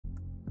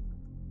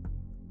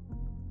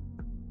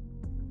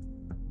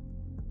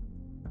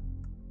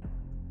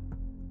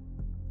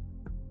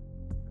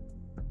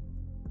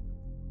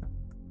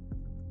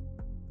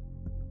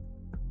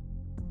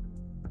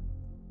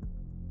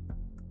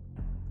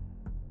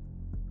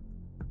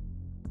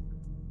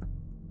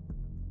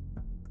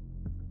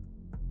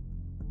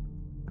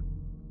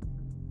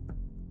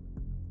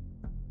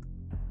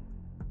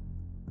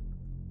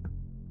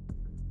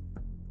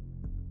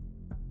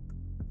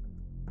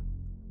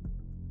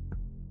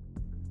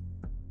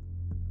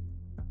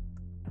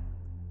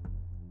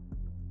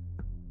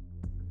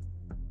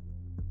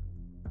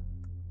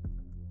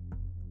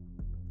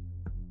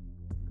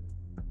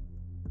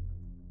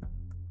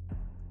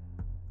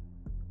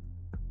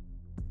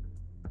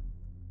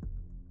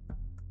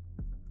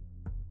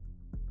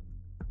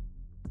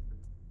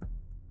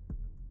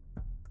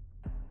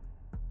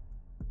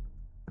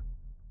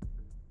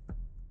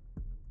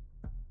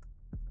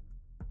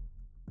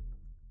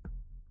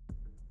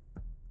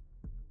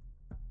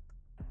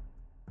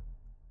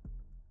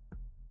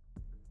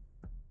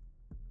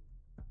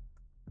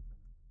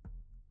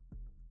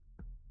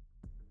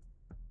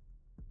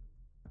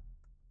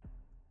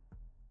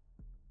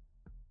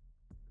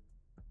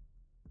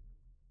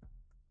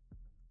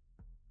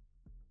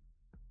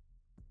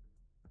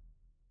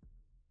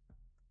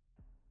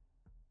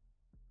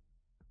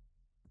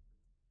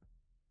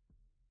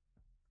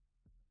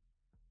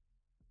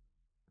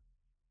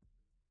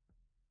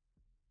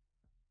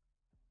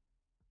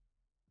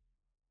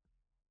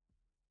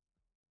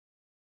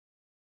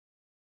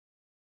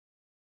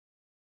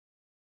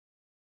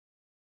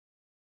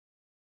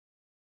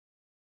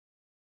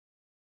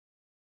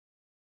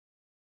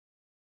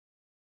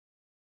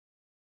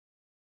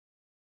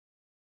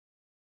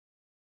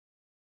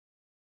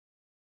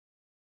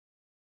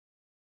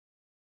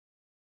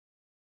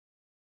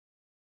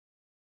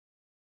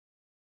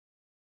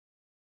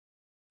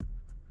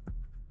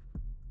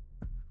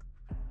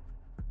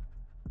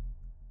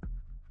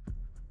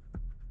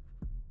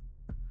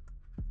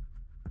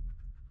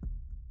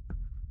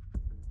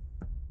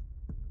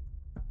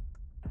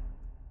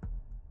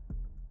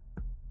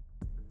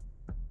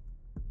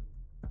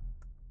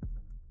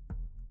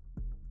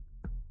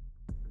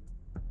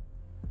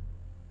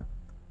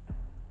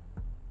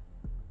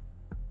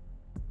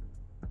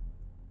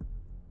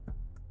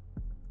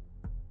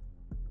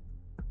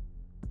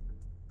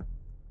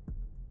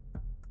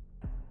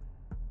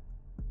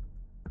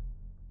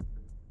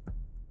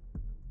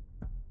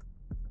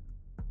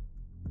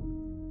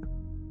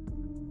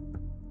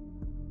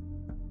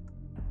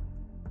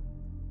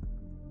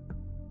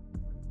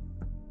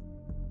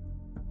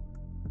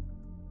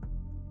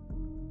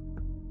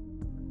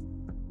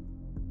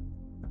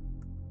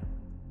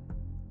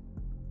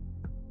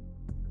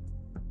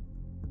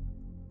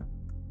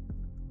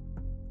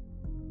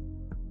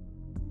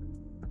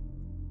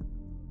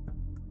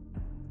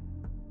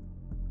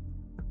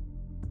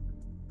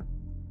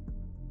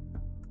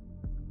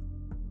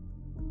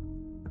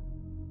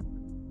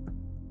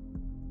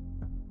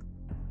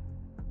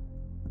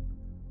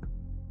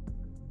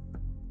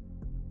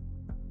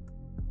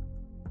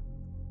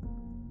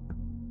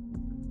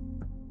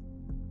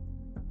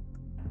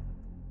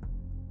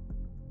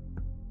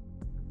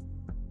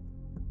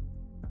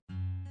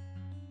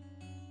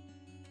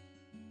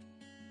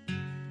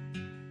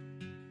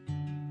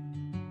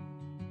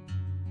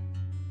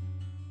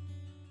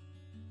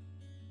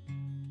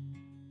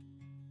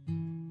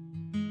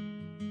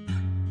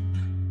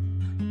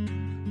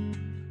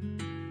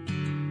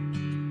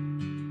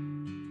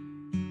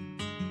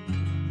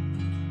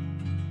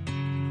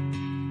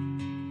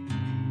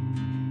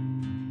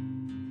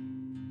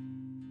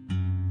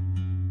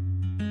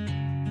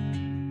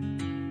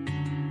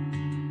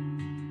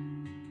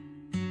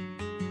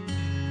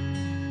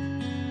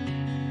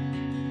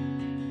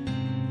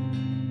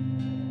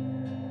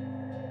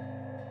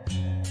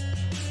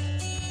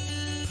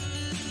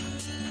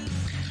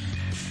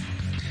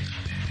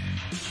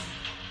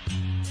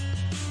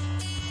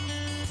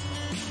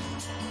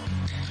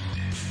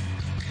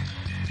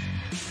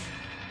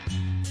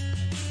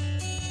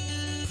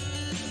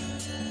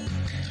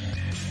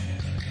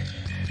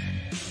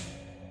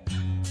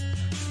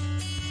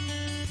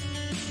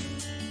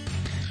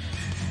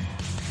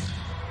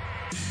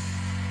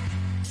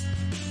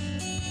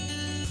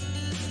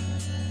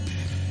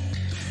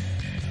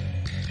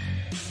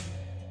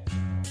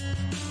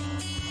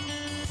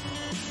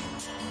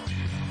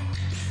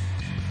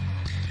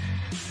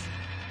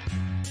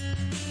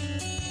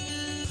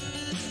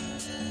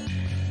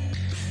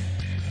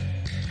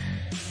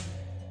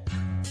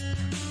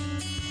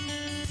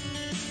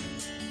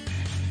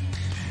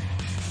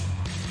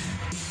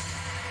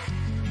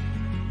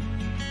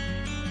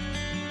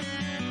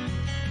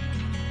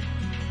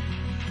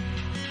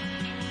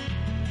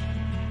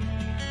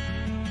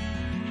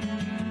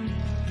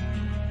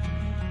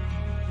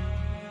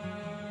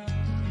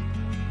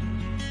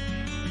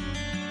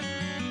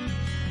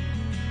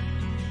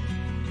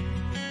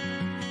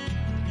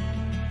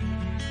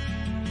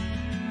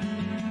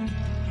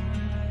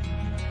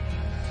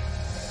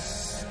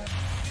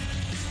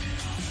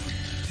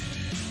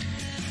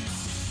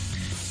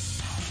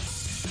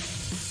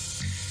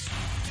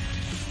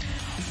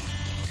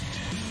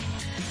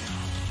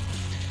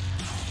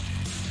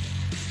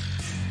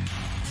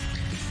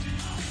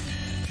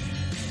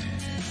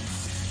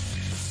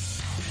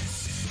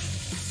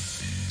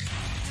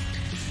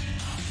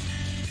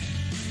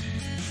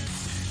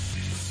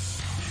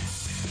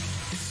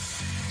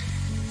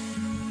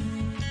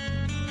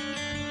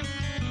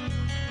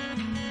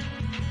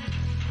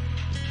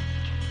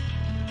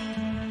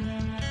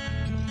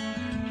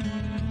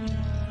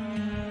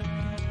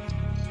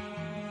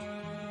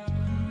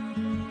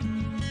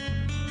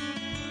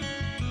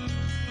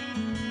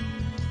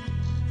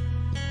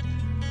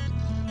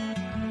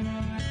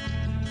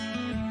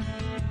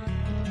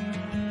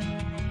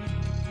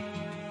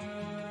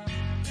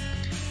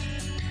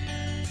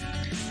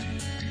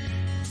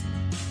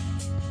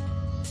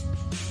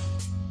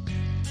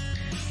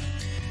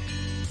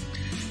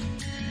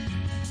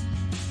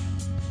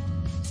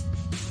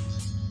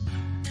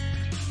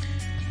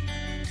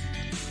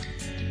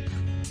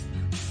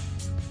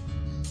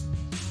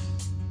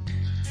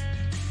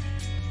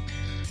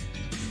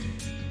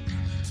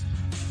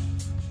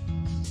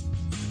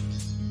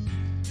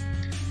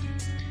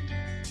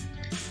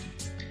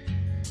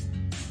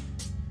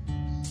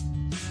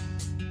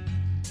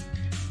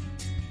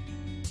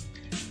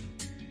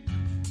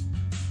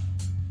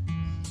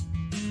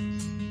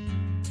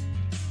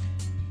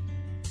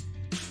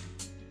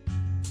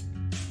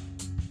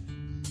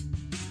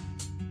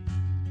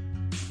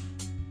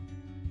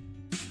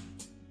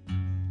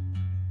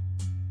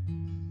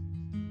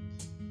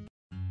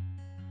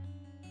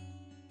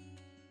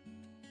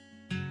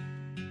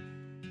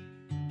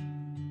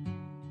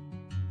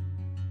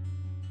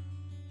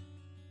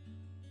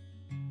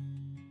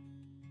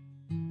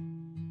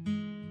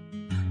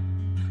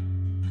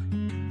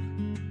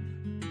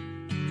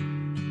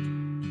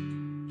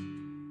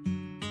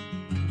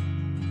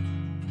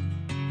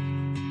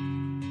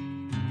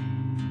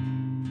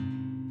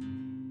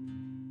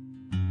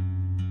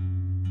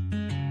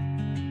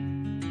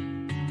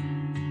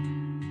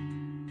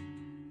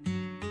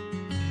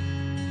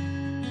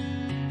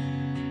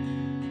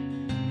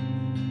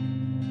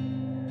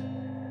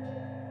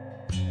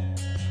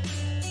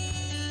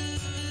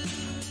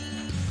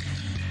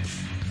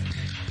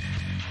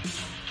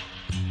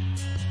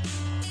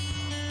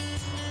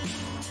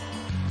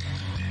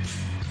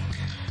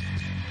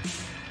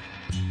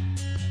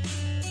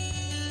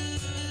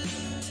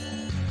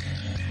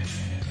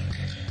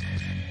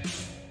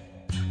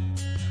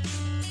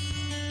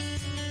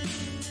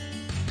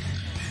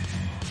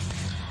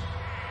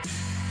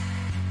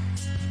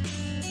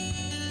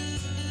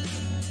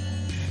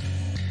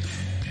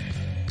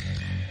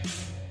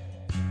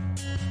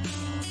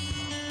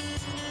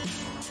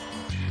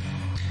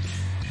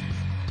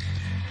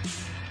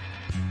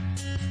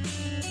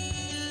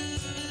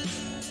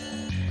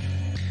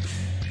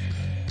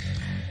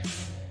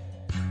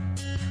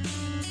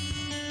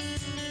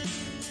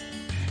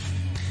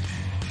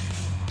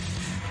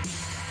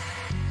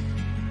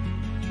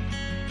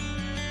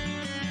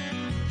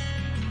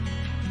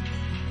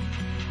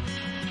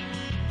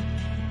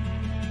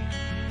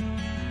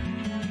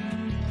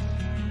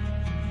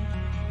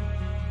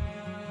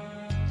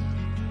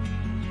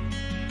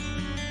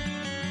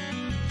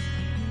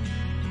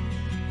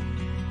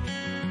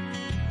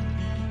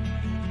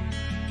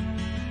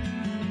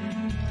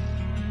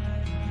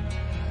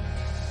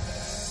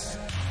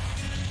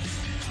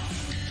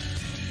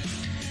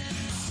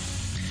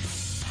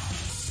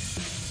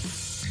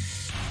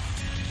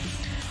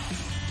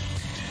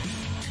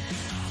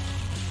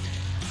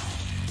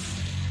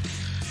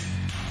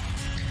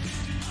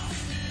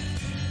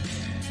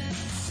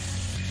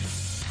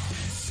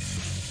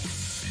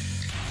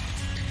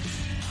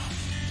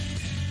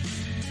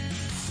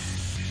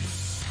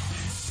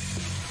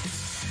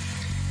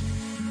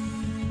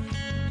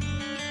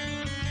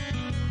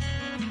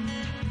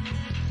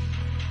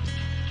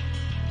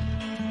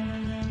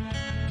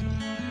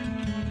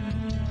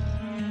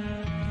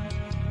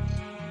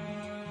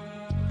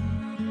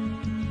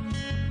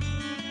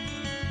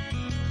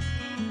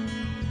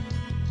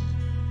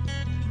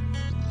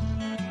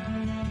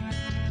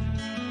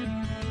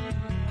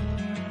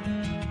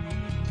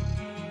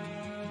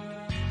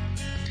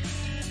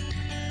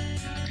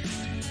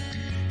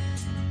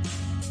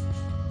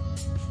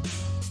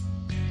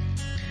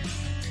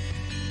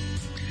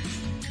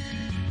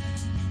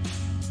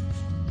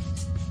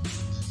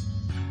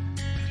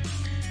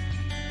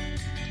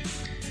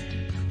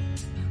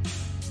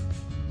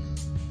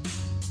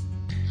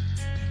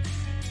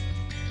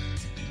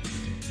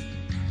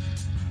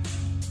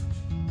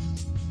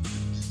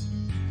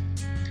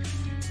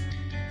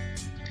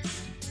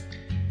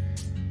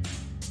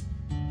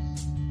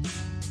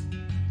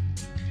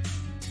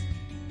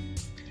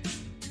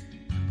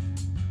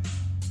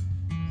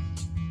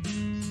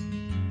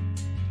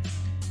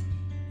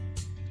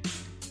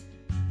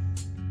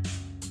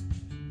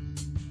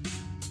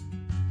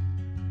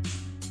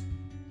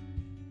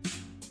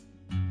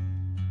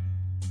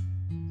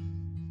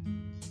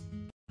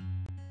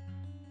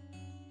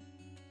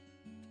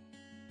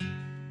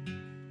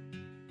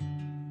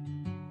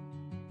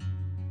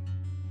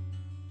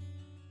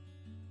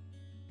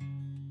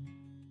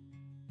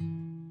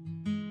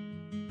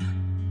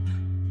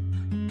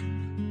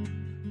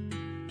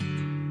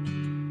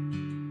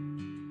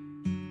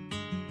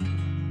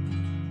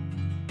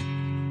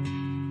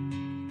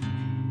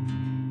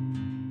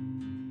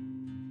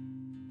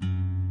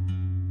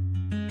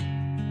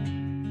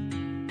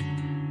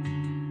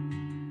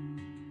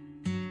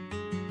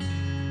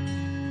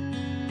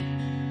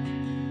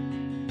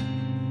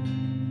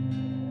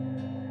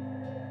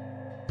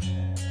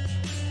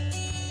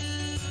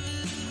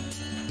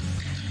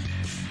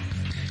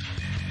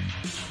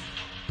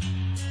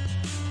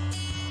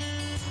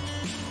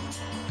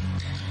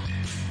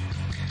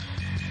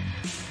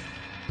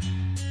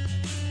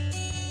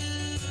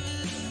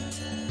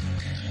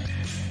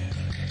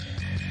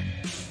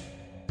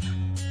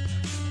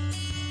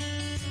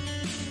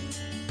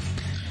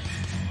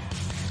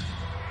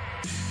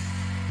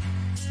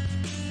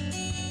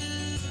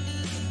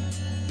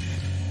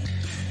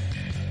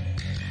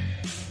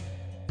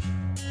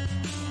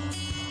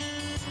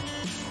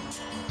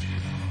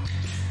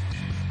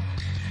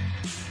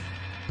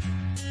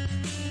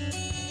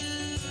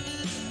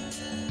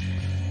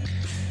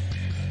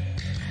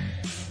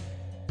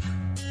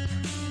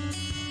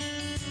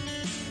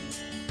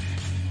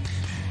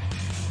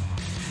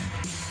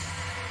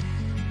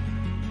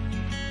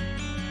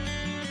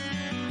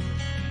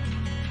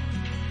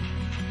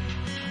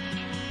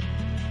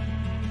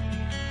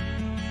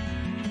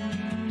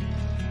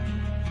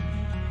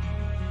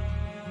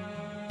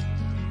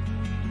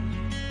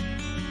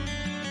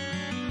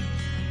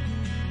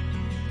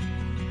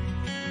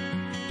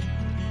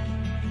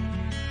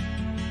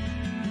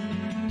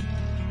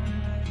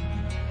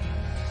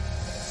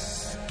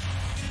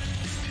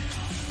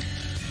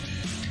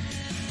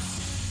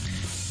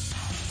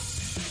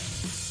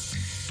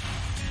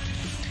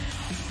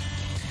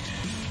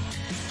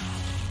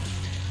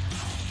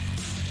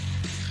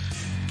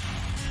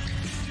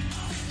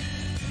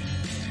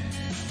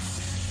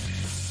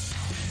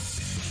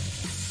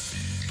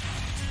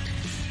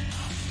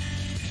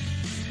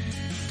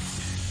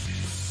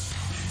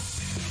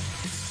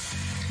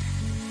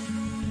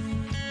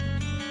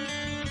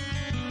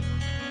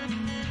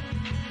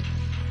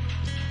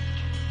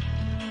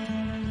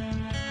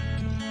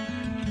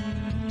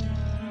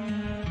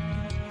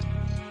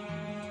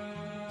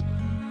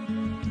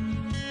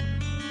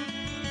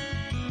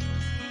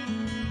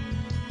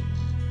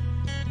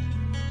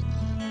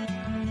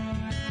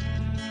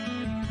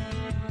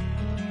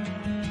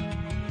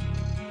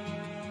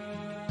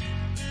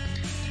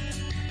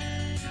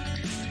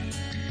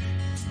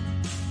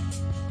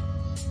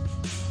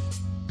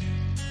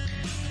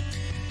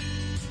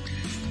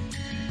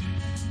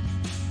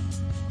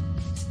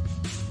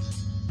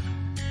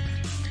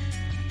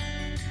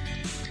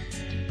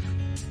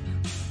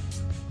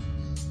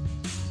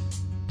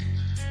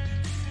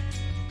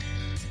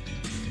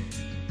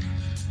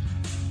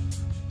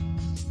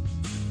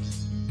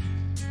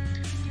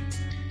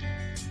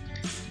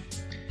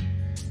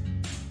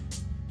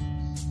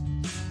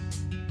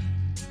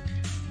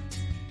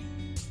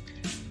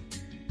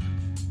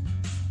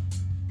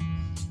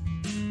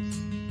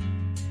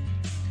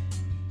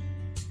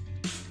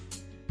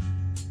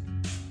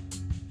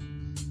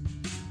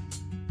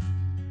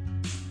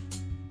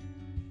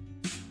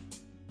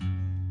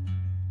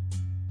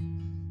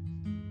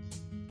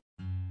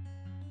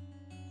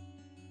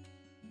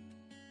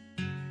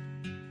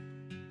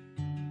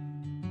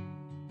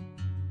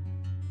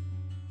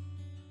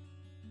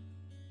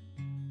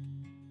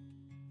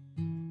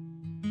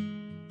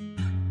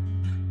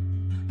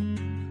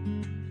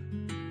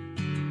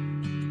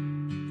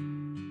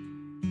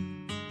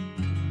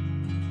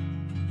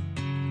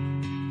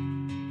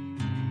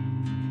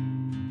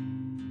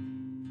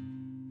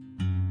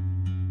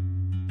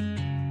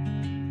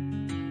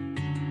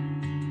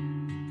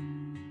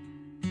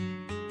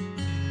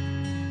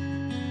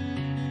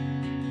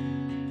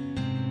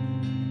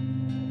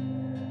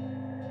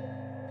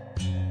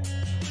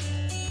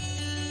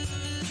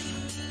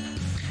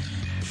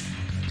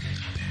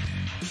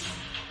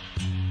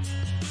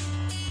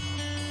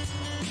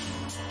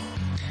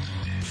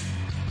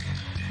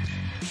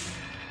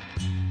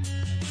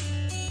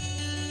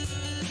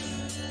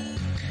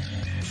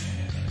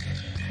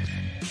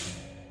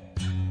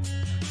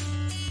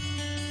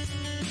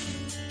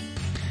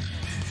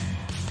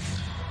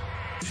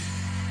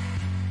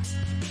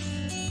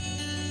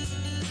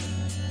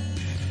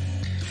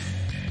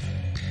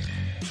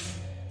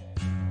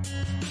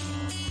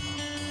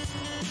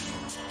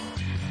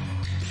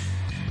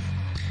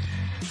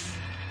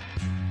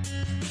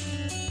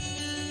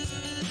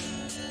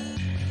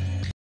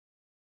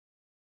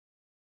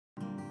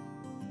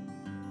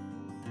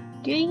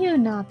Do you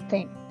not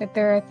think that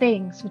there are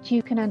things which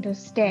you can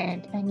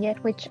understand and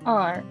yet which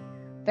are,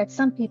 that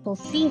some people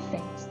see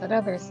things that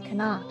others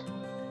cannot?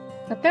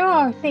 That there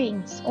are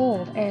things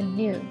old and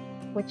new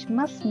which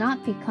must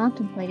not be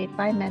contemplated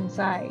by men's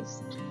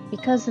eyes,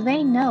 because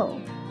they know,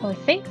 or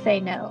think they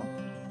know,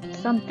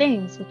 some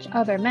things which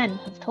other men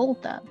have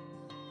told them.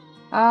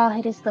 Ah,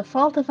 it is the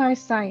fault of our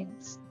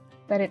science,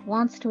 that it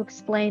wants to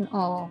explain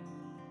all,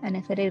 and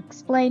if it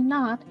explain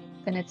not,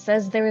 then it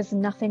says there is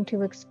nothing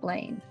to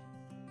explain.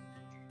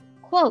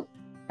 Quote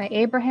by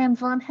Abraham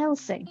von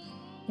Helsing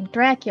in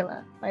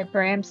Dracula by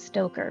Bram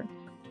Stoker.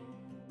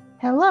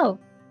 Hello,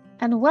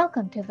 and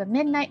welcome to the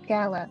Midnight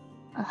Gala,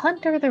 a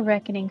Hunter the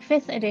Reckoning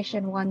 5th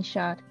edition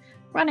one-shot,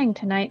 running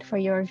tonight for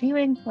your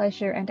viewing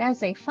pleasure and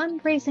as a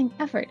fundraising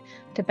effort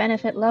to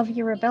benefit Love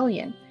Your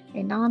Rebellion,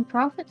 a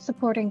non-profit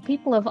supporting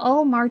people of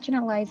all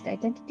marginalized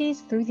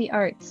identities through the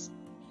arts.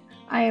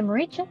 I am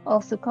Rachel,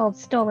 also called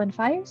Stolen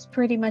Fires,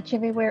 pretty much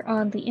everywhere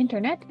on the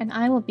internet, and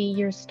I will be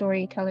your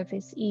storyteller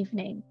this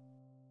evening.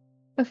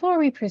 Before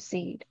we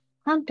proceed,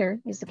 Hunter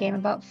is a game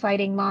about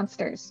fighting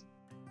monsters.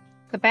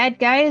 The bad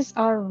guys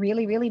are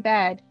really, really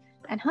bad,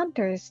 and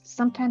hunters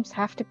sometimes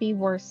have to be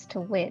worse to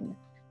win.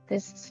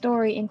 This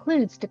story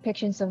includes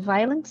depictions of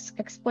violence,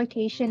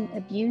 exploitation,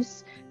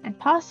 abuse, and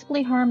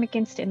possibly harm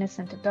against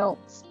innocent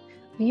adults.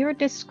 Viewer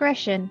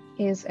discretion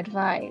is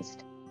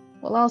advised.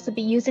 We'll also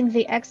be using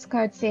the X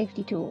card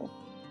safety tool.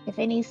 If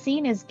any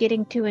scene is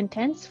getting too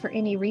intense for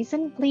any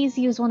reason, please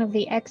use one of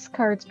the X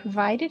cards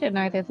provided in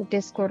either the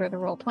Discord or the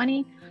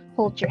Roll20,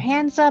 hold your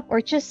hands up, or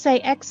just say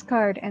X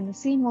card and the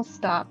scene will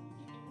stop.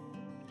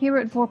 Here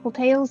at Vorpal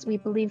Tales, we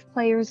believe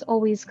players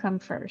always come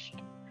first.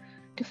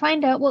 To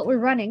find out what we're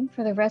running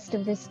for the rest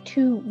of this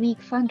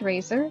 2-week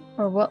fundraiser,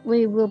 or what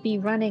we will be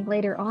running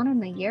later on in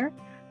the year,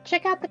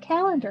 check out the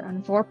calendar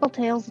on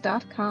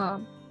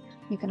vorpaltales.com.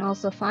 You can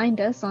also find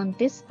us on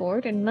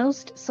Discord and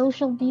most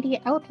social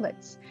media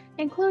outlets,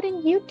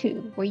 including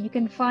YouTube, where you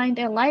can find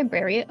a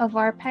library of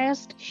our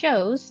past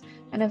shows,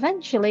 and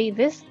eventually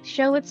this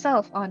show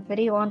itself on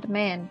video on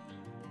demand.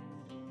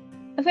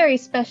 A very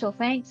special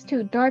thanks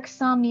to Dark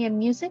Somnium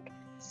Music,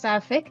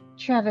 Sapphic,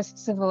 Travis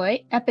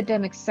Savoy,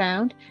 Epidemic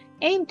Sound,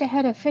 Aim to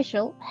Head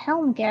Official,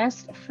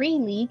 Helmgast, Free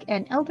League,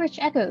 and Eldritch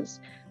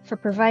Echoes for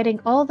providing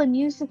all the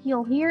music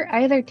you'll hear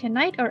either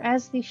tonight or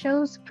as the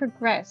shows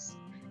progress.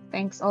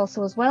 Thanks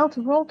also as well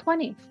to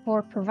Roll20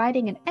 for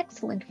providing an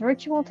excellent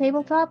virtual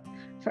tabletop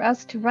for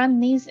us to run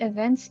these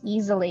events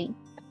easily.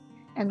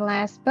 And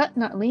last but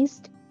not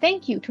least,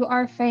 thank you to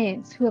our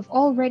fans who have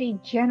already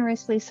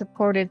generously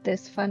supported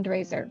this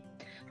fundraiser.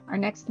 Our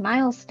next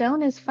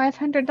milestone is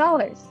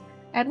 $500,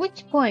 at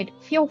which point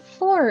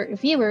 4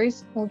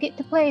 viewers will get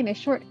to play in a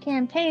short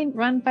campaign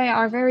run by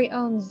our very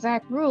own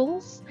Zach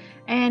Rules,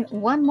 and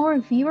 1 more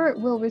viewer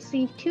will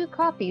receive 2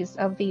 copies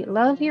of the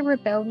Love Your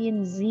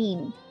Rebellion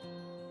zine.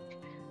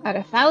 At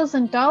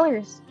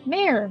 $1,000,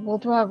 Mare will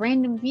draw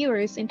random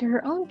viewers into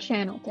her own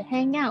channel to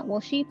hang out while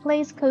she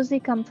plays Cozy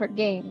Comfort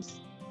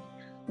games.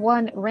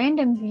 1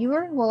 random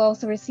viewer will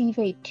also receive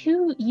a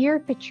 2-year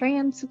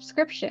Patreon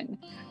subscription.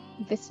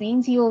 This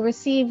means you will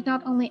receive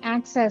not only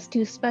access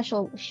to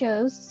special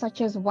shows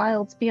such as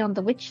Wilds Beyond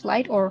the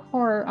Witchlight or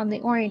Horror on the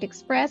Orient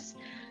Express,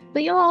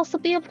 but you'll also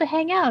be able to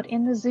hang out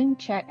in the Zoom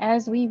chat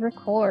as we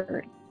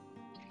record.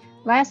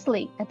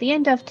 Lastly, at the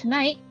end of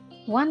tonight,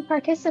 1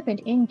 participant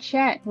in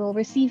chat will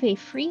receive a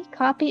free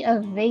copy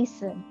of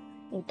Vaesen,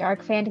 a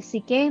dark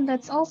fantasy game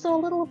that's also a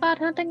little about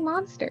hunting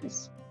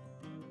monsters.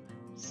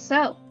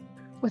 So,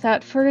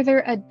 without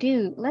further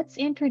ado, let's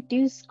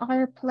introduce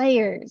our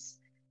players.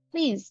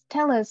 Please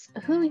tell us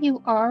who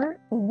you are,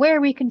 where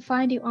we can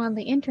find you on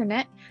the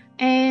internet,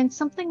 and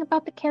something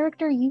about the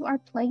character you are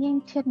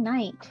playing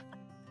tonight.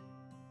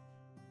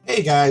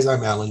 Hey guys,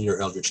 I'm Alain,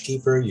 your Eldritch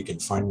Keeper. You can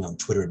find me on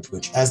Twitter and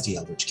Twitch as the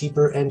Eldritch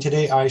Keeper, and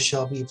today I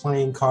shall be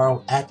playing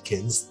Carl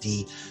Atkins,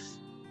 the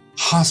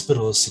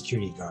hospital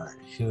security guard,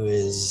 who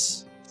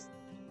is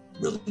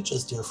really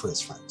just there for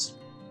his friends.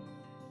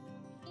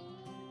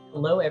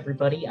 Hello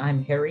everybody,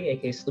 I'm Harry,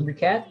 aka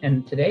Slubbercat,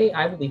 and today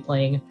I will be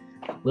playing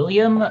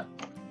William,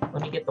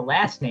 let me get the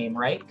last name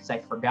right, because I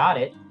forgot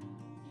it.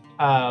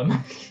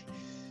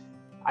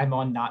 I'm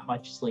on not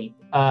much sleep.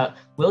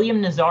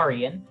 William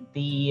Nazarian,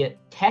 the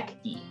tech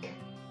geek.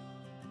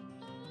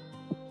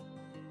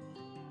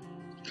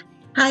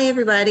 Hi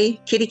everybody,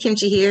 Kitty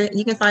Kimchi here.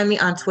 You can find me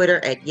on Twitter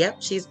at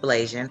Yep, She's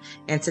Blasian.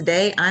 And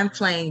today I'm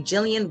playing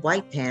Jillian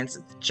Whitepants,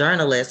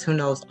 journalist who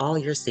knows all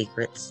your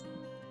secrets.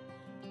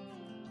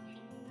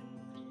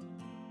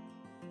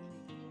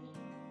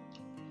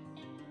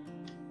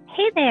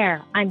 Hey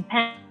there, I'm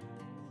Panda.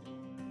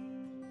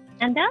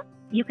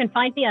 You can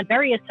find me on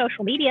various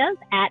social medias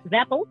at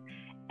Vepols.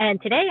 And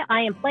today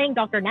I am playing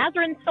Dr.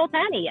 Nazrin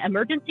Soltani,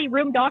 emergency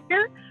room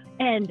doctor,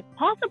 and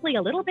possibly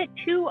a little bit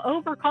too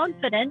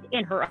overconfident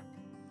in her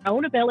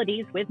own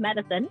abilities with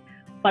medicine,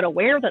 but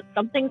aware that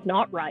something's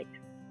not right.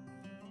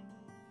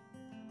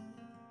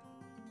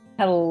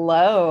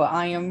 Hello,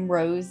 I am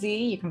Rosie.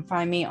 You can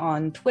find me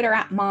on Twitter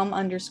at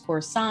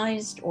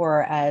mom_sized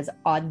or as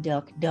Odd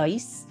Duck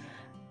Dice.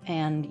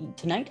 and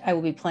tonight I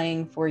will be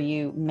playing for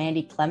you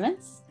Mandy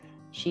Clements.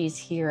 She's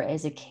here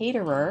as a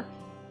caterer,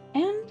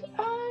 and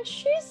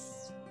she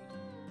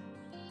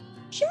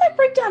might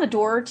break down a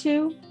door or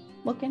two.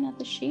 Looking at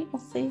the sheet,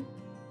 we'll see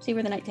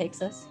where the night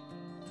takes us.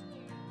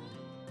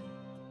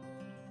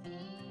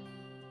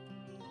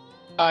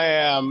 I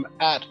am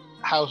at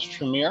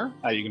HouseTremere.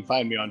 You can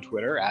find me on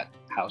Twitter at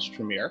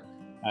HouseTremere.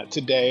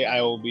 Today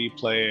I will be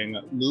playing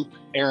Luke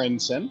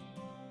Aronson,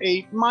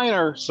 a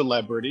minor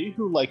celebrity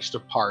who likes to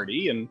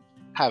party and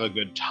have a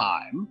good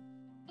time.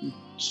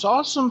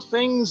 Saw some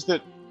things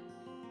that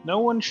no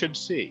one should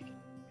see.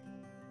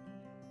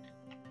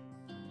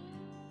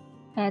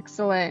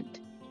 Excellent.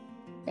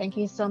 Thank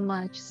you so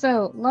much.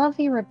 So,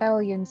 Lovey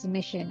Rebellion's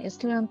mission is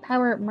to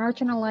empower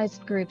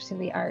marginalized groups in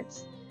the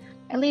arts.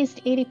 At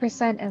least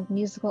 80% of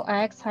musical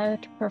acts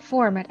hired to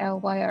perform at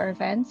LYR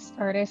events,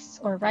 artists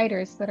or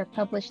writers that are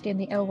published in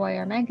the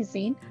LYR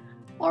magazine,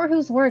 or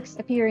whose works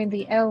appear in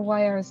the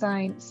LYR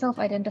Zine,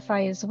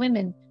 self-identify as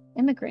women,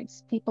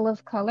 immigrants, people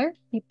of color,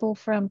 people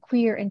from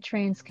queer and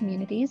trans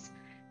communities,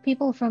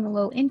 people from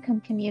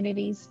low-income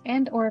communities,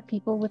 and or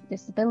people with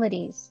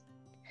disabilities.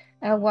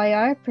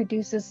 LYR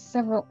produces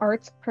several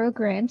arts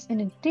programs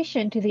in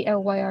addition to the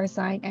LYR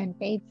Zine and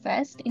Babe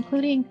Fest,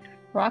 including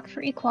Rock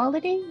for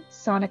Equality,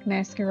 Sonic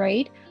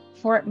Masquerade,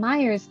 Fort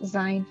Myers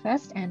Zine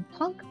Fest, and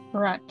Punk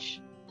Brunch.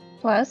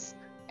 Plus,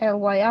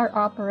 LYR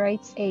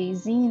operates a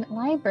zine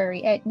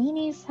library at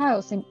Nini's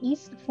house in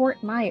East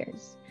Fort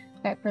Myers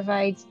that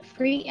provides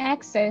free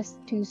access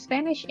to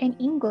Spanish and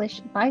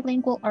English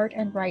bilingual art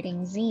and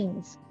writing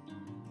zines.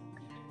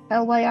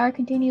 LYR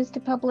continues to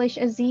publish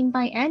a zine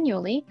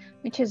biannually,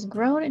 which has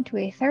grown into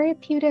a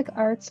therapeutic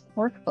arts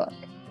workbook.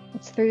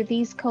 It's through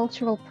these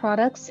cultural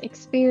products,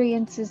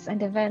 experiences,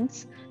 and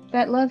events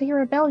that Lovey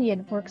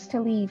Rebellion works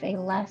to leave a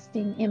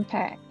lasting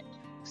impact.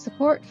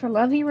 Support for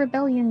Lovey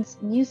Rebellion's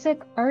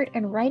music, art,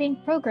 and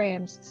writing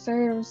programs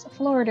serves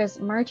Florida's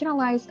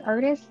marginalized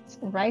artists,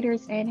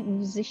 writers, and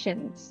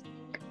musicians.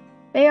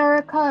 They are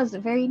a cause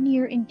very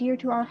near and dear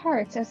to our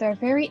hearts, as our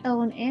very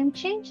own Anne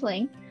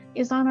Changeling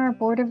is on our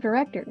board of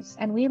directors,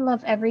 and we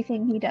love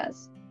everything he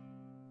does.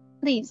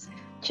 Please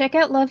check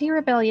out Lovey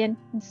Rebellion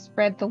and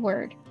spread the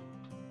word.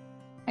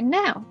 And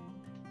now,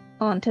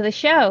 on to the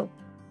show.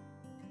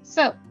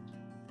 So,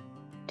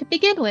 to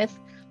begin with,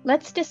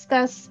 let's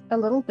discuss a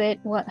little bit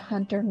what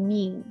Hunter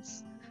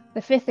means. The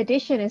 5th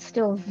edition is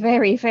still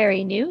very,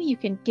 very new. You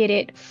can get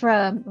it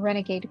from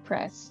Renegade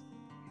Press.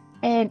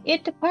 And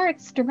it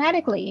departs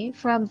dramatically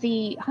from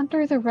the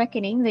Hunter the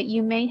Reckoning that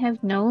you may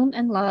have known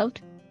and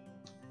loved,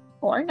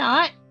 or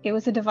not. It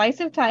was a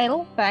divisive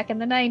title back in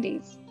the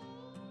 90s.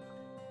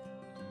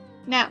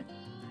 Now,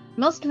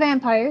 most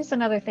vampires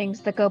and other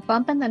things that go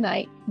bump in the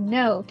night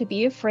know to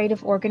be afraid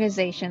of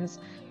organizations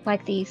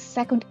like the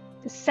Second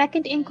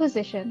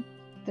Inquisition,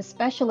 the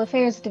Special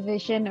Affairs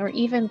Division, or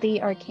even the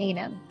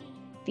Arcanum.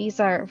 These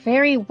are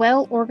very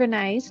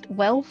well-organized,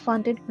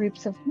 well-funded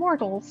groups of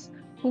mortals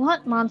who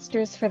hunt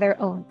monsters for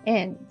their own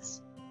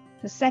ends.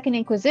 The Second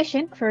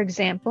Inquisition, for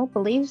example,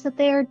 believes that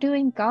they are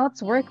doing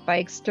God's work by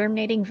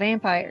exterminating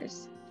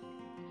vampires.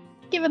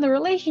 Given the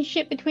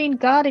relationship between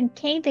God and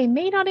Cain, they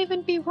may not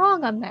even be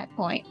wrong on that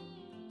point.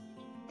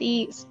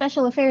 The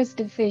Special Affairs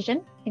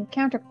Division, in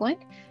counterpoint,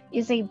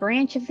 is a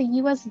branch of the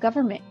U.S.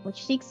 government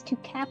which seeks to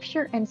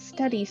capture and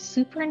study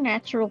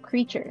supernatural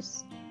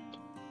creatures.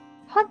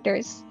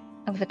 Hunters,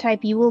 of the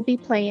type you will be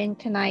playing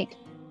tonight,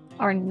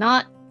 are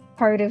not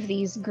part of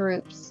these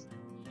groups.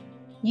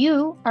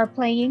 You are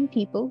playing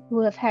people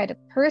who have had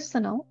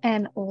personal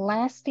and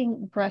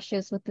lasting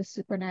brushes with the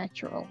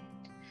supernatural.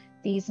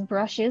 These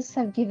brushes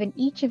have given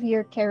each of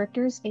your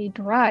characters a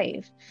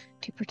drive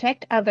to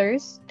protect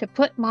others, to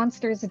put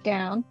monsters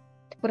down,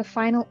 to put a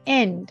final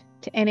end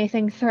to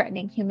anything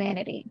threatening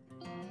humanity.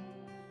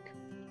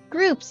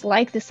 Groups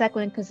like the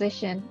Second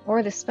Inquisition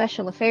or the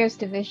Special Affairs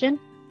Division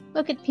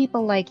look at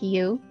people like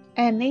you,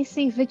 and they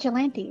see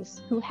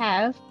vigilantes who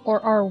have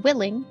or are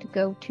willing to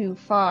go too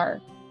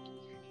far.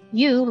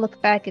 You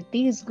look back at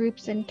these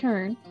groups in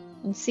turn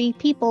and see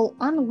people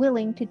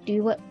unwilling to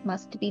do what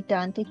must be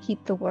done to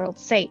keep the world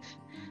safe,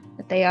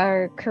 that they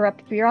are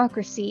corrupt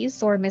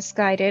bureaucracies or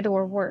misguided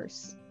or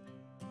worse.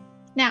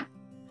 Now,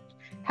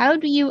 how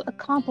do you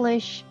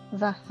accomplish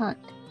the hunt?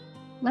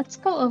 Let's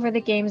go over the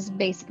game's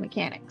basic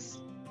mechanics.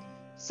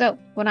 So,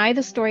 when I,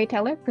 the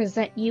storyteller,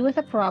 present you with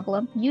a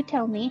problem, you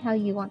tell me how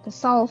you want to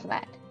solve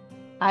that.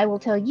 I will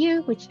tell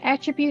you which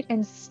attribute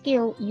and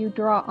skill you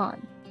draw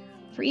on.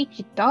 For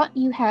each dot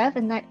you have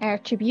in that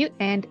attribute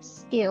and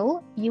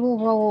skill, you will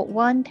roll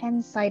one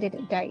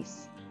 10-sided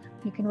dice.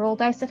 You can roll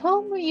dice at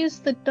home or use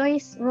the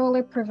dice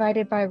roller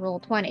provided by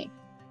Roll20.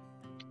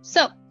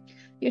 So,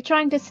 you're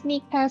trying to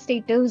sneak past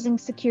a dozing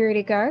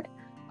security guard.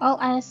 I'll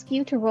ask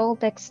you to roll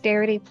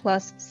dexterity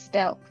plus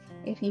stealth.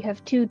 If you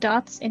have 2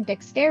 dots in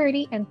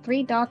dexterity and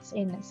 3 dots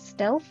in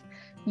stealth,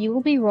 you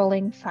will be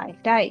rolling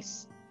 5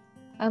 dice.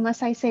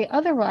 Unless I say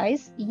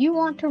otherwise, you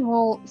want to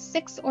roll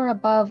 6 or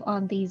above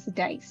on these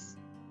dice.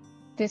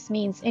 This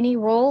means any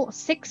roll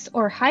 6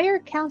 or higher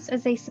counts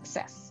as a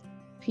success.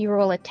 If you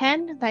roll a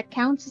 10, that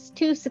counts as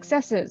 2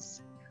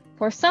 successes.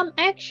 For some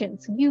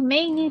actions, you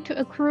may need to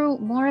accrue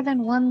more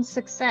than 1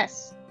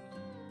 success.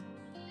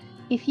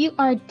 If you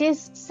are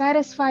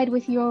dissatisfied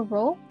with your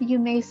roll, you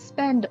may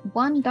spend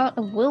 1 dot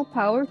of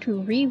willpower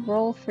to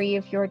re-roll 3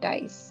 of your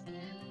dice.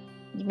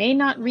 You may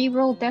not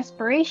re-roll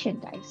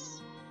desperation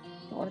dice.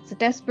 What's a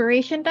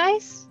desperation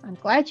dice? I'm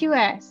glad you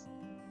asked.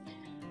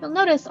 You'll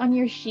notice on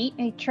your sheet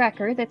a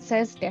tracker that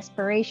says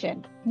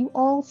desperation. You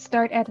all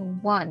start at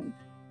 1.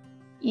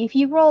 If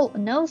you roll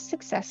no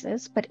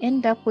successes but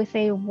end up with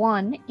a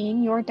 1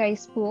 in your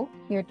dice pool,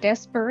 your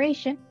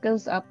desperation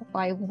goes up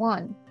by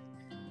 1.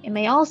 It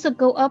may also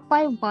go up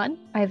by 1,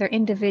 either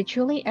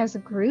individually as a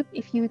group,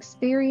 if you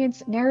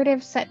experience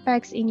narrative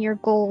setbacks in your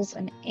goals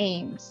and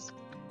aims.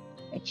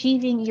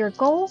 Achieving your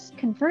goals,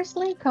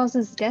 conversely,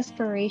 causes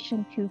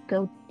desperation to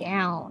go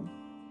down.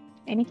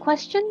 Any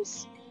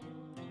questions?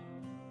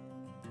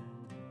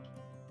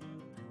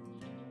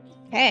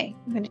 Okay,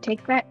 I'm going to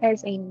take that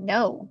as a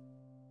no.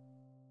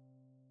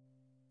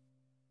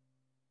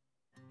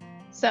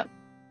 So,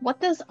 what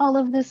does all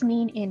of this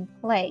mean in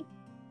play?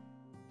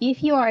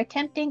 If you are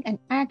attempting an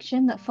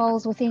action that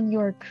falls within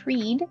your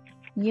creed,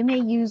 you may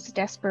use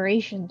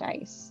desperation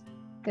dice.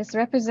 This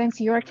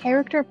represents your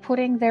character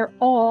putting their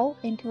all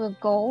into a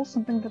goal,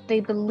 something that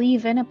they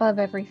believe in above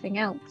everything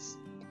else.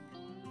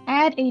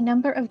 Add a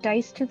number of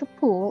dice to the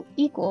pool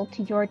equal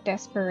to your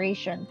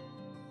desperation.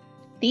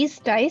 These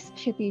dice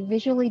should be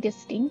visually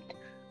distinct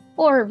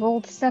or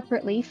rolled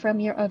separately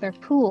from your other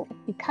pool,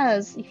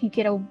 because if you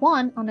get a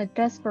 1 on a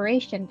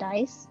desperation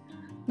dice,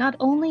 not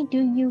only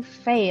do you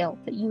fail,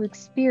 but you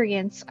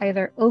experience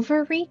either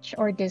overreach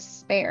or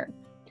despair.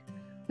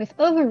 With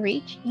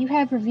overreach, you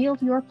have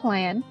revealed your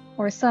plan,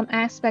 or some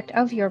aspect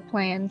of your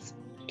plans,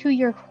 to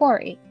your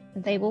quarry,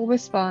 and they will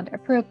respond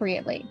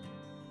appropriately.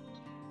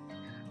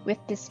 With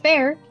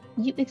despair,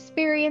 you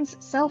experience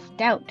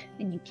self-doubt,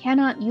 and you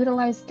cannot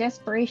utilize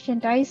desperation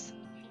dice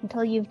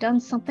until you've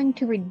done something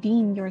to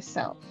redeem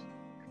yourself.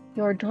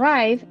 Your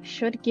drive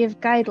should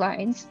give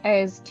guidelines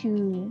as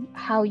to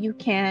how you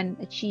can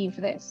achieve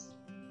this.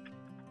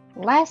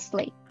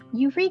 Lastly,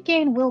 you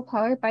regain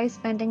willpower by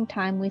spending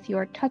time with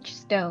your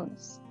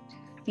touchstones.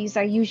 These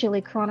are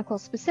usually chronicle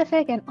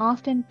specific and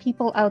often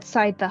people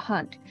outside the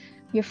hunt.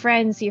 Your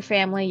friends, your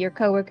family, your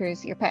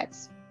coworkers, your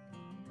pets.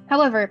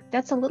 However,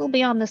 that's a little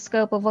beyond the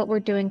scope of what we're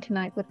doing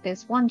tonight with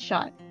this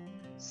one-shot.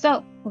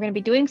 So, we're going to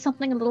be doing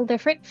something a little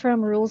different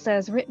from rules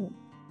as written.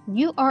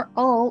 You are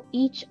all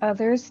each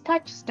other's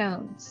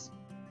touchstones.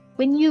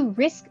 When you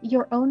risk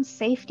your own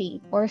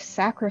safety or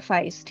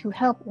sacrifice to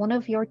help one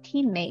of your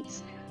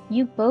teammates,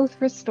 you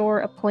both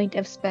restore a point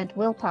of spent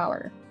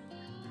willpower.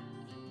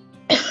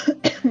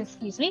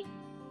 Excuse me.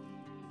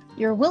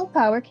 Your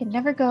willpower can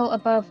never go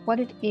above what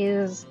it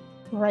is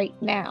right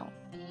now.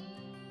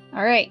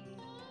 Alright,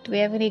 do we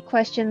have any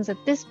questions at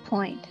this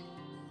point?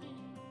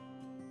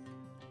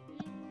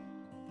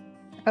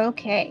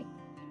 Okay,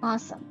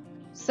 awesome.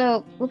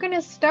 So we're going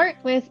to start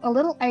with a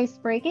little ice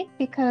breaking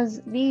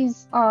because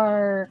these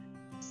are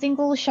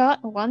single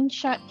shot, one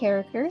shot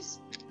characters.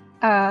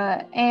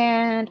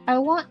 And I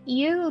want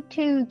you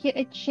to get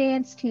a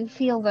chance to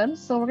feel them.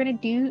 So we're going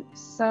to do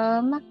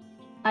some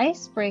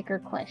icebreaker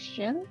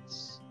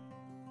questions.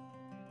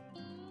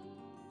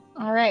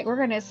 All right, we're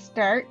going to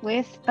start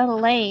with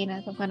Alain,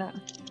 as I'm going to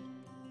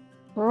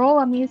roll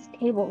on these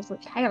tables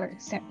that Tyler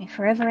sent me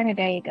forever and a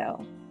day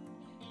ago.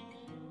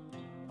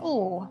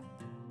 Oh.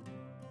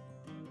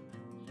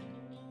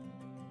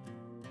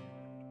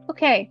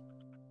 Okay.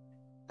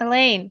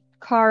 Alain,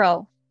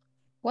 Carl.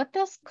 What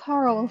does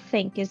Carl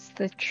think is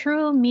the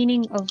true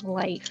meaning of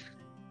life?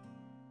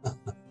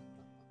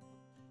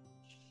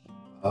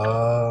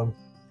 Carl.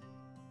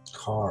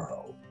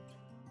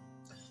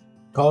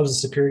 Carl is a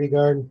security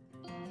guard.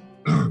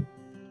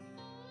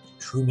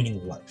 True meaning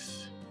of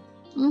life.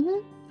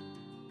 Mm-hmm.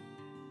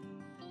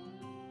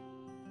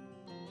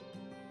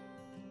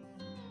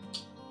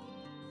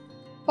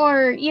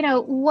 Or, you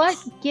know, what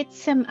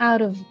gets him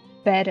out of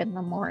bed in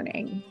the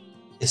morning?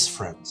 His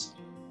friends.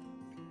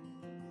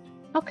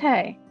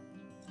 Okay.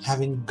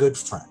 Having good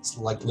friends,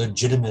 like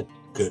legitimate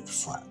good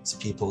friends,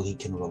 people he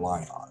can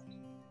rely on.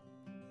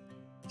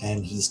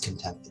 And he's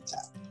content with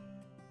that.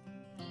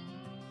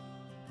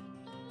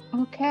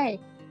 Okay.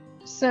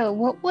 So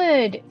what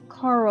would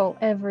Carl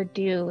ever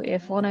do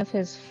if one of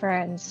his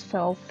friends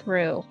fell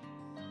through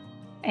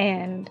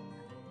and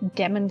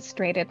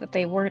demonstrated that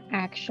they weren't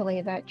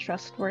actually that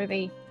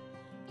trustworthy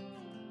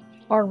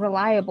or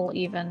reliable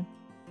even?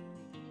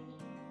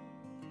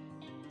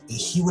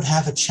 He would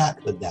have a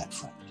chat with that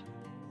friend.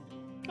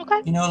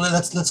 Okay. You know,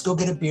 let's go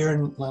get a beer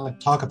and like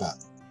talk about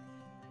it.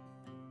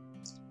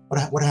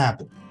 What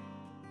happened?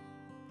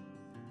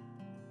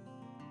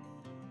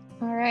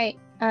 All right.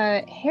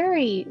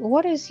 Harry,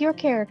 what is your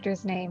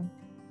character's name?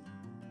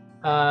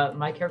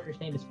 My character's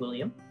name is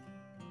William.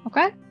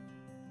 Okay.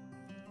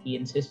 He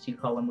insists you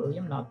call him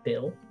William, not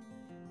Bill.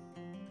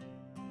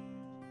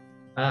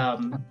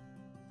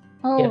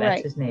 Oh, yeah, that's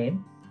right. his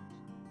name.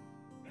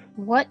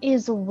 What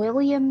is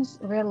William's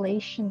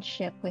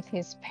relationship with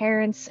his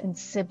parents and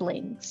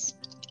siblings?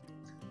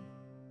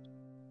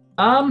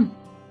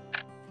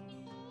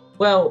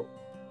 Well,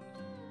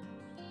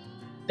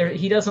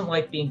 he doesn't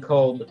like being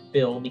called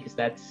Bill because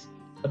that's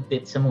a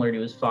bit similar to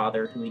his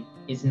father, who he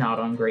is not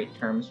on great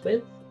terms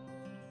with.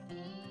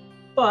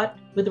 But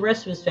with the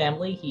rest of his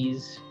family,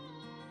 he's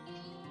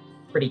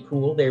pretty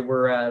cool. There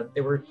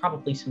were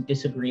probably some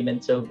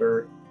disagreements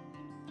over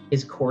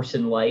his course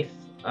in life,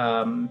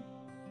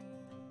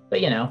 but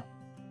you know,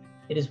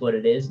 it is what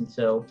it is, and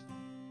so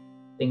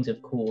things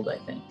have cooled, I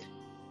think.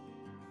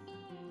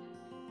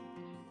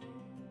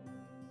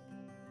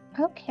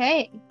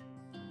 Okay.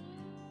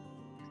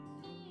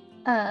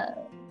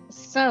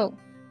 So,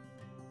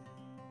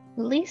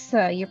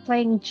 Lisa, you're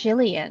playing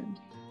Jillian.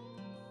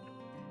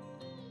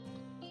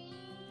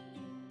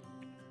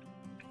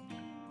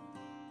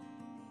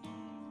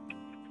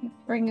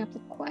 Bring up the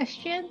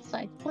questions.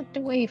 I clicked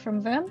away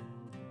from them.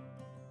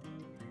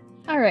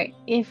 Alright,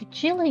 if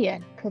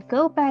Jillian could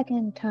go back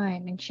in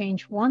time and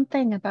change one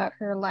thing about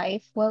her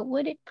life, what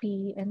would it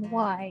be and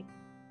why?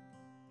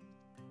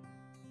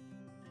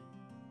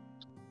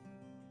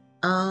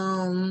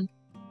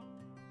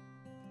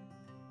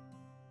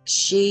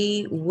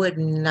 She would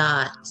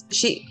not.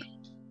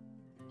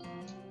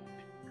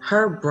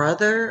 Her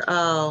brother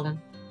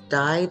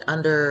died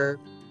under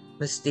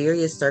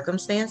mysterious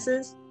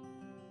circumstances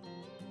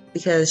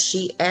because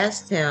she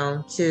asked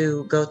him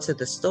to go to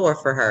the store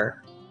for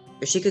her.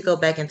 If she could go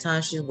back in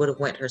time, she would have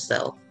went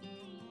herself.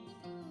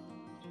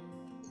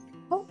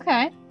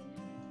 Okay.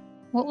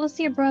 What was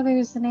your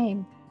brother's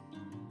name?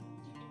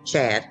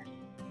 Chad.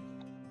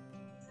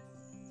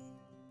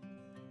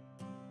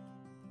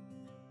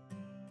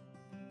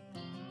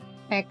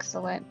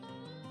 Excellent.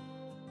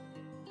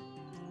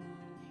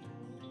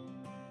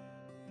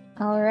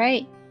 All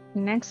right.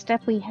 Next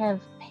up, we have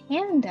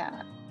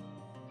Panda.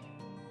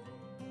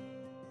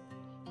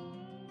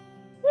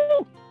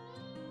 Woo!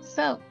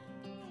 So,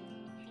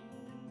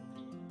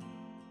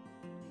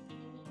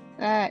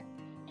 that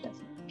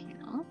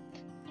doesn't count.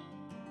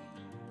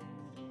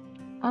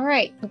 All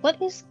right.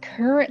 What is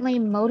currently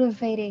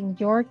motivating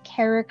your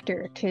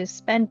character to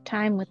spend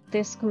time with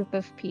this group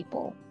of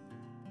people?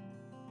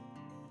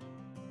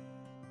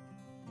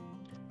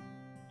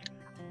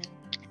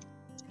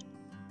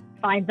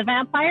 Find the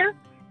vampire,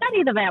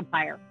 study the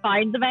vampire.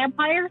 Find the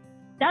vampire,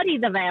 study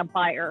the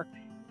vampire.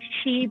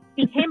 She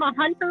became a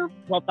hunter.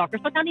 Well, Dr.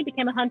 Soltani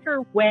became a hunter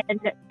when,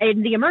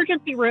 in the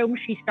emergency room,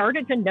 she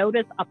started to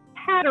notice a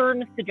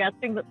pattern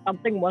suggesting that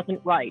something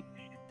wasn't right.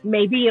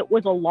 Maybe it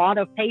was a lot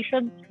of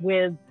patients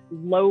with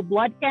low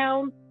blood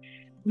counts.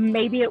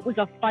 Maybe it was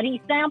a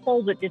funny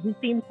sample that didn't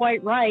seem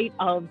quite right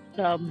of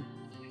some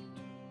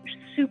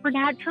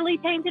supernaturally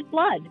tainted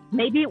blood.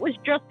 Maybe it was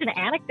just an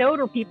anecdote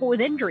or people with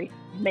injuries.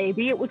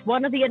 Maybe it was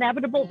one of the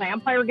inevitable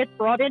vampire gets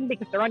brought in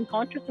because they're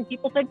unconscious and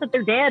people think that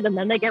they're dead and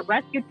then they get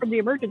rescued from the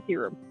emergency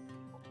room.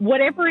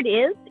 Whatever it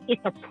is,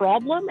 it's a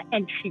problem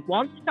and she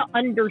wants to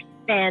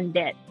understand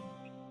it.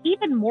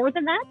 Even more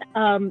than that,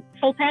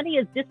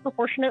 Soltani is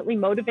disproportionately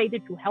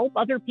motivated to help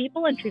other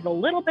people, and she's a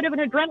little bit of an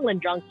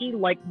adrenaline junkie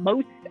like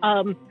most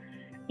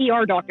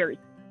ER doctors.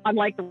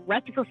 Unlike the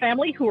rest of her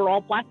family, who are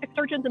all plastic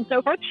surgeons and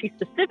so forth, she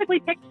specifically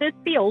picked this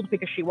field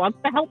because she wants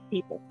to help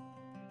people.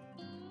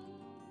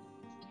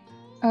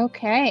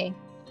 Okay.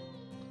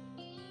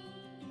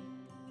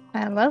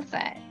 I love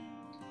that.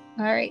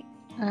 All right.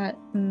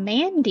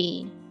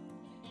 Mandy,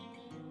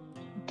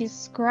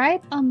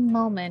 describe a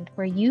moment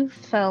where you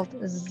felt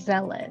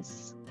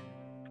zealous.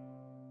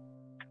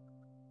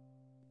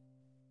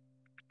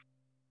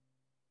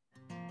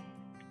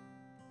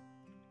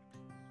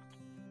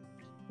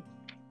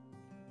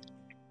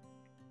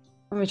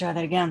 Let me try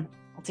that again.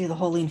 I'll do the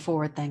whole lean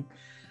forward thing.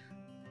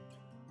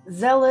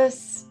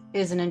 Zealous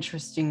is an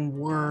interesting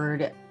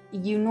word.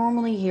 You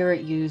normally hear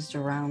it used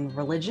around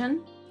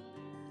religion.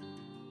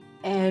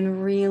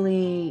 And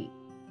really,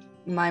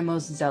 my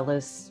most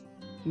zealous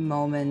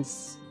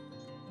moments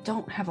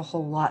don't have a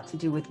whole lot to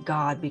do with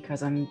God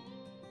because I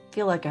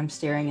feel like I'm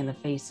staring in the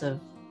face of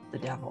the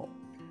devil.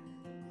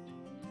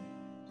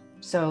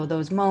 So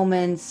those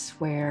moments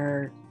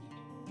where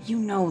you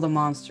know the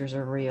monsters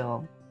are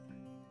real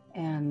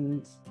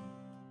and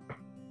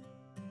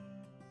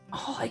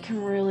all I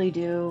can really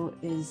do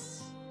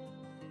is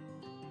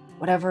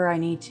whatever I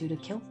need to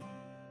kill them.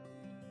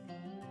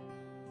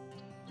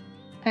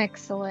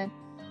 Excellent.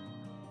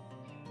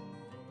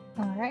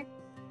 All right.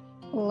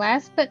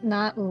 Last but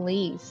not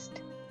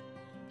least,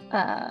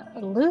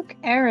 Luke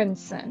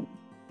Aronson.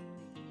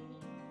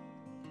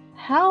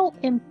 How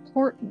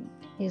important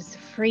is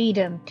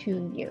freedom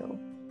to you?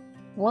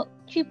 What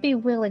would you be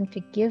willing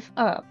to give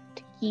up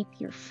to keep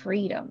your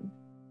freedom?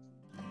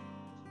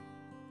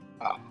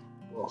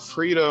 Well,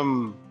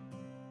 freedom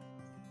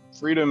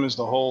is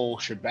the whole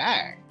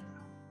shebang.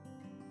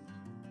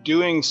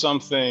 Doing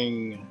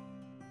something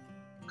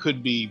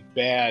could be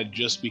bad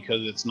just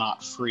because it's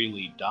not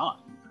freely done.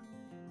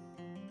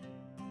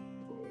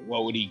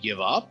 What would he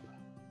give up?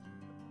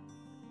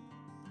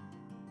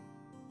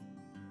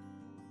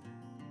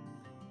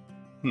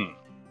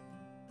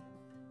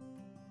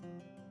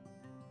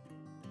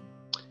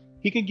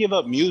 He could give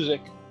up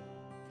music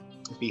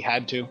if he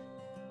had to.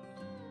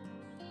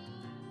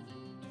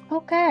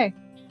 Okay.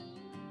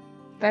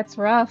 That's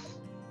rough.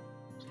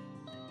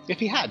 If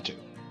he had to.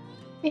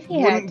 If he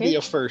had Wouldn't to. be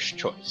a first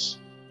choice.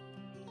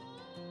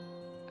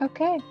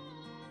 Okay.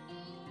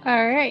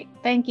 All right.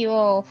 Thank you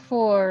all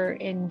for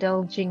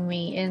indulging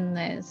me in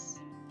this.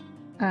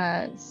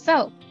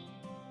 So,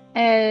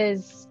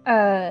 as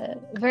a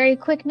very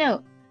quick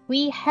note,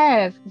 we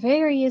have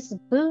various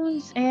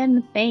boons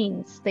and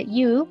banes that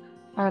you,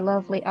 our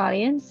lovely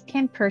audience,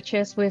 can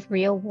purchase with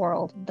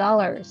real-world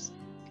dollars.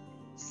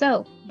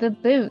 So, the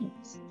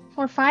boons.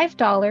 For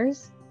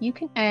 $5, you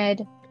can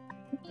add,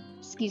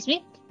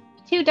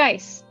 2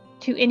 dice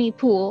to any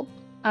pool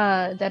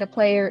that a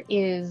player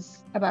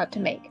is about to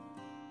make.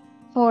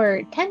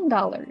 For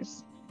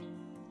 $10,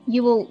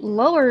 you will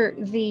lower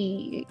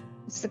the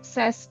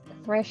success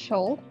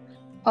threshold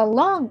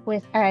along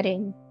with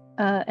adding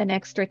an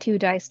extra 2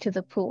 dice to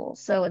the pool.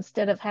 So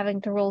instead of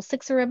having to roll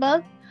 6 or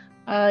above,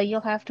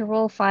 you'll have to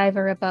roll 5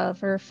 or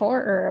above or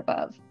 4 or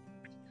above.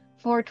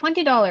 For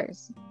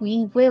 $20,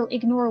 we will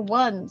ignore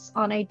 1s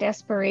on a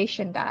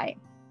desperation die.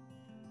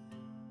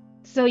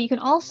 So you can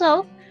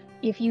also,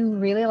 if you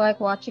really like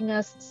watching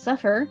us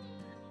suffer,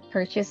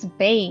 purchase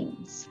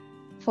banes.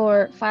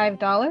 For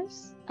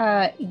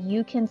 $5,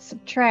 you can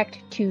subtract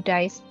 2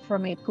 dice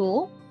from a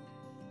pool.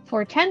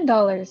 For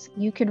 $10,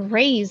 you can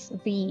raise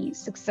the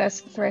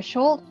success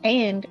threshold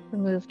and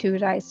remove 2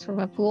 dice from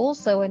a pool.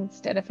 So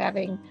instead of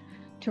having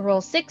to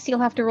roll 6, you'll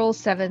have to roll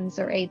 7s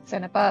or 8s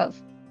and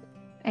above.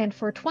 And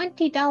for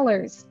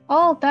 $20,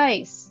 all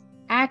dice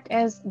act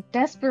as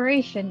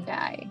desperation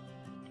die.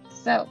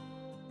 So,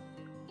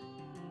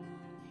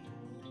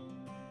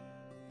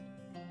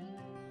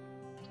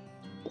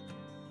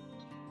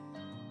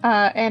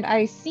 and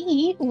I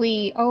see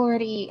we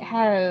already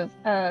have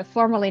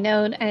formerly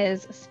known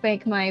as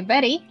Spank My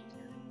Betty.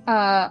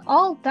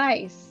 All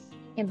dice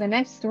in the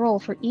next roll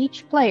for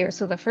each player,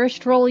 so the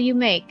first roll you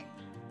make,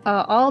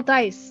 all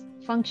dice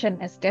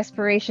function as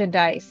desperation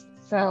dice.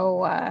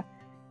 So,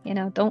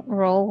 don't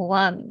roll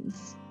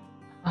 1s.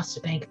 I'll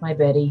spank my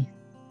Betty.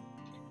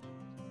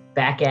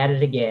 Back at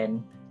it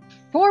again.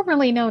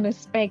 Formerly known as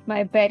Spank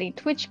My Betty,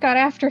 Twitch got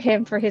after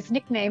him for his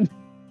nickname.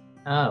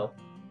 Oh.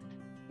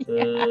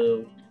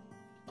 Boo.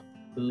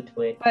 Boo,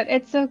 Twitch. But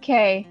it's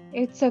okay.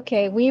 It's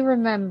okay. We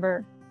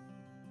remember.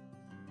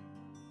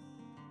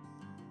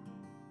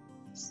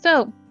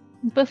 So,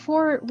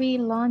 before we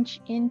launch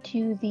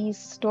into the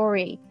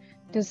story,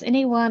 does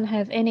anyone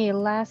have any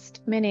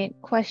last-minute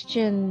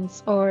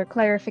questions or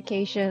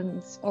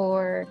clarifications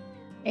or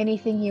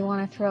anything you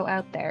want to throw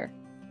out there?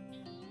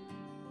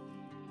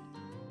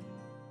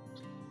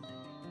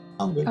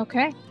 I'm good.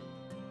 Okay.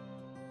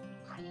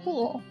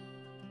 Cool.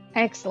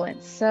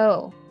 Excellent.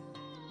 So,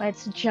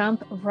 let's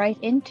jump right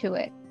into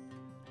it.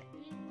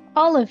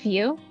 All of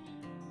you,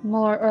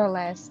 more or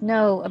less,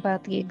 know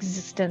about the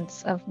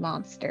existence of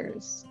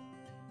monsters.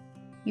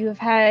 You have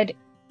had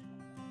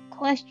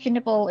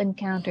questionable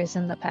encounters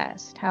in the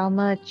past. How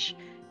much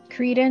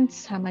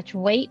credence, how much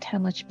weight, how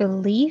much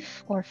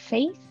belief or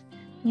faith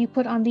you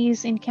put on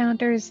these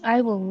encounters,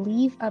 I will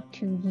leave up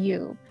to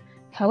you.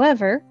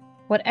 However,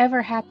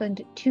 whatever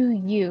happened to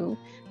you,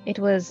 it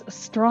was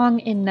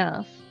strong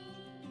enough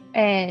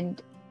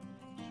and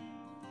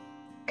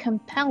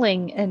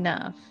compelling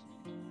enough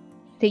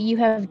that you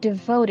have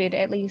devoted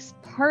at least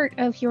part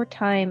of your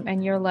time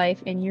and your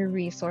life and your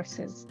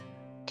resources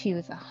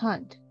to the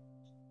hunt.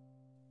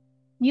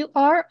 You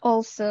are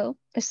also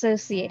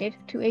associated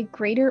to a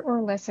greater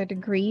or lesser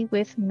degree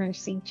with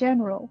Mercy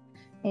General,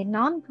 a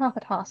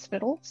non-profit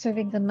hospital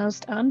serving the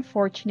most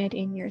unfortunate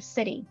in your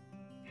city.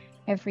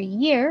 Every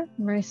year,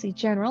 Mercy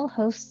General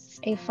hosts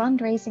a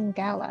fundraising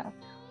gala,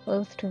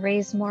 both to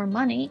raise more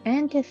money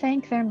and to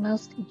thank their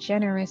most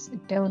generous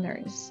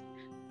donors.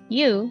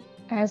 You,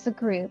 as a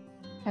group,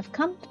 have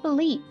come to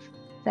believe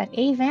that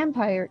a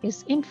vampire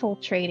is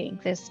infiltrating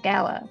this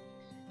gala.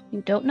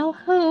 You don't know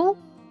who,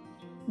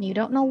 you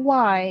don't know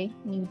why,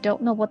 and you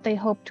don't know what they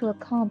hope to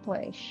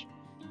accomplish.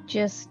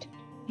 Just,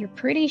 you're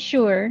pretty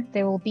sure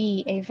there will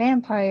be a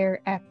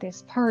vampire at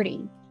this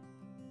party.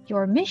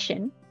 Your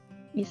mission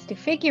is to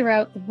figure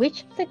out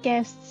which of the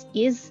guests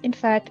is in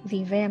fact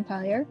the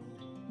vampire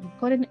and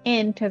put an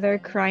end to their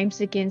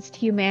crimes against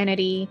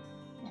humanity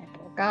and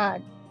or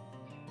God.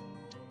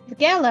 The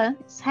gala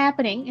is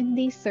happening in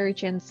the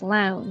Surgeon's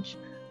Lounge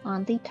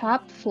on the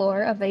top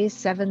floor of a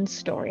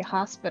 7-story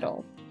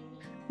hospital.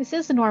 This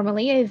is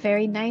normally a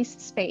very nice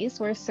space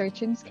where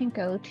surgeons can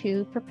go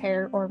to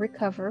prepare or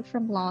recover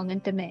from long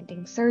and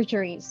demanding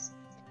surgeries.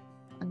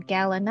 On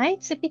gala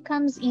nights, it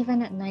becomes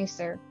even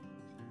nicer.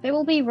 There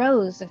will be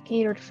rows of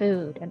catered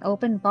food, an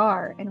open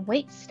bar, and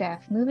wait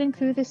staff moving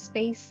through the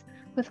space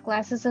with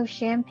glasses of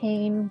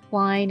champagne,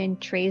 wine,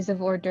 and trays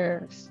of hors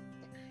d'oeuvres.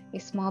 A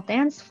small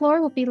dance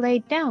floor will be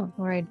laid down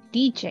where a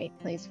DJ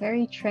plays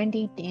very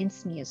trendy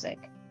dance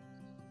music.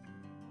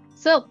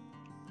 So,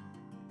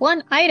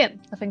 One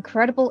item of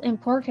incredible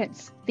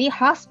importance. The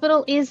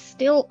hospital is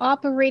still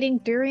operating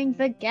during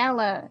the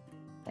gala.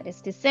 That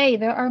is to say,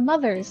 there are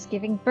mothers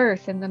giving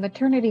birth in the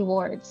maternity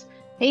wards,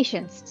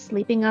 patients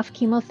sleeping off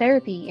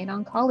chemotherapy in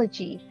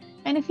oncology,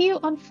 and a few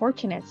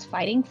unfortunates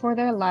fighting for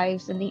their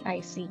lives in the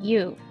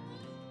ICU.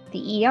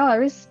 The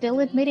ER is still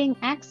admitting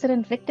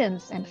accident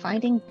victims and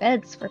finding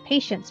beds for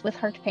patients with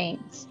heart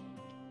pains.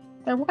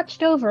 They're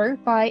watched over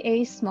by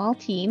a small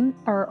team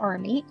or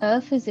army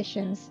of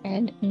physicians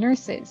and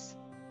nurses,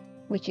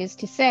 which is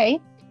to say,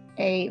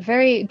 a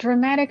very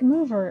dramatic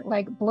mover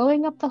like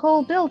blowing up the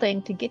whole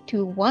building to get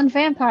to one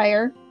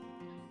vampire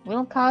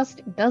will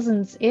cost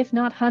dozens, if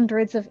not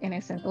hundreds, of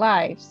innocent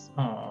lives.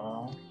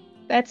 Aww.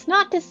 That's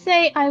not to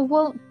say I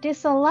won't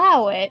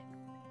disallow it,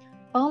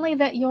 only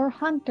that your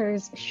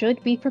hunters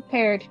should be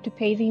prepared to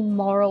pay the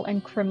moral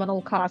and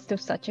criminal cost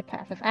of such a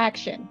path of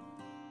action.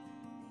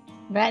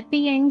 That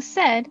being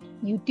said,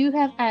 you do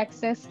have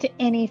access to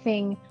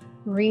anything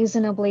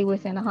reasonably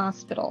within a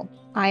hospital.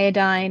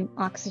 Iodine,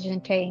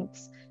 oxygen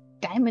tanks,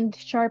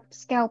 diamond-sharp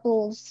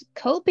scalpels,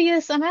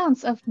 copious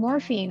amounts of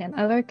morphine and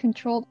other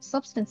controlled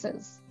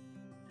substances.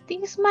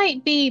 These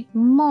might be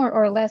more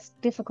or less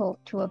difficult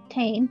to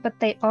obtain, but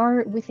they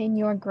are within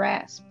your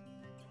grasp.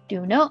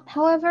 Do note,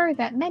 however,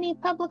 that many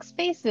public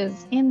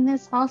spaces in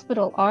this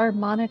hospital are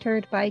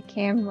monitored by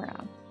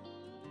camera.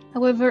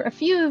 However, a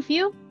few of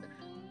you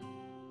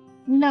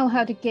know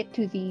how to get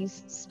to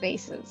these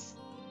spaces.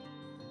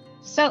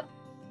 So,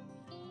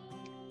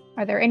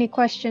 are there any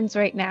questions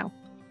right now?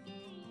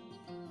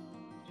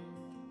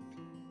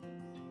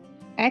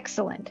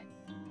 Excellent.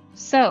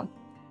 So,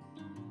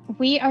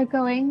 we are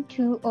going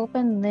to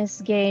open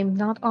this game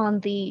not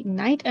on the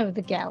night of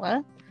the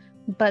gala,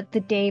 but the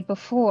day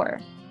before.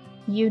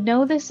 You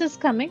know this is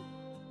coming.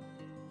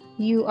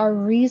 You are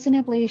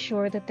reasonably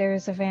sure that there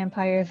is a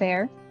vampire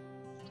there.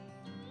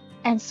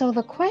 And so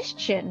the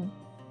question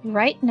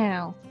right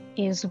now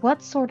is,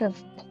 what sort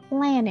of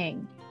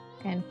planning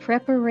and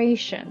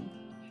preparation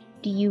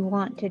do you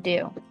want to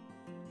do?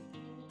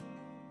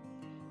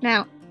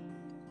 Now,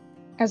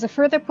 as a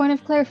further point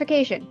of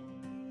clarification,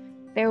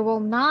 there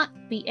will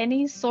not be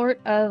any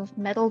sort of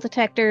metal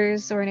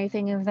detectors or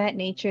anything of that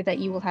nature that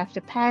you will have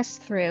to pass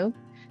through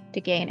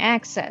to gain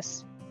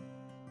access.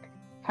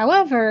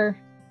 However,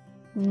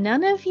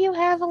 none of you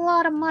have a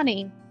lot of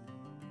money.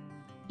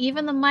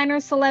 Even the minor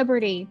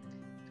celebrity,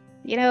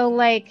 you know,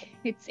 like,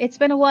 it's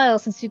been a while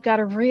since you've got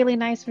a really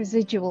nice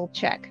residual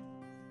check.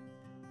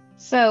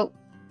 So,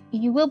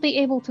 you will be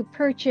able to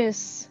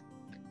purchase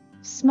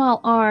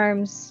small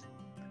arms,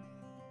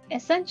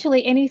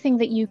 essentially anything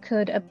that you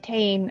could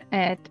obtain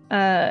at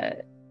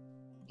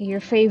your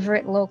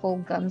favorite local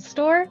gun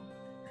store,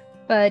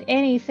 but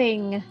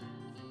anything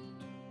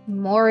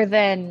more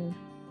than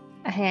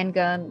a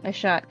handgun, a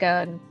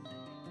shotgun,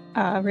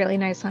 a really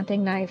nice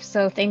hunting knife.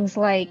 So things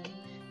like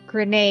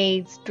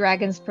grenades,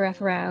 dragon's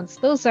breath rounds,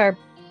 those are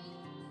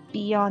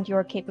beyond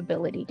your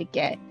capability to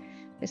get.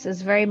 This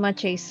is very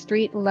much a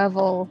street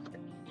level,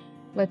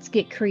 let's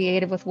get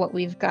creative with what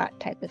we've got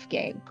type of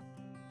game.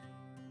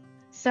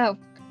 So,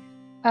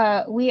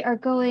 we are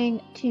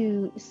going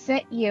to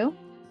set you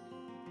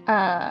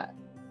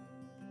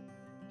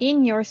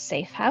in your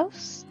safe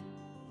house.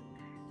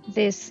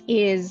 This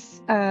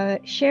is a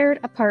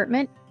shared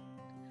apartment.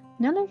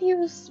 None of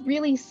you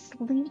really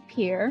sleep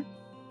here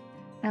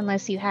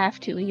unless you have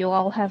to. You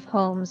all have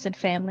homes and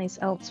families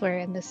elsewhere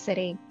in the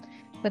city.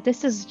 But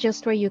this is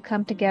just where you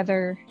come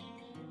together,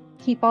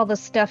 keep all the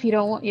stuff you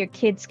don't want your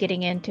kids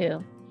getting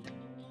into,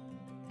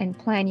 and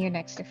plan your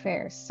next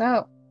affairs.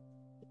 So,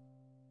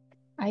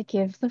 I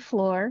give the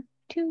floor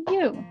to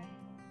you.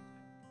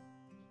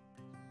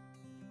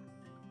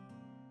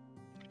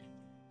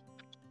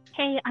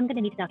 Hey, I'm going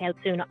to need to duck out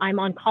soon. I'm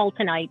on call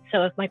tonight,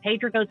 so if my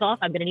pager goes off,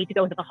 I'm going to need to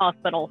go into the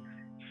hospital.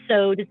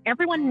 So does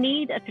everyone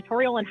need a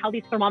tutorial on how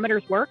these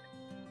thermometers work?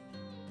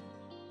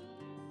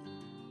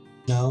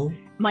 No.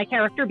 My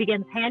character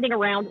begins handing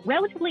around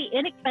relatively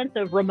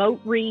inexpensive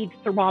remote read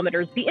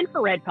thermometers, the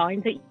infrared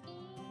kind that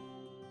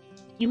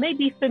you may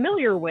be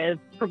familiar with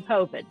from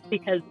COVID,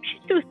 because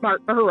she's too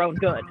smart for her own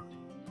good.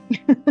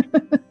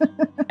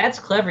 That's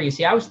clever. You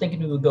see, I was thinking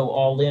we would go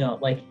all in on,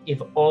 like,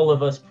 if all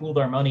of us pooled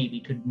our money, we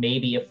could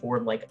maybe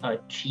afford, like, a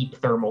cheap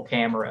thermal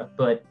camera,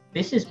 but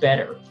this is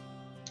better.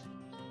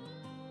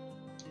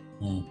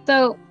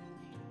 So,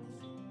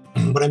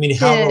 But I mean,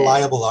 how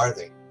reliable are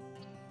they?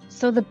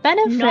 so the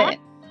benefit... Not-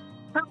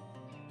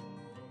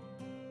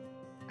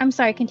 I'm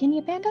sorry,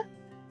 continue, Panda?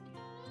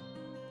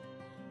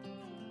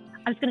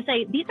 I was going to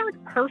say, these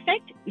aren't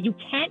perfect. You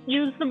can't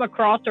use them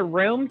across a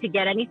room to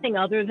get anything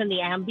other than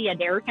the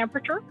ambient air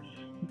temperature.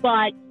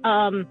 But,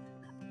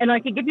 and I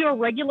could give you a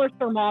regular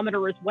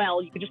thermometer as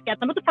well. You could just get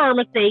them at the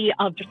pharmacy.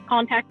 Just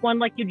contact one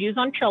like you'd use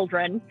on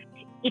children.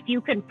 If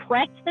you can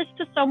press this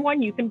to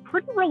someone, you can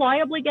pretty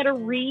reliably get a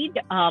read,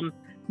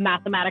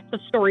 mathematics of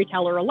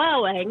storyteller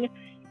allowing.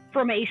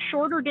 From a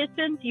shorter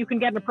distance, you can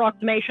get an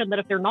approximation that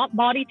if they're not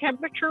body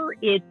temperature,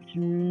 it's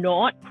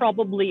not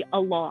probably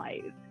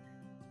alive.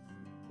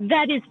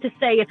 That is to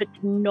say, if it's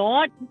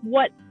not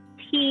what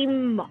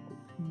team,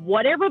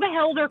 whatever the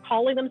hell they're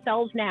calling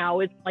themselves now,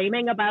 is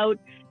claiming about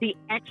the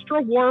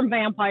extra warm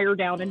vampire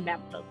down in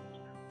Memphis.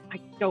 I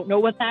don't know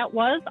what that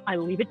was. I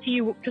leave it to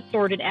you to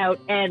sort it out.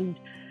 And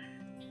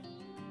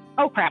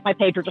oh crap, my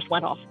pager just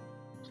went off.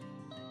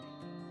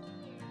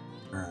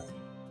 All right.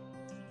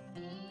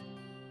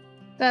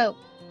 So,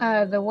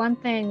 the one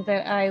thing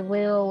that I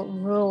will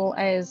rule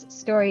as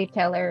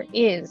storyteller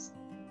is,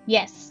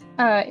 yes,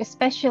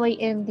 especially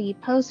in the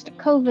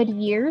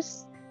post-COVID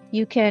years,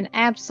 you can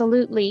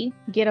absolutely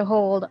get a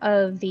hold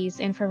of these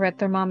infrared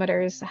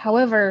thermometers.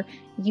 However,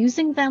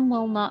 using them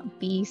will not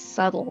be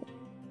subtle.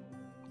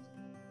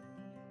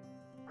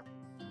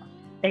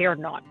 They are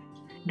not.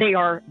 They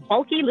are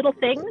bulky little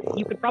things.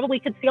 You could probably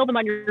conceal them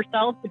on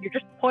yourself, but you're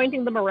just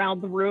pointing them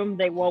around the room.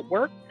 They won't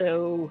work,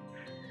 so...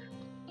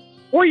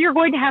 Or you're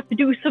going to have to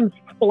do some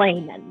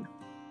explaining.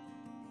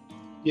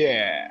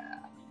 Yeah.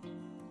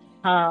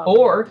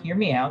 Or, hear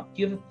me out,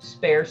 do you have a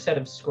spare set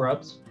of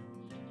scrubs?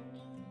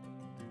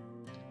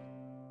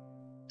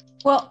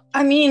 Well,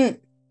 I mean,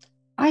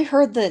 I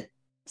heard that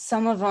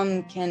some of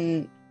them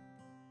can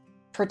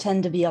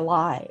pretend to be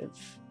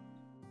alive.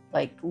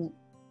 Like,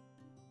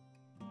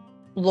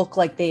 look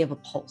like they have a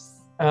pulse.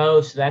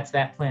 Oh, so that's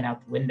that plan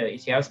out the window. You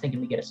see, I was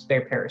thinking we get a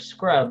spare pair of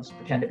scrubs,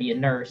 pretend to be a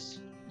nurse,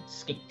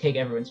 take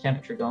everyone's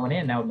temperature going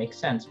in. That would make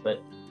sense.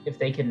 But if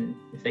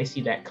they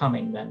see that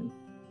coming, then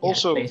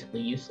Also, it's basically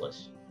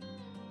useless.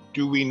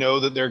 do we know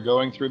that they're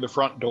going through the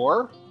front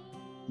door?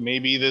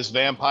 Maybe this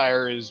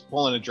vampire is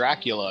pulling a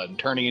Dracula and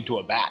turning into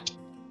a bat,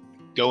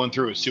 going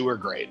through a sewer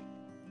grate.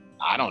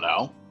 I don't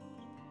know.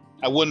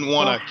 I wouldn't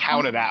want to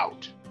count it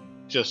out,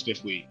 just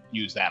if we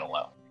use that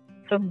alone.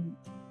 So,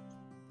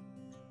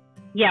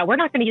 yeah, we're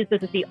not going to use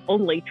this as the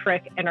only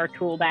trick in our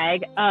tool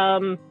bag.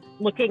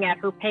 Looking at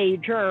her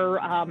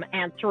pager,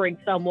 answering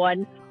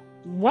someone,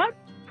 what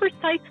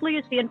precisely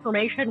is the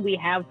information we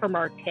have from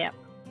our tip?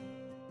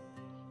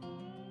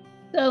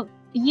 So,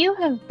 you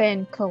have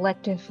been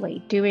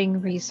collectively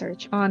doing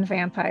research on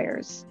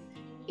vampires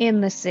in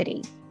the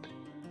city.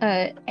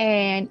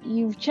 And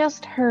you've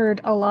just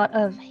heard a lot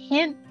of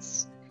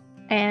hints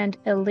and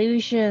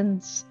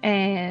illusions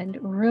and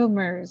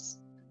rumors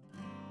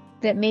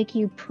that make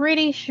you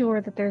pretty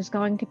sure that there's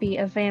going to be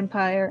a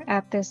vampire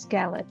at this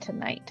gala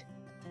tonight.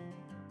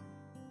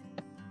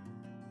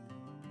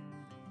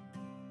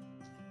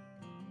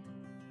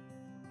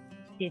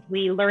 Did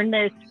we learn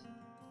this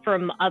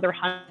from other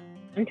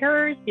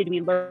hunters? Did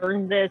we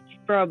learn this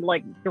from,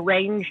 like,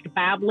 deranged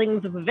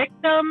babblings of a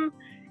victim?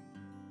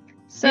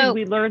 So, did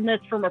we learn this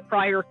from a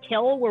prior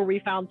kill where we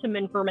found some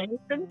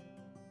information?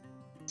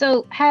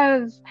 So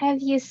have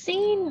you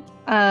seen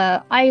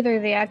either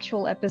the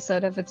actual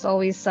episode of It's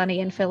Always Sunny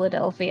in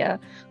Philadelphia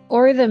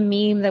or the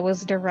meme that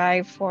was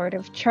derived for it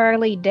of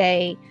Charlie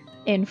Day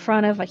in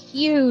front of a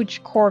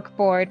huge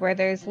corkboard where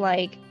there's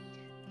like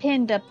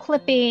pinned up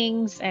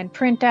clippings and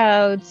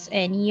printouts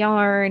and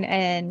yarn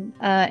and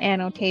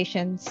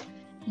annotations?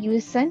 You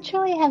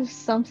essentially have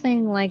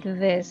something like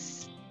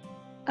this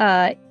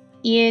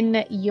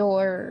in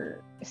your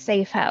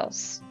safe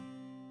house.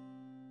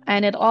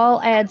 And it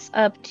all adds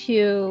up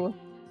to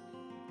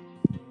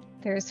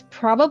there's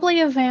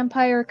probably a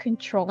vampire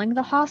controlling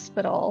the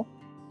hospital,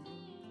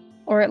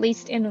 or at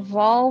least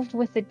involved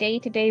with the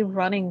day-to-day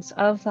runnings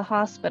of the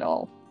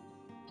hospital.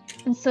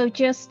 And so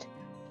just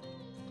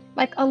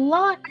like a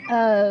lot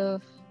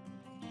of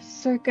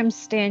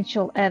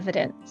circumstantial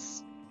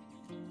evidence.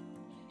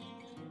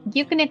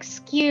 You can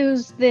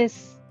excuse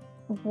this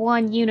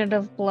one unit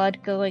of blood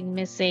going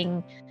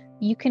missing.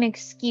 You can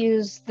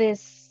excuse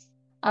this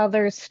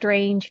other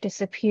strange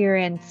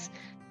disappearance,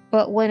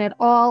 but when it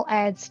all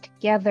adds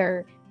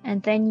together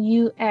and then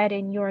you add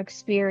in your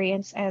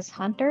experience as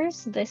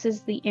hunters, this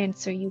is the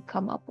answer you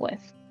come up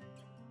with.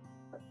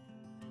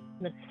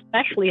 I'm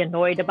especially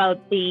annoyed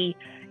about the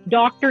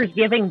doctors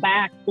giving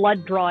back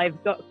blood drive,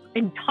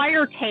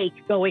 entire take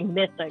going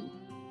missing.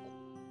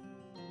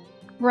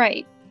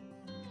 Right.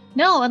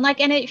 No, and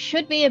it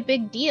should be a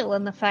big deal,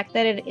 and the fact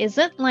that it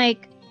isn't,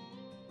 like,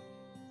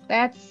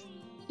 that's,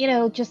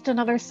 just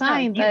another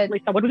sign that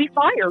someone would be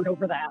fired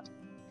over that.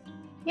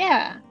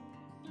 Yeah.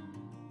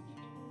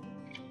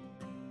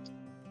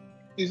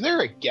 Is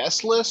there a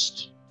guest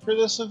list for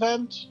this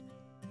event?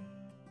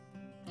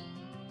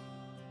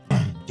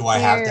 Do I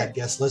have that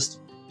guest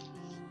list?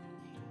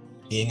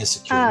 Being a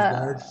security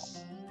guard?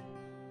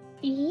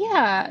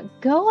 Yeah,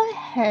 go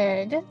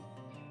ahead.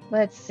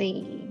 Let's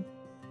see.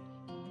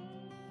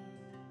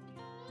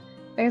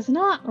 There's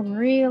not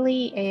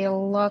really a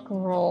luck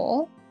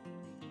roll.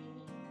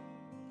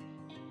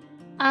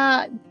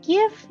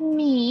 Give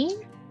me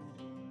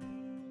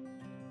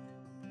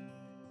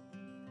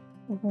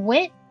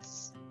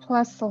wits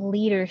plus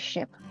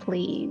leadership,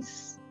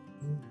 please.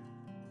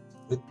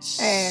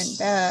 Wits.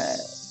 And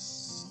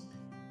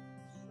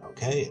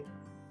okay.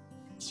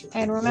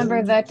 And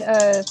remember that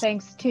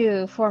thanks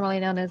to formerly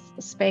known as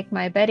Spake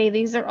My Betty,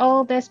 these are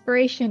all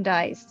desperation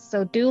dice.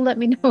 So do let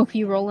me know if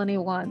you roll any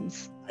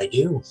ones. I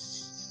do.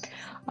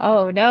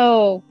 Oh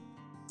no.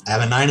 I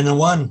have a 9 and a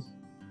 1.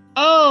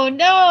 Oh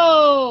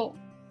no!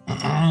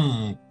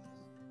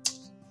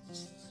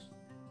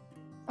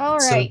 All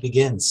So right. it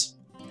begins.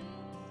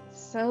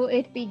 So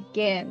it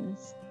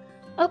begins.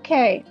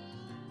 Okay.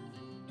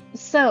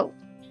 So,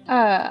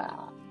 I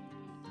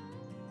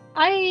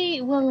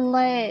will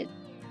let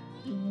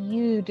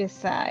you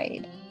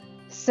decide.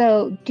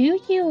 So, do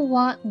you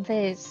want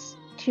this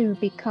to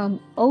become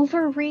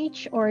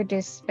overreach or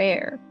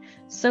despair?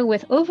 So,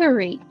 with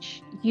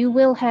overreach, you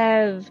will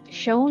have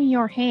shown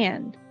your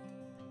hand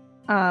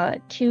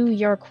to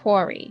your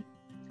quarry.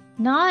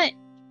 Not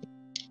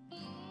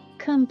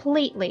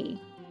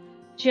completely,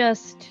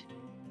 just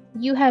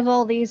you have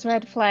all these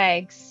red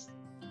flags,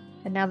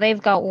 and now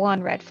they've got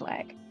one red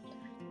flag.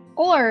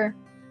 Or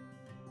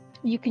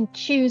you can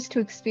choose to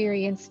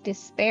experience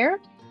despair,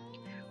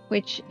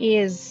 which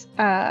is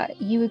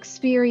you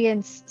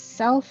experience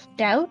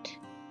self-doubt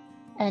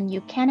and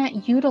you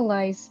cannot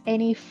utilize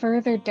any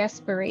further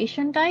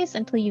desperation dice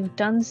until you've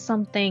done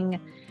something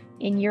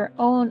in your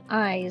own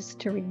eyes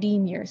to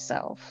redeem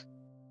yourself.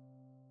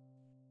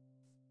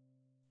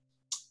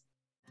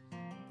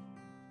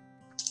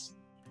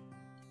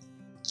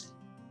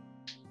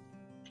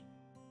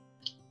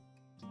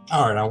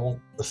 All right, I won't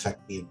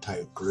affect the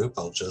entire group.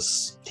 I'll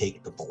just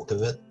take the bulk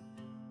of it.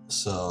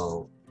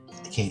 So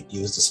I can't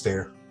use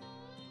despair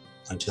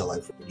until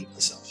I've redeemed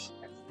myself.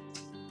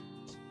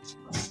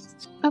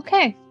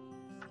 Okay.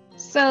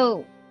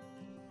 So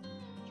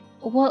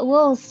what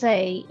we'll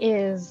say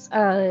is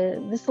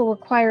this will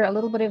require a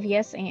little bit of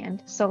yes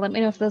and. So let me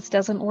know if this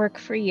doesn't work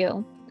for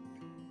you.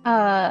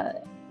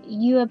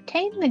 You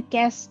obtain the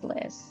guest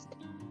list.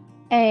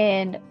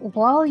 And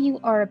while you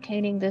are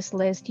obtaining this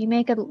list, you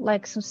make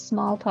some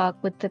small talk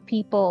with the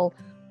people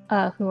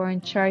who are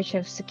in charge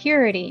of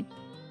security.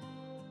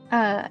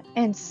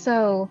 And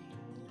so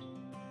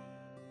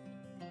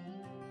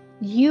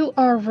you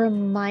are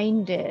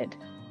reminded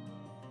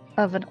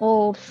of an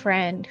old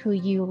friend who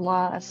you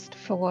lost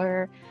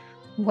for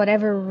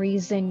whatever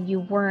reason. You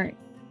weren't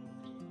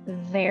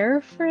there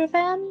for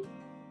them.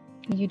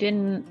 You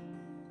didn't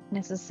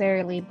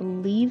necessarily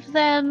believe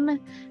them.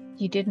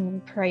 You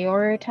didn't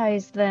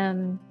prioritize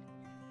them,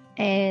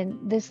 and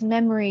this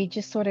memory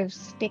just sort of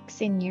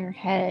sticks in your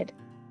head,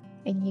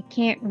 and you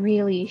can't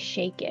really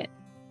shake it.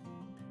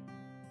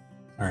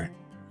 All right.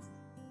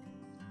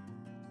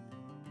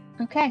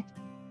 Okay.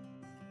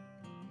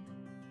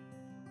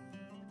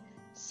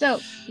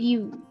 So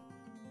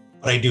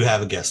But I do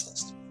have a guest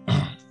list.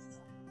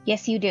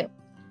 Yes, you do.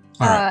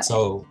 All right.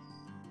 So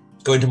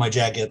go into my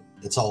jacket.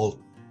 It's all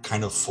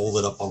kind of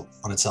folded up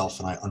on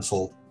itself, and I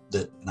unfold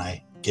it and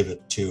I give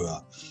it to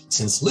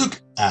since Luke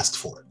asked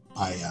for it.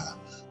 I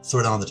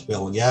throw it on the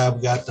table. And yeah,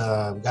 we got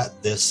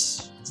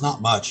this. It's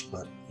not much,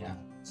 but yeah,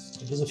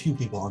 there's a few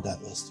people on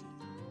that list.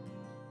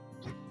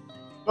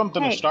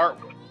 Something to start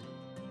with.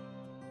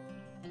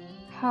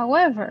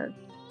 However,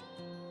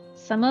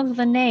 some of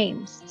the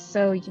names.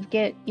 So you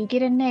get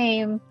a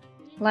name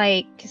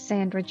like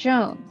Cassandra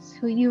Jones,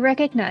 who you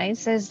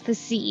recognize as the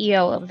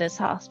CEO of this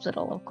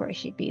hospital. Of course,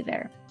 she'd be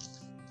there.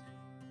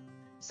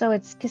 So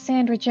it's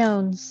Cassandra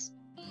Jones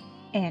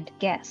and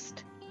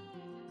guest.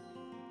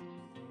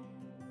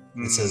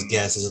 It says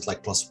guest. Is it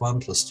like +1,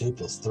 +2,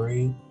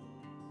 +3?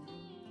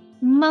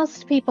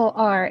 Most people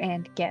are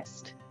and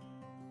guest.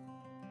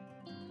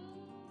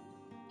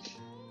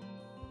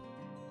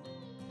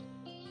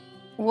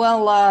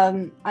 Well, I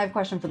have a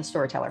question for the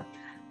storyteller.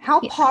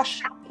 How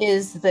posh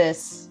is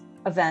this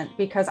event?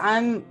 Because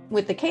I'm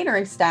with the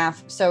catering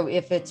staff, so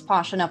if it's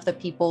posh enough that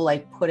people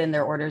like put in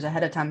their orders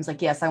ahead of time, it's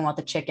like, yes, I want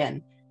the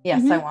chicken.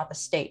 Yes, I want the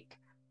steak.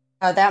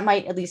 That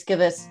might at least give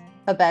us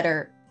a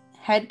better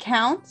head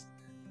count,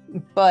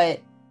 but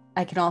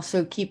I can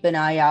also keep an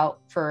eye out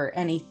for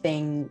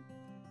anything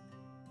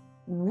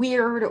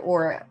weird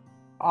or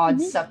odd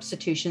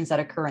substitutions that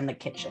occur in the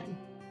kitchen.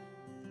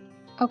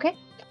 Okay.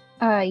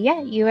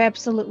 Yeah, you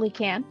absolutely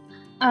can.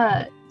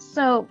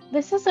 So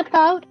this is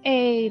about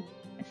a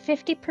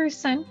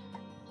 50%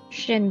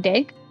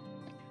 shindig.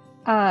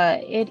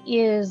 It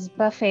is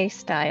buffet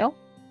style.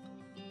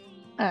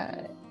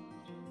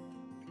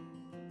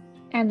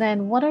 And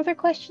then what other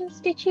questions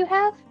did you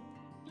have?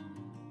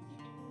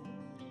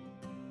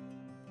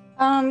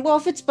 Well,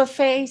 if it's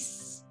buffet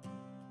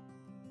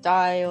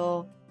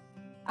style,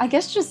 I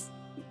guess just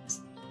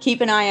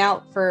keep an eye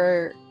out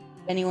for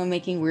anyone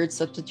making weird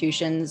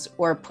substitutions,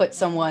 or put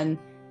someone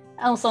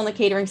else on the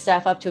catering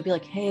staff up to it, be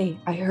like, hey,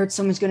 I heard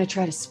someone's going to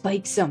try to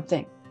spike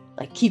something.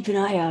 Like, keep an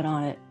eye out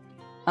on it.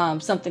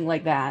 Something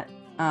like that.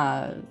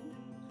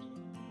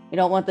 We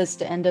don't want this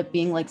to end up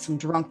being like some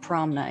drunk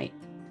prom night.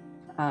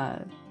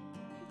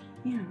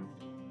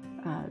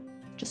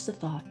 Just a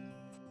thought.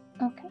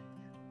 Okay.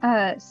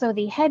 So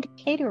the head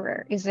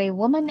caterer is a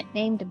woman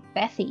named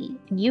Bethy,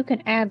 and you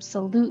can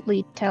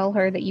absolutely tell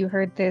her that you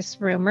heard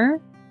this rumor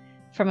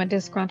from a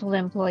disgruntled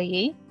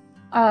employee.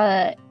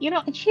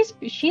 And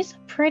she's a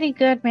pretty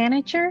good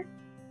manager.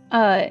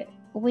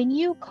 When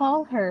you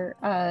call her,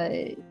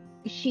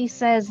 she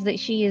says that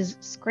she is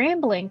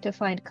scrambling to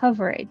find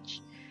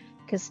coverage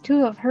because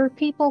 2 of her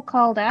people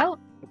called out.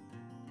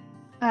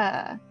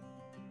 And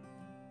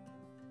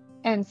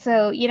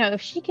so,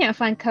 if she can't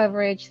find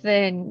coverage,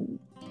 then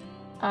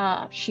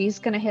she's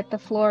gonna hit the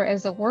floor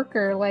as a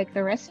worker like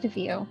the rest of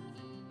you.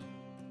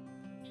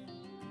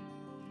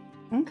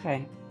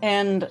 Okay.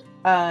 And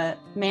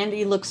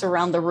Mandy looks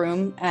around the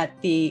room at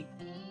the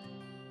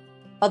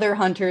other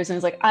hunters and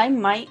is like, I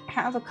might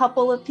have a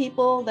couple of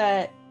people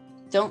that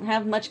don't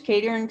have much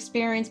catering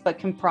experience, but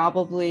can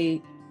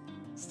probably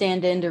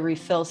stand in to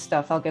refill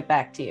stuff. I'll get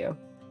back to you.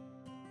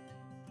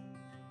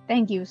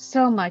 Thank you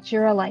so much.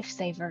 You're a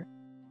lifesaver.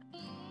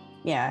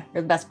 Yeah,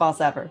 you're the best boss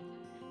ever.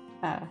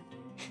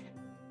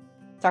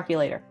 Talk to you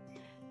later.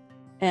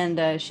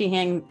 And she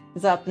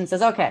hangs up and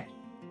says, okay,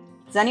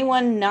 does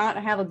anyone not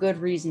have a good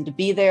reason to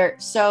be there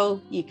so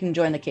you can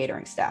join the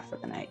catering staff for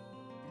the night?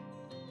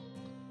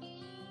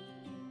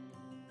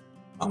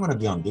 I'm going to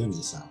be on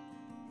duty, so.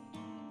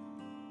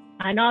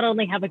 I not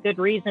only have a good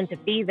reason to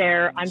be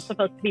there, I'm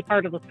supposed to be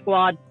part of the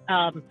squad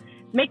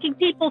making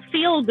people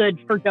feel good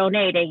for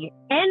donating,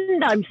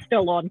 and I'm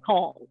still on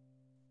call.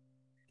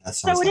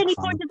 So at any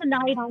point of the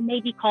night, I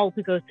may be called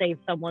to go save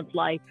someone's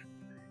life.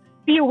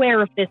 Be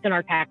aware of this in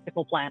our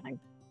tactical planning.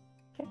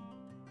 Okay.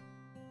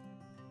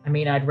 I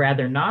mean, I'd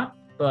rather not,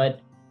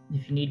 but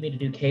if you need me to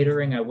do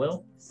catering, I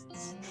will.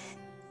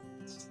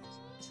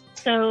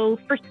 So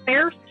for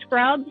spare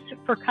scrubs,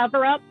 for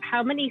cover-up,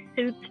 how many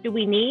suits do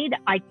we need?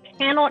 I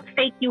cannot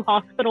fake you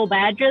hospital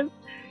badges.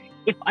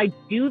 If I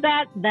do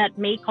that, that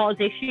may cause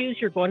issues.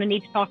 You're going to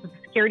need to talk to the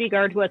security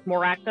guard who has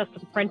more access to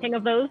the printing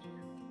of those.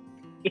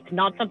 It's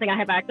not something I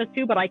have access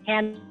to, but I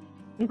can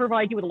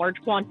provide you with a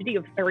large quantity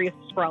of various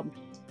scrubs.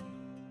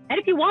 And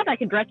if you want, I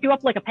can dress you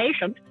up like a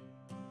patient,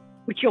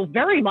 which you'll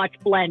very much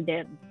blend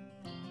in.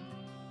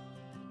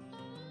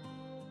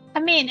 I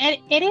mean,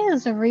 it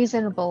is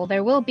reasonable.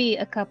 There will be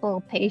a couple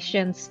of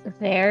patients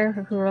there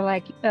who are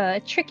like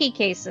tricky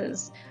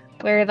cases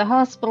where the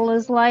hospital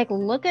is like,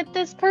 look at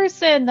this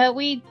person that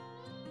we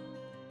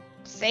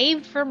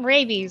saved from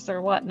rabies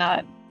or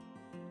whatnot.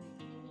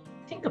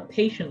 I think a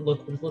patient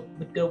look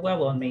would go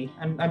well on me.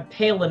 I'm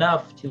pale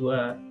enough to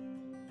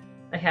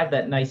I have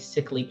that nice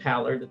sickly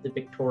pallor that the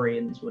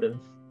Victorians would have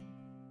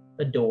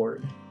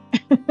adored.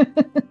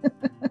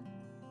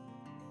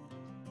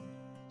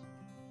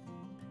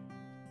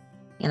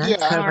 And I'm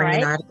covering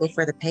an article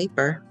for the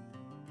paper.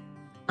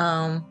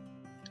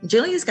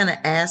 Jillian's going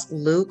to ask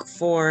Luke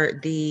for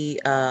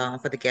the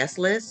guest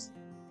list.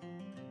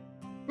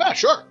 Yeah,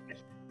 sure.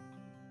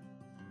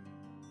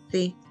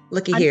 See,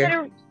 looky here. I'm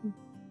going to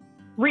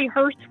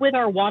rehearse with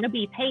our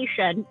wannabe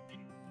patient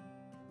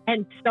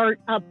and start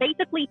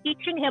basically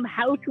teaching him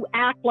how to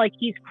act like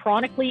he's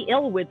chronically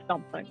ill with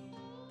something.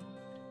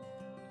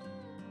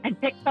 And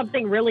pick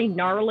something really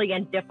gnarly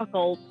and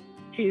difficult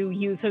to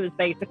use him as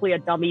basically a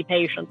dummy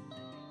patient.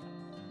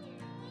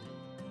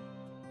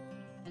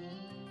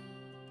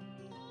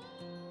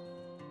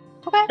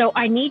 Okay. So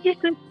I need you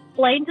to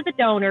explain to the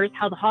donors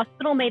how the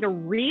hospital made a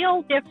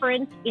real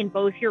difference in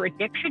both your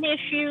addiction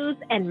issues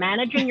and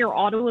managing your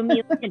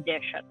autoimmune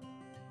condition.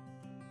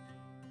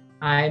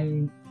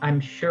 I'm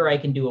sure I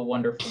can do a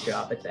wonderful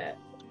job at that.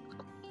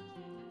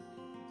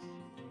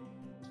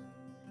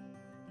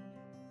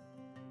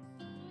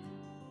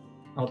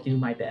 I'll do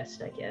my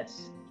best, I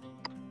guess.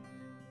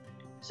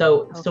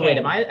 So wait,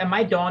 am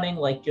I donning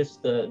like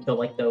just the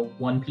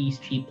one-piece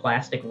cheap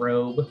plastic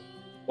robe,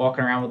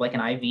 walking around with like an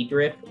IV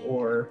drip,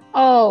 or?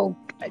 Oh,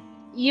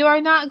 you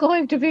are not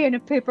going to be in a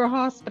paper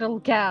hospital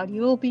gown.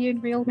 You will be in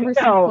real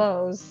person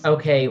clothes.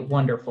 Okay,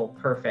 wonderful,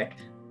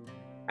 perfect.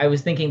 I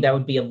was thinking that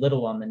would be a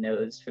little on the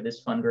nose for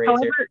this fundraiser.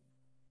 However,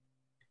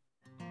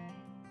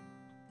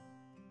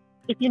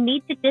 if you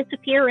need to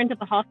disappear into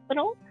the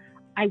hospital,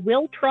 I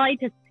will try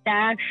to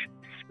stash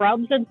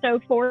scrubs and so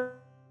forth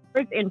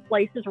in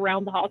places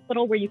around the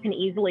hospital where you can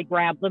easily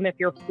grab them if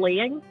you're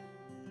fleeing.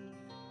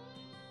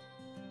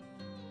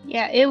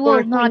 Yeah, it will or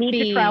if not we need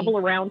be... to travel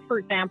around, for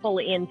example,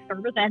 in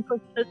service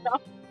entrances and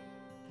stuff.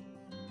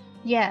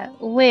 Yeah,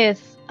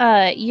 with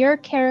your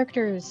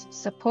character's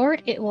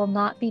support, it will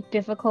not be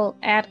difficult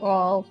at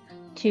all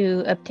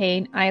to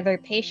obtain either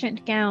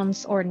patient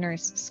gowns or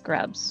nurse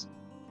scrubs.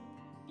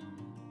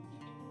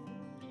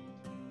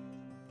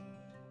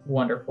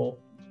 Wonderful.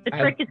 The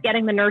trick is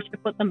getting the nurse to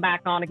put them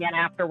back on again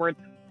afterwards.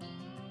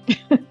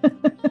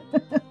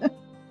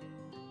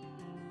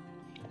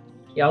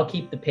 Yeah, I'll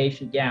keep the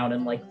patient gown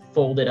and like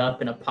fold it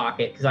up in a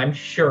pocket because I'm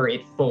sure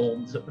it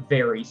folds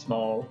very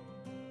small.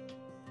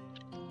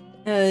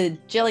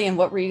 Jillian,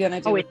 what were you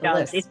gonna do? Oh, with it the does.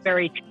 list? It's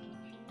very.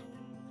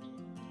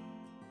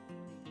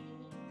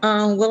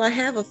 Well, I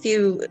have a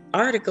few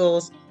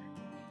articles.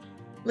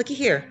 Looky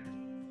here.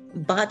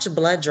 Botched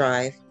blood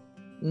drive.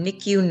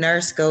 NICU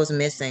nurse goes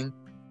missing.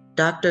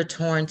 Doctor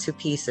torn to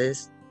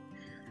pieces.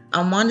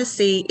 I want to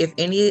see if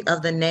any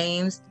of the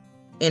names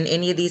in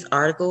any of these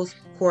articles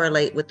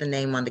correlate with the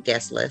name on the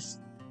guest list.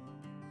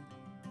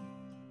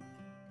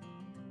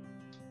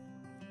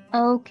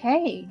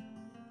 Okay.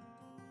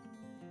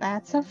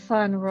 That's a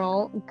fun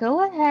roll.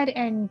 Go ahead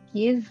and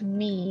give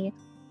me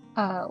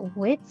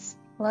wits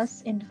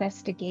plus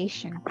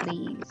investigation,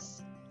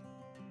 please.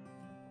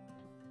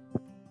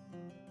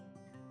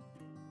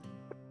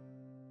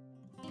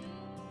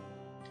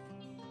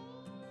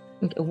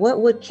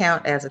 What would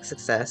count as a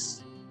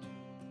success?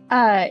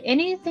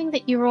 Anything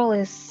that you roll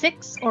is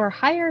 6 or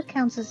higher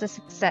counts as a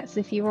success.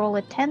 If you roll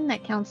a 10,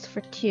 that counts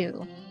for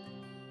 2.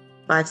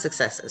 5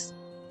 successes.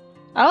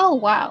 Oh,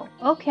 wow.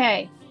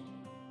 Okay.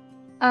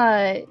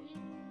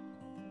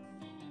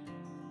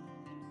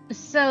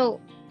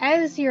 So,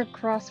 as you're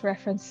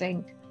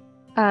cross-referencing,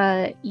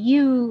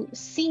 you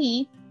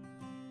see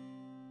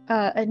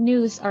a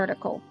news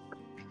article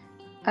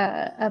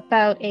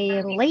about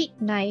a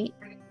late-night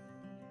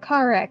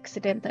car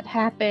accident that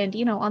happened,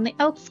 on the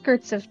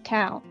outskirts of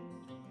town.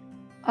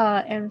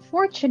 And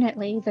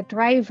fortunately, the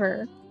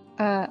driver,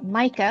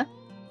 Micah,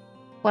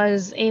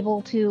 was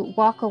able to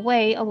walk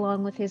away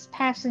along with his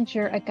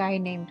passenger, a guy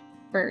named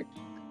Bert.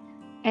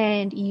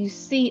 And you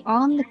see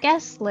on the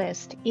guest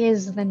list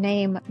is the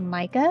name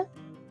Micah,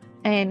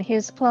 and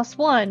his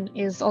 +1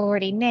 is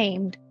already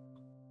named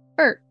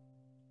Bert.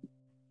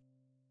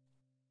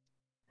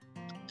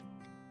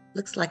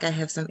 Looks like I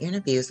have some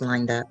interviews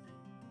lined up.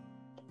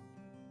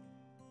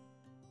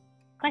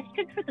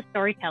 Question for the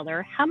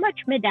storyteller. How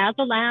much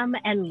midazolam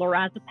and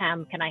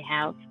lorazepam can I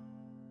have?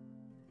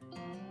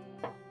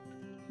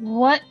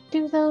 What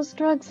do those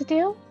drugs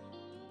do?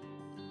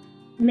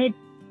 Midazolam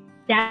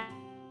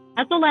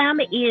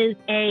is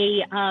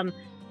a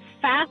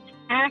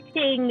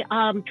fast-acting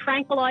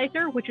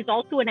tranquilizer, which is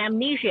also an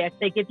amnesiac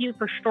they give you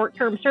for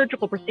short-term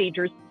surgical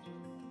procedures.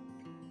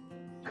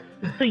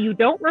 So you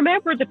don't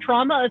remember the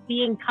trauma of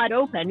being cut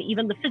open,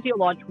 even the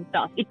physiological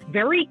stuff. It's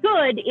very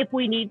good if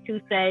we need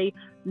to, say,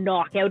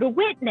 knock out a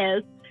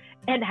witness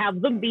and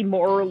have them be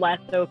more or less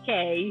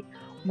okay.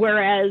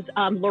 Whereas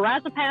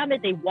lorazepam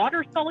is a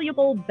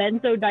water-soluble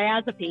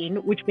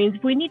benzodiazepine, which means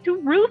if we need to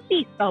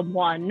roofie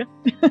someone,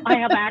 I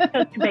have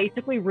access to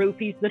basically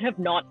roofies that have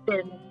not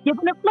been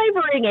given a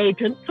flavoring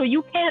agent, so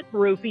you can't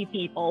roofie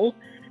people.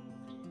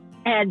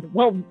 And,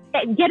 well,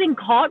 getting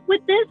caught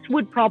with this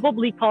would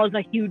probably cause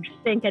a huge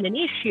stink and an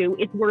issue.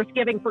 It's worth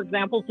giving, for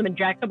example, some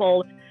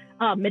injectable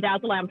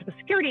midazolam to the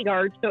security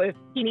guard. So if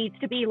he needs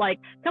to be like,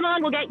 come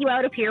on, we'll get you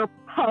out of here,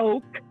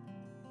 poke.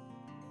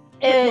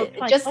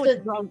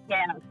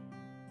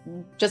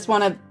 Just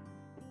want a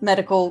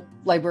medical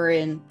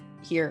librarian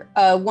here.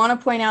 Want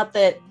to point out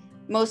that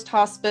most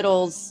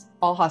hospitals,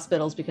 all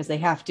hospitals, because they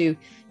have to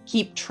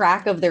keep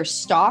track of their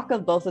stock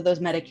of both of those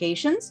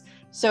medications.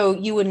 So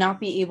you would not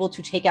be able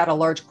to take out a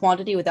large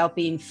quantity without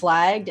being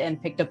flagged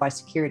and picked up by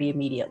security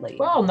immediately.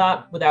 Well,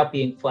 not without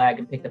being flagged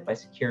and picked up by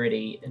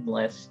security,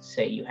 unless,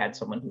 say, you had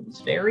someone who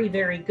was very,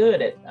 very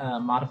good at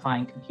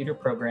modifying computer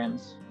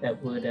programs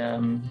that would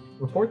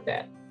report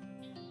that.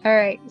 All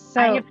right,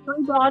 so I have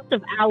 3 dots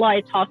of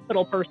Allies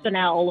hospital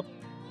personnel.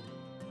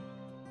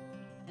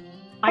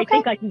 I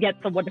think I can get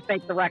someone to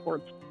fake the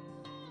records.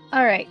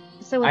 All right,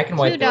 so with I can 2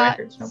 wipe the dots,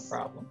 records, no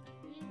problem.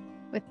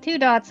 With 2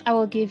 dots, I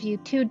will give you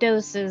 2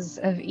 doses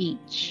of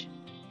each.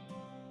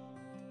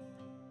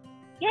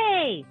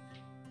 Yay!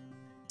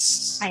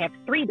 I have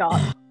 3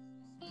 dots.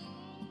 All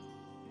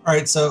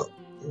right, so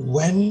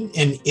when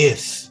and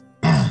if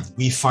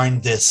we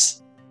find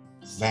this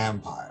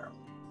vampire,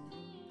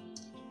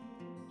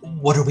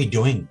 what are we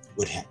doing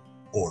with him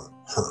or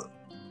her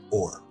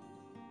or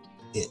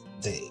it?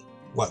 They?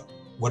 What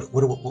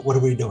are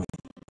we doing?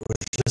 We're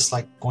just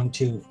like going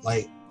to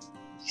like,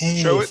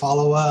 hey,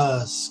 follow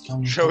us.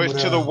 Show it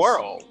to the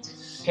world.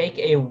 Take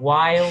a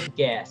wild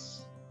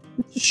guess.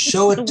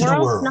 Show it to the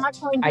world.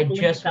 I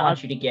just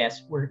want you to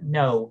guess. We're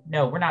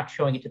not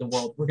showing it to the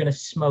world. We're gonna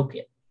smoke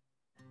it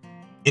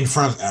in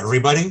front of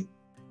everybody.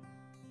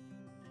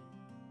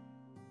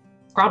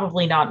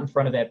 Probably not in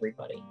front of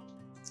everybody.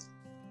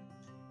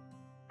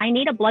 I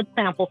need a blood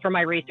sample for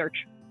my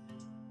research.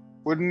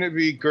 Wouldn't it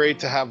be great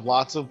to have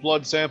lots of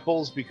blood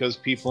samples because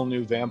people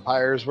knew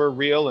vampires were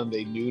real and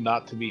they knew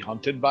not to be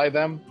hunted by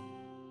them?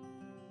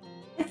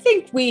 I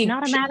think we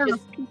not a matter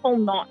of people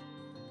not.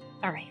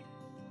 All right.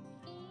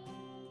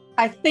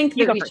 I think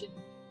that we should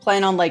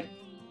plan on like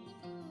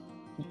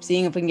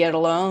seeing if we can get a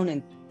loan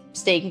and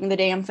staking the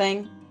damn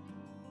thing,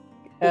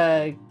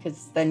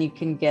 because then you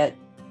can get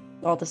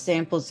all the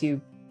samples you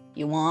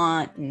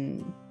want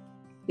and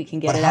we can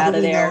get it out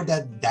of there. How do we know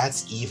that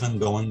that's even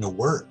going to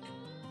work?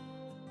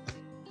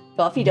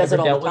 Buffy does it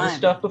all the time. Dealt with this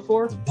stuff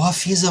before?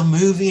 Buffy's a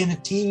movie and a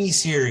TV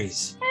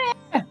series.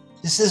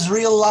 This is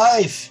real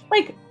life.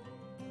 Like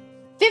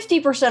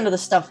 50% of the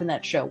stuff in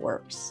that show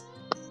works.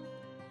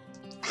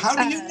 How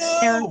do you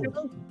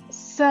know?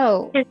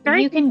 So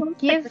you can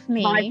give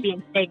me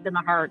being staked in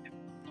the heart.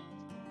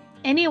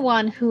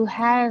 Anyone who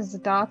has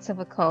dots of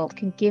occult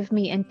can give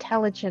me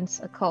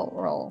intelligence occult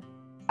roll.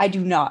 I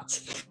do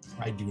not.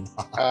 I do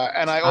not.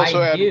 And I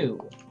also had do.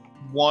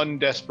 1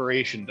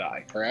 desperation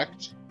die,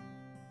 correct?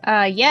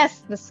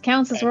 Yes, this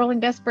counts as rolling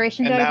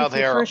desperation dice. And now with they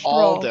your are first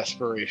all roll.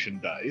 desperation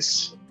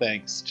dice,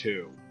 thanks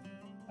to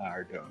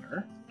our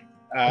donor.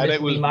 And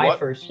it was my what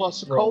first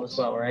plus roll occult? as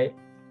well, right?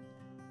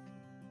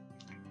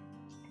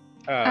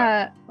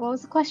 What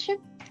was the question?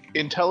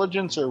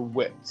 Intelligence or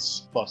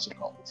wits plus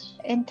occult?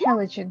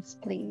 Intelligence,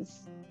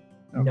 please.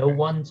 Okay. No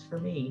ones for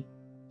me.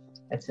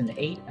 That's an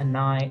 8, a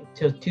 9,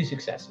 2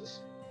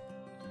 successes.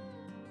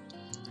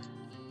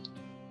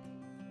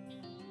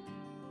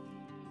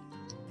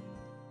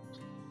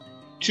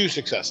 2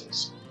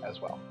 successes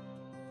as well.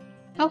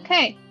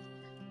 Okay.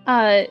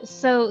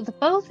 So the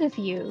both of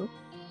you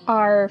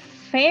are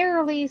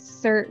fairly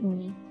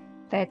certain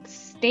that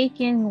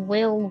staking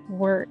will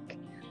work.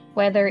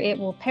 Whether it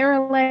will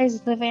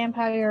paralyze the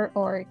vampire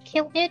or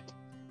kill it,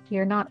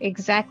 you're not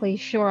exactly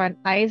sure on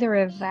either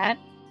of that.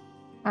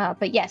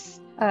 But yes,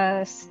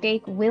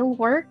 stake will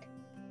work.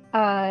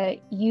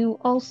 You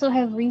also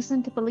have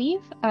reason to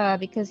believe,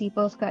 because you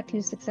both got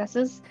 2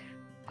 successes,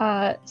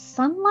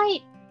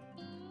 sunlight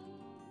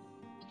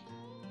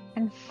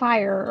and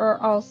fire are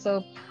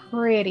also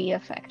pretty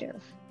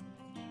effective.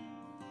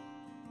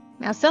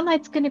 Now,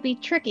 sunlight's going to be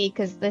tricky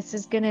because this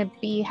is going to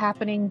be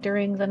happening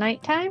during the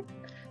nighttime,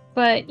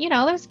 but, you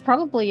know, there's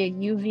probably a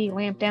UV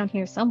lamp down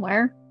here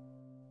somewhere.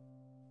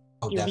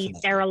 Oh, UV definitely.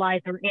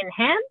 sterilizer in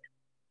hand.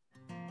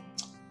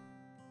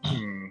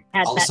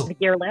 Had Also- that in the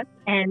gear list.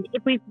 And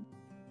if we've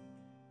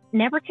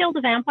never killed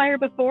a vampire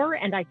before,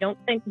 and I don't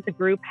think that the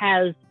group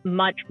has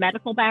much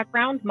medical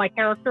background, my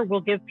character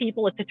will give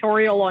people a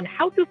tutorial on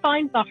how to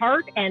find the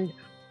heart and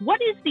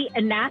what is the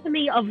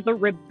anatomy of the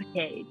rib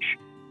cage.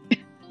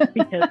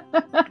 Because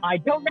I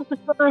don't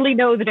necessarily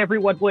know that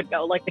everyone would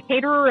know. Like the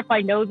caterer, if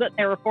I know that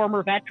they're a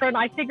former veteran,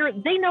 I figure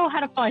they know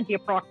how to find the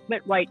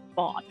approximate right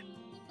spot.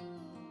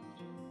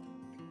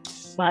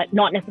 But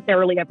not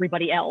necessarily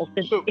everybody else.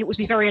 It would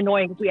be very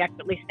annoying if we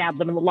accidentally stabbed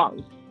them in the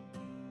lung.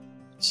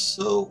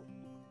 So,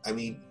 I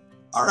mean,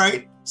 all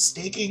right,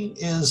 staking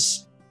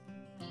is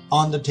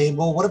on the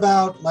table. What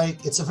about,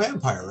 like, it's a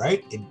vampire,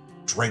 right? It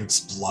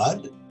drinks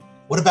blood.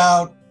 What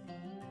about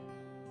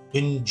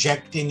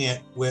injecting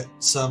it with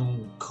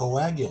some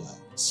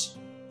coagulants?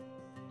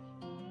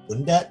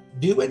 Wouldn't that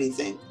do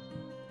anything?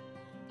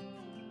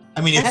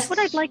 I mean, That's what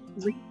I'd like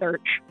to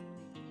research.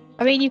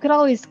 I mean, you could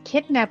always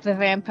kidnap the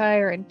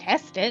vampire and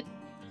test it.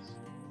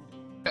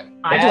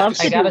 I'd love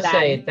to I gotta do that.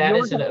 say, that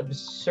You're is an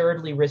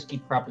absurdly risky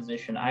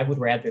proposition. I would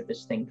rather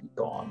this thing be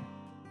gone.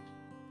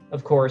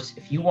 Of course,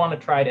 if you want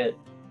to try to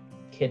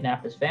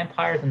kidnap this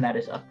vampire, then that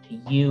is up to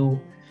you.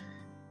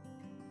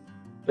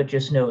 But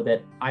just know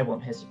that I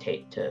won't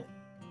hesitate to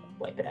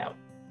wipe it out.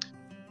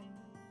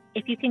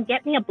 If you can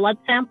get me a blood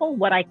sample,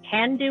 what I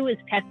can do is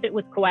test it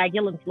with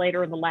coagulants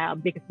later in the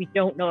lab, because we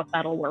don't know if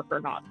that'll work or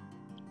not.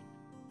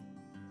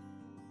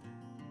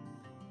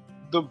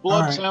 The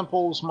blood Alright.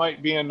 samples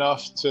might be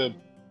enough to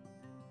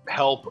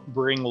help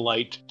bring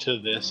light to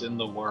this in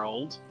the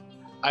world.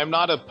 I'm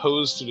not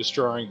opposed to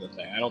destroying the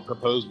thing. I don't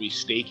propose we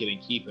stake it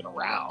and keep it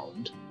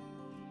around.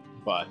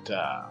 But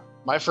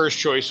my first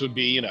choice would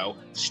be,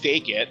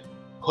 stake it,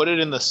 put it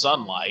in the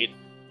sunlight,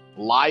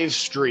 live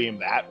stream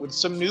that with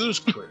some news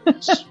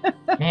crews.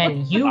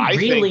 Man, you I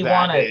really think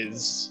that want to...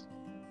 is...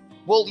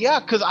 Well,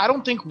 yeah, because I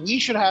don't think we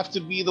should have to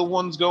be the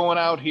ones going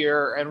out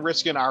here and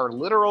risking our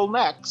literal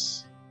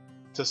necks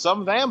to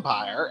some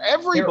vampire.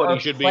 Everybody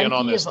should be in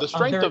on this. The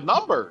strength of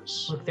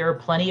numbers. Look, there are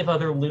plenty of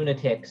other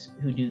lunatics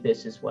who do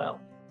this as well.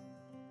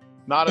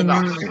 Not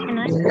enough.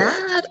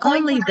 Not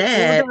only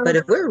that, but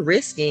if we're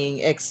risking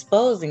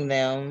exposing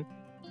them,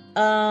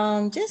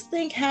 just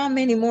think how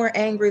many more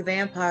angry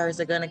vampires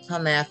are going to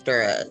come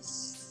after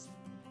us.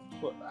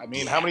 I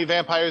mean, how many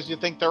vampires do you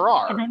think there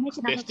are?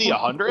 50,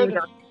 100?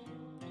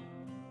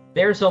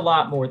 There's a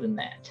lot more than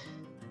that.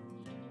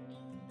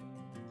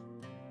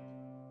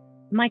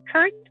 My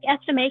current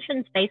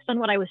estimations, based on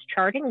what I was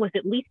charting, was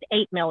at least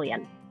 8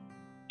 million.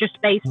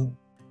 Just based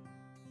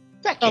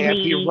That on can't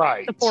the be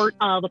right. support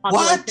of the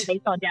population What?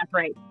 based on death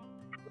rate.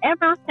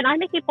 However, can I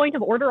make a point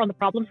of order on the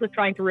problems with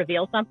trying to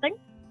reveal something?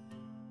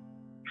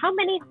 How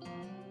many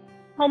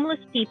homeless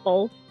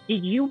people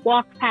did you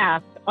walk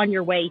past on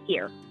your way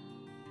here?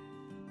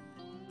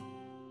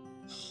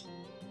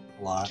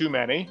 A lot. Too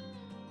many.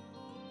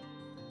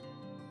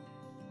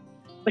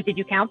 But did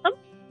you count them?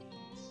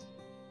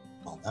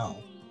 Oh, no.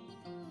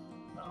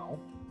 No.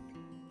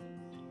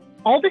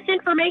 All this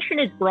information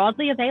is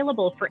broadly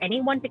available for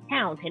anyone to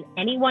count and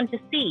anyone to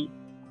see.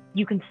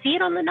 You can see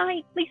it on the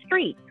nightly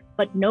street,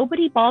 but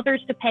nobody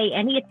bothers to pay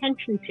any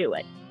attention to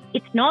it.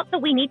 It's not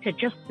that we need to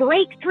just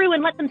break through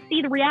and let them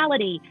see the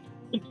reality.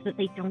 It's that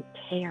they don't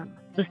care.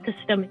 The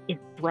system is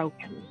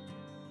broken.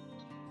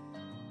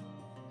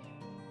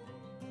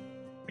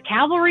 The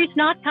cavalry's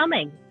not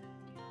coming.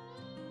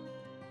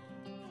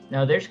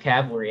 No, there's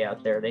cavalry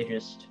out there. They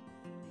just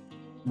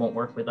won't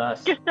work with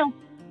us. Just don't.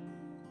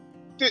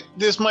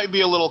 This might be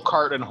a little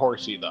cart and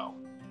horsey, though.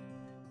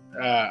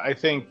 I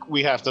think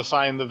we have to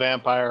find the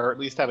vampire, or at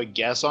least have a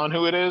guess on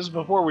who it is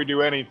before we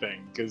do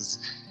anything,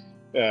 because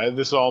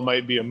this all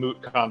might be a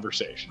moot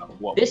conversation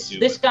of what we do.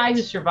 This guy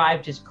who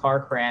survived his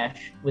car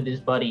crash with his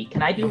buddy,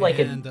 can I do like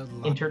an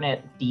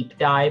internet deep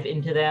dive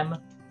into them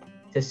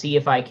to see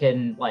if I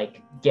can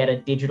like get a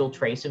digital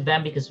trace of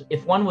them? Because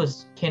if one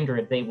was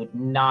kindred, they would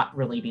not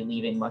really be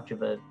leaving much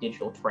of a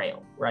digital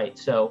trail, right?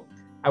 So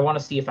I want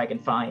to see if I can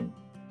find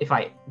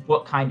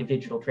what kind of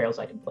digital trails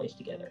I can place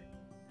together.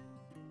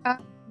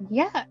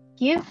 Yeah,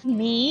 give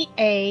me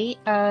a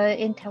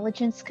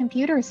intelligence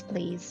computers,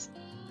 please.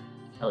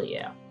 Hell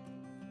yeah.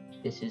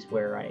 This is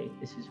where I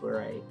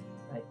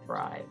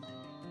thrive.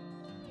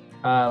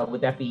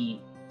 Would that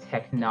be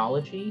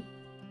technology,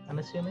 I'm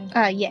assuming?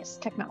 Yes,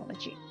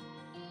 technology.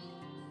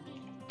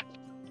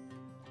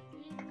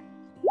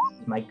 This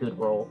is my good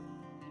roll.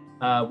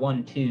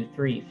 1, 2,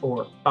 3,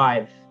 4,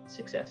 5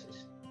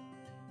 successes.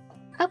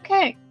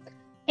 Okay.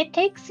 It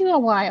takes you a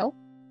while.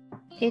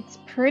 It's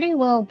pretty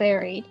well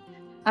buried.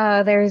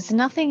 There's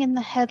nothing in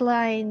the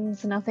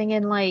headlines, nothing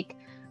in like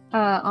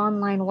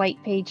online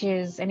white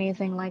pages,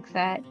 anything like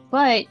that.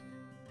 But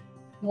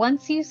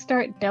once you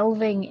start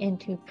delving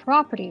into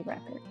property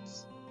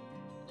records,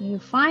 you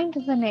find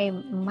the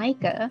name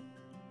Micah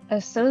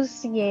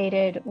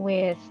associated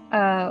with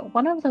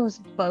one of those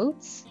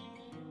boats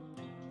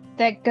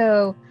that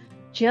go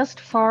just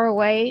far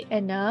away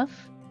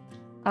enough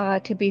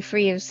to be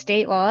free of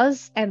state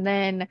laws, and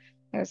then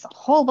there's a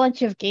whole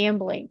bunch of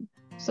gambling.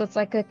 So it's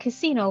like a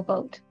casino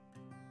boat.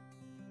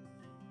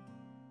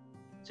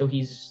 So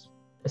he's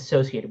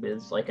associated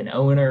with like an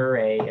owner,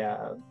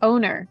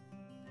 Owner.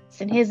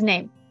 It's in his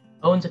name.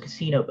 Owns a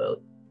casino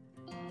boat.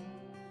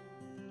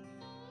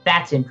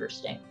 That's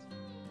interesting.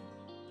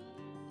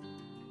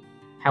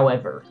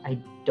 However, I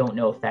don't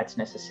know if that's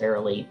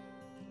necessarily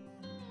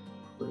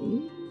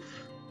proof.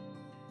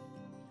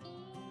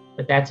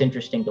 But that's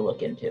interesting to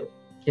look into.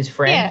 His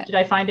friend, Yeah. Did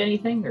I find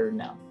anything or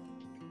no?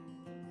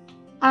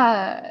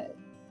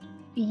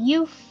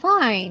 You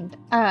find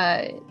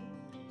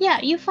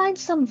you find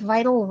some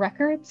vital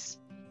records.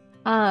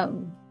 As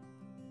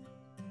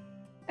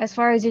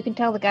far as you can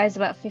tell, the guy's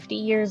about 50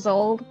 years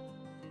old.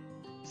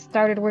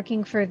 Started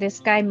working for this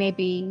guy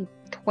maybe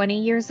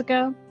 20 years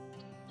ago.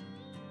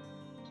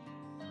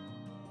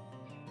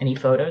 Any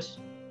photos?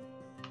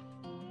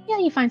 Yeah,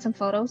 you find some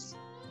photos.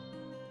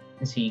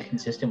 Is he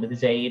consistent with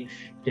his age?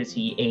 Does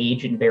he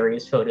age in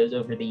various photos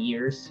over the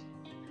years?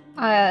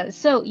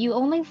 So you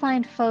only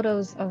find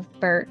photos of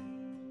Bert.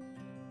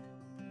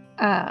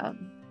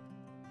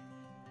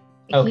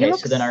 Okay,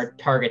 so then our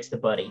target's the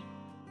buddy.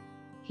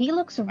 He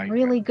looks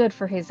really good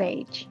for his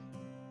age.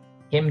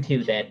 Him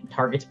too, then.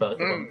 Target's both of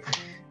them.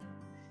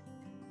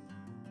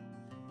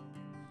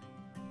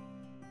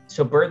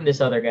 So Bert and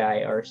this other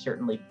guy are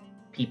certainly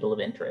people of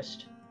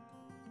interest.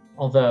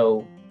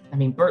 Although, I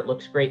mean, Bert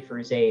looks great for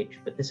his age,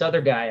 but this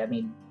other guy, I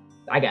mean,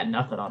 I got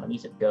nothing on him.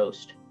 He's a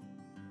ghost.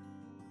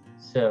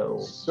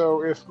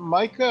 So if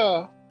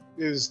Micah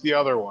is the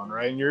other one,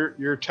 right? And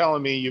you're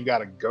telling me you've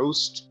got a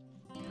ghost.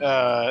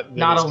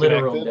 Not a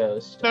literal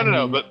ghost.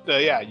 No, but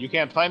yeah, you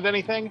can't find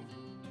anything.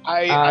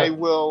 I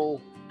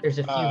will. There's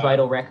a few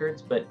vital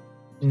records, but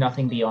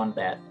nothing beyond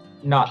that.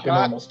 Not the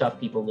normal stuff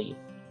people leave.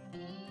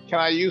 Can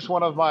I use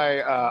one of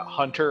my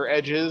hunter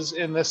edges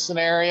in this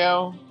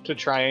scenario to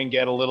try and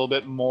get a little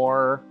bit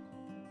more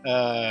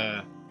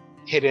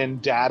hidden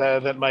data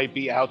that might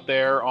be out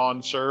there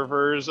on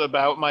servers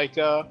about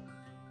Micah?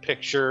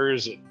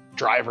 Pictures,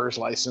 driver's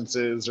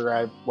licenses,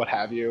 or what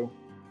have you.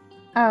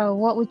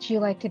 What would you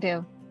like to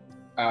do?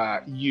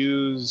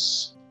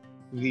 Use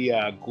the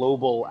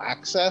global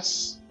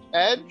access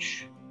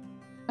edge.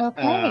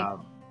 Okay.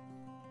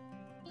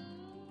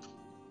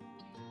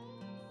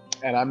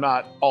 And I'm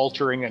not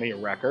altering any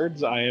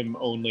records. I am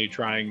only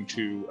trying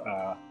to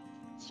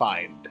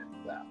find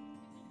them.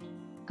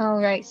 All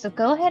right, so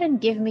go ahead and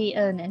give me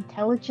an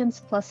intelligence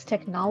plus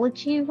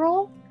technology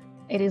roll.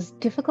 It is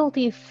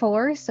difficulty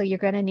 4, so you're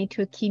going to need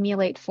to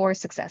accumulate 4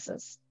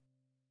 successes.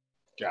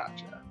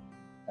 Gotcha.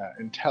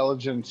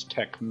 Intelligence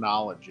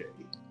technology.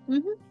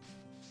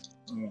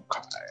 Mm-hmm.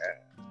 Okay.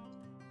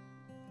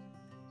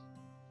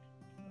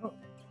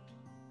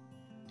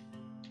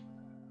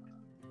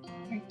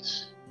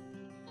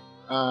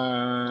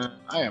 I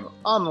am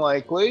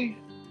unlikely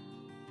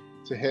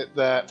to hit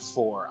that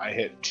 4. I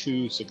hit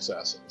 2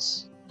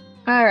 successes.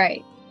 All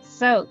right,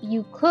 so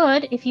you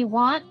could, if you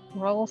want,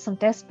 roll some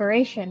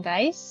desperation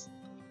dice.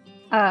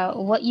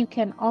 What you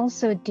can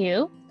also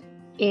do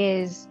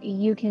is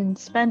you can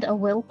spend a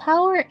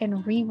willpower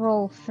and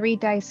re-roll 3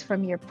 dice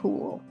from your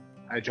pool.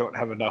 I don't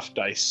have enough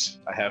dice.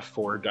 I have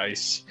 4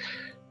 dice.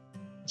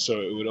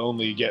 So it would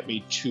only get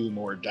me 2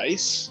 more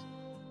dice.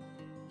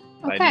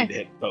 Okay. I need to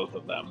hit both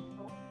of them.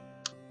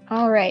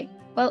 All right.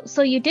 Well,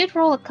 so you did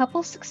roll a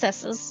couple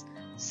successes,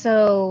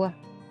 so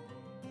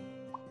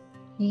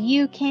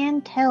you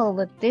can tell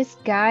that this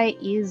guy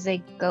is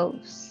a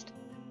ghost.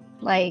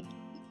 Like,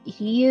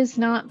 he is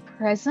not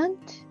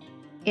present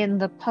in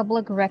the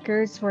public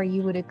records where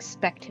you would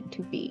expect him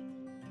to be.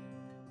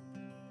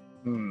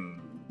 Hmm.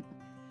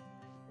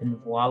 And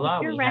voila,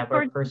 we have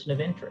our person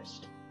of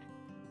interest.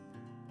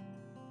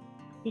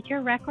 Did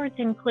your records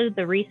include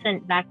the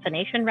recent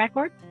vaccination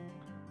records?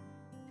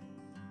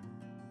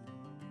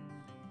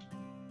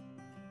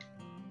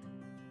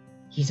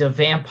 He's a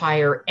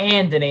vampire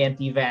and an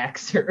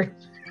anti-vaxxer.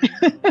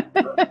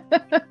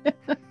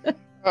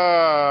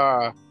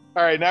 All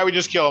right, now we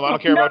just kill him. I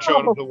don't care about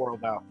showing him to the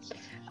world now.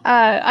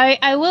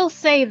 I will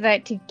say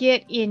that to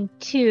get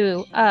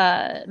into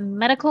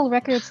medical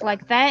records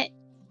like that,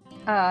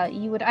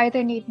 you would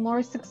either need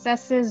more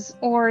successes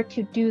or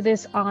to do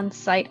this on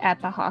site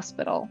at the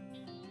hospital.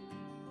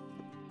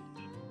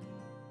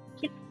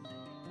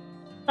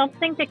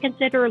 something to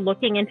consider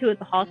looking into at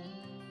the hospital,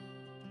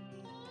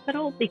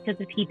 because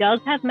if he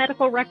does have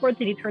medical records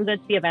and he turns out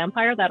to be a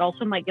vampire, that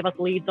also might give us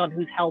leads on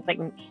who's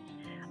helping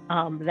them.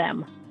 I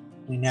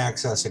mean,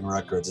 accessing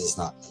records is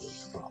not really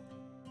a problem.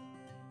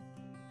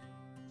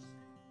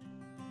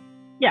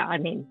 Yeah, I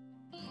mean,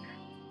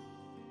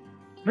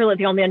 really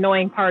the only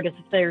annoying part is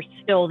if there's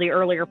still the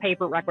earlier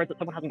paper records that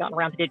someone hasn't gotten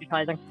around to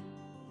digitizing.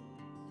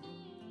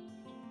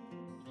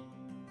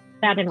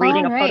 That and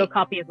reading a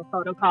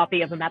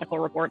photocopy of a medical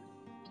report.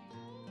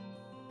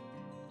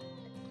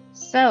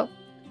 So,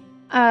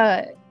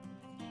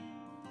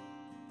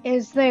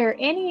 is there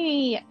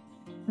any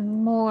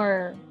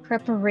more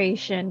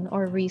preparation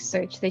or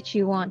research that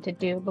you want to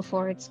do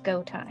before it's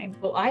go time?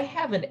 Well, I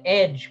have an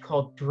edge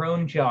called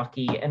Drone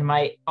Jockey and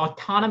my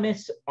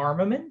autonomous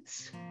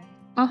armaments.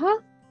 Uh-huh.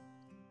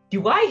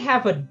 Do I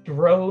have a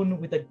drone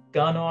with a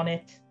gun on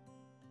it?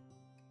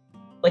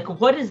 Like,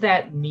 what does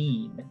that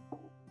mean?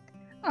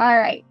 All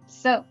right.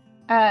 So,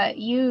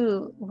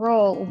 you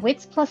roll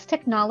wits plus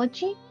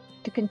technology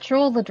to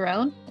control the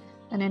drone,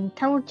 and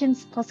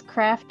intelligence plus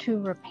craft to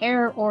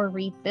repair or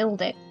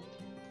rebuild it.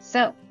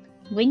 So,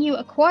 when you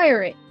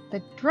acquire it,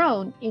 the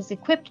drone is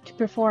equipped to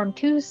perform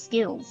 2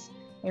 skills.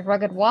 A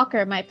rugged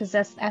walker might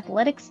possess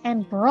athletics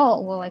and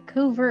brawl, while a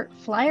covert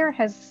flyer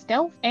has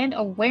stealth and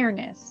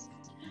awareness.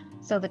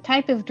 So the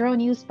type of drone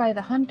used by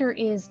the hunter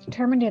is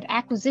determined at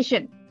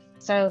acquisition.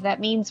 So that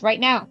means right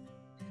now.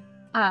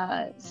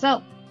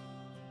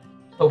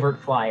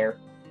 Covert flyer.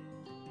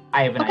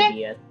 I have an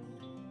idea.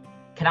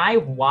 Can I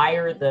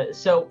wire the...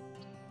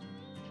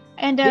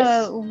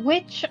 And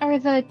which are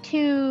the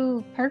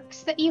 2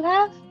 perks that you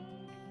have?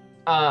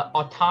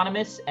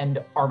 Autonomous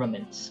and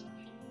armaments.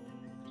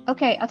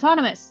 Okay,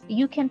 autonomous.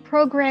 You can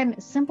program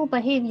simple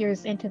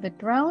behaviors into the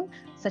drone,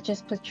 such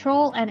as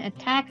patrol and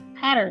attack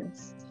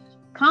patterns.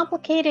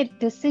 Complicated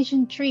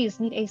decision trees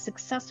need a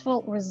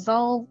successful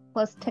resolve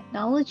plus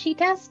technology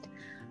test.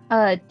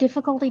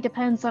 Difficulty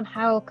depends on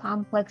how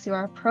complex you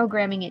are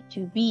programming it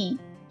to be.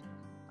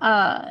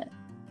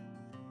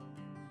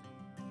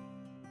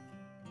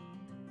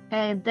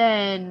 And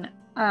then,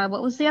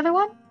 what was the other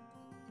one?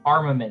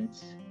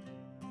 Armaments.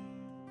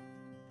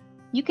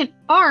 You can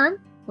arm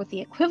with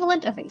the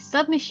equivalent of a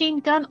submachine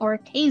gun or a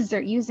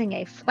taser using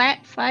a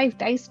flat 5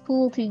 dice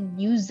pool to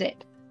use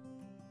it.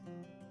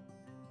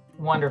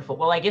 Wonderful.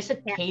 Well, I guess a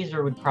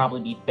taser would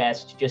probably be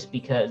best just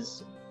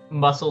because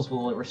muscles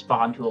will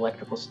respond to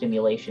electrical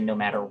stimulation no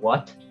matter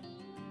what.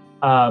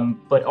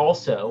 But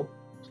also,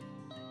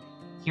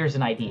 here's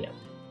an idea.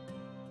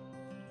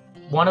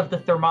 One of the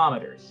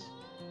thermometers.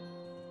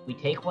 We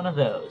take one of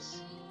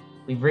those,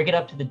 we rig it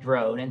up to the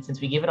drone, and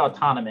since we give it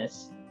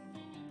autonomous,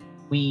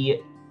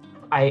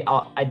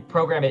 I'd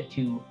program it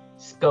to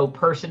go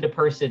person to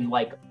person,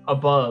 like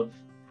above,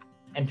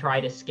 and try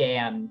to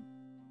scan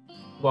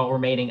while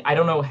remaining. I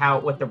don't know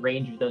what the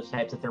range of those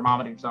types of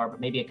thermometers are,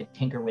 but maybe I could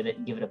tinker with it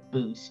and give it a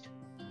boost,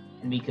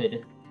 and we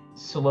could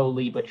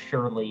slowly but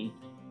surely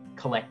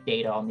collect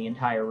data on the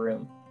entire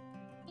room.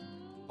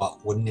 Well,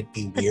 wouldn't it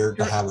be weird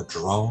to have a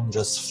drone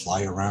just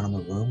fly around in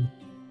the room?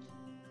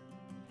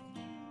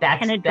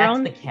 That's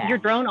the catch. Your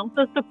drone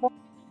also supports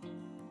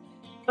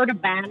a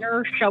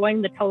banner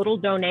showing the total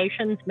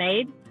donations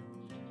made?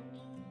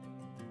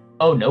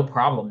 Oh, no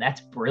problem.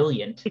 That's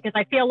brilliant. Because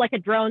I feel like a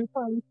drone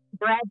saying,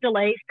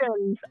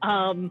 congratulations.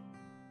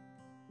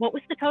 What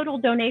was the total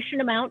donation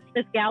amount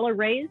this gala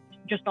raised?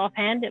 Just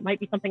offhand, it might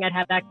be something I'd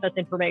have access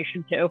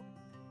information to.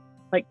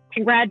 Like,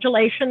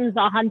 congratulations,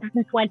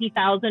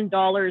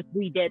 $120,000,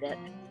 we did it.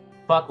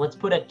 Fuck, let's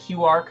put a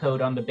QR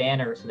code on the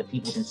banner so that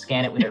people can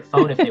scan it with their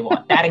phone if they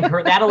want.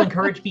 That'll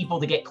encourage people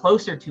to get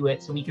closer to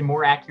it so we can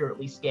more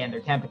accurately scan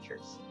their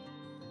temperatures.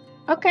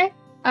 Okay.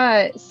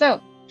 So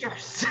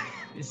Yes.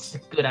 It's a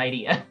good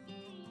idea.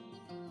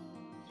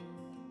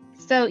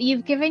 So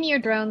you've given your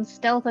drone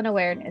stealth and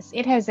awareness.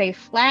 It has a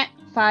flat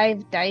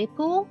 5 die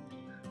pool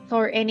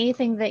for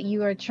anything that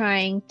you are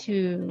trying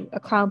to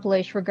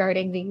accomplish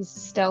regarding these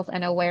stealth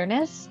and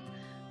awareness.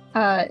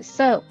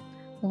 So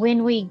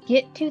when we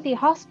get to the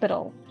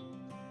hospital,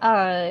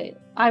 I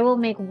will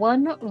make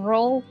 1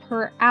 roll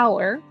per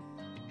hour,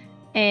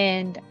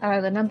 and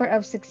the number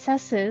of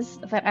successes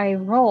that I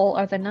roll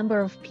are the number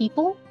of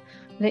people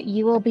that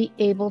you will be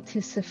able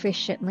to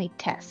sufficiently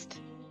test.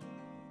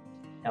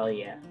 Hell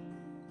yeah.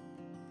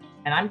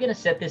 And I'm gonna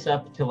set this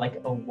up to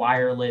like a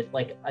wireless,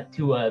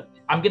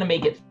 I'm gonna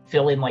make it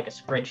fill in like a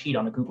spreadsheet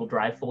on a Google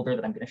Drive folder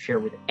that I'm gonna share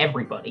with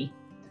everybody.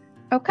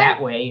 Okay.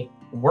 That way,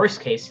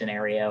 worst case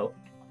scenario,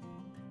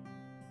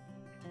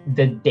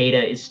 the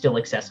data is still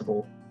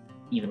accessible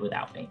even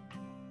without me.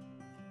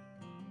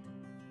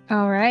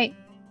 All right.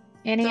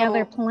 Any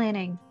other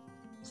planning?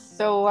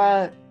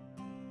 So,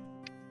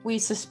 we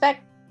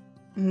suspect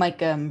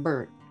Micah and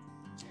Bert.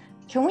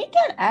 Can we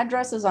get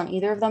addresses on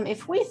either of them?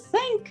 If we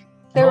think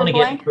they're a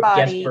blank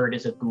body... Guess Bert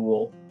is a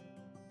ghoul.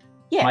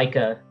 Yeah.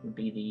 Micah would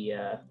be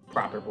the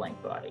proper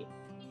blank body.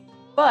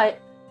 But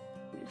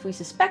if we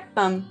suspect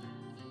them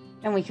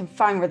and we can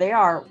find where they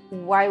are,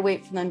 why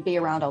wait for them to be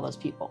around all those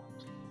people?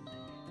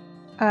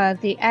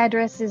 The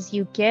addresses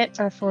you get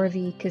are for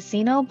the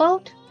casino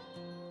boat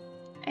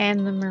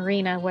and the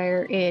marina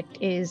where it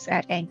is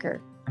at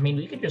anchor. I mean,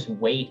 we could just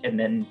wait and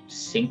then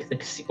sink the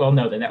casino. Well,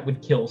 no, then that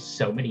would kill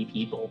so many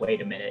people.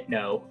 Wait a minute,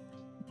 no.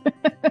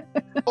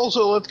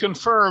 Also, let's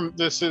confirm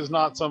this is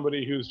not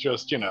somebody who's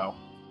just,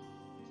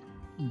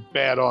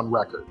 bad on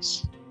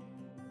records.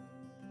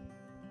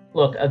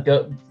 Look,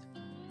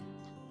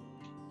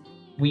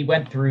 we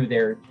went through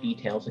their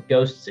details. A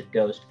ghost is a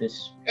ghost.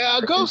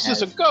 A ghost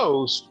is a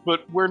ghost,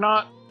 but we're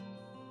not...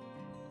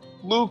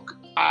 Luke,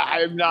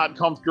 I'm not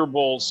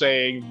comfortable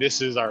saying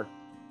this is our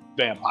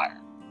vampire.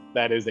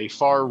 That is a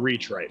far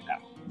reach right now.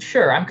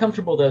 Sure, I'm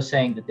comfortable, though,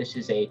 saying that this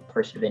is a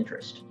person of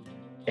interest.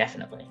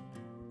 Definitely.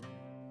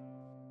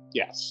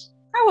 Yes.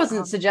 I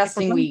wasn't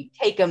suggesting we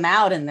take them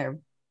out in their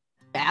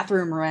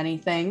bathroom or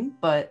anything,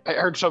 but... I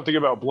heard something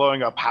about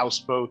blowing up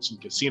houseboats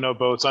and casino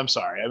boats. I'm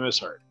sorry, I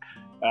misheard.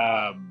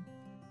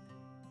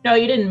 No,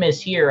 you didn't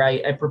mishear.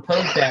 I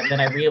proposed that, and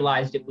then I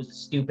realized it was a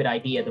stupid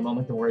idea the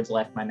moment the words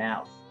left my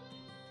mouth.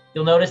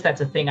 You'll notice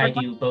that's a thing I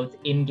do both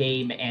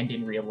in-game and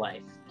in real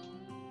life.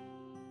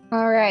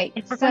 All right,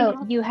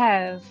 so you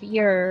have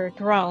your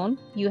drone,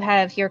 you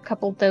have your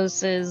couple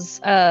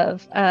doses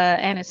of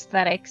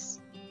anesthetics.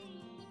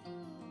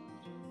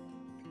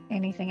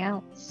 Anything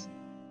else?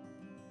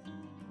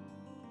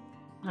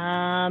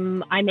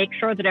 I make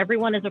sure that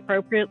everyone is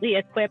appropriately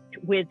equipped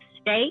with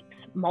stakes,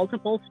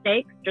 multiple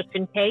stakes, just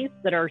in case,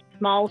 that are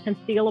small,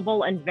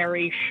 concealable, and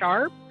very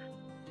sharp.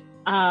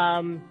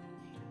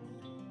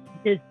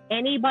 Does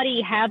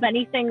anybody have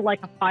anything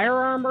like a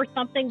firearm or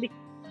something?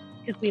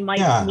 Because we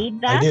might need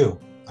that.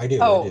 I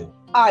do.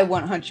 I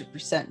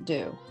 100%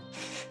 do.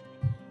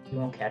 You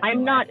won't catch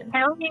I'm not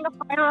carrying a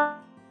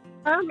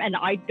firearm, and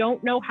I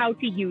don't know how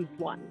to use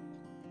one.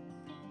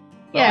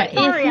 Yeah,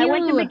 sorry, I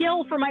went to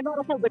McGill for my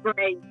medical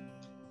degree.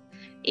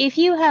 If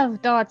you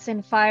have dots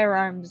in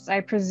firearms,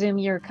 I presume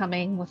you're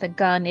coming with a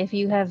gun. If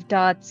you have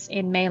dots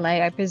in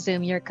melee, I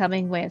presume you're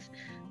coming with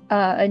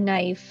a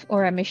knife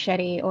or a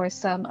machete or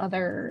some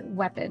other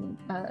weapon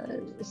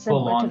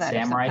similar full-on to that.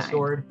 Samurai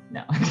sword?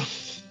 No.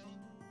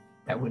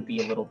 That would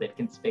be a little bit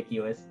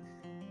conspicuous.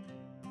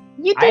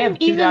 You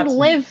didn't even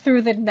live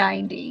through the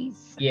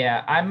 90s.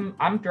 Yeah,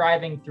 I'm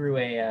driving through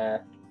a...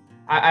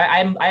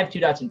 I have 2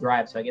 dots in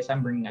drive, so I guess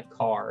I'm bringing a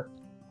car.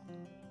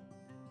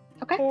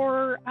 Okay.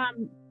 For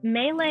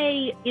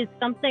melee is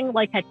something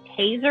like a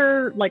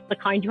taser, like the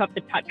kind you have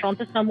to touch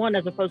onto someone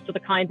as opposed to the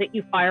kind that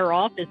you fire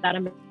off. Is that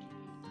a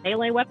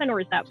melee weapon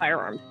or is that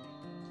firearms?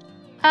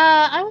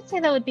 I would say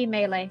that would be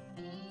melee.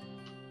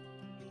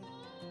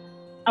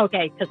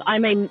 Okay, because I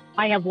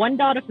have 1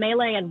 dot of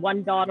melee and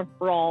 1 dot of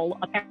brawl.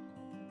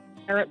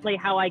 Apparently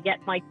how I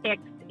get my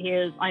kicks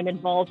is I'm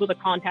involved with a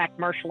contact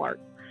martial art.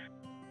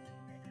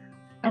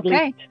 At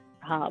okay. Least,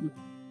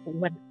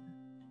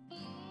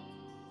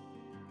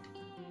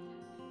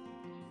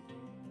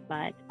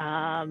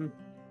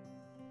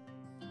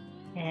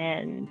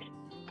 and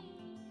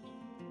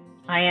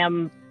I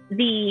am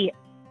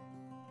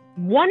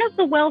one of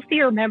the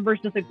wealthier members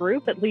of the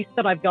group, at least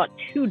that I've got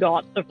 2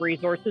 dots of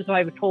resources. So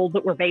I was told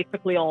that we're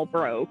basically all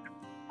broke.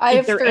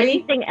 Is there 3.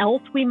 anything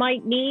else we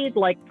might need?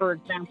 Like, for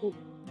example...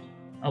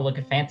 Oh, look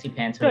at Fancy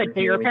Pants. Good, so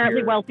you're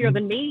apparently wealthier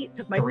than me,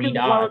 because my student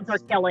loans are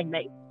killing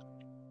me.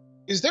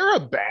 Is there a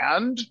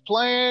band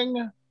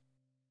playing?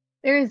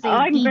 There is a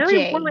I'm DJ.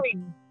 very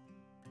worried.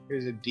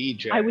 There's a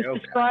DJ. I was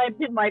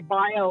described in my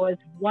bio as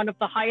one of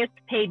the highest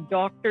paid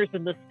doctors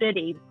in the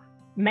city.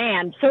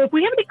 Man, so if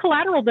we have any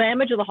collateral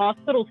damage of the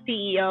hospital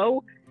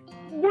CEO,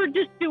 we're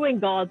just doing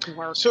God's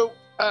work. So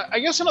I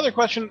guess another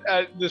question,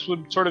 this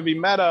would sort of be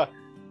meta.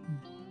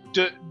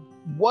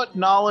 What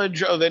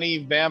knowledge of any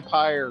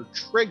vampire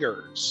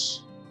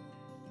triggers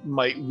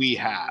might we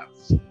have?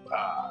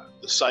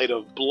 The sight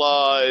of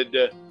blood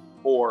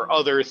or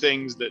other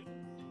things that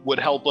would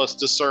help us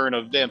discern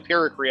a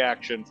vampiric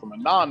reaction from a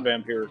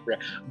non-vampiric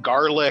reaction?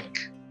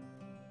 Garlic?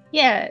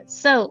 Yeah,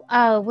 so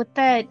with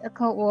that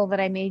occult roll that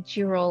I made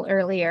you roll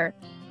earlier,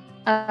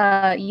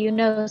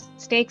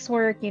 stakes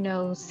work,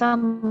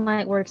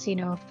 sunlight works,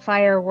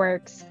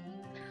 fireworks.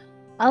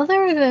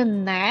 Other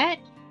than that,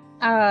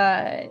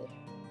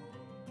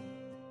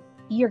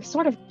 you're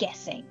sort of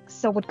guessing.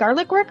 So would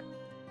garlic work?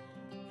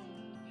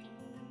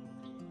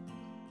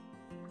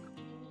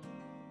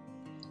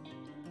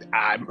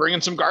 I'm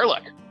bringing some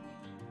garlic.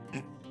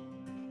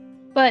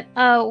 But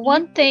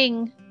one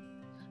thing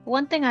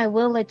I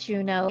will let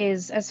you know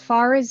is, as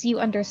far as you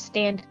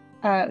understand,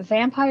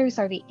 vampires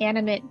are the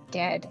animate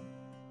dead.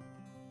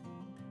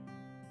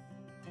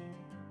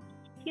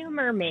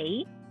 Humor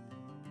me.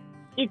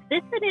 Is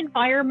this an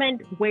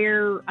environment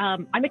where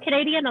I'm a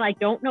Canadian and I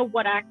don't know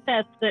what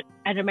access that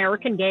an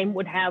American game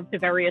would have to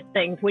various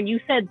things? When you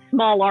said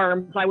small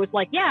arms, I was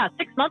like, yeah,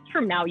 6 months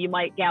from now you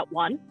might get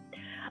one.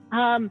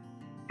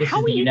 This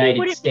is the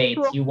United States.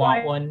 You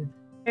want one?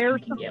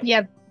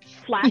 Yeah.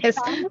 Flash yes.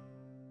 bangs?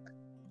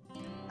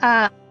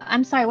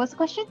 I'm sorry, what's the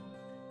question?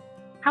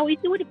 How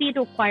easy would it be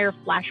to acquire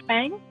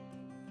flashbang?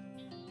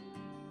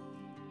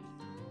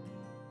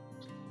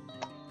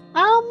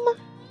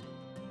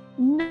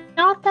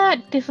 Not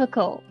that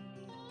difficult.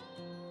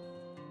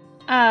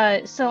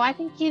 So I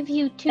can give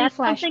you two That's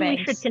flashbangs. something we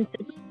should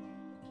consider.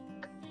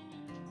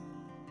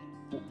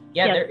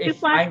 Yeah, Yes, there, two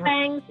if I re-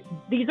 flashbangs.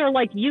 These are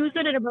like use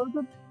it in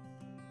emergency.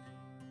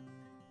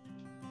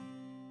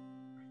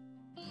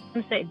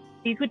 I'm saying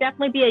these would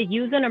definitely be a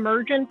use in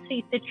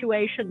emergency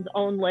situations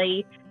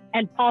only,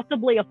 and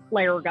possibly a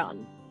flare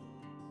gun.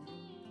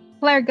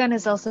 Flare gun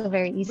is also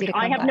very easy to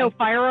come I have by. no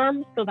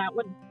firearms, so that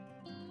would.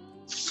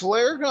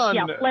 Flare gun.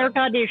 Yeah, flare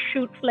gun is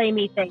shoot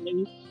flamey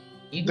thingy.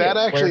 you That get a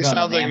actually flare gun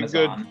sounds on like a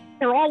good- Amazon.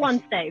 They're all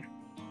unsafe.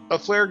 A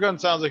flare gun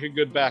sounds like a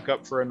good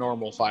backup for a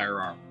normal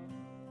firearm.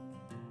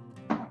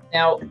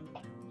 Now,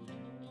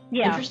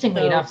 Yeah.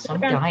 interestingly so enough, some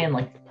flare gun- guy in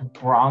like the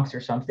Bronx or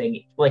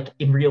something, like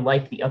in real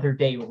life the other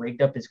day,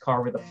 rigged up his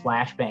car with a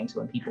flashbang, so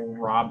when people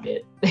robbed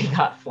it, they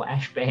got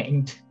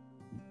flashbanged.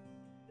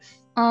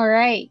 All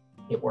right.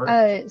 It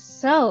worked.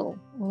 So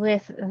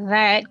with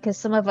that, because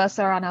some of us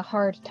are on a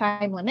hard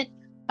time limit,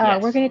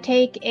 Yes. we're going to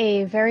take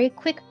a very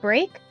quick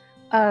break,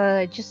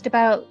 just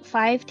about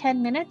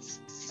 5-10 minutes.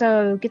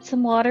 So get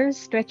some water,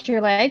 stretch your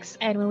legs,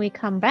 and when we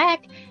come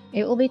back,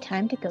 it will be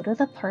time to go to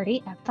the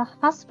party at the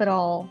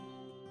hospital.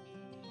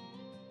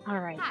 All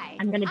right. Hi,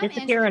 I'm going to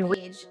disappear Angela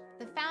and. Page,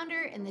 the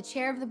founder and the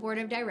chair of the board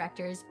of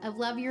directors of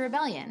Love Your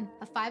Rebellion,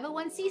 a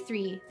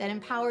 501c3 that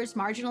empowers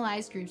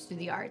marginalized groups through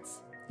the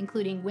arts,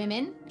 including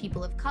women,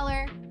 people of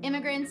color,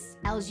 immigrants,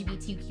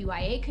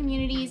 LGBTQIA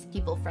communities,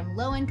 people from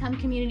low-income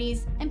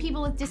communities, and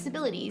people with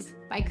disabilities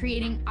by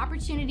creating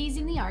opportunities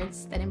in the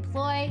arts that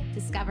employ,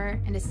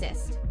 discover, and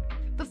assist.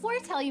 Before I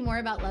tell you more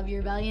about Love Your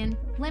Rebellion,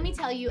 let me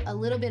tell you a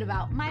little bit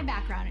about my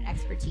background and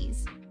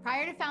expertise.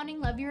 Prior to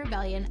founding Love Your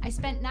Rebellion, I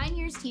spent 9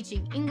 years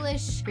teaching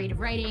English, creative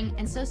writing,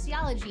 and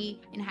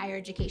sociology in higher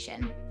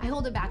education. I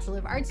hold a Bachelor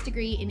of Arts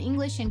degree in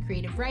English and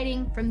creative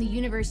writing from the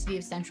University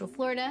of Central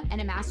Florida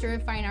and a Master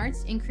of Fine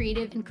Arts in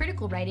creative and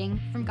critical writing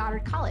from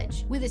Goddard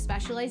College, with a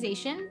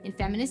specialization in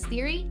feminist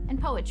theory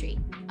and poetry.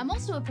 I'm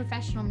also a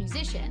professional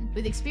musician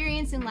with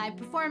experience in live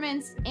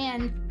performance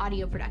and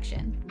audio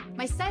production.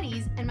 My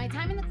studies and my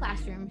time in the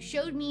classroom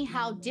showed me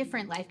how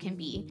different life can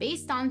be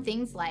based on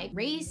things like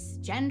race,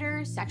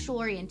 gender, sexual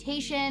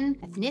orientation,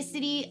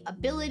 ethnicity,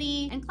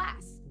 ability, and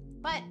class.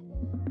 But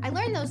I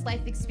learned those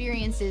life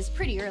experiences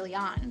pretty early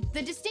on.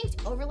 The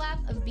distinct overlap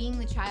of being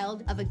the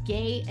child of a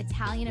gay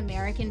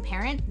Italian-American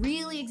parent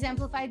really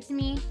exemplified to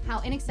me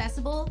how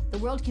inaccessible the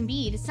world can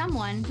be to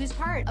someone who's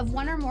part of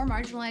one or more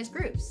marginalized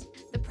groups.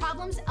 The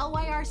problems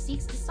LYR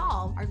seeks to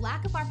solve are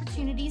lack of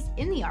opportunities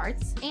in the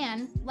arts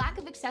and lack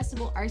of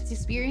accessible arts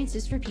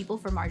experiences for people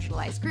from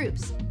marginalized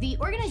groups. The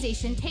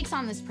organization takes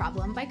on this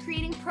problem by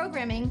creating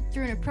programming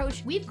through an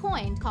approach we've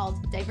coined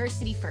called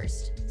Diversity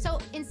First. So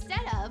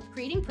instead of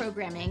creating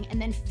programming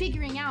and then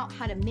figuring out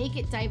how to make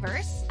it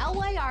diverse,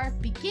 LYR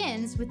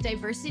begins with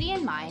diversity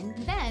in mind,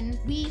 then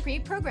we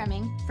create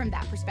programming from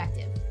that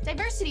perspective.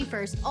 Diversity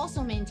First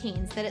also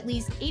maintains that at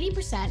least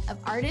 80% of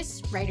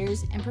artists,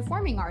 writers, and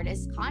performing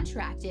artists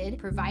contracted,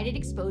 provided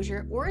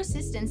exposure, or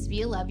assistance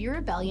via Love Your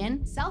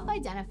Rebellion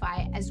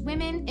self-identify as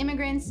women,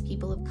 immigrants,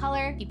 people of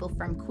color, people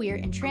from queer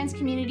and trans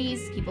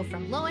communities, people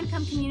from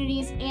low-income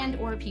communities, and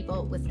or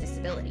people with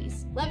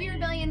disabilities. Love Your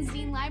Rebellion's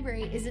zine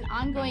library is an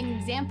ongoing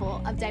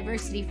example of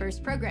Diversity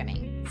First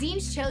programming.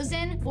 Zines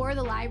chosen for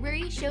the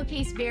library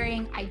showcase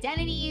varying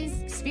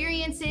identities,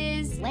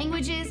 experiences,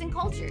 languages, and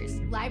cultures.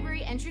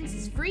 Library entrance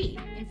is free.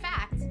 In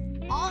fact,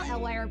 all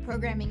LYR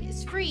programming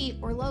is free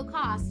or low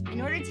cost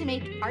in order to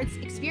make arts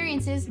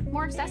experiences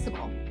more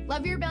accessible.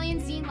 Love Your Rebellion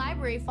zine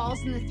library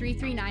falls in the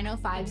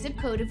 33905 zip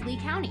code of Lee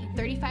County.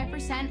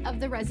 35%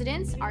 of the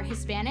residents are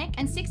Hispanic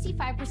and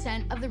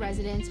 65% of the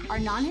residents are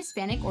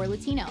non-Hispanic or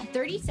Latino.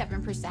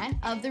 37%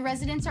 of the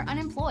residents are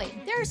unemployed.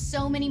 There are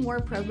so many more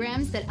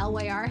programs that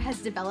LYR has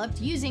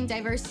developed using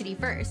Diversity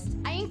First.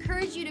 I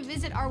encourage you to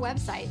visit our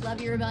website,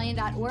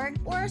 loveyourrebellion.org,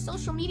 or our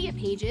social media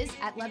pages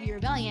at Love Your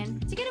Rebellion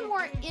to get a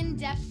more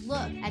in-depth look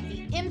at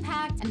the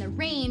impact and the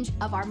range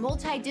of our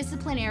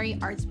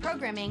multidisciplinary arts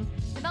programming.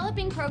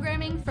 Developing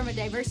programming from a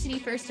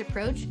diversity-first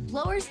approach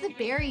lowers the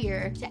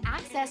barrier to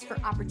access for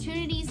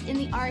opportunities in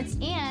the arts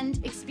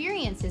and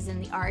experiences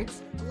in the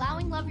arts,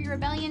 allowing Love Your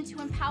Rebellion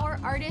to empower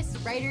artists,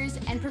 writers,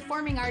 and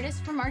performing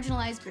artists from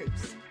marginalized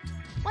groups.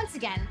 Once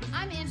again,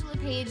 I'm Angela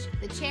Page,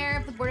 the chair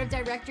of the board of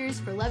directors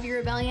for Love Your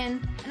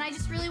Rebellion, and I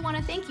just really want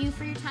to thank you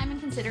for your time and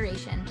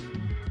consideration.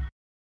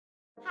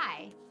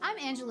 Hi, I'm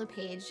Angela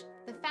Page,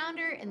 the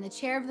founder and the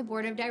chair of the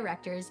board of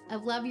directors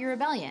of Love Your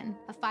Rebellion,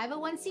 a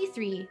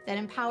 501c3 that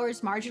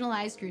empowers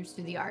marginalized groups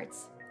through the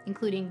arts,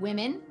 including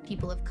women,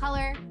 people of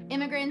color,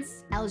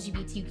 immigrants,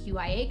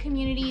 LGBTQIA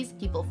communities,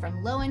 people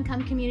from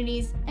low-income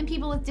communities, and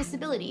people with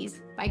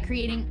disabilities by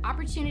creating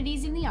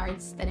opportunities in the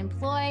arts that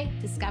employ,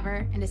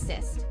 discover, and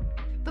assist.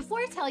 Before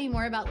I tell you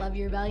more about Love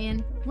Your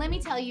Rebellion, let me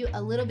tell you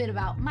a little bit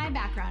about my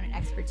background and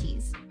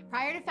expertise.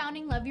 Prior to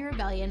founding Love Your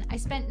Rebellion, I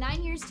spent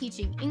 9 years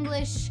teaching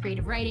English,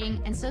 creative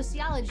writing, and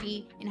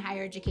sociology in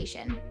higher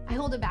education. I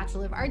hold a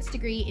Bachelor of Arts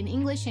degree in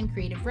English and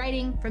creative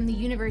writing from the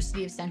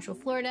University of Central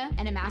Florida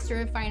and a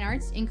Master of Fine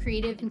Arts in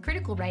creative and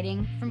critical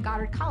writing from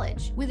Goddard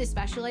College, with a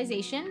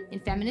specialization in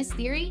feminist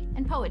theory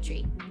and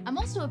poetry. I'm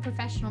also a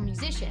professional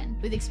musician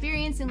with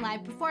experience in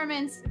live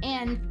performance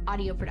and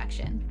audio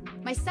production.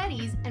 My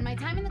studies and my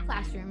time in the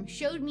classroom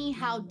showed me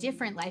how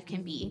different life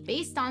can be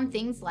based on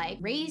things like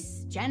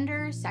race,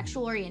 gender,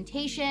 sexual orientation,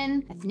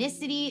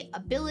 ethnicity,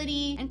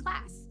 ability, and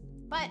class.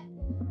 But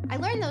I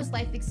learned those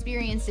life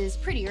experiences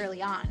pretty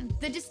early on.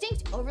 The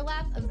distinct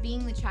overlap of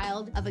being the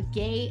child of a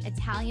gay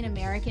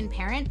Italian-American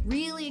parent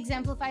really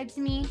exemplified to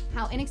me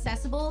how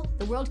inaccessible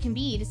the world can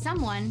be to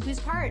someone who's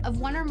part of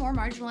one or more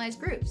marginalized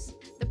groups.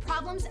 The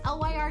problems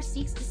LYR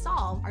seeks to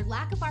solve are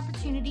lack of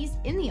opportunities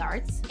in the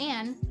arts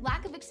and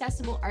lack of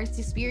accessible arts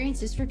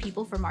experiences for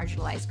people from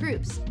marginalized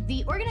groups.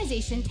 The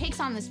organization takes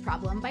on this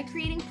problem by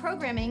creating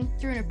programming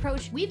through an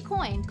approach we've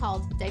coined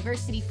called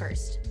Diversity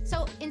First.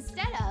 So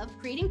instead of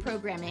creating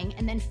programming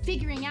and then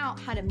figuring out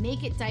how to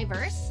make it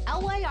diverse,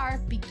 LYR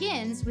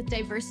begins with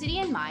diversity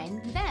in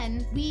mind,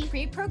 then we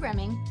create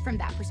programming from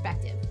that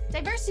perspective.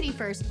 Diversity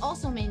First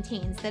also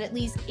maintains that at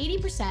least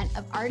 80%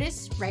 of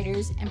artists,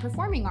 writers, and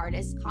performing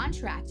artists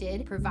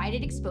contracted,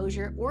 provided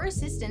exposure, or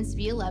assistance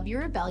via Love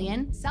Your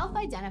Rebellion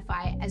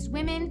self-identify as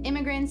women,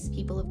 immigrants,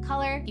 people of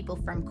color, people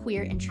from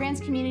queer and trans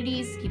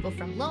communities, people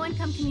from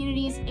low-income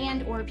communities,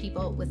 and or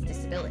people with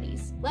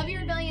disabilities. Love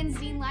Your Rebellion's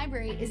zine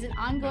library is an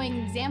ongoing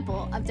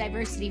example of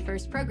Diversity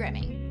First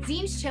programming.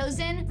 Zines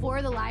chosen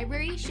for the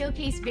library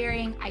showcase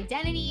varying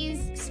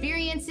identities,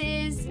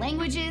 experiences,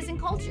 languages, and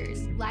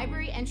cultures.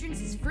 Library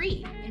entrance is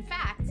free. In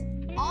fact,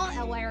 all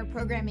LYR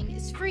programming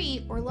is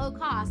free or low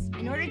cost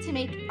in order to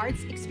make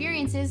arts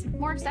experiences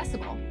more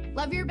accessible.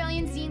 Love Your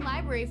Rebellion zine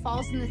library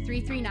falls in the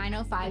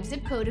 33905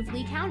 zip code of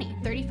Lee County.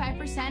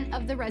 35%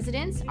 of the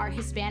residents are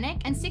Hispanic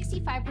and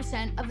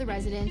 65% of the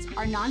residents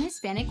are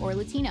non-Hispanic or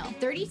Latino.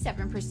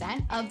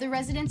 37% of the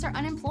residents are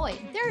unemployed.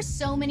 There are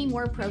so many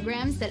more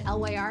programs that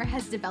LYR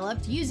has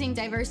developed using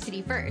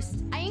Diversity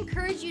First. I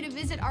encourage you to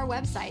visit our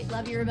website,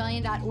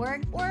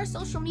 loveyourrebellion.org, or our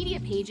social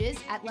media pages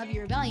at Love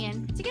Your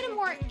Rebellion to get a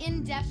more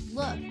in-depth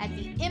look at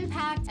the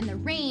impact and the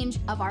range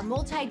of our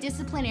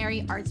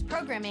multidisciplinary arts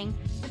programming.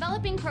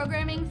 Developing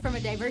programming from a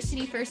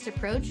diversity-first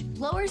approach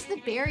lowers the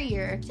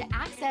barrier to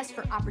access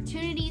for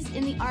opportunities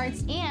in the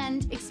arts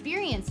and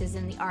experiences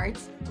in the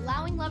arts,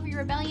 allowing Love Your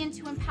Rebellion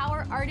to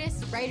empower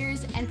artists,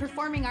 writers, and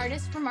performing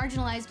artists from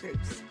marginalized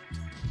groups.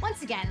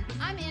 Once again,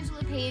 I'm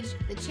Angela Page,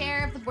 the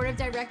chair of the board of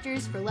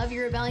directors for Love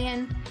Your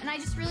Rebellion, and I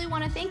just really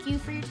want to thank you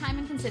for your time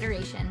and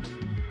consideration.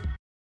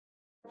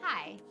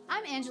 Hi,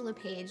 I'm Angela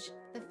Page,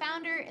 the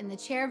founder and the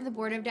chair of the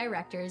board of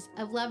directors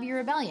of Love Your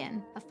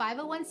Rebellion, a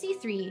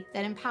 501c3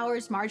 that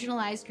empowers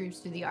marginalized groups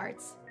through the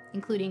arts,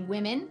 including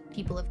women,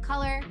 people of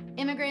color,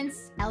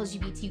 immigrants,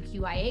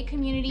 LGBTQIA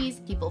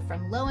communities, people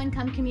from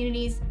low-income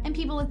communities, and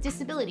people with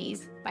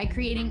disabilities by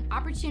creating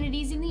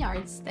opportunities in the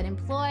arts that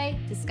employ,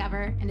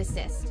 discover, and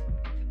assist.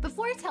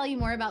 Before I tell you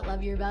more about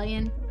Love Your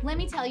Rebellion, let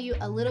me tell you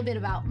a little bit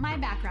about my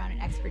background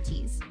and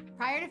expertise.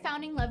 Prior to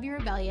founding Love Your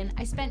Rebellion,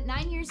 I spent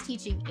 9 years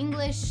teaching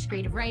English,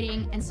 creative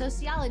writing, and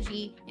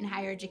sociology in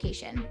higher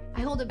education.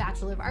 I hold a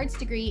Bachelor of Arts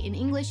degree in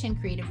English and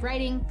creative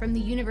writing from the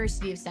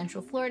University of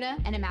Central Florida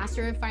and a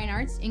Master of Fine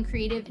Arts in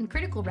creative and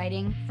critical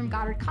writing from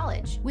Goddard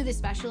College, with a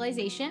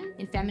specialization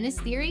in feminist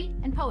theory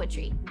and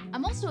poetry.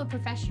 I'm also a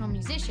professional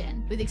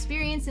musician with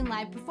experience in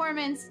live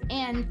performance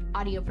and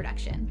audio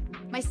production.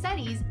 My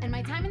studies and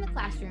my time in the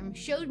classroom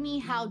showed me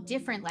how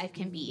different life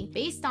can be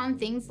based on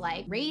things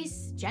like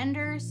race,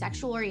 gender,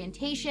 sexual orientation,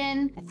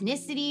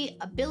 ethnicity,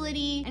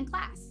 ability, and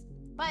class.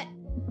 But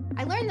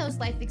I learned those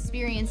life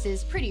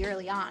experiences pretty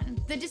early on.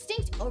 The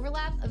distinct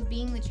overlap of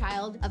being the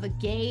child of a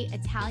gay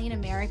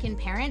Italian-American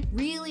parent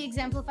really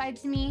exemplified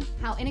to me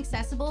how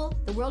inaccessible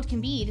the world can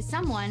be to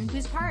someone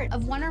who's part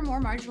of one or more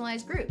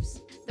marginalized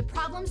groups. The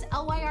problems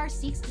LYR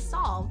seeks to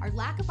solve are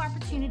lack of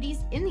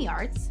opportunities in the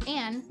arts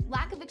and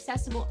lack of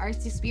accessible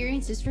arts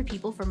experiences for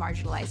people from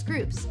marginalized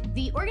groups.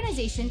 The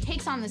organization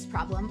takes on this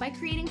problem by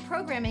creating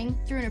programming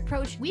through an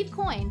approach we've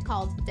coined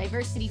called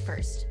Diversity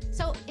First.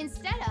 So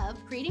instead of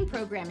creating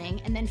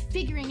programming and then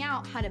figuring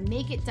out how to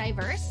make it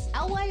diverse,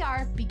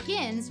 LYR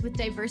begins with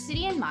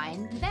diversity in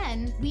mind,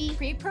 then we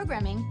create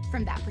programming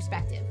from that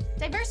perspective.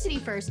 Diversity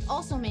First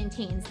also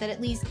maintains that at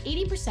least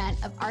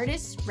 80% of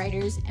artists,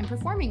 writers, and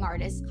performing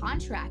artists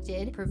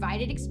contracted,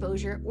 provided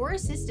exposure, or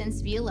assistance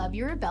via Love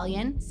Your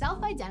Rebellion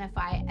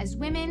self-identify as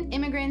women,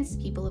 immigrants,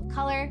 people of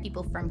color,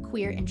 people from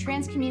queer and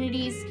trans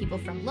communities, people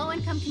from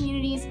low-income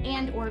communities,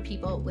 and or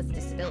people with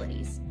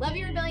disabilities. Love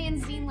Your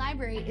Rebellion's zine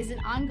library is an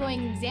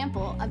ongoing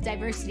example of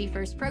Diversity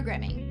First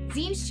programming.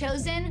 Zines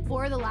chosen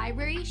for the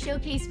library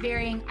showcase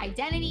varying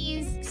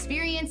identities,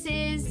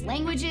 experiences,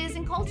 languages,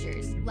 and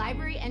cultures.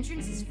 Library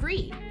entrance is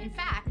free. In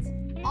fact,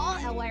 All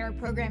LYR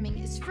programming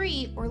is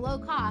free or low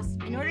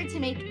cost in order to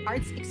make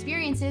arts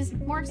experiences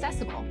more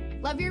accessible.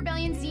 Love Your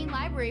Rebellion Zine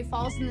Library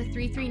falls in the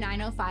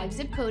 33905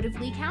 zip code of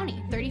Lee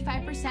County.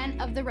 35%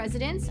 of the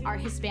residents are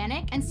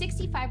Hispanic and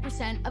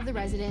 65% of the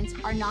residents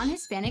are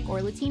non-Hispanic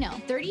or Latino.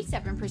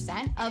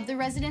 37% of the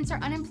residents are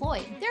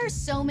unemployed. There are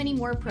so many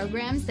more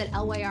programs that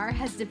LYR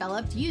has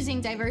developed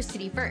using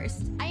diversity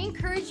first. I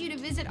encourage you to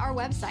visit our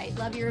website,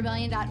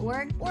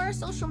 loveyourrebellion.org, or our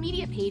social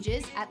media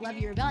pages at Love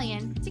Your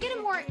Rebellion to get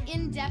a more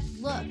in-depth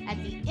look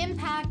at the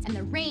impact and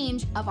the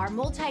range of our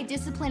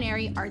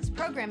multidisciplinary arts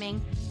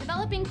programming.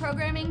 Developing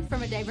programming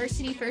from a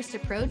diversity-first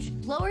approach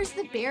lowers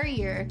the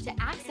barrier to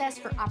access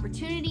for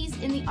opportunities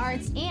in the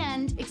arts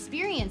and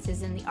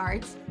experiences in the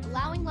arts,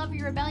 allowing Love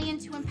Your Rebellion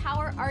to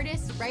empower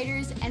artists,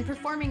 writers, and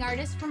performing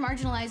artists from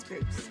marginalized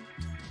groups.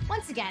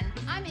 Once again,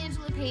 I'm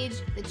Angela Page,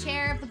 the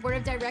chair of the board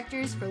of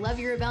directors for Love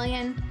Your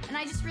Rebellion, and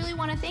I just really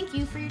want to thank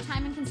you for your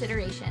time and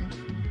consideration.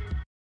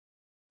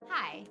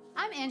 Hi,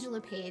 I'm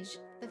Angela Page,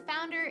 the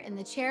founder and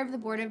the chair of the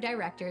board of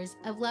directors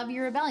of Love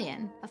Your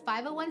Rebellion, a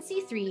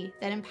 501c3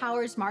 that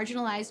empowers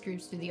marginalized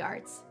groups through the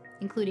arts,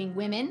 including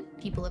women,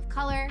 people of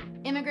color,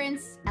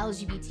 immigrants,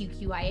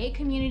 LGBTQIA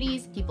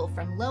communities, people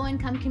from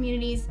low-income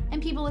communities,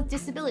 and people with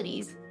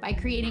disabilities by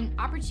creating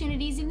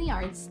opportunities in the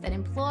arts that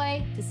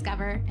employ,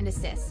 discover, and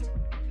assist.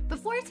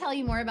 Before I tell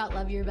you more about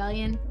Love Your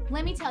Rebellion,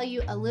 let me tell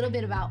you a little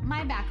bit about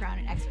my background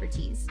and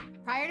expertise.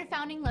 Prior to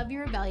founding Love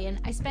Your Rebellion,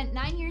 I spent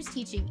 9 years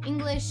teaching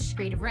English,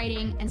 creative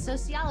writing, and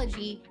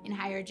sociology in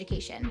higher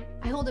education.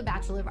 I hold a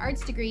Bachelor of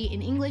Arts degree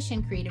in English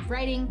and creative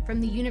writing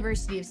from the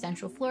University of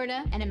Central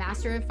Florida and a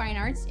Master of Fine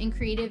Arts in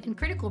creative and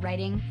critical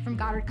writing from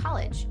Goddard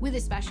College, with a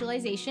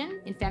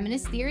specialization in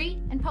feminist theory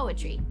and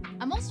poetry.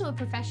 I'm also a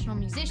professional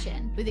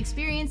musician with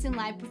experience in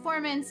live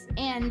performance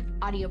and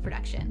audio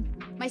production.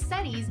 My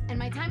studies and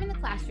my time in the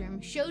classroom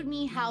showed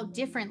me how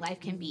different life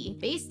can be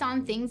based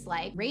on things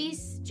like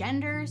race,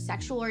 gender,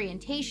 sexual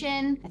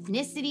orientation,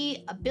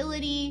 ethnicity,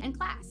 ability, and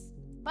class.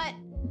 But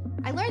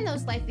I learned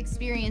those life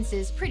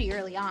experiences pretty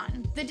early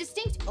on. The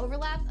distinct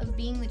overlap of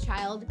being the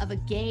child of a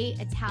gay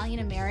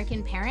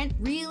Italian-American parent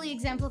really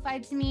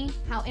exemplified to me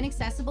how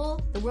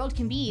inaccessible the world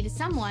can be to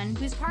someone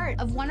who's part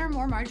of one or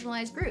more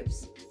marginalized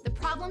groups. The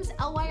problems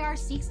LYR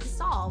seeks to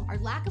solve are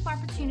lack of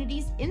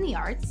opportunities in the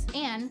arts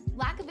and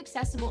lack of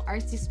accessible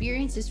arts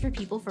experiences for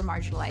people from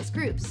marginalized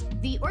groups.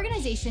 The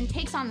organization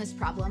takes on this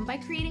problem by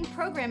creating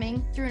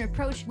programming through an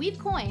approach we've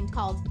coined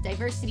called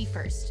Diversity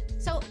First.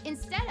 So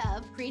instead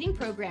of creating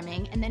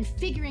programming and then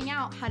figuring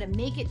out how to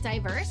make it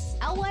diverse,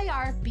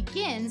 LYR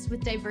begins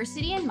with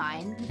diversity in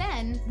mind,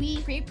 then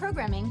we create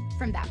programming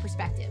from that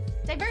perspective.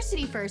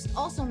 Diversity First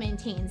also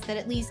maintains that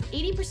at least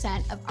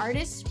 80% of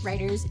artists,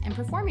 writers, and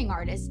performing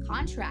artists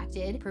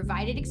contracted,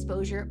 provided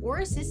exposure, or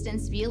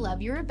assistance via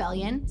Love Your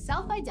Rebellion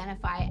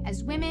self-identify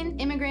as women,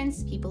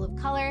 immigrants, people of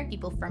color,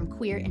 people from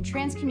queer and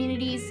trans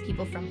communities,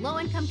 people from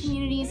low-income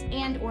communities,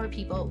 and/or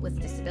people with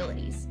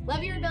disabilities.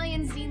 Love Your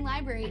Rebellion Zine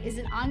Library is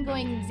an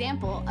ongoing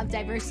example of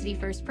Diversity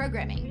First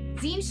programming.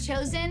 Zines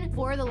chosen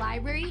for the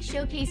library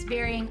showcase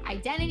varying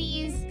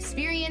identities,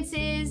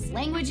 experiences,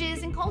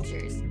 languages, and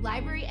cultures.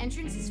 Library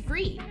entrance is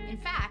free. In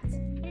fact,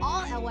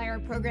 all LYR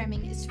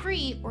programming is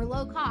free or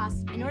low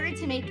cost in order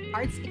to make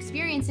arts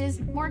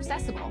experiences more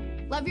accessible.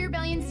 Love Your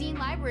Rebellion Zine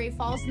Library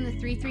falls in the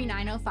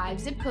 33905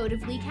 zip code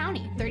of Lee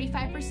County.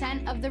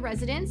 35% of the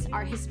residents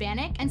are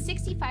Hispanic and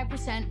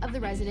 65% of the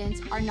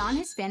residents are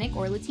non-Hispanic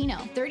or Latino.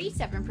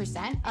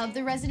 37% of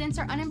the residents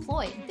are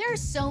unemployed. There are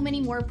so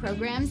many more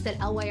programs that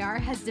LYR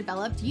has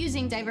developed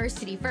using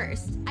diversity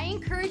first. I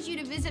encourage you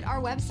to visit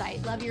our website,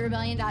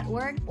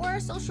 loveyourrebellion.org, or our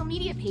social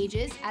media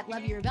pages at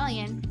Love Your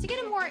Rebellion to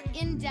get a more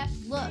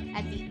in-depth look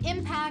at the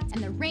impact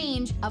and the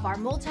range of our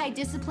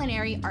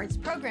multidisciplinary arts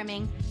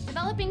programming.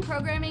 Developing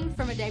programming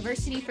from a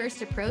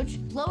diversity-first approach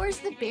lowers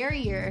the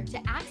barrier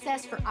to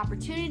access for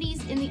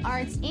opportunities in the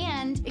arts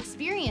and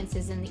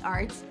experiences in the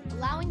arts,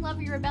 allowing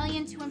Love Your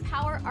Rebellion to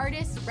empower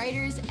artists,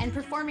 writers, and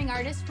performing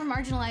artists from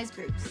marginalized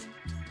groups.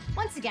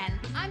 Once again,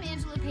 I'm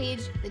Angela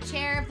Page, the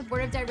chair of the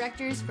board of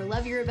directors for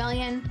Love Your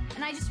Rebellion,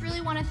 and I just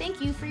really want to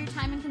thank you for your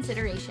time and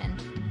consideration.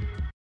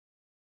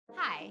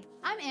 Hi,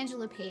 I'm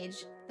Angela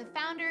Page, the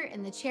founder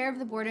and the chair of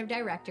the board of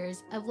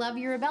directors of Love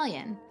Your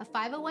Rebellion, a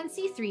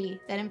 501c3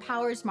 that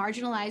empowers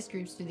marginalized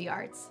groups through the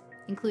arts,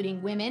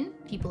 including women,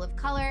 people of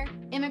color,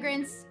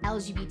 immigrants,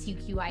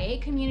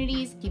 LGBTQIA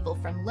communities, people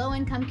from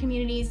low-income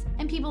communities,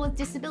 and people with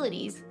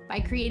disabilities by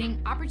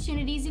creating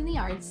opportunities in the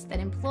arts that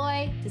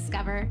employ,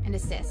 discover, and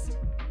assist.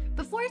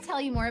 Before I tell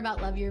you more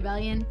about Love Your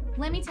Rebellion,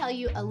 let me tell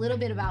you a little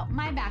bit about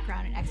my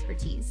background and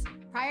expertise.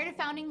 Prior to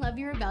founding Love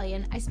Your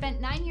Rebellion, I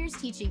spent 9 years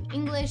teaching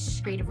English,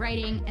 creative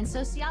writing, and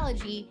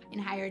sociology in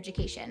higher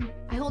education.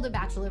 I hold a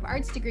Bachelor of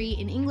Arts degree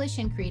in English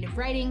and creative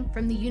writing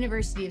from the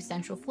University of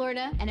Central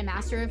Florida and a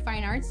Master of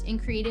Fine Arts in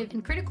creative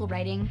and critical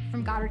writing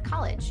from Goddard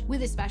College,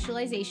 with a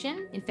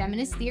specialization in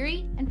feminist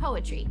theory and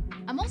poetry.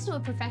 I'm also a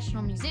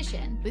professional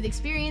musician with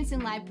experience in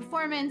live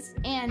performance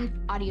and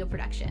audio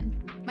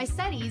production. My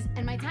studies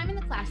and my time in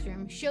the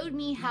classroom showed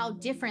me how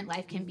different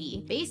life can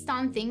be based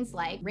on things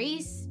like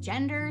race,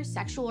 gender,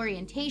 sexual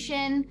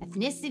orientation,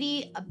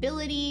 ethnicity,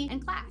 ability,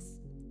 and class.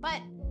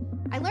 But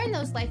I learned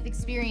those life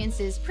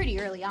experiences pretty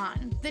early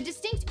on. The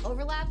distinct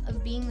overlap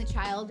of being the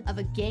child of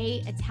a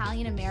gay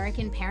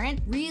Italian-American parent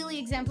really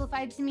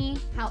exemplified to me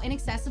how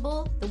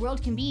inaccessible the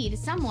world can be to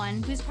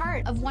someone who's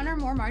part of one or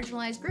more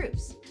marginalized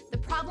groups. The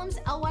problems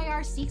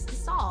LYR seeks to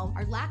solve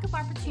are lack of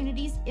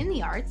opportunities in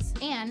the arts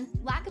and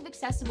lack of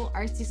accessible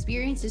arts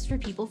experiences for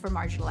people from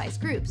marginalized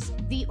groups.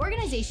 The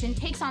organization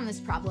takes on this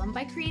problem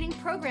by creating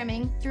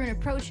programming through an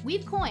approach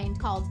we've coined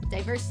called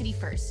Diversity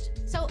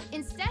First. So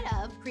instead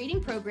of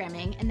creating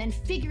programming and then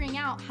figuring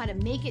out how to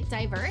make it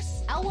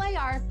diverse,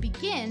 LYR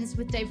begins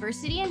with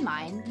diversity in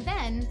mind,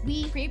 then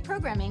we create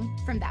programming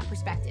from that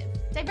perspective.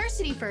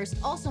 Diversity First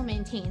also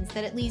maintains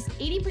that at least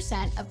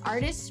 80% of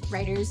artists,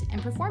 writers,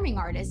 and performing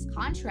artists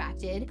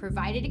contracted,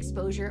 provided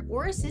exposure,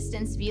 or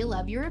assistance via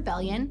Love Your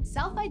Rebellion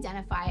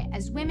self-identify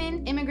as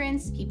women,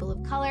 immigrants, people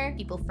of color,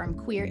 people from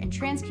queer and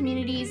trans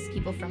communities,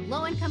 people from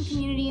low-income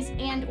communities,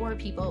 and/or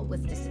people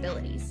with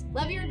disabilities.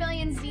 Love Your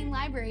Rebellion's zine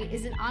library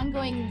is an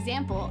ongoing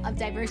example of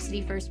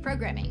Diversity First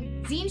programming.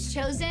 Zines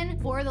chosen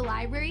for the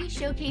library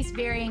showcase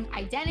varying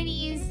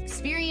identities,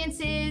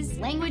 experiences,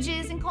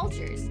 languages, and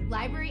cultures.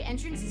 Library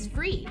entrance is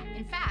free.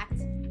 In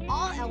fact,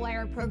 all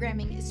LYR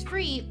programming is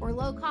free or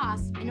low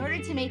cost in order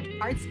to make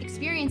arts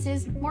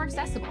experiences more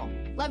accessible.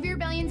 Love Your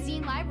Rebellion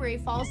zine library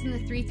falls in the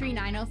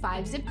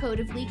 33905 zip code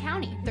of Lee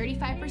County.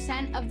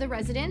 35% of the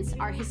residents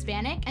are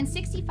Hispanic and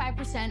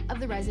 65% of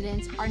the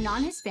residents are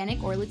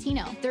non-Hispanic or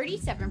Latino.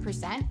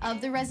 37% of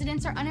the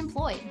residents are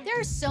unemployed. There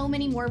are so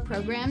many more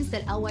programs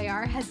that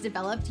LYR has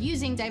developed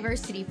using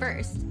Diversity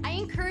First. I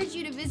encourage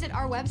you to visit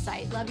our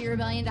website,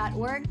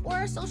 loveyourrebellion.org, or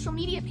our social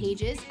media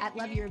pages at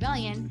Love Your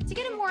Rebellion to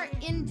get a more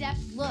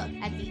in-depth look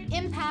at the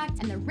impact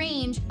and the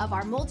range of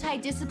our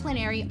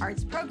multidisciplinary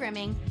arts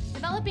programming.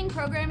 Developing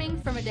programming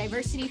from a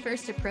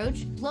diversity-first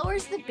approach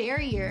lowers the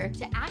barrier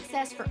to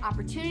access for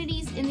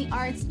opportunities in the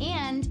arts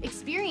and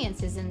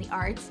experiences in the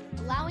arts,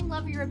 allowing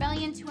Love Your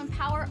Rebellion to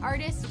empower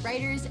artists,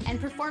 writers, and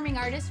performing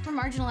artists from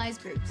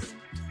marginalized groups.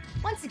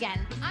 Once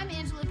again, I'm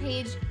Angela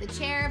Page, the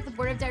chair of the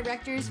board of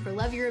directors for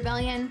Love Your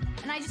Rebellion,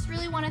 and I just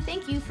really want to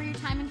thank you for your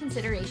time and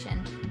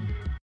consideration.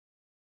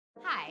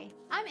 Hi,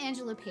 I'm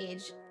Angela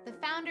Page, the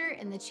founder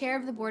and the chair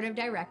of the board of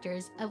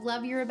directors of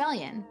Love Your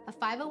Rebellion, a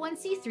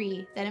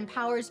 501c3 that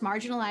empowers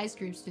marginalized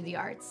groups through the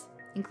arts,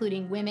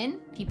 including women,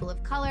 people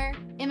of color,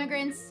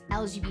 immigrants,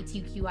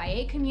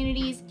 LGBTQIA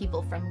communities,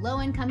 people from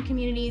low-income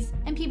communities,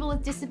 and people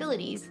with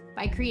disabilities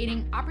by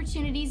creating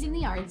opportunities in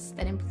the arts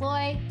that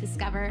employ,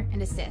 discover,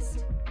 and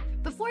assist.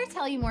 Before I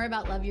tell you more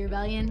about Love Your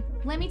Rebellion,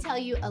 let me tell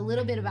you a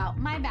little bit about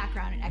my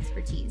background and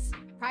expertise.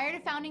 Prior to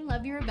founding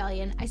Love Your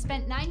Rebellion, I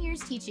spent 9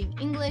 years teaching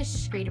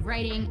English, creative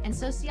writing, and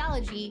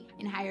sociology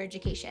in higher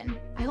education.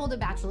 I hold a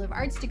Bachelor of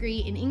Arts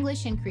degree in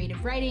English and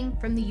creative writing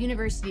from the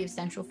University of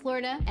Central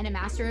Florida and a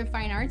Master of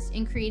Fine Arts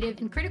in creative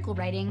and critical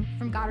writing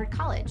from Goddard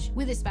College,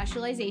 with a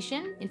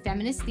specialization in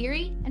feminist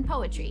theory and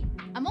poetry.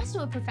 I'm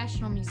also a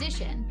professional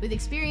musician with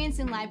experience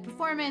in live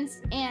performance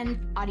and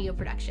audio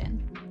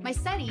production. My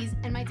studies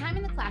and my time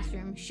in the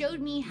classroom showed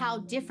me how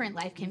different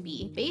life can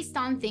be based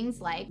on things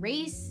like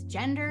race,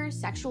 gender,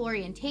 sexual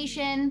orientation,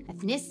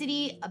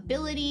 ethnicity,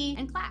 ability,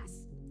 and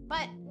class.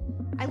 But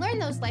I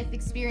learned those life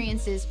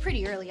experiences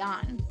pretty early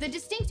on. The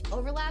distinct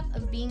overlap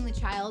of being the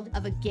child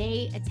of a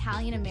gay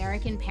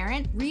Italian-American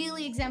parent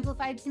really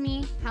exemplified to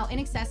me how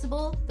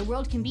inaccessible the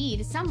world can be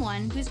to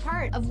someone who's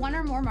part of one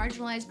or more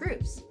marginalized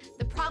groups.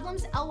 The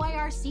problems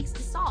LYR seeks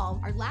to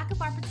solve are lack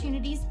of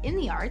opportunities in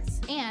the arts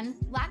and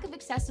lack of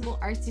accessible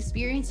arts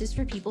experiences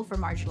for people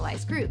from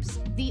marginalized groups.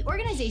 The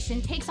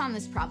organization takes on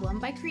this problem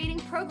by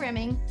creating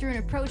programming through an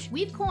approach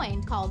we've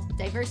coined called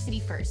Diversity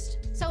First.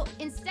 So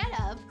instead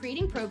of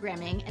creating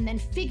programming and then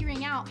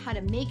figuring out how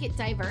to make it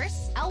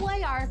diverse,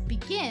 LYR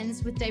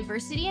begins with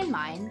diversity in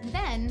mind,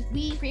 then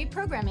we create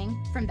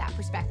programming from that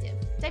perspective.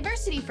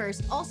 Diversity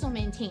First also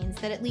maintains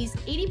that at least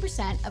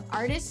 80% of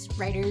artists,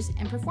 writers,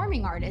 and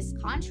performing artists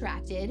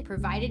contracted,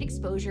 provided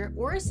exposure,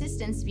 or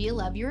assistance via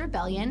Love Your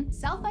Rebellion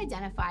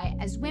self-identify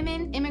as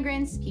women,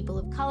 immigrants, people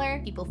of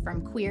color, people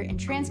from queer and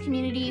trans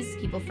communities,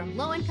 people from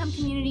low-income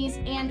communities,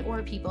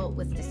 and/or people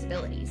with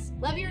disabilities.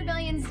 Love Your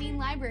Rebellion's zine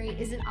library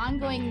is an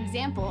ongoing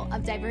example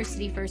of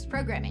Diversity First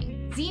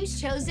programming.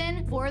 Zines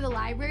chosen for the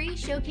library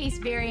showcase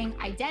varying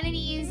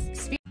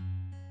identities,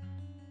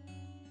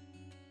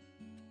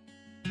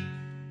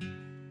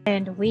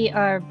 And we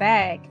are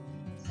back.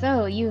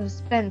 So you've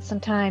spent some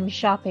time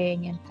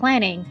shopping and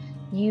planning.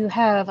 You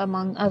have,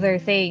 among other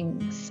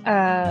things,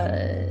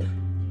 a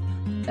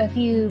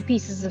few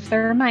pieces of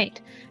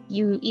thermite.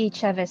 You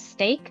each have a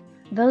stake.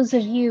 Those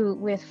of you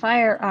with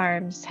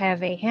firearms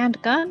have a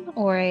handgun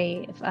or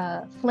a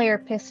flare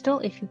pistol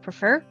if you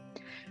prefer.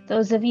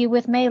 Those of you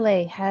with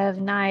melee have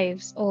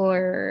knives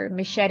or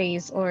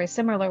machetes or a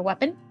similar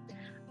weapon.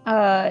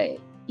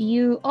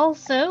 You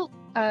also,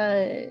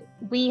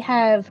 we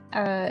have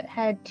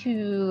had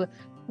to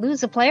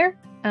lose a player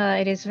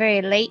It is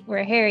very late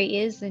where Harry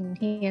is, and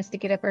he has to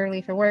get up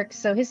early for work,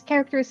 so his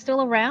character is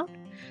still around.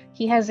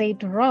 He has a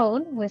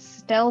drone with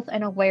stealth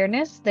and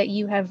awareness that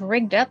you have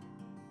rigged up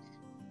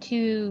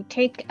to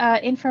take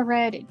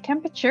infrared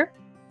temperature,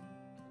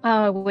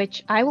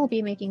 which I will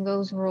be making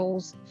those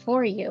rolls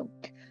for you.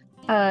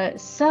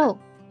 So,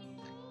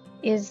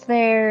 is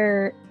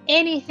there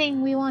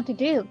anything we want to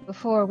do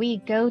before we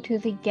go to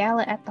the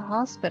gala at the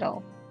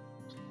hospital?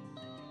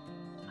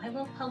 I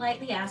will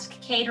politely ask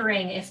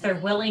catering if they're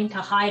willing to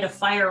hide a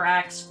fire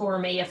axe for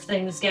me if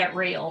things get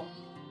real.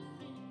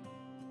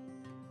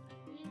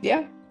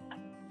 Yeah.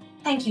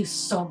 Thank you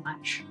so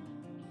much.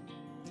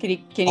 Can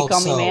you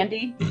call me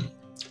Mandy?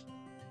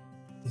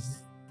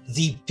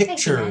 The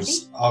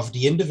pictures of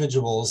the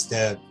individuals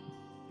that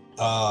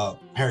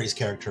Harry's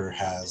character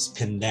has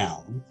pinned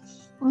down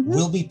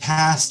will be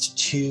passed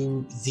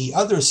to the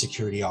other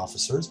security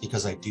officers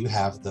because I do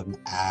have them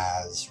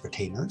as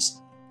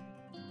retainers.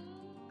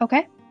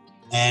 Okay.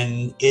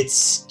 And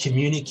it's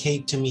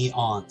communicate to me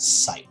on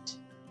site.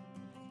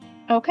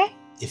 Okay.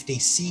 If they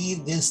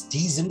see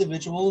these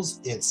individuals,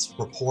 it's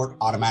report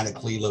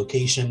automatically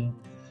location,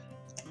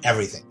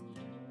 everything.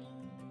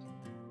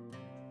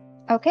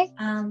 Okay.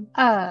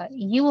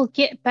 You will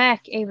get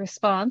back a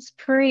response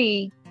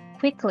pretty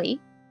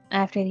quickly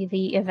after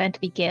the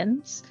event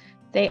begins.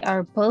 They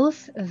are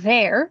both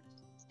there,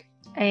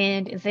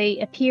 and they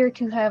appear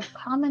to have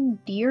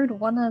commandeered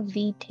one of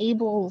the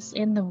tables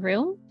in the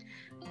room.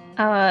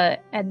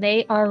 And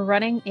they are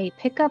running a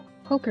pickup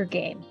poker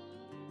game.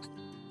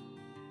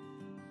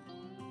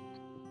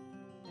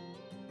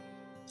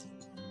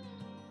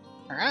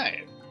 All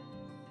right.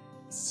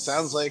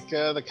 Sounds like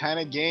the kind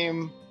of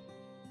game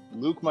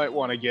Luke might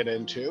want to get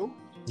into.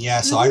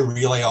 Yeah, so I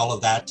relay all of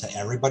that to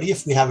everybody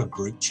if we have a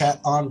group chat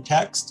on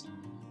text.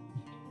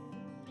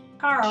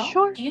 Carl,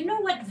 Sure. do you know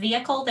what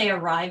vehicle they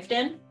arrived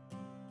in?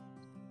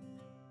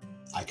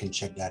 I can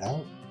check that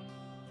out.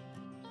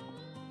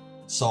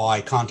 So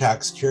I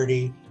contact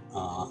security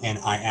and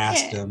I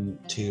ask them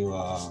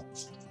to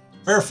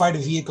verify the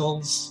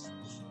vehicles.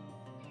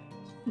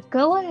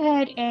 Go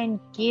ahead and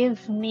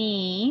give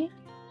me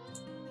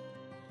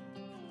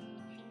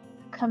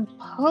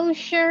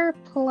composure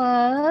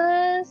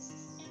plus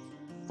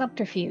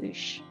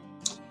subterfuge.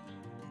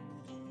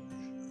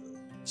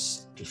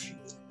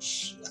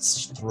 Subterfuge.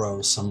 Let's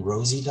throw some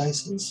Rosie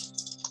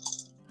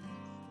dices.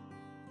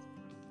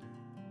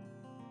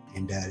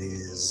 And that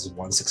is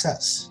one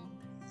success.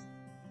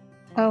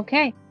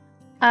 Okay.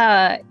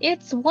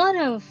 It's one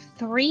of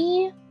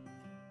 3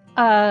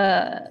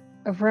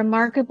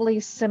 remarkably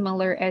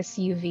similar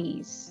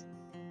SUVs.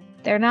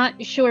 They're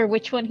not sure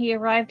which one he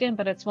arrived in,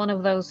 but it's one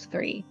of those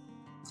 3.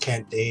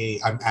 Can't they?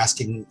 I'm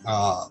asking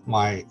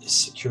my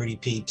security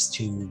peeps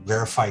to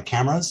verify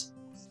cameras.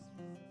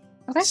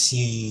 Okay.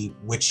 See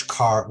which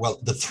car. Well,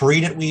 the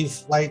 3 that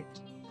we've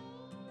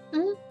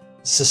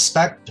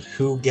suspect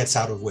who gets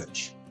out of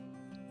which.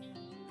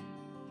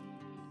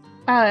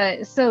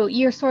 So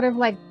you're sort of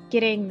like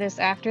getting this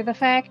after the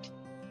fact.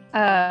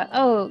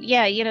 Oh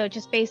yeah,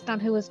 just based on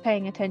who was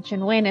paying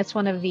attention when, it's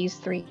one of these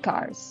 3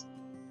 cars.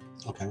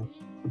 Okay.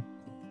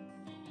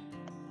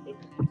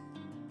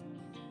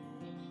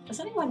 Has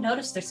anyone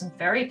noticed there's some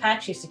very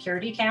patchy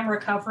security camera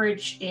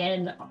coverage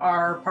in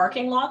our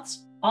parking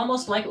lots?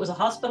 Almost like it was a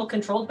hospital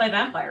controlled by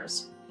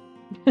vampires.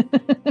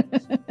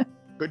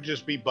 Could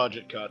just be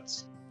budget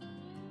cuts.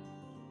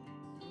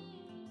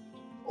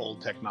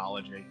 Old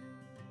technology.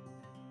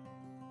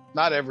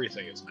 Not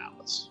everything is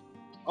malice.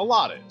 A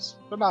lot is,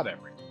 but not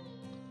everything.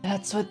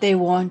 That's what they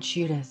want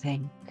you to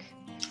think.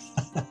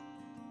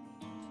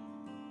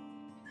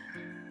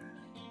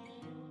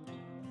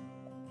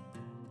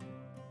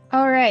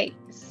 All right,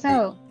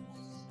 so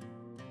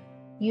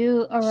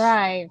you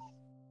arrive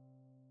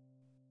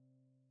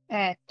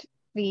at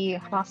the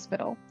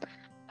hospital,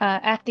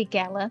 at the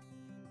gala.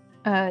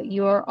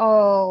 You're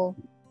all,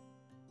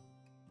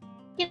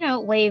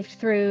 waved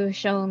through,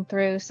 shown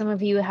through. Some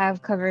of you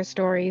have cover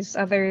stories,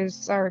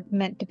 others are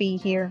meant to be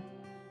here.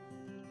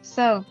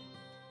 So,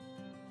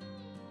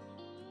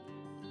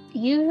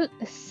 you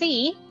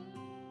see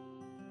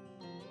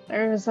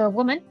there's a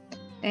woman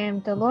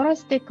named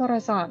Dolores de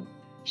Corazon.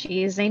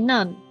 She is a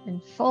nun in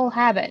full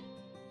habit.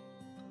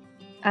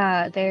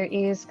 There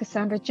is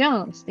Cassandra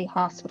Jones, the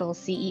hospital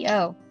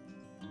CEO.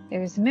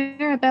 There's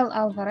Mirabel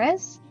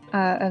Alvarez,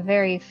 a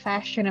very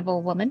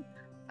fashionable woman,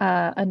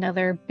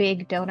 another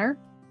big donor.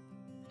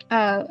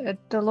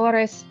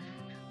 Dolores,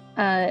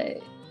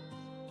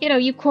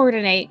 you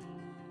coordinate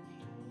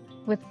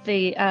with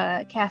the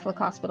Catholic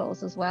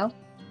hospitals as well.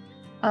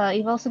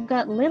 You've also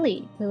got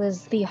Lily, who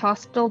is the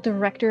hospital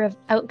director of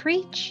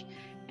outreach.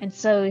 And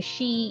so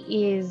she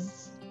is,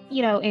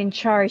 in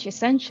charge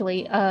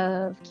essentially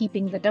of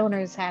keeping the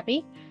donors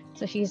happy.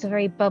 So she's a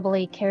very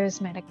bubbly,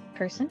 charismatic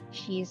person.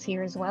 She's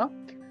here as well.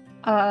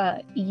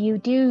 You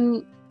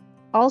do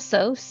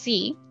also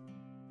see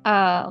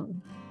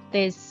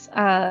this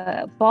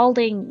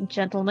balding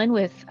gentleman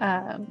with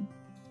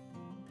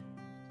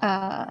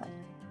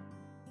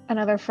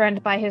another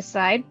friend by his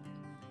side.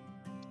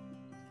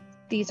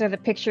 these are the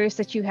pictures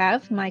that you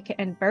have, Micah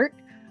and Bert,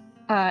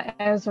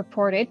 as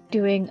reported,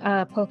 doing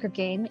a poker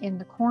game in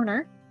the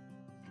corner.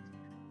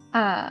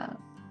 And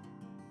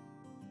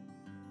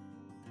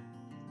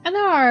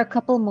there are a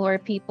couple more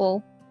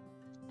people,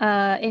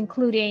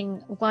 including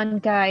one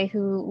guy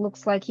who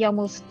looks like he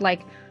almost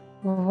like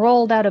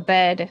rolled out of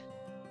bed,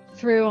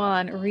 threw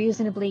on a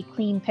reasonably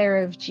clean pair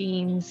of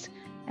jeans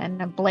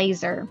and a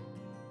blazer.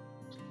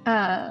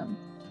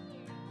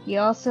 You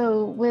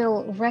also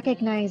will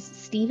recognize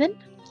Stephen,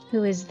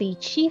 who is the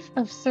chief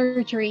of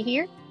surgery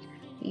here.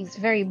 He's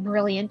very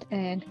brilliant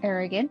and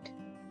arrogant.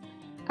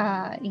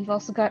 You've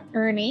also got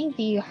Ernie,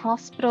 the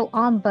hospital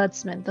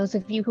ombudsman. Those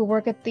of you who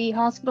work at the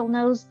hospital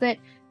knows that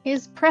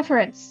his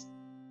preference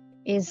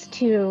is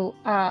to,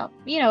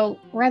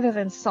 rather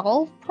than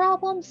solve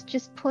problems,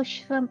 just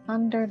push them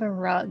under the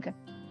rug.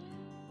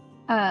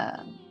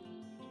 Let's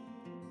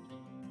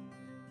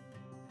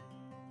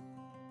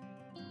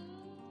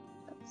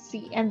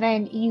see, and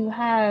then you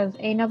have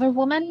another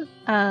woman.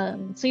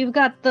 So you've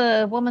got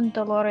the woman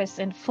Dolores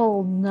in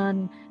full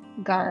nun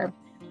garb.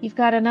 You've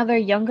got another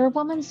younger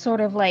woman, sort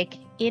of like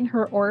in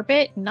her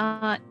orbit,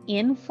 not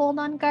in full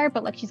nun garb,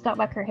 but like she's got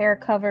like her hair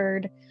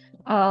covered,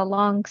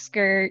 long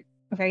skirt,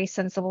 very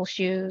sensible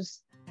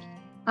shoes.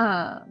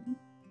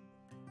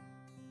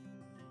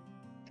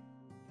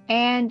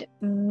 And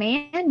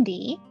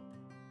Mandy,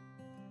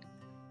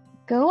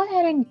 go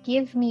ahead and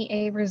give me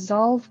a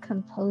resolve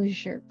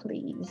composure,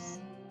 please.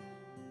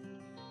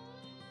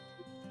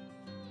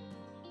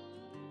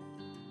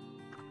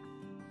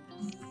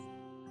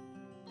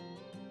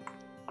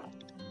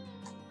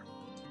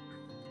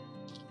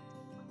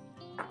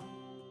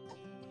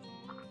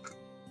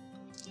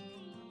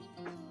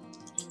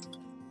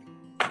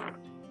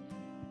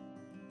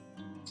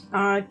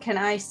 Can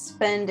I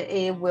spend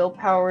a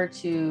willpower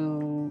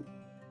to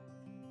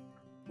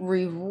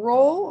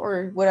re-roll,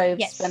 or would I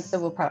have spent the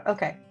willpower?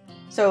 Okay.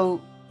 So,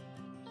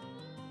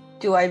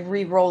 do I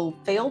re-roll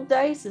failed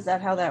dice? Is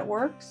that how that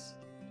works?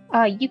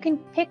 You can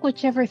pick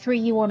whichever 3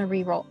 you want to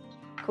re-roll.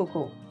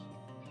 Cool.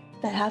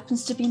 That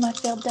happens to be my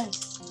failed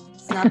dice.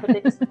 It's not the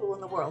biggest tool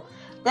in the world.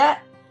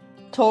 That,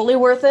 totally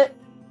worth it,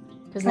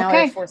 because now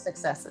I have 4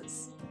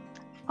 successes.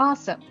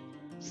 Awesome.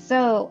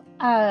 So,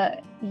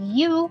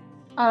 you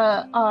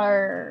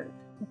are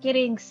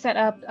getting set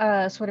up,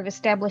 sort of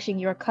establishing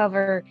your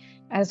cover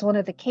as one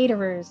of the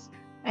caterers,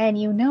 and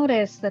you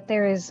notice that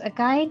there is a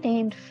guy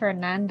named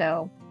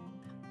Fernando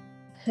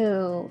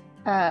who,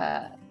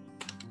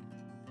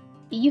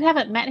 you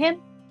haven't met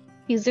him.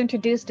 He's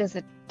introduced as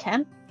a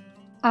temp.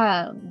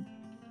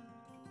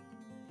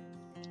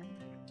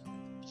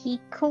 He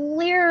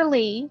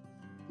clearly,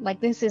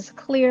 this is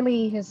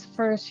clearly his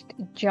first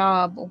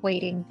job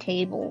waiting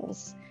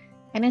tables.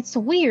 And it's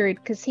weird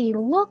because he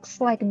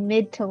looks like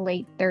mid to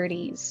late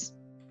 30s.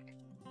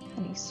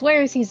 And he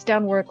swears he's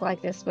done work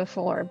like this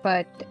before,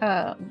 but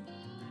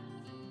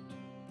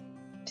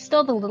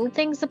still the little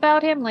things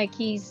about him, like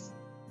you'd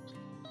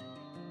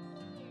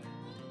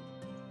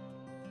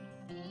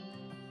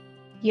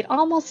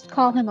almost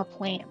call him a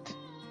plant.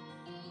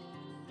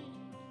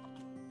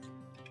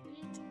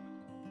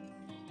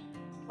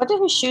 What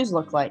do his shoes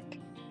look like?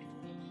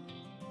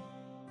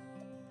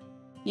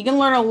 You can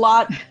learn a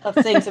lot of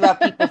things about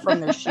people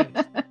from their shoes.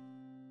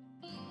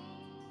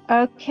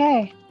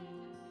 Okay.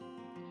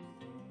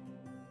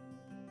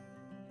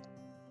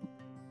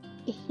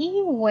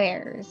 He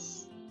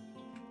wears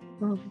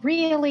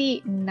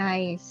really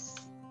nice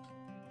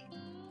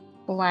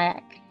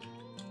black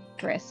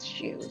dress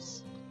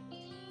shoes.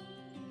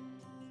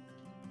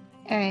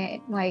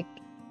 And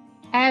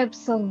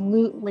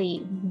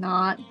absolutely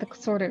not the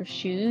sort of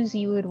shoes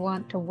you would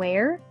want to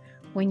wear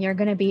when you're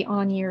going to be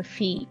on your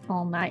feet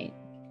all night.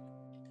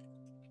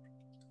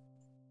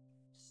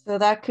 So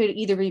that could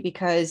either be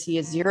because he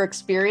has 0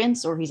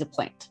 experience or he's a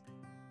plant.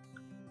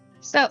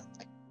 So,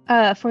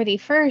 for the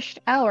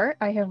first hour,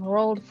 I have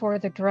rolled for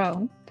the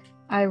drone.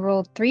 I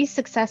rolled 3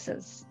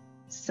 successes.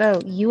 So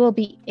you will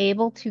be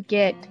able to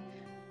get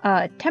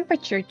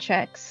temperature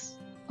checks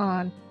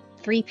on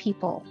 3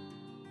 people.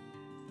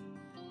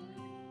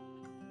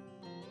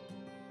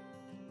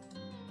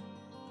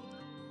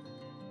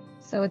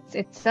 So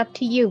it's up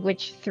to you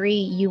which 3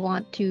 you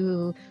want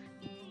to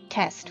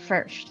test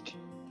first.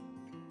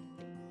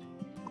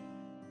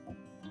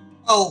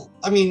 Well,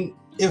 I mean,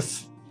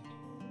 if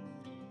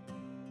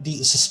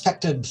the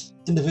suspected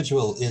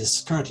individual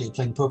is currently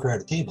playing poker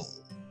at a table,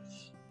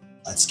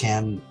 let's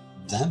scan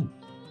them.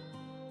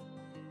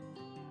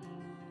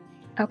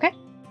 Okay.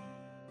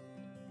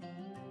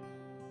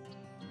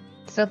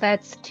 So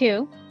that's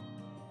 2.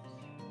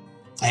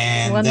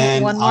 And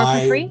one more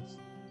for free?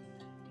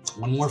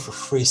 One more for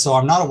free. So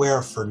I'm not aware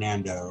of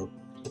Fernando.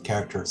 The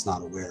character is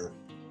not aware.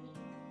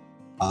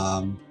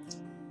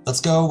 Let's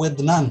go with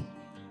the nun.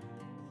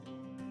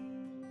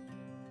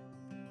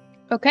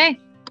 Okay.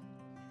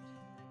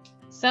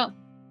 So,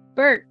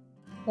 Bert,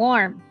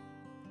 warm.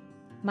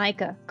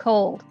 Micah,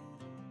 cold.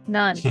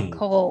 Nun,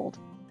 cold.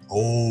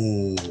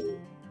 Oh.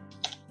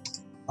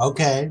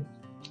 Okay.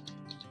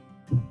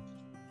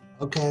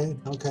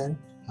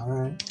 All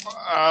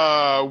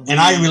right. We And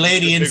I relay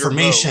the need a bigger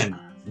information. boat.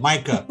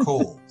 Micah,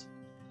 cold.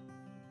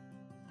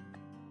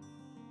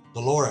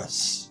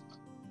 Dolores,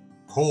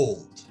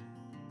 cold.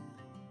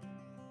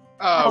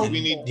 We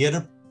need. The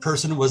other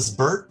person was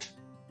Bert,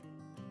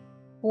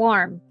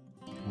 Warm.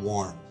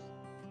 warm.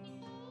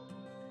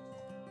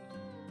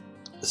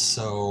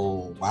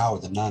 So, wow,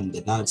 the nun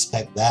did not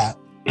expect that.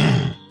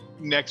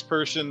 Next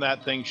person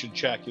that thing should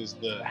check is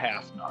the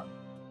half nun.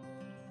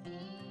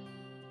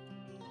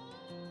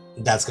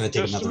 That's going to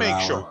take Just to another make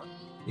hour. sure.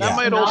 That Yeah.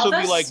 might also be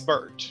Novice? like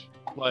Bert.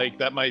 Like,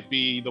 that might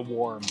be the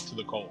warm to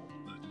the cold.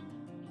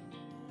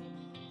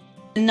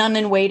 None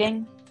in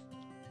waiting.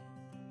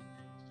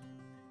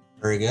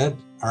 Very good.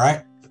 All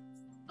right.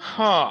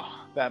 Huh.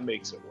 That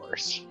makes it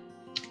worse.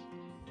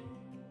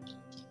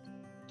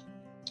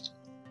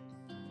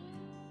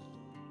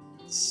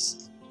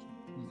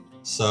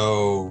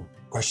 So,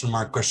 question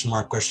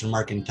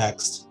mark in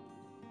text.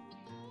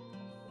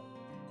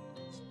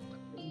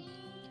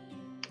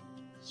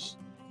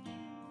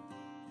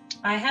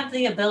 I have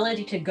the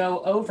ability to go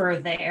over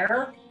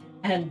there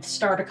and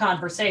start a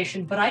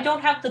conversation, but I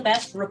don't have the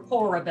best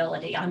rapport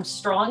ability. I'm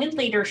strong in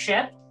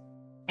leadership,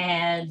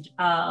 and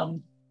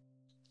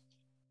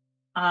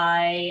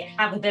I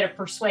have a bit of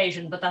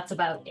persuasion, but that's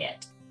about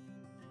it.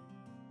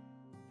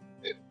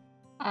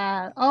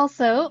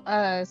 Also,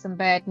 some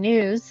bad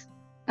news.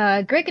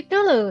 Greg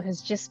Cthulhu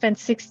has just spent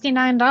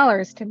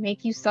 $69 to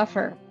make you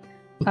suffer.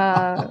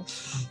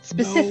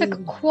 Specific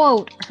No.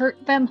 quote,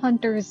 hurt them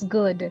hunters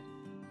good.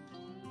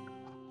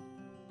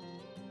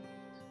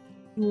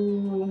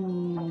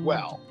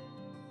 Well,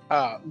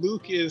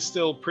 Luke is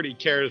still pretty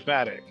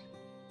charismatic,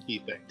 he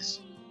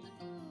thinks.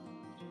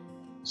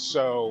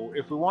 So,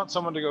 if we want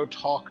someone to go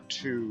talk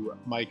to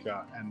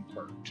Micah and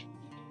Bert,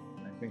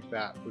 I think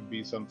that would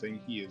be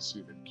something he is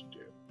suited to do.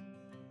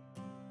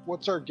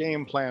 What's our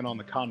game plan on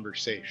the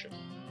conversation?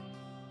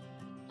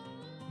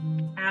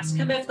 Ask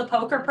him if the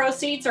poker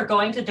proceeds are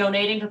going to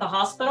donating to the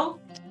hospital.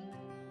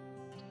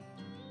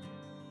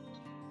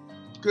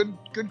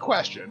 Good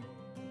question.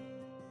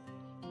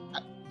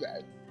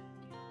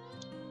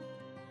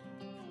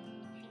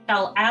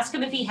 I'll ask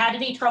him if he had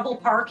any trouble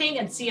parking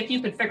and see if you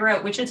could figure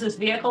out which is his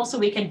vehicle so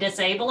we can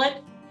disable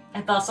it,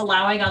 and thus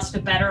allowing us to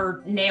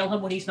better nail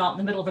him when he's not in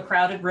the middle of a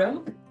crowded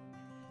room.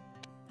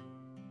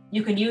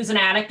 You can use an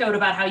anecdote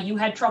about how you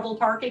had trouble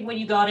parking when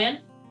you got in.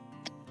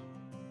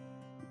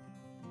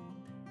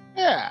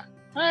 Yeah,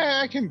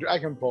 I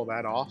can pull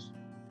that off.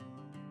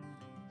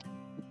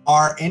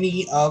 Are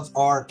any of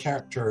our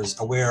characters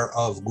aware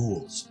of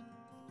ghouls?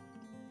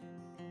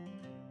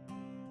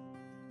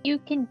 You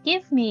can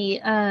give me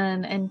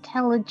an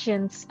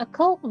intelligence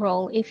occult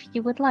roll if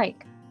you would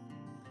like.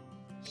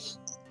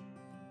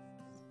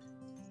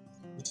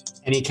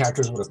 Any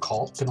characters with a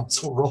cult can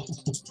also roll.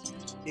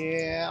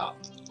 Yeah.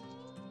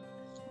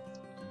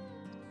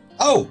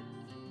 Oh,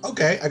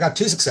 okay. I got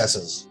 2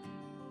 successes.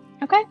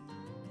 Okay.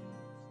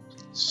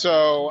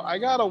 So I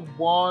got a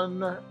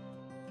 1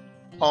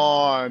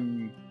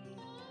 on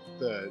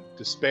the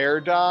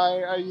despair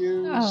die I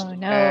used. Oh,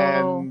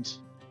 no.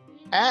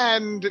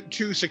 And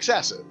 2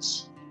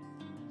 successes.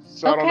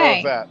 So I don't know Okay.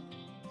 if that.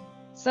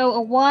 So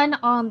a 1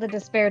 on the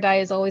despair die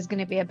is always going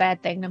to be a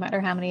bad thing, no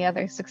matter how many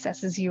other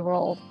successes you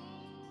rolled.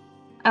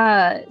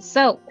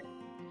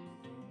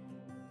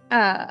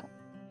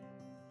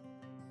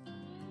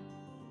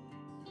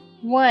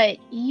 What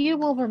you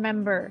will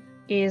remember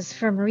is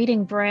from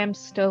reading Bram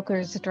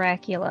Stoker's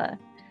Dracula.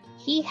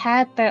 He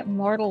had that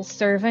mortal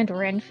servant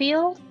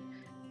Renfield,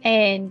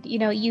 and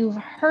you've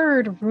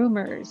heard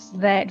rumors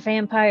that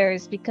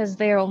vampires, because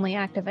they're only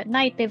active at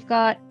night, they've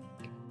got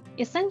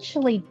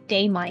essentially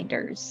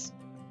dayminders.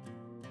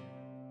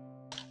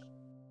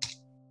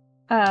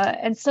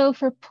 And so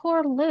for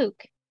poor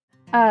Luke,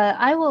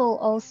 I will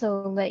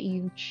also let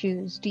you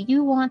choose. Do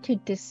you want to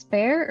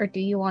despair or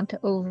do you want to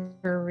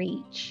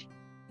overreach?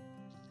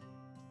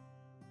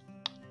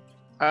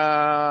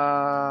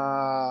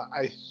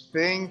 I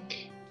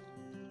think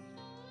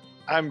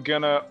I'm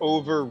gonna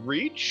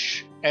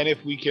overreach, and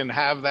if we can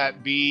have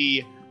that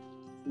be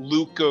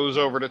Luke goes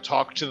over to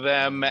talk to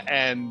them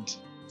and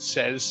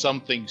says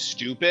something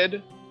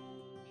stupid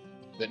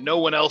that no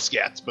one else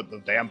gets, but the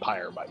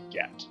vampire might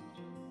get.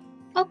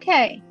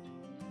 Okay.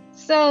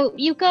 So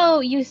you go,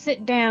 you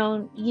sit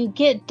down, you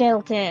get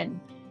dealt in.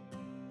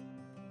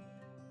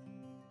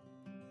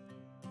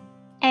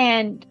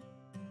 And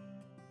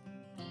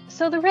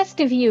so the rest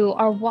of you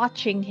are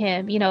watching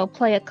him,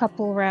 play a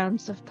couple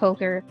rounds of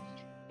poker.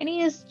 And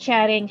he is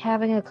chatting,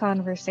 having a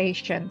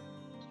conversation.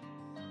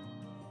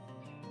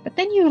 But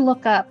then you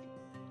look up,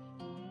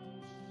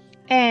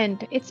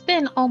 and it's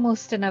been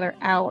almost another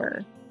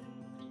hour.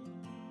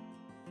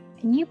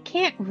 And you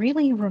can't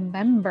really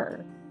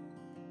remember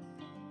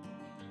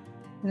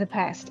the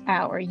past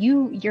hour.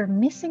 You're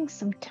missing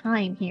some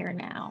time here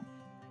now.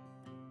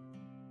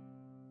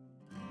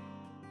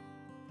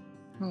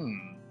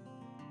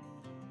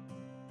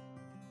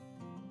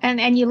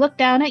 And you look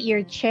down at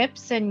your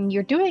chips and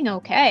you're doing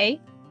okay.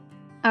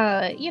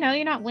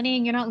 You're not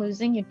winning, you're not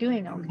losing, you're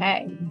doing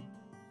okay.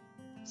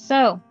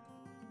 So,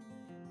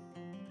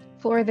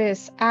 for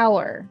this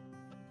hour,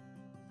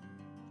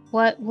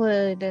 what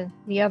would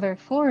the other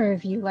four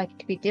of you like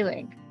to be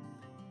doing?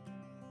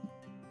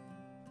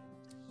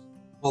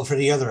 Well, for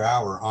the other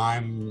hour,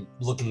 I'm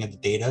looking at the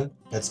data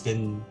that's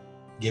been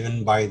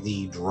given by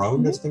the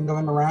drone that's been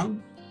going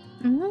around.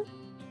 Mm-hmm.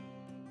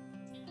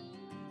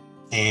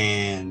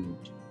 And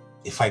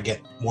if I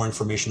get more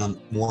information on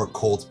more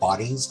Cold's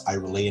bodies, I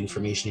relay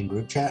information in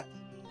group chat.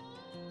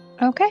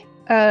 Okay.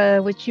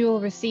 Which you will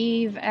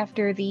receive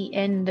after the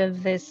end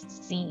of this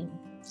scene.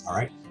 All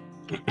right.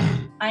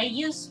 I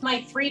used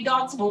my 3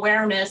 dots of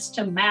awareness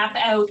to map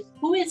out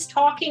who is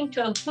talking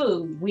to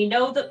who. We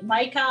know that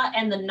Micah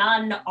and the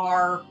nun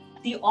are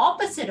the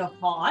opposite of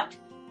hot.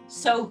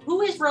 So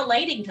who is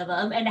relating to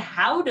them and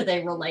how do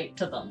they relate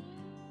to them?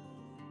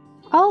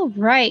 All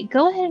right.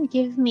 Go ahead and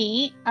give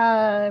me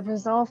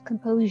resolve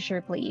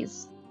composure,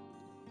 please.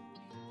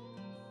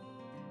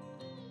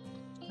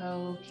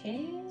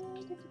 Okay.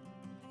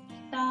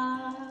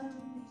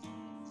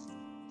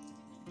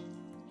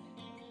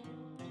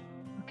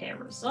 Okay,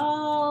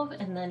 resolve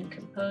and then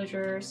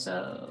composure.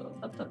 So,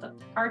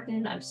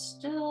 pardon, I'm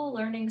still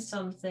learning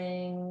some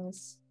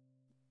things.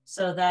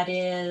 So that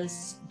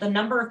is the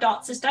number of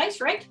dots is dice,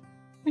 right?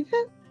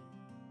 Mm-hmm.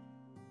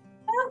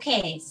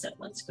 Okay, so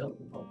let's go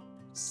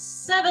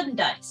 7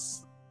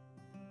 dice.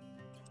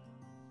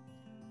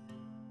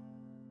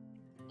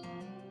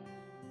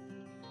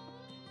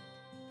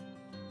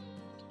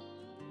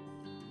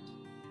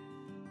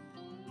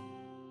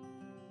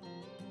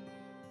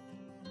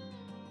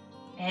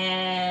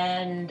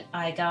 And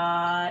I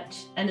got,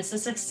 and it's a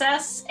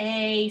success,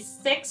 a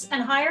 6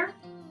 and higher?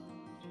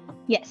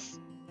 Yes.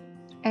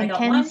 And got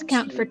 10s 1,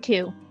 count 2. for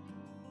 2.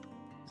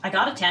 I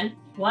got a 10.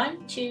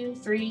 1, 2,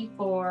 3,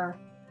 4,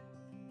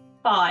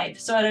 5.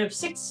 So out of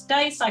 6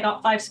 dice, I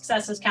got 5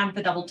 successes, count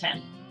the double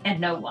 10, and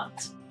no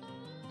ones.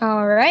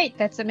 All right,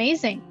 that's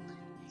amazing.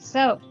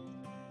 So,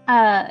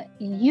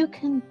 you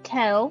can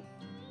tell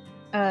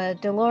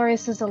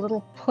Dolores is a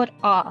little put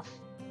off,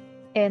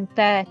 and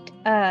that,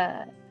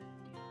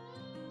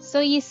 so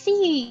you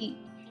see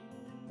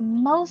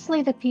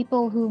mostly the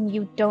people whom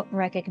you don't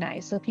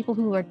recognize, so people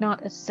who are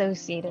not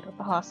associated with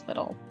the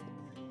hospital.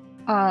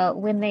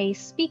 When they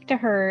speak to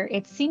her,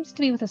 it seems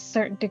to be with a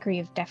certain degree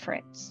of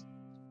deference.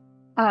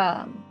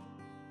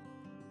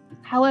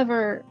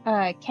 However,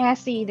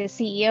 Cassie, the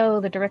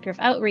CEO, the director of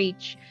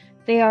outreach,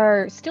 they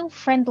are still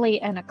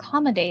friendly and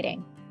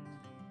accommodating.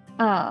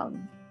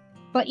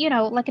 But, you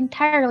know, like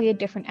entirely a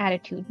different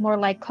attitude, more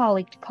like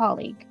colleague to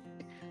colleague.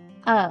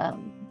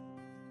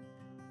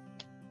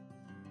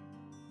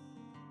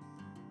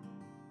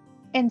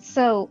 And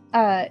so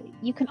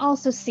you can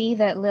also see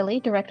that Lily,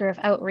 director of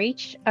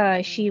outreach,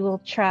 she will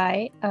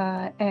try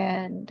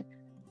and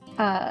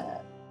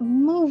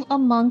move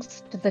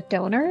amongst the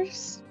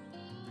donors.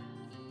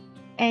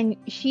 And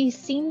she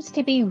seems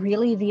to be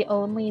really the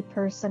only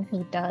person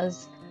who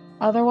does.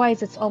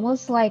 Otherwise, it's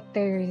almost like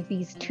there are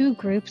these 2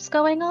 groups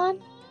going on,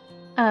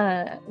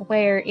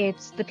 where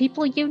it's the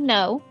people you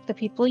know, the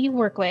people you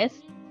work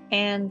with,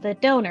 and the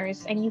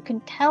donors. And you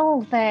can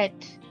tell that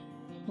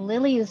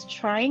Lily is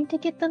trying to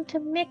get them to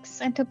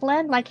mix and to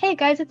blend, like, hey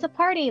guys, it's a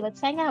party,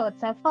 let's hang out,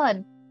 let's have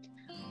fun.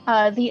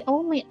 The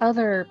only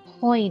other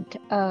point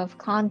of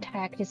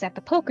contact is at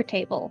the poker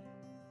table.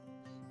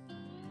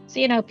 So,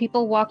 you know,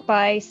 people walk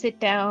by, sit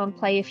down,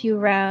 play a few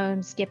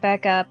rounds, get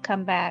back up,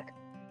 come back.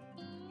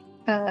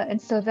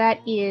 And so that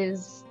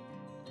is,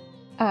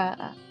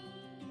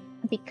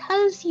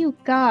 because you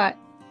got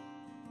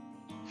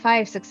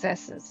 5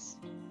 successes,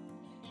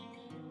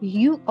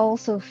 you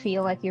also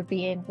feel like you're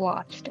being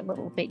watched a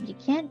little bit. You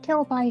can't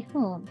tell by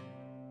whom.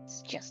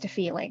 It's just a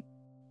feeling.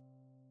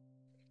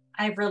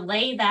 I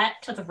relay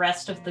that to the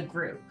rest of the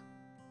group.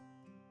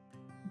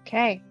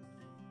 Okay.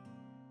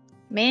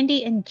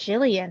 Mandy and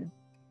Jillian.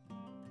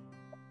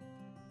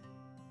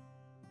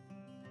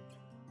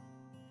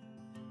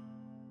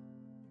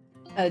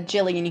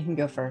 Jillian, you can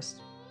go first.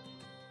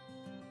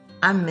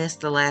 I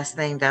missed the last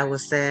thing that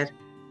was said.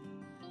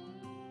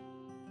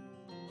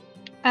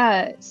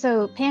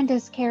 So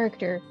Panda's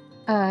character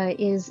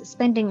is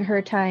spending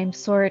her time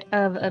sort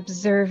of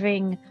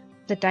observing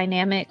the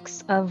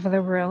dynamics of the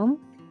room,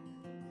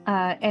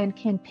 and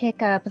can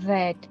pick up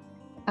that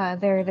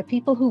there are the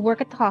people who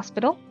work at the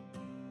hospital,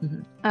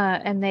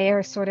 and they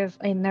are sort of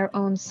in their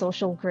own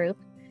social group,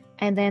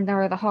 and then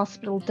there are the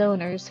hospital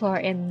donors who are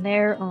in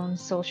their own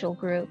social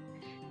group.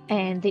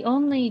 And the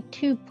only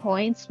 2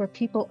 points where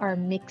people are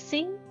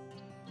mixing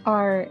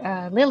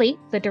are Lily,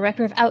 the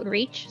director of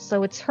outreach,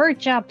 so it's her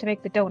job to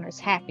make the donors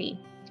happy.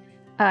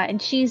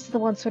 And she's the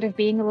one sort of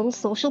being a little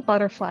social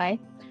butterfly.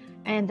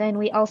 And then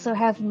we also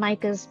have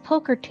Micah's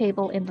poker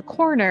table in the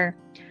corner,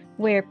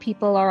 where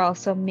people are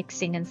also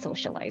mixing and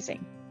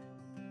socializing.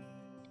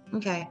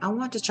 Okay, I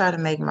want to try to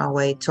make my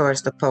way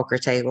towards the poker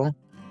table.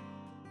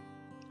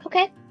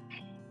 Okay.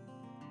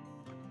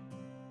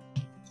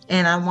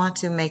 And I want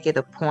to make it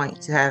a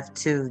point to have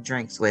 2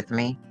 drinks with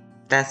me.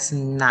 That's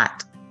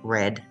not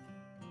red.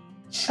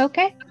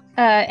 Okay.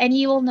 And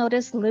you will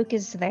notice Luke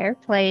is there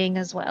playing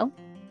as well.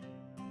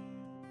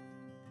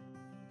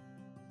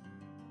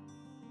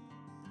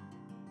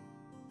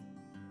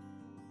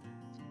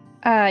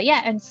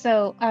 Yeah, and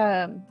so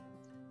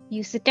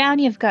you sit down,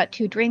 you've got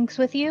 2 drinks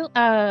with you.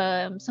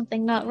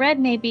 Something not red,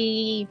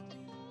 maybe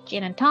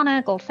gin and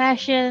tonic,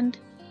 old-fashioned.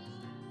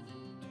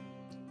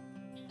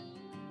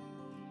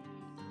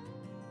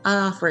 I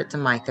offer it to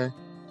Micah.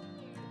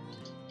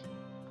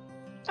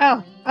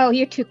 Oh,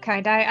 you're too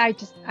kind. I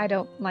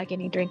don't like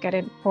any drink I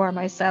didn't pour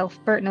myself.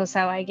 Bert knows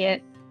how I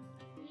get.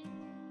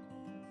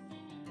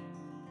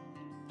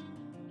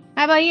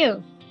 How about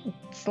you?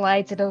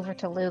 Slides it over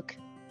to Luke.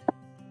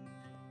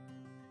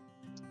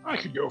 I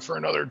could go for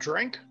another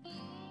drink.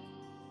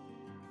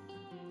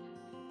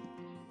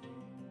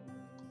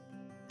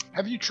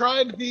 Have you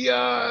tried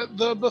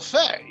the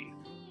buffet,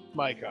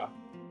 Micah?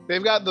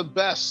 They've got the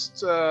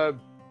best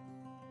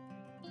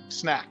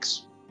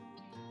snacks.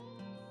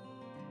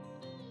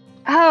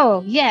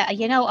 Oh, yeah,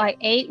 I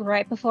ate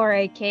right before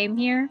I came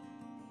here.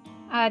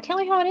 Tell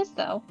me how it is,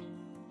 though.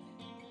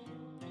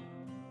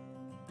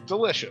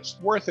 Delicious.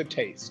 Worth a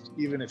taste,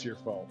 even if you're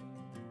full.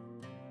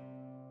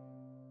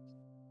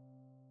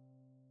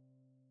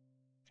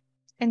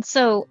 And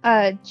so,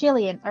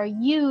 Jillian, are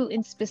you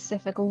in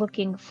specific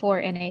looking for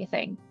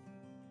anything?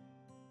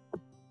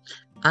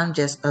 I'm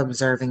just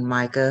observing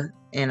Micah,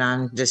 and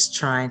I'm just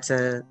trying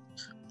to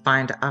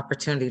find an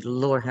opportunity to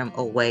lure him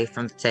away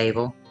from the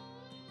table.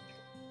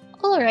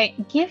 All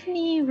right, give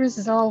me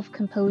resolve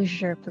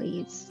composure,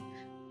 please.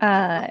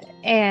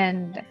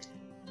 And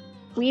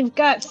we've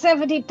got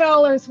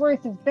 $70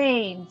 worth of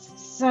Banes,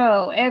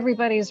 so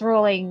everybody's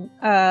rolling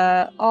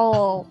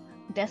all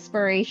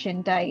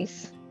desperation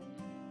dice.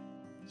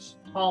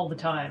 All the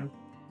time.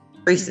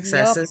 3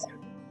 successes.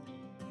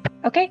 Yep.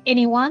 Okay,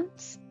 any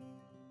ones?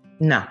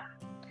 No.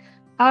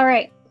 All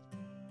right.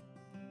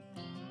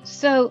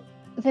 So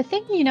the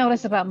thing you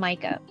notice about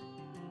Micah,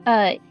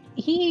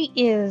 he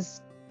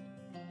is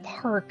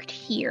parked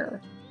here.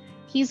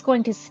 He's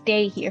going to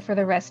stay here for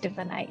the rest of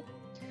the night.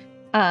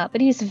 But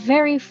he's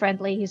very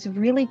friendly. He's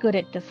really good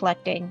at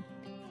deflecting.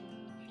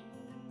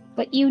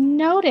 But you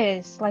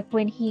notice, like,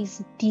 when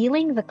he's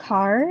dealing the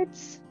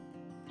cards,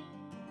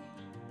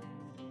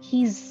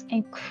 he's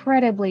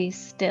incredibly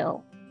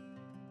still.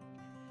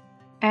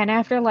 And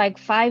after like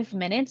 5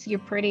 minutes, you're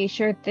pretty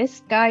sure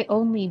this guy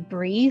only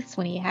breathes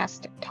when he has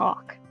to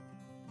talk.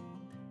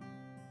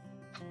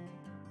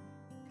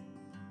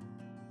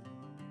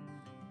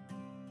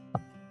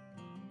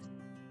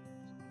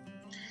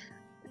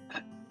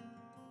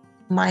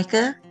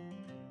 Micah,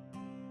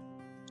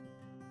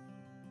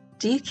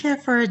 do you care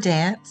for a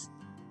dance?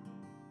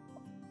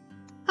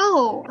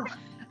 Oh,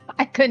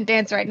 I couldn't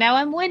dance right now.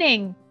 I'm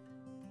winning.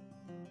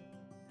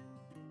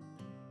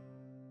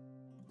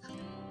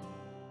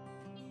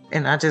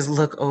 And I just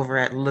look over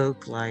at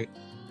Luke like...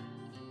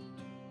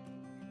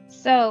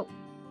 So,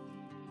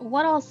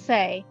 what I'll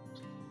say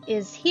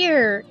is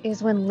here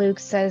is when Luke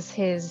says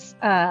his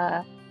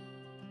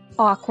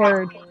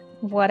awkward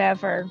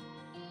whatever.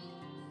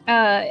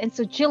 And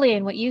so,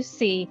 Jillian, what you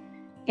see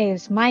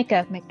is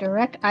Micah make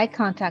direct eye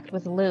contact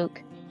with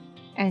Luke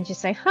and just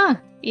say,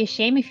 be a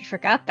shame if you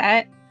forgot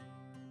that.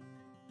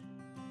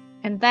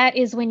 And that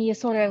is when you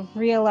sort of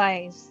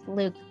realize,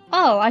 Luke,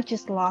 oh, I've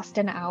just lost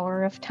an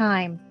hour of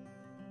time.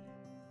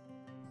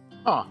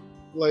 Huh.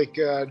 Like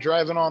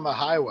driving on the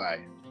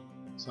highway.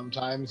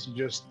 Sometimes you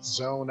just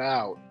zone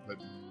out, but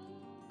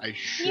I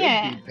should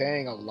be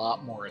paying a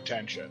lot more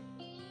attention.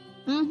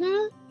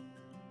 Mm-hmm.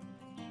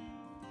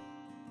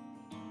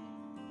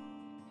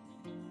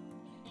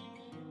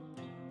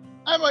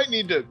 I might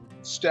need to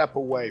step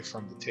away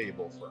from the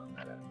table for a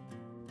minute.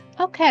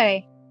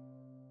 Okay.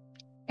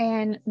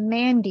 And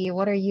Mandy,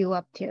 what are you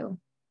up to?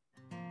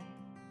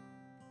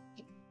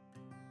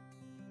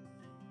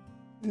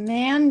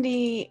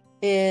 Mandy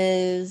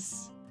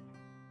is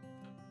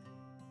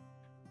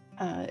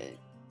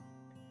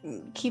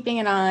keeping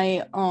an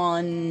eye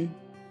on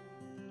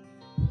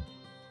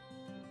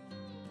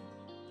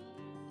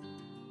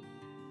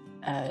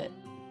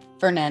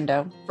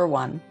Fernando, for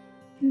one.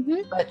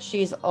 Mm-hmm. But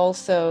she's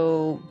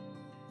also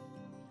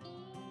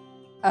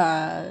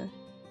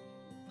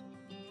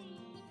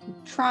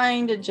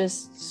trying to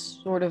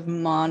just sort of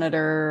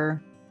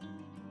monitor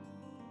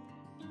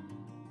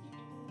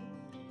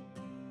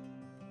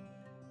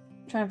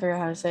trying to figure out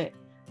how to say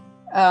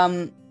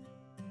it.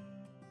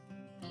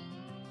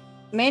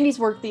 Mandy's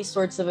worked these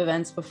sorts of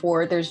events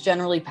before. There's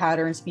generally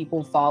patterns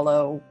people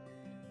follow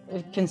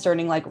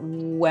concerning like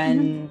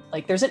when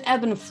like there's an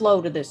ebb and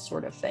flow to this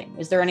sort of thing.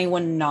 Is there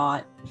anyone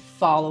not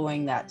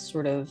following that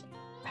sort of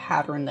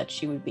pattern that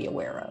she would be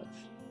aware of?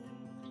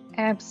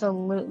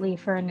 Absolutely,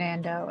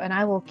 Fernando. And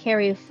I will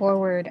carry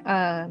forward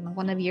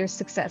one of your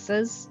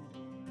successes.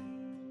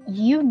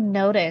 You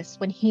notice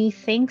when he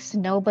thinks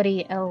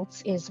nobody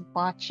else is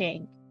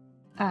watching,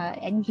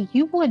 and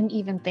you wouldn't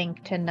even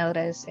think to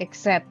notice,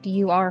 except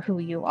you are who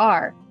you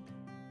are.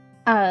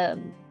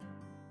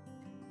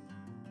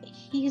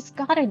 He's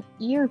got an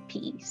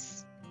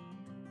earpiece.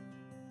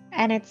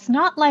 And it's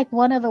not like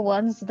one of the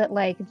ones that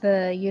like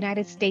the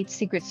United States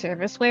Secret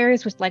Service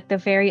wears with like the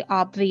very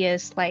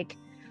obvious like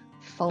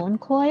phone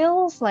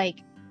coils. Like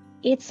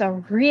it's a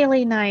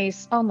really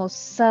nice,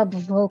 almost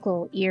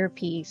sub-vocal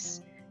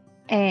earpiece.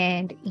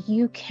 And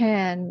you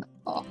can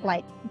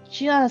like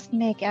just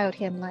make out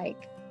him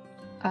like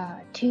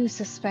 2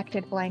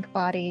 suspected blank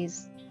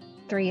bodies,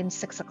 3 and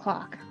 6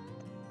 o'clock.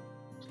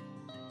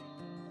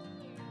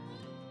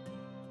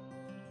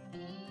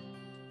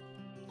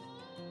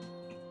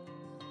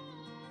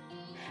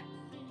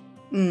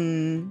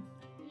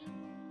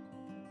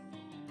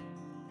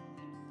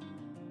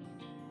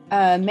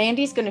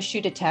 Mandy's going to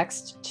shoot a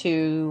text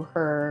to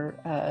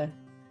her.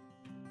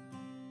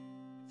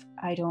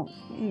 I don't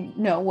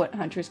know what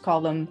hunters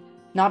call them.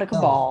 Not a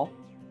cabal.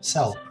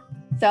 Cell.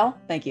 Cell?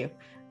 Thank you.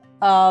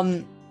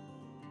 And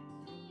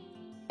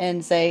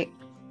say,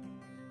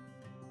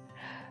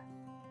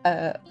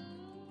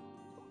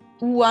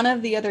 one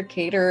of the other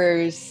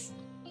caterers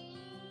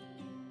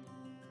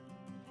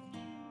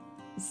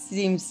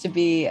seems to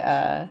be,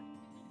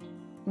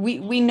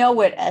 we know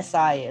what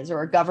SI is,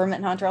 or a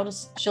government hunter.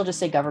 She'll just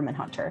say government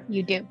hunter.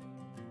 You do.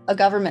 A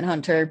government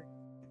hunter,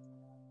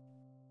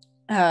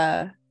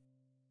 or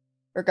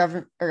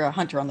a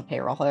hunter on the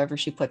payroll, however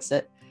she puts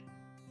it,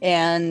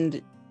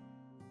 and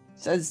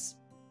says,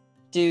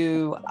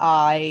 do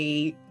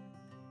I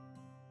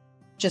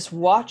just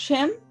watch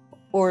him,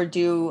 or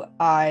do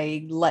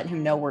I let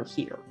him know we're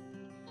here?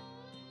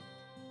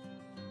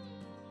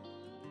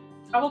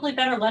 Probably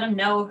better let him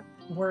know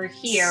we're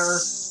here,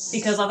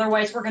 because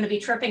otherwise we're going to be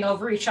tripping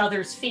over each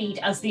other's feet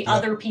as the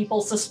other people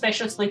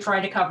suspiciously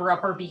try to cover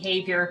up our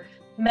behavior.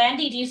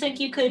 Mandy, do you think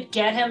you could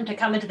get him to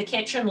come into the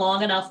kitchen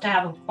long enough to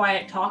have a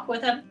quiet talk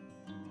with him?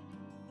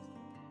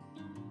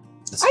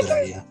 That's a good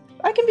idea.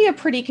 I can be a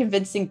pretty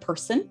convincing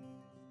person.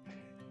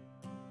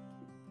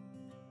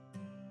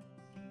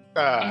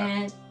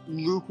 And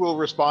Luke will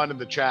respond in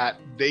the chat,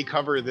 they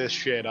cover this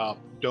shit up.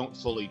 Don't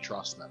fully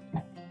trust them.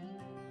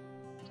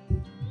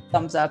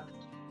 Thumbs up.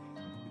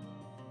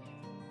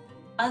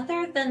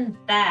 other than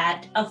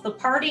that, of the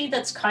party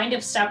that's kind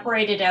of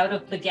separated out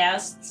of the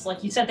guests,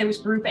 like you said, there was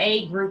Group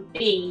A, Group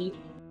B.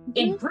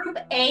 In Group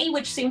A,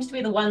 which seems to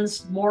be the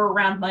ones more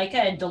around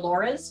Micah and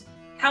Dolores,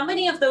 how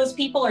many of those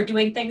people are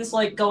doing things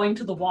like going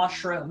to the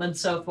washroom and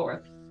so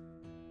forth?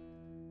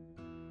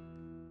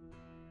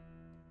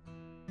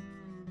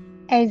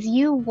 As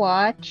you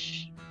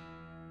watch,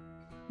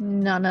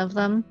 none of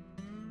them.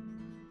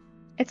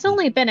 It's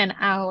only been an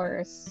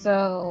hour,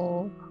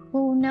 so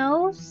who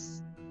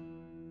knows?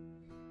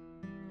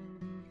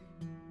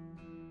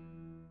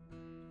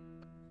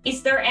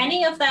 Is there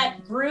any of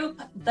that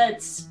group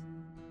that's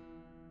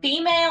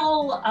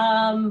female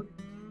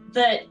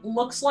that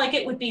looks like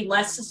it would be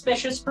less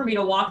suspicious for me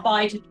to walk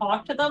by to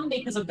talk to them?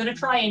 Because I'm going to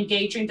try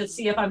engaging to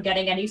see if I'm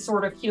getting any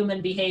sort of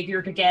human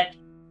behavior to get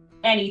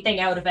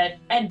anything out of it.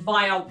 And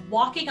via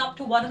walking up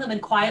to one of them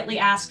and quietly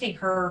asking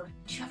her,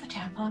 do you have a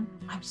tampon?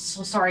 I'm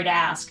so sorry to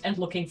ask, and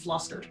looking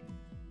flustered.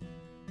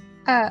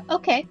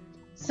 Okay.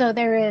 So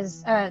there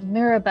is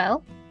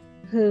Mirabelle,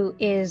 who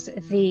is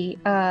the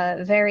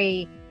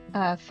very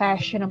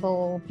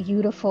fashionable,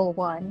 beautiful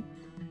one.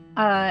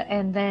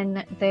 And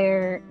then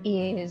there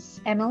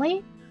is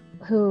Emily,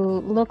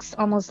 who looks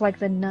almost like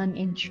the nun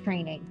in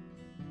training.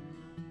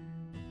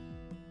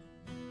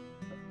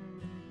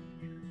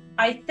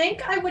 I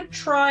think I would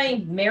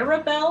try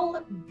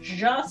Mirabelle,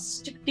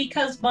 just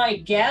because my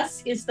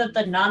guess is that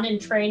the nun in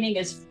training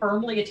is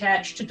firmly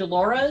attached to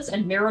Dolores,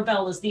 and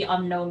Mirabelle is the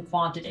unknown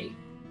quantity.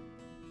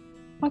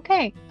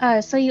 Okay,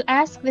 so you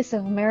ask this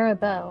of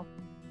Mirabelle,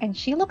 and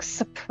she looks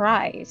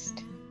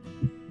surprised.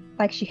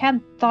 Like she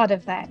hadn't thought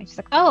of that. And she's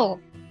like,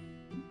 "Oh,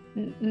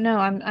 no,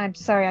 I'm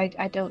sorry,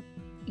 I don't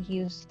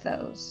use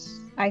those.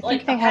 I Like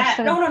think they a have pad.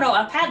 some." No,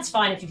 a pad's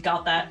fine if you've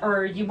got that.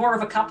 Or are you more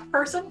of a cup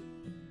person?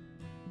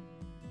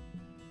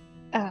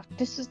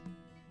 This is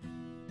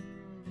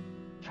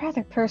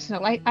rather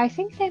personal. I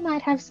think they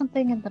might have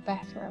something in the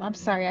bathroom. I'm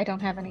sorry, I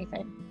don't have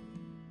anything.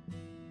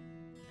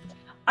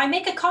 I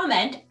make a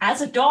comment,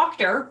 as a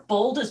doctor,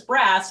 bold as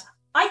brass,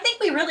 I think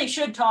we really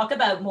should talk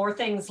about more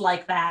things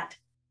like that.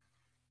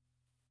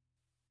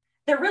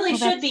 There really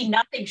should be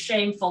nothing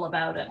shameful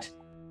about it.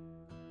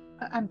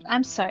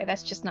 I'm sorry,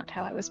 that's just not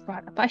how I was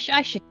brought up. I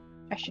should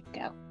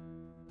go.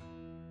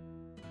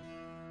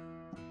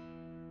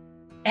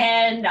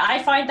 And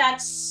I find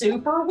that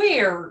super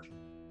weird,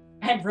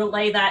 and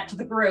relay that to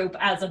the group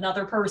as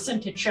another person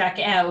to check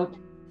out.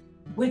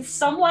 With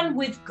someone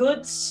with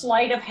good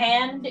sleight of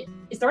hand,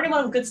 is there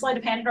anyone with good sleight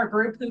of hand in our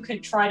group who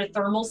could try to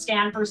thermal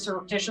scan her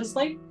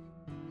surreptitiously?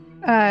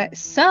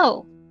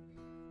 So,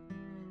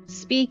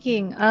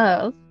 speaking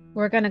of,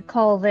 we're going to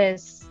call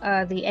this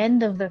the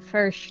end of the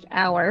first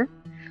hour.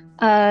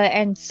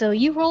 And so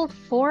you rolled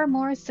 4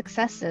 more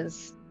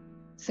successes.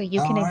 So you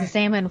can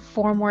examine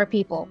 4 more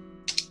people.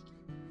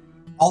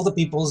 All the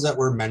peoples that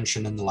were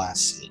mentioned in the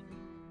last scene,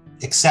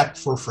 except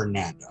for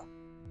Fernando.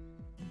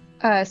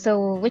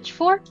 So which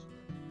 4?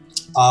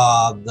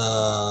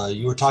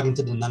 You were talking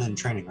to the nun in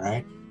training,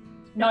 right?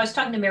 No, I was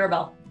talking to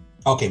Mirabelle.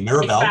 Okay,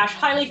 Mirabelle.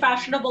 Highly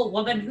fashionable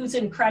woman who's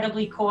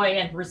incredibly coy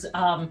and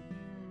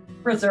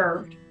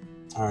reserved.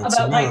 All right, About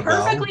so my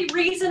Mirabelle. perfectly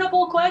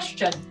reasonable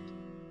question.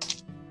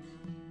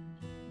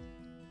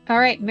 All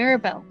right,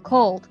 Mirabelle,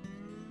 cold.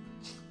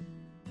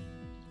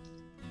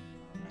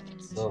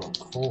 So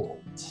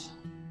cold.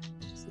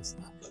 This is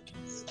not looking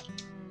good.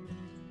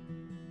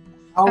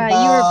 How You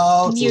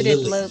about were muted,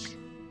 Lily?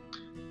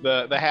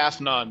 Luke. The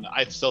half nun,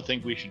 I still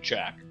think we should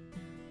check.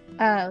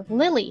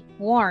 Lily,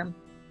 warm.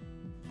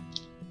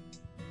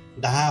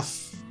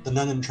 The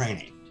nun in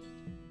training.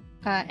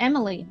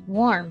 Emily,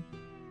 warm.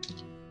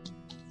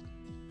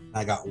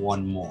 I got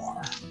one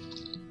more.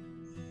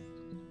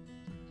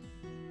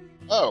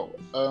 Oh,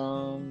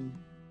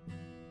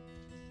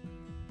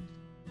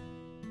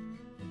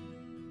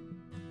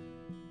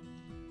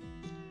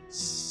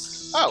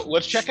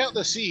 let's check out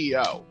the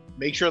CEO.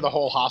 Make sure the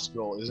whole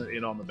hospital isn't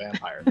in on the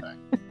vampire thing.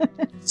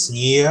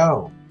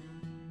 CEO.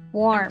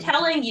 Warm. I'm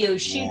telling you,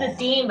 she's a Warm.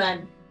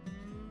 demon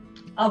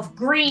of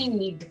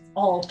greed,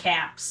 all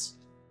caps.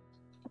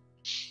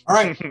 All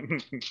right.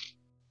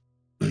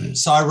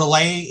 So I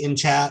relay in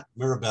chat,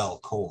 Mirabelle,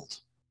 cold.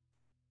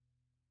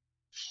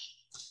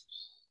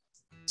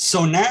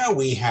 So now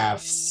we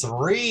have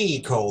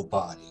 3 cold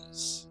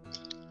bodies. ...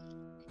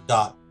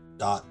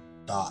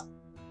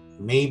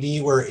 Maybe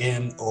we're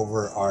in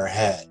over our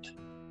heads.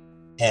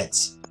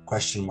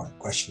 Question mark.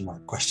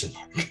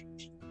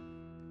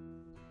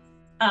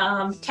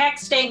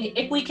 Texting,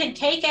 if we can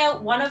take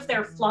out one of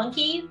their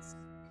flunkies,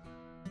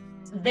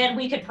 then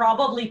we could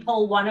probably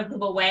pull one of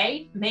them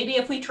away. Maybe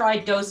if we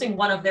tried dosing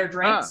one of their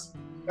drinks.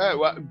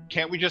 Well,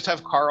 can't we just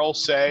have Carl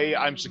say,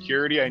 I'm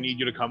security, I need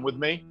you to come with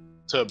me,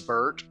 to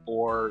Bert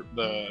or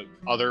the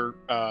other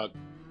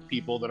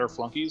people that are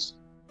flunkies?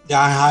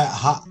 Yeah,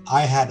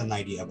 I had an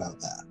idea about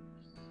that.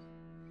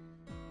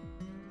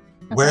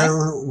 Okay.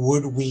 Where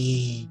would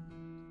we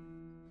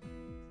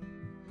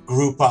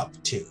group up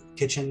to?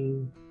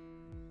 Kitchen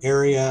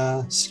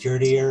area,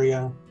 security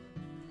area?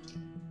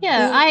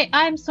 Yeah,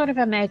 I'm sort of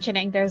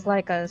imagining there's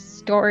like a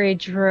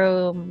storage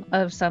room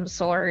of some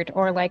sort,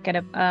 or like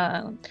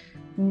a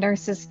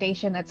nurse's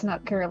station that's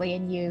not currently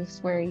in use,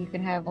 where you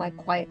can have like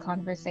quiet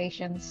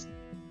conversations.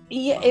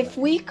 Yeah, if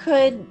we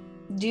could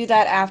do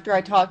that after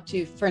I talk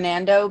to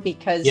Fernando,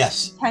 because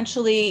Yes.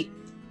 potentially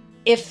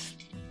if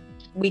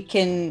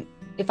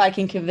I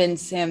can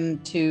convince him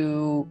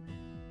to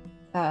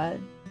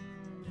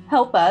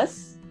help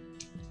us,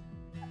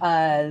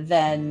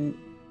 then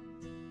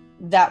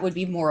that would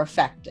be more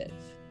effective.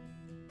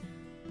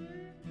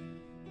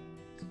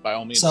 By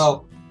all means.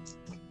 So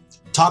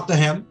talk to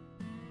him,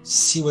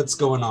 see what's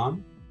going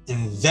on,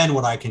 and then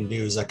what I can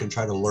do is I can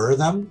try to lure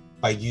them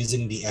by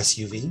using the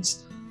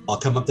SUVs. I'll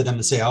come up to them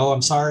and say, "Oh,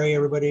 I'm sorry,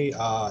 everybody.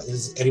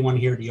 Is anyone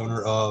here the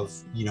owner of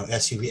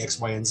SUV X,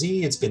 Y, and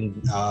Z? It's been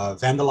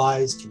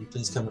vandalized. Can you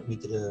please come with me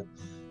Can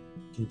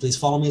you please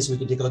follow me so we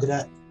can take a look at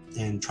that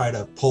and try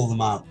to pull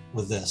them out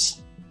with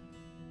this?"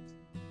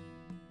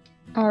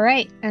 All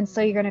right, and so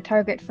you're going to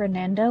target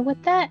Fernando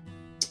with that?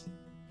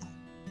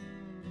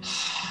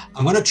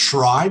 I'm going to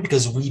try,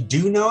 because we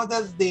do know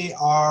that they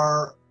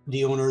are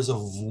the owners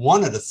of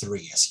one of the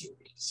 3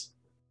 SUVs.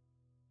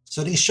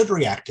 So they should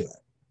react to it.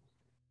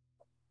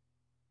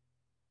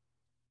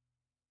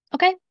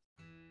 Okay.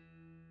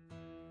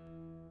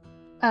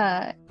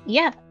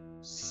 Yeah.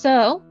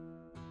 So,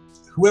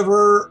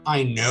 Whoever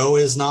I know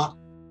is not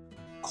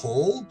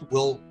cold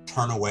will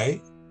turn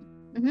away.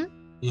 Mhm.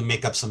 You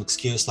make up some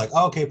excuse like,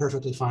 "Oh, okay,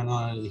 perfectly fine.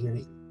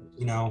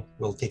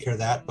 We'll take care of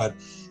that." But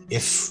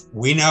if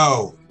we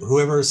know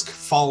whoever's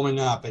following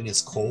up and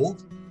is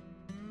cold,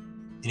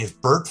 and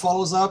if Bert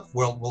follows up,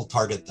 we'll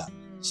target them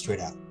straight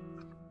out.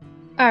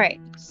 all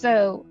right.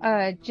 So,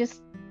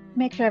 just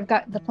make sure I've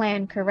got the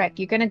plan correct.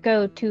 You're going to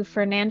go to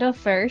Fernando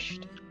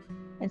first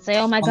and say,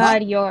 "Oh my Well,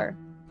 God, your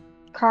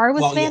car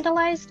was Well, yeah.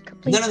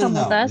 vandalized. Please No. come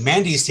with us."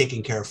 Mandy's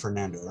taking care of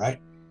Fernando, right?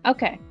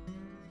 Okay.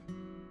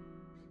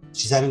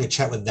 She's having a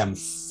chat with them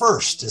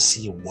first to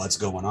see what's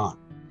going on.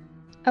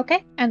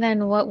 Okay. And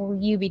then what will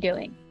you be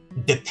doing?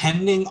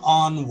 Depending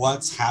on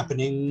what's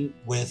happening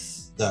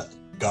with the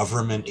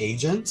government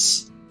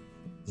agents,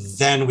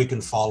 then we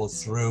can follow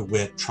through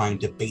with trying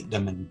to bait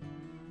them and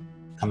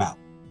come out.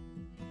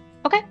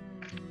 Okay.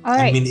 All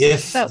right. I mean,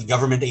 if so- the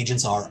government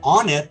agents are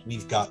on it,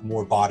 we've got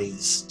more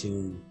bodies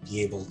to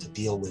be able to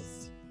deal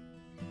with,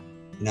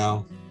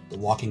 the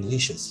walking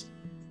leashes.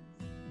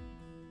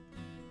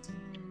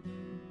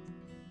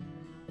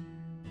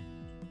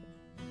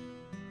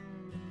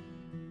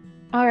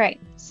 All right.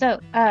 So,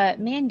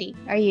 Mandy,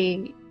 how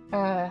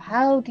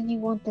do you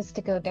want this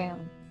to go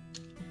down?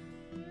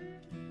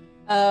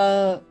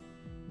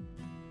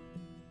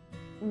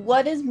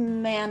 What is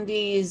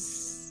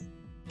Mandy's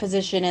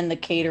position in the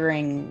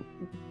catering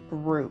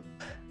group?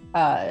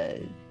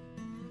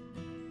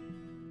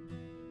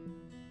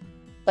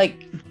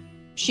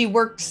 She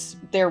works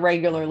there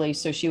regularly,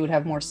 so she would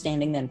have more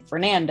standing than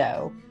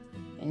Fernando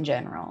in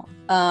general.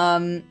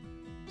 I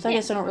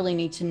guess I don't really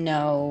need to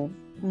know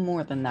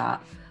more than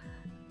that.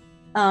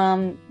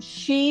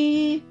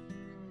 She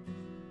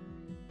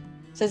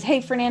says,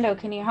 "Hey, Fernando,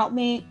 can you help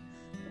me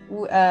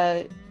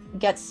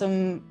get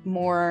some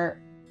more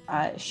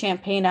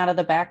champagne out of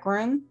the back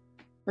room?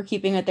 We're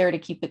keeping it there to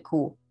keep it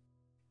cool."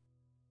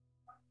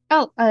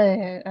 Oh,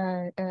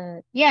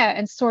 yeah,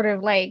 and sort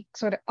of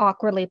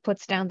awkwardly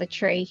puts down the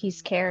tray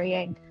he's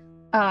carrying.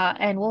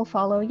 And we'll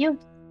follow you.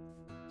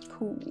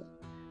 Cool.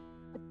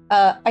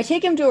 I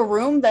take him to a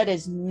room that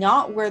is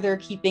not where they're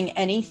keeping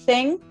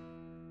anything,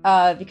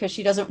 because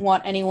she doesn't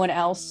want anyone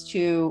else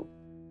to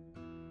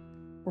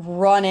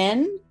run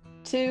in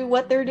to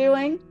what they're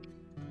doing.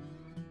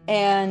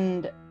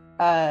 And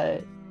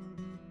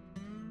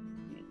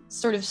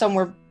sort of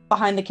somewhere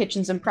behind the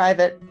kitchens in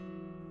private.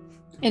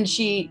 And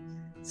she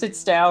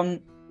sits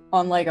down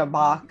on like a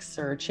box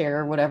or a chair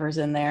or whatever's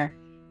in there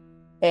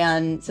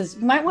and says,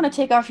 "You might want to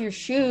take off your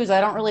shoes.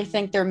 I don't really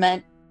think they're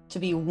meant to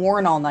be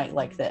worn all night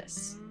like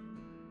this."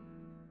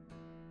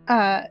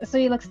 So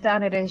he looks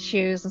down at his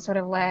shoes and sort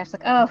of laughs,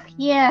 like, "Oh,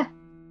 yeah,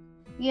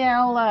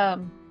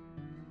 I'll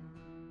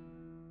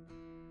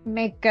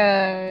make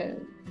a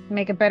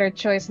better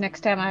choice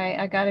next time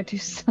I gotta do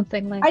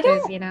something like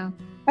this, you know."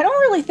 I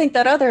don't really think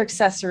that other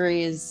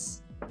accessory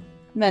is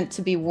meant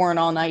to be worn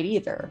all night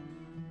either.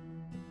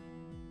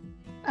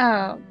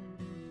 Oh,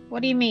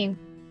 what do you mean?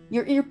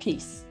 Your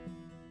earpiece.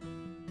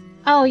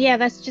 Oh yeah,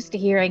 that's just a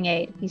hearing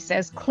aid, he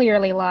says,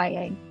 clearly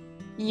lying.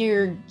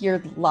 You're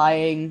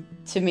lying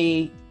to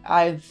me.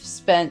 I've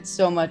spent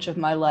so much of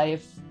my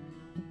life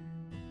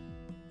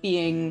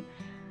being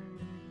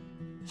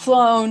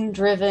flown,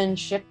 driven,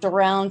 shipped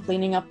around,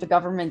 cleaning up the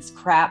government's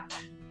crap.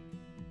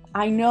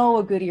 I know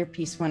a good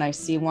earpiece when I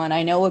see one.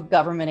 I know a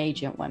government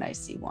agent when I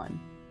see one.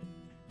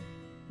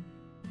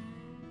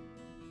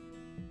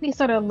 He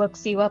sort of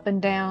looks you up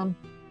and down,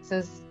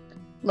 says,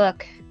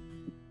 "Look,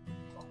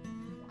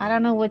 I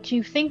don't know what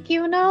you think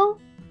you know,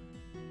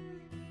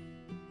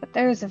 but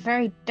there's a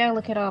very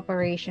delicate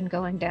operation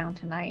going down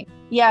tonight."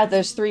 Yeah,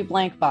 there's 3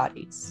 blank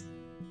bodies.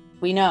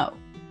 We know.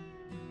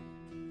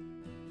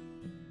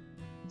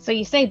 So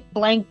you say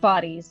blank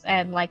bodies,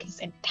 and like his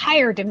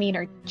entire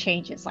demeanor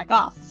changes, like,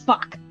 "Oh,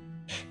 fuck."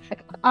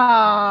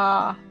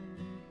 Like,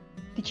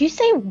 did you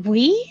say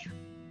we?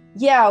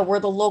 Yeah, we're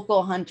the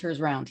local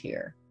hunters around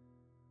here.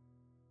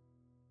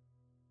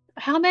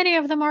 How many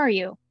of them are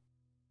you?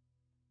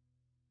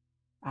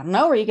 I don't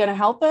know. Are you going to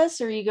help us,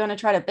 or are you going to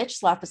try to bitch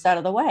slap us out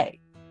of the way?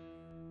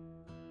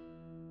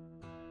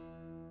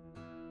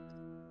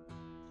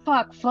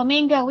 Fuck,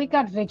 Flamingo, we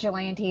got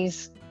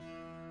vigilantes.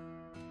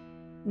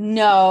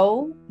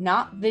 No,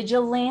 not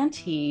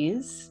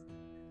vigilantes.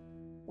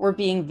 We're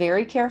being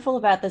very careful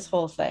about this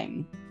whole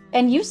thing.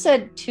 And you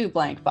said 2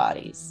 blank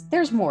bodies.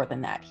 There's more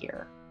than that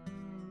here.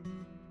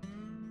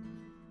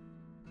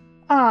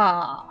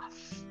 All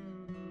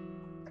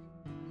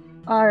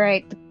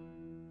right. The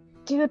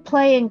dude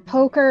playing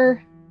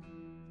poker.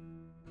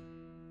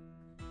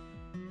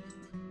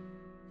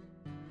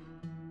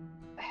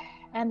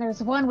 And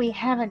there's one we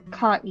haven't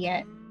caught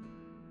yet.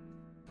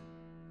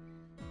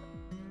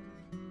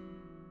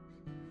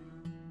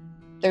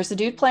 There's the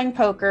dude playing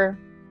poker,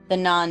 the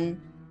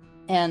nun,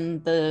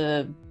 and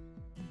the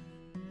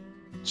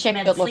chick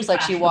that looks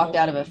like she walked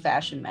out of a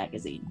fashion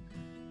magazine.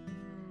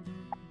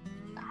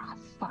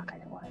 Fuck, I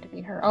don't want it to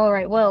be her. All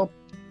right, well.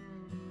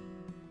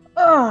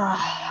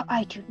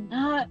 I do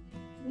not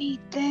need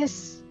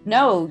this.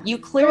 No, you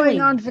clearly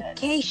going on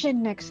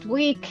vacation next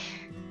week.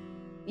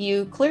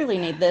 You clearly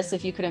need this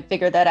if you couldn't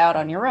figure that out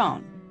on your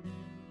own.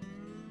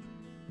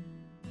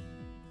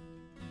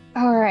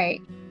 All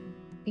right.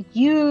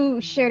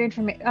 You shared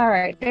information. All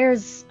right,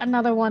 there's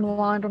another one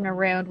wandering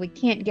around. We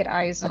can't get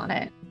eyes on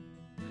it.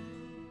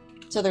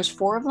 So there's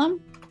 4 of them?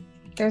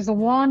 There's a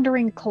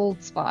wandering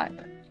cold spot.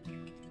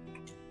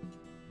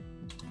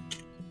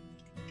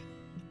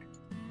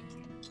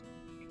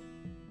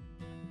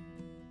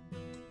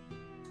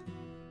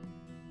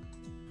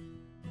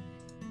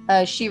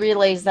 She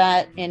relays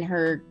that in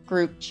her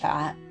group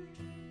chat.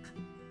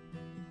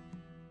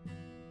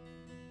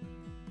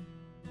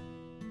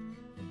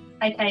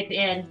 I type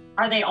in,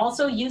 "Are they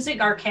also using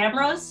our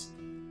cameras?"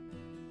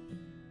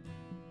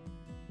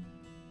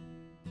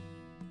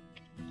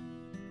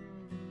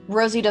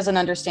 Rosie doesn't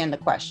understand the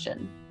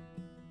question.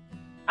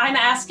 I'm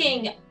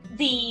asking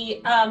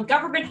the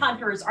government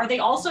hunters, are they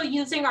also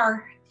using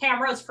our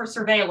cameras for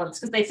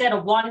surveillance? Because they said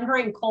a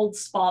wandering cold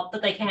spot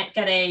that they can't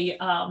get a...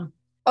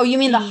 Oh, you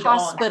mean the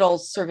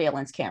hospital's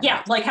surveillance camera?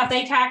 Yeah, like have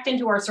they tacked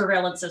into our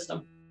surveillance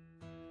system?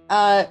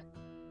 And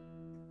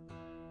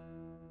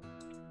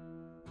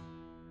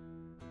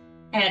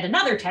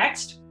another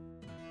text.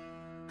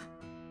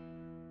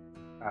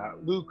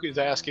 Luke is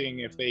asking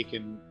if they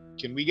can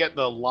we get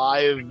the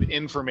live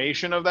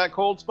information of that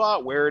cold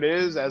spot, where it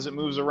is as it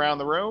moves around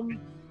the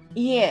room?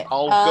 Yeah.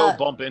 I'll go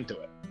bump into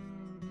it.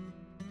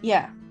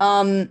 Yeah.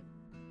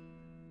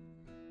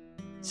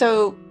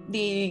 So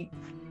the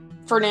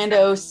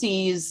Fernando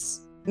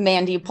sees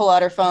Mandy pull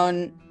out her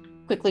phone,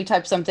 quickly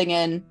type something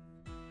in,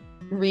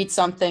 read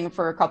something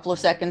for a couple of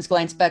seconds,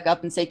 glance back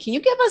up and say, "Can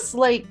you give us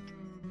like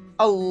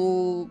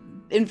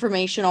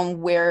information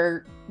on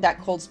where that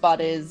cold spot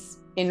is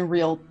in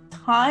real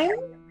time.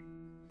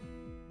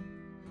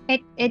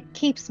 It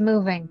keeps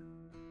moving.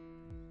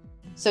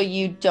 So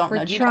you don't know.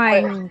 We're Do you know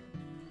where-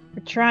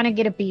 trying to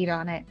get a beat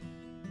on it.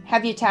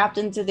 Have you tapped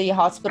into the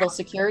hospital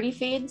security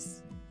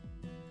feeds?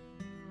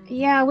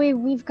 Yeah,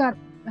 we've got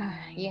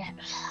yeah.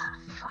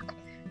 Fuck.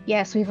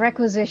 Yes, we've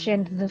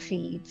requisitioned the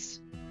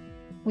feeds.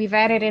 We've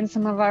added in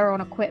some of our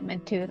own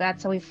equipment too.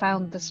 That's how we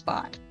found the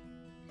spot.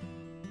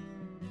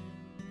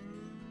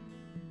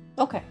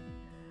 Okay.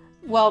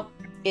 Well,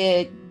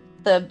 the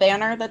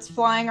banner that's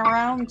flying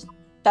around,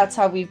 that's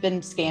how we've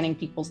been scanning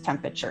people's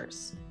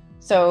temperatures.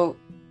 So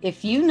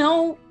if you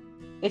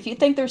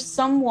think there's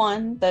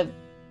someone that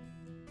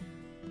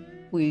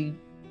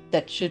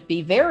should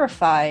be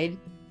verified,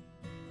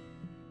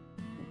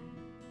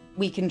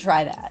 we can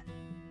try that.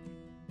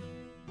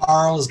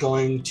 Carl is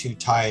going to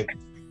type,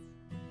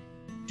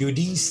 do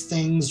these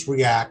things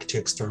react to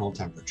external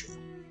temperature?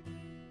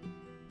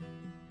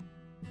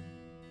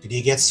 Do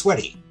they get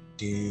sweaty?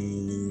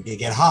 Do they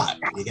get hot?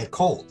 Do they get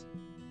cold?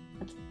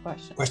 That's a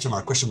question. Question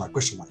mark, question mark,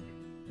 question mark.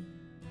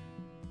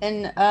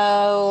 And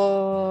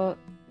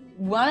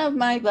one of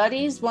my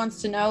buddies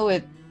wants to know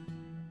if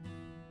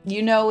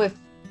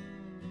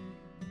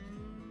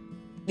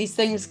these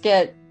things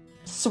get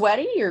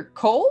sweaty or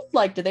cold.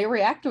 Like, do they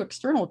react to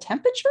external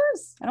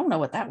temperatures? I don't know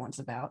what that one's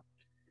about.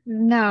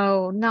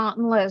 No, not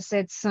unless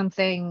it's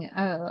something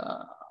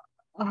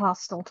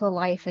hostile to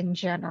life in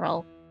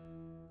general.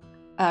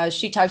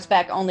 She types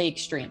back only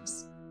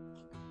extremes.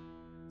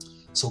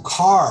 So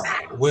Carl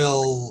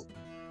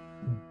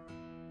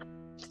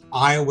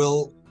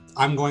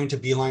I'm going to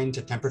beeline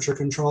to temperature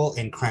control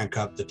and crank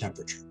up the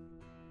temperature.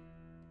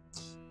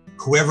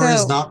 Whoever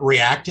is not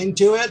reacting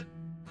to it,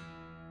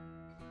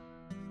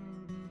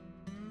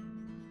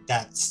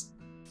 that's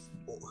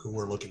who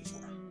we're looking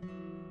for.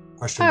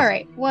 Question mark. All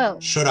right, well.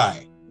 Should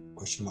I?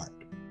 Question mark.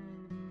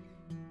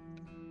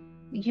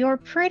 You're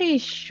pretty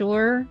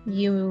sure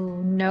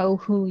you know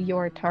who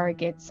your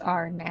targets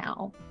are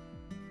now.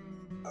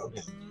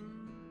 Okay.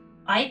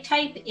 I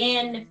type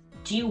in,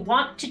 do you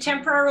want to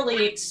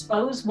temporarily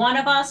expose one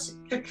of us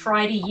to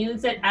try to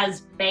use it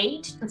as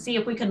bait to see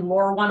if we can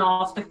lure one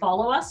off to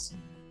follow us?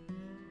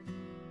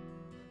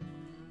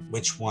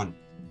 Which one?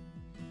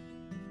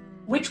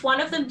 Which one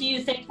of them do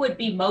you think would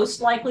be most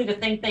likely to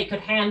think they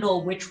could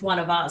handle which one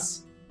of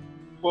us?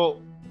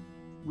 Well,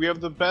 we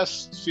have the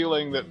best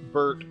feeling that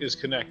Bert is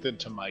connected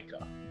to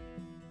Micah,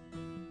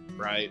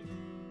 right?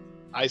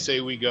 I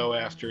say we go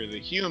after the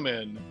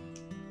human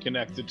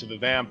connected to the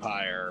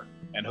vampire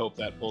and hope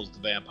that pulls the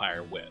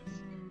vampire with.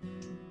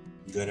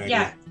 Good idea.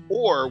 Yeah.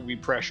 Or we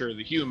pressure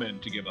the human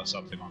to give us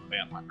something on the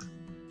vampire.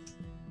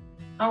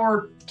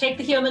 Or take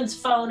the human's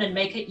phone and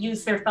make it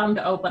use their thumb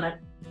to open it.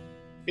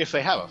 If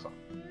they have a phone.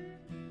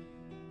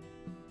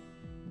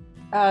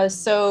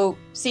 So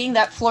seeing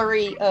that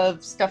flurry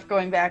of stuff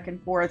going back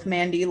and forth,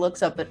 Mandy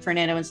looks up at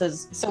Fernando and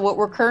says, so what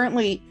we're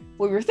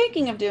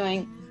thinking of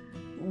doing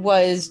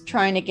was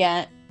trying to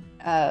get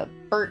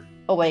Bert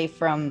away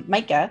from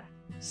Micah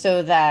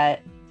so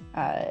that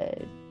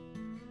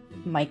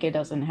Micah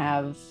doesn't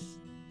have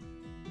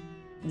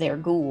their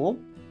ghoul,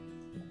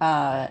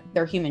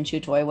 their human chew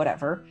toy,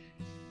 whatever.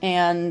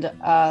 And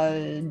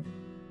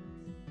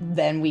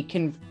then we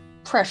can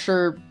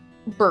pressure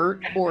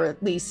Bert, or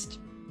at least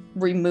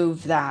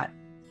remove that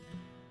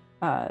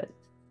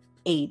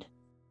aid.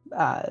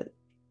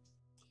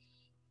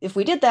 If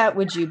we did that,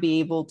 would you be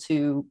able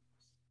to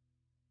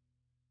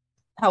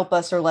help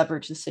us or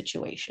leverage the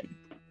situation?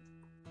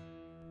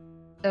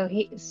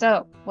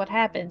 So what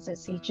happens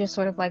is he just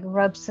sort of like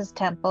rubs his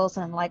temples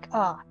and like,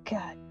 oh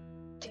god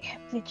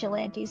damn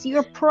vigilantes,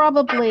 you're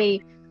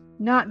probably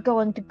not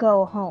going to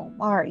go home,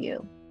 are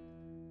you?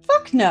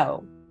 Fuck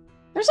no.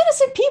 There's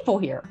innocent people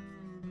here.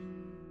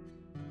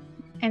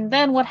 And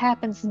then what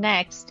happens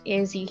next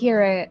is you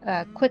hear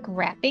a quick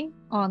rapping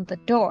on the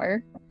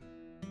door,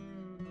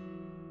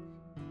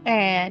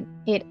 and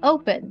it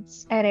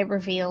opens and it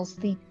reveals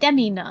the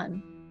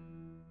demi-nun.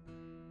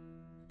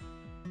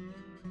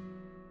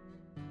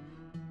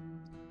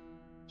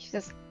 She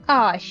says,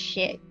 "Ah,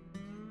 shit.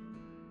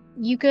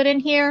 You good in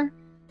here?"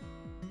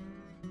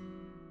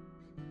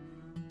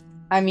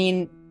 I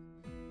mean,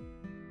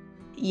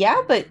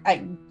 yeah, but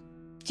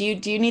do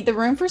you need the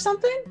room for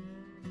something?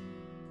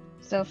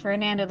 So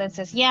Fernando then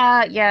says,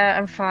 yeah,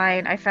 I'm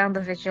fine. I found the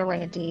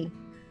vigilante.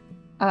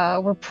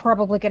 We're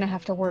probably gonna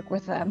have to work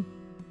with them.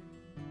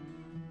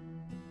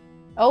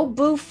 Oh,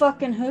 boo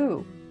fucking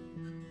who?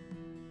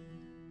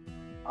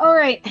 All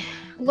right,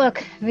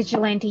 look,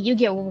 vigilante, you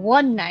get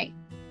one night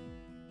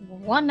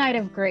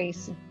of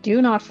grace.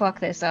 Do not fuck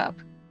this up.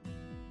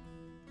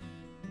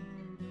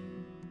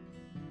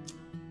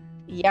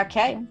 Yeah,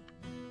 okay.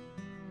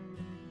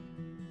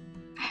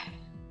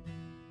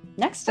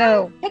 Next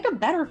time, pick a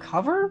better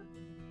cover.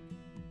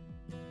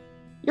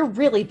 You're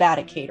really bad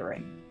at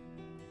catering.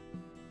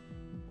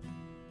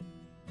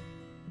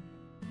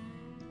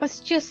 Let's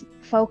just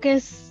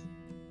focus.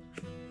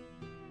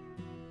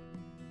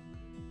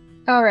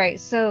 All right,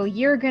 so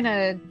you're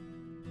gonna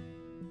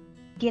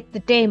get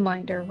the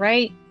Dayminder,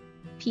 right?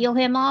 peel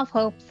him off,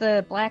 hope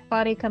the black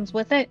body comes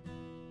with it?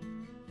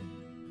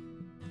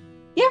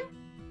 Yeah.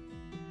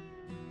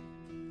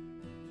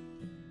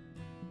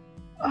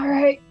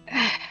 Alright.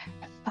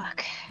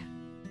 Fuck.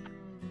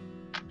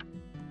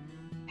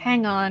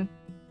 Hang on.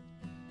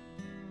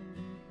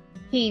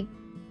 He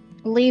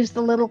leaves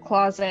the little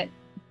closet,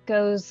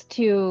 goes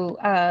to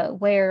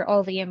where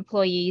all the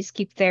employees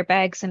keep their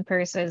bags and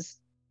purses,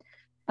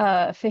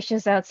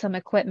 fishes out some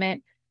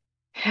equipment.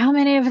 How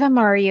many of them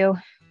are you?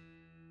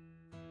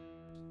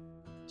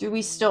 Do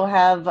we still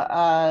have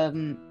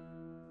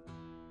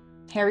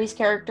Harry's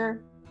character?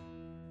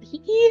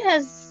 He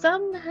has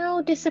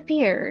somehow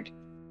disappeared.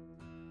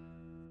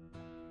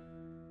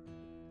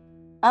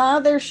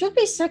 There should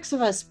be 6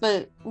 of us,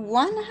 but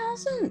one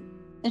hasn't.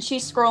 And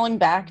she's scrolling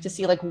back to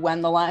see like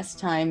when the last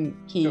time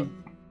he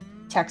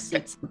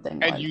texted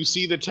something. And you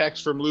see the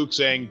text from Luke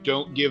saying,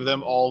 "Don't give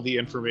them all the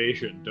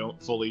information.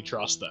 Don't fully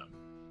trust them."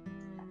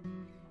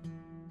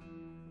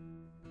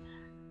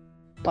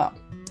 Well,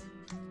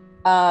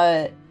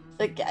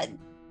 like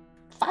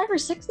 5 or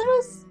 6 of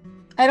us?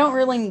 I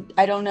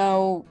don't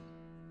know.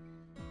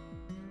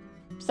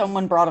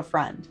 Someone brought a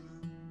friend.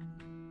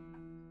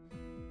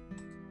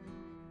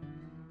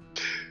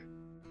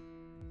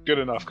 Good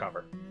enough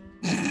cover.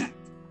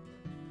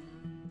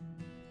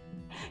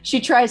 She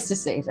tries to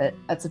save it.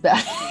 That's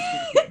about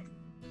it.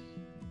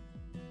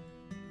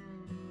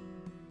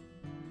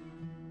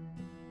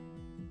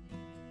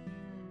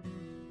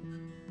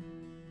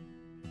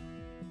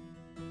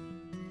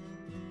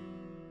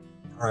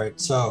 All right,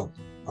 so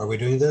are we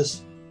doing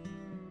this?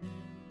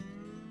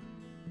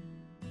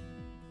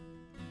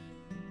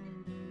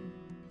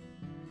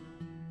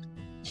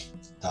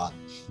 Dot,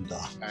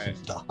 right.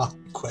 dot,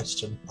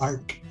 question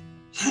mark.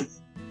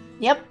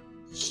 Yep.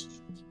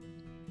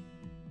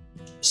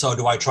 So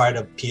do I try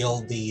to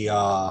peel the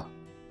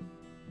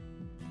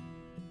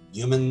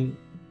human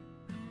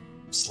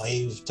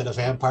slave to the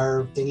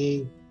vampire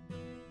thingy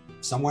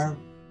somewhere?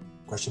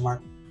 Question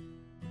mark.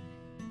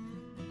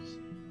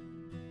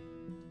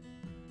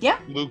 Yeah.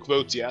 Luke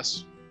votes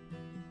yes.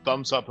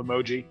 Thumbs up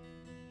emoji.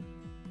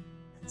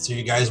 So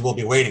you guys will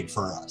be waiting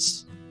for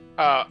us.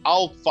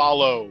 I'll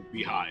follow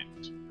behind.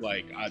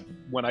 Like,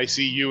 when I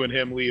see you and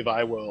him leave,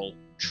 I will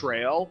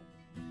trail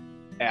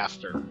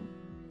after.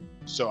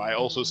 So I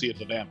also see if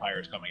the vampire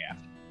is coming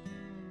after.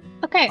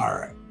 Okay. All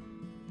right.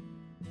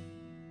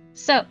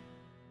 So,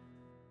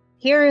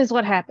 here is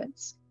what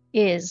happens.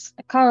 Is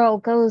Carl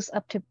goes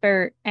up to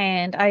Bert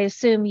and I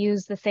assume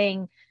use the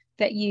thing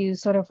that you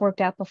sort of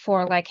worked out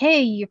before, like,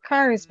 hey, your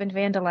car has been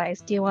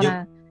vandalized. Do you want to...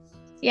 Yep.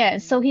 Yeah,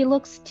 so he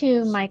looks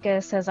to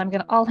Micah, says,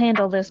 I'll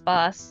handle this,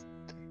 boss.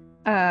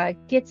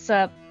 Gets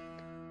up,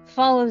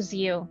 follows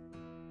you.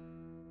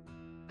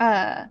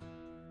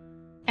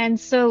 And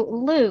so,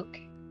 Luke,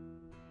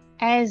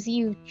 as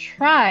you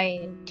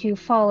try to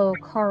follow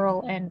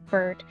Carl and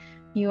Bert,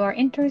 you are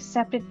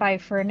intercepted by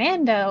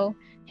Fernando,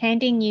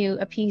 handing you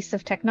a piece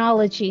of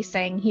technology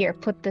saying, here,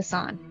 put this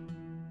on.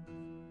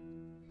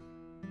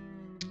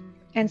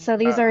 And so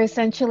these are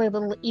essentially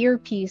little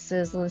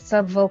earpieces with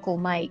subvocal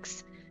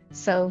mics.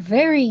 So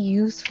very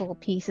useful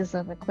pieces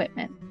of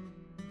equipment.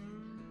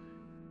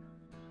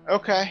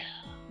 Okay.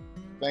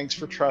 Thanks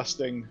for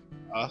trusting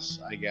us,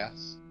 I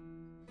guess.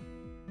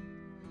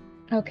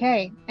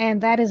 Okay,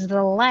 and that is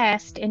the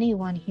last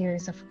anyone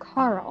hears of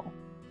Carl.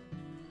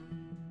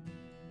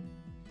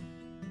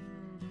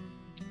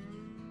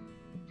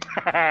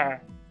 Well,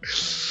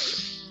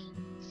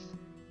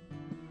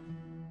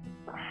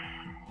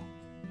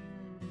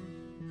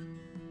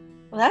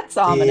 that's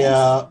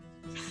ominous.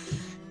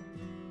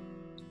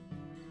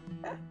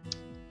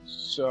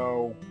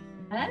 So...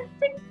 I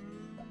think...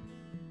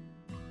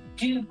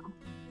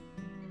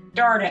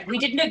 Darn it, we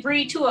didn't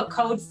agree to a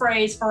code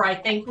phrase for I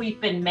think we've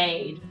been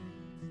made.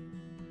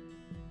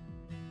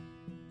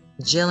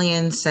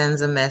 Jillian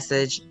sends a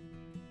message.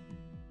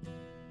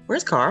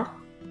 Where's Carl?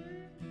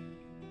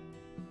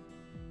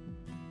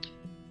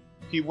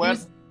 He went... He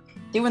was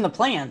doing the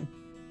plan.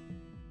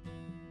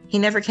 He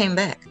never came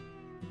back.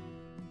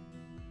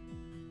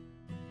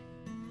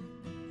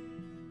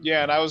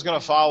 Yeah, and I was going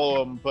to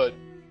follow him, but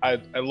I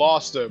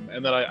lost him,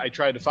 and then I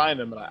tried to find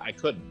him, and I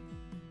couldn't.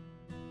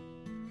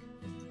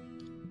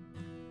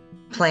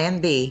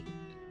 Plan B.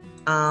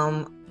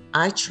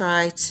 I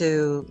tried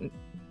to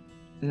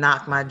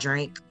knock my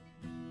drink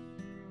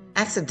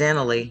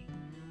accidentally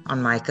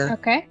on Micah.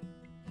 Okay.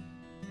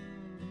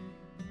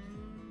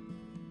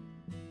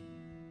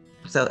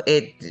 So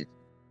did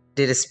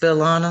it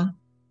spill on him?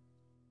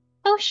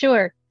 Oh,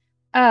 sure.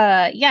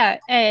 Yeah,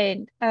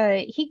 and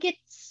he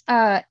gets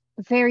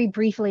very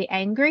briefly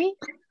angry,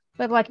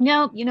 but like,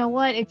 no, you know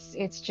what?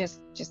 It's just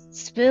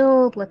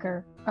spilled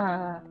liquor.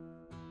 God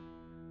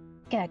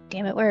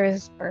damn it, where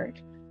is Bert?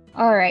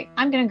 All right,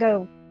 I'm gonna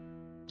go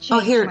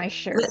change my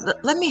shirt.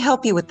 Let me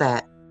help you with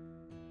that.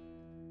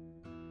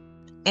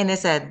 And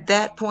it's at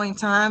that point in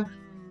time,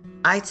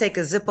 I take a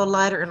Zippo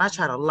lighter and I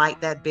try to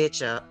light that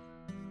bitch up.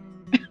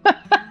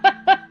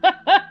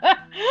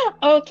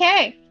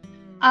 Okay.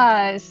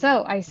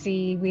 So I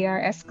see we are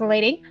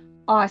escalating.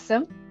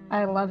 Awesome.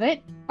 I love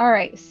it. All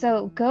right,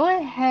 so go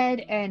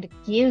ahead and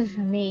give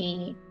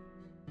me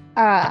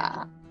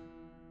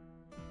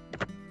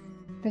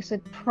this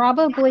would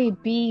probably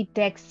be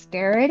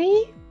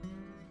dexterity.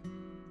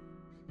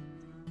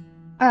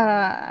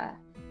 And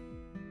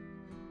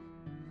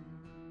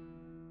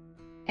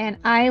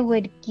I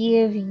would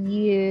give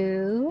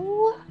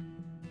you,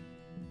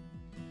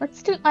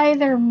 let's do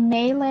either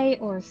melee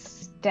or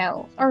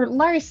stealth, or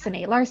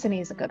larceny.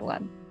 Larceny is a good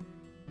one.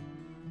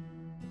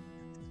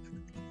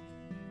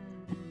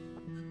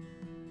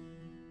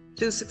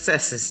 Two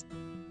successes.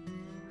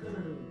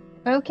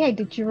 Okay,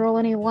 did you roll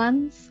any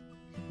ones?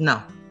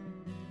 No.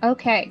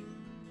 Okay.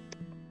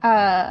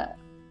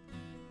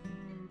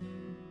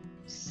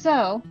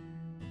 So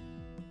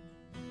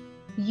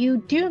you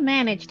do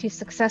manage to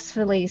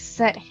successfully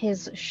set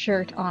his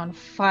shirt on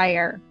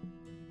fire.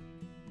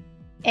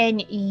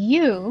 And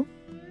you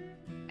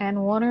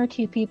and one or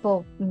two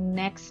people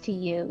next to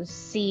you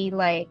see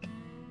like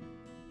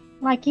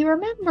you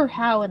remember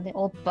how in the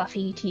old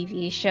Buffy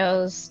TV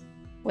shows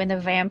when the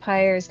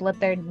vampires let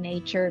their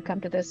nature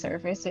come to the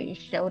surface, it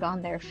showed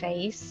on their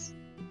face?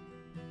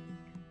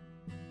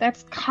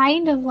 That's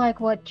kind of like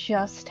what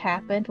just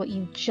happened, what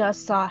you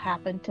just saw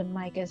happen to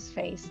Micah's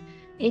face.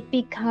 It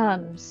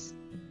becomes,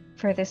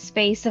 for the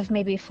space of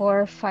maybe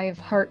 4 or 5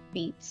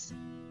 heartbeats,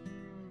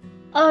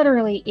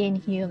 utterly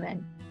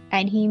inhuman.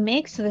 And he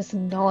makes this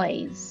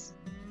noise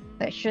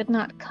that should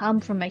not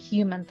come from a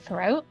human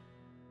throat.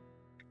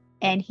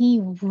 And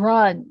he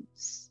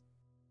runs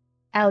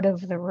out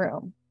of the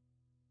room.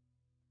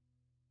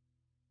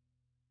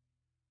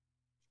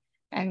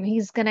 And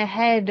he's gonna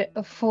head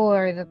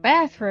for the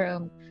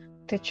bathroom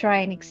to try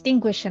and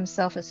extinguish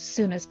himself as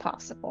soon as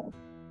possible.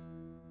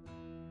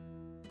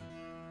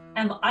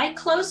 Am I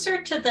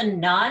closer to the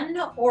nun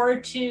or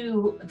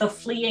to the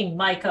fleeing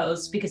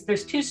Mycos? Because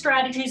there's 2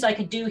 strategies I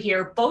could do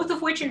here, both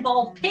of which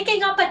involve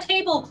picking up a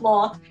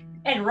tablecloth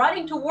and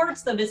running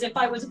towards them as if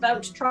I was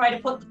about to try to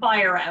put the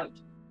fire out.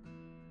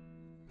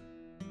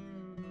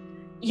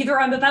 Either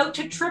I'm about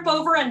to trip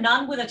over a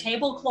nun with a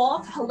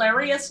tablecloth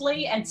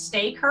hilariously and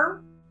stake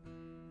her,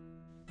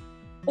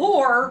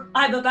 or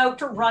I'm about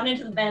to run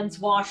into the men's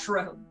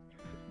washroom.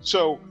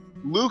 So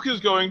Luke is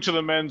going to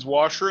the men's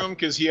washroom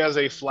because he has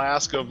a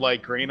flask of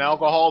like grain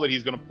alcohol that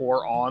he's going to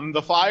pour on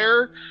the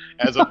fire,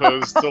 as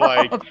opposed to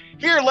like,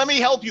 here, let me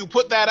help you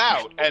put that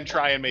out and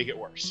try and make it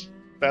worse.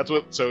 That's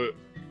what. So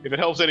if it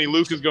helps any,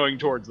 Luke is going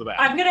towards the back.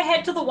 I'm going to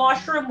head to the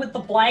washroom with the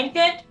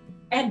blanket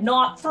and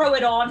not throw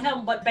it on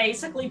him, but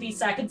basically be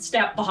second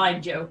step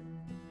behind you.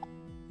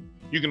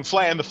 You can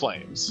fan the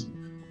flames.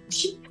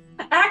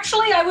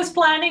 Actually, I was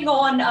planning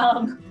on,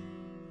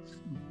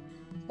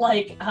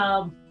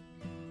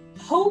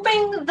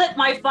 hoping that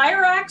my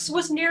fire axe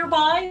was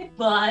nearby,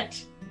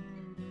 but...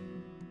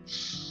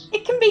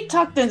 It can be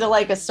tucked into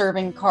like a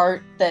serving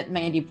cart that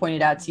Mandy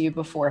pointed out to you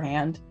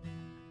beforehand.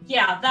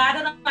 Yeah, that,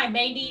 and I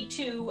may need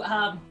to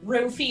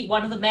roofie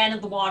one of the men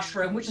in the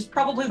washroom, which is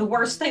probably the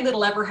worst thing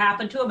that'll ever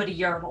happen to him at a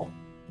urinal.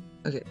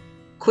 Okay.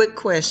 Quick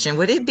question.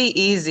 Would it be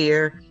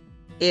easier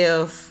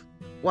if,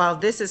 while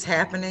this is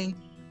happening,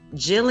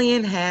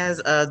 Jillian has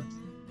a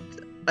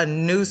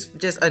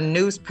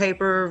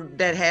newspaper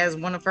that has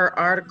one of her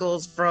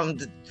articles from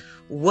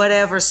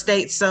whatever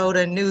state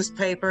soda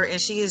newspaper,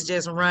 and she is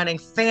just running,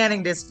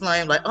 fanning this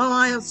flame like, oh,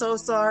 I am so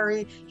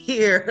sorry.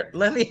 Here,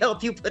 let me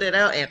help you put it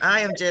out. And I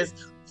am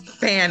just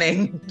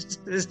fanning,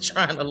 just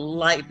trying to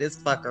light this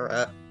fucker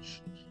up.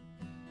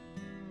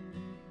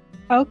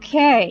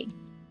 Okay.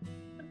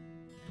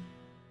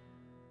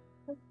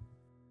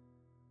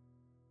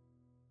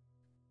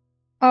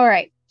 All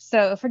right.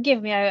 So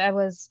forgive me, I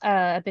was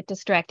a bit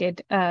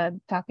distracted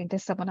talking to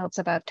someone else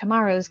about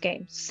tomorrow's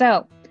game.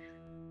 So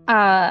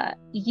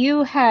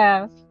you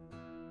have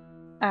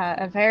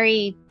a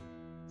very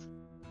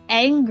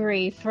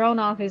angry, thrown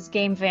off his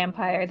game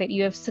vampire that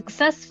you have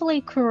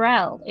successfully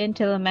corralled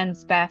into the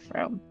men's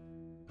bathroom.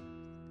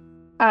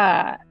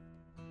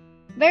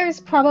 There's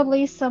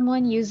probably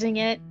someone using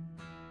it,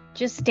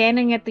 just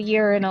standing at the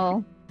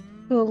urinal,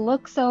 who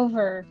looks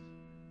over,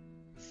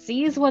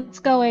 sees what's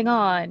going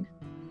on,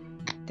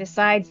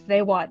 decides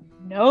they want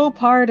no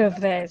part of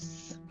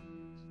this,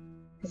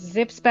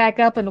 zips back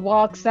up and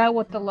walks out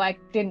with the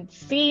didn't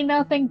see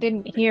nothing,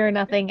 didn't hear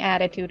nothing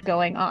attitude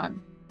going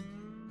on.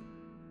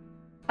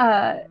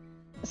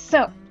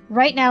 So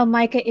right now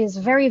Micah is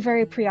very,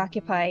 very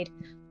preoccupied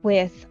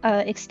with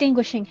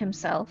extinguishing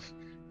himself,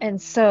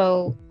 and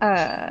so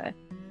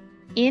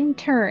in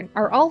turn,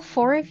 are all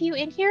 4 of you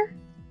in here?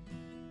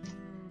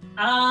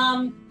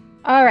 All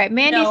right,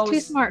 Mandy's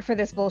too smart for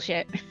this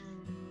bullshit.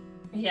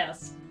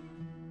 Yes.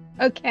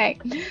 Okay,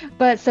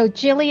 but so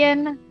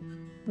Jillian,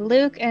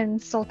 Luke, and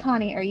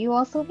Sultani, are you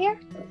also here?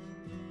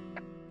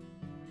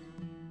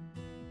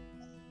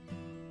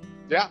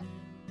 Yeah.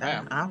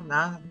 I'm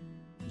not.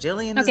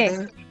 Jillian Okay. is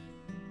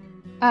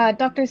there.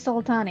 Dr.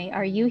 Sultani,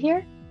 are you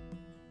here?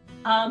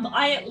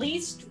 I at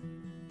least...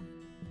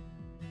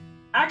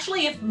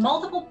 Actually, if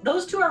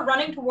those 2 are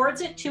running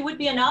towards it, 2 would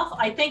be enough.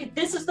 I think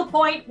this is the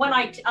point when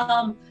I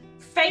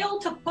fail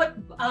to put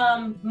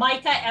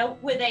Micah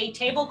out with a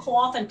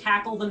tablecloth and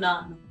tackle the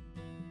nun.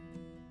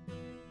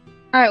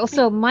 All right, well,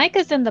 so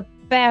Micah's in the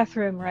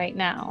bathroom right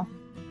now.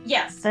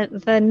 Yes.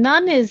 The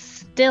nun is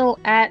still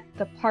at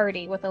the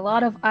party with a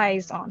lot of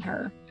eyes on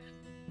her.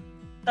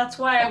 That's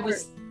why I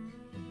was...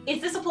 Is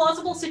this a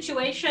plausible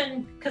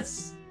situation?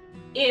 Because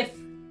if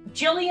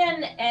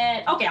Jillian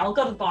and... Okay, I'll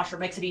go to the washroom,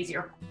 makes it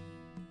easier.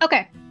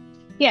 Okay.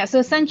 Yeah, so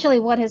essentially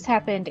what has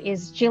happened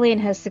is Jillian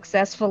has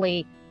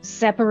successfully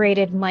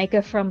separated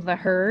Micah from the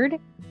herd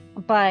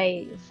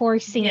by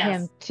forcing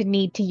him to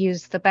need to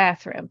use the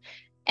bathroom.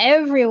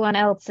 Everyone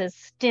else is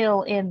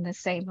still in the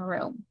same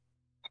room.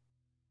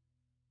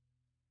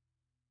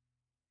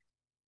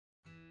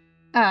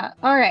 All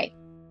right.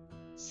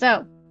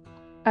 So,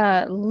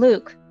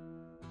 Luke,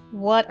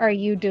 what are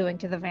you doing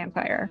to the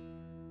vampire?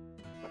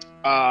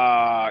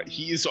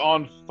 He's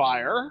on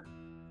fire,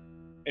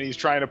 and he's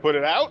trying to put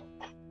it out?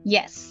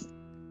 Yes.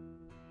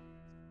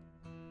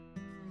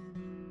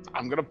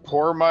 I'm gonna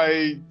pour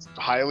my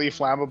highly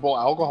flammable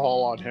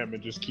alcohol on him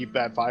and just keep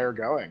that fire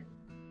going.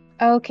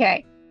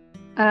 Okay.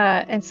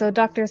 And so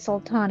Dr.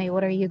 Sultani,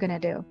 what are you gonna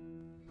do?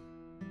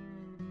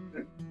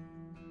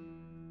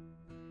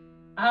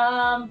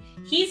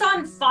 He's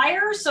on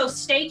fire, so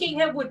staking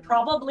him would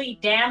probably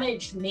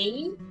damage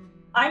me.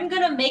 I'm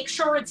gonna make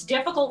sure it's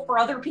difficult for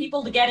other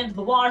people to get into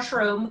the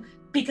washroom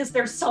because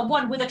there's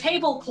someone with a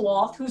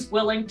tablecloth who's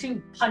willing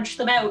to punch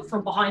them out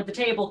from behind the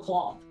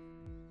tablecloth.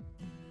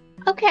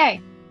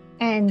 Okay.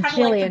 And kind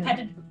Jillian. of like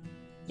competitive.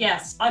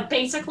 Yes,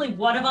 basically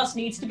one of us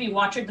needs to be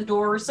watching the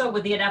door, so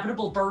when the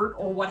inevitable Bert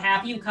or what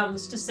have you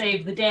comes to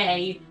save the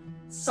day,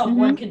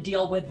 someone can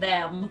deal with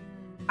them.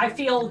 I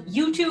feel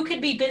you two could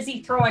be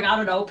busy throwing, I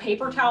don't know,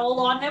 paper towel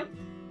on him.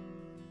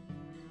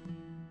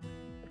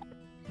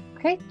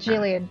 Okay,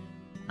 Jillian.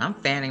 I'm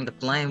fanning the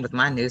flame with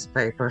my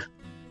newspaper.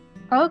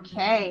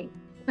 Okay.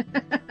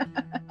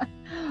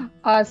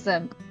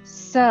 Awesome.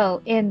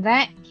 So, in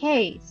that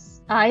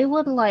case, I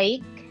would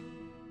like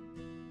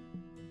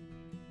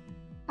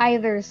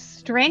either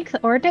strength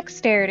or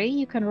dexterity.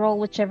 You can roll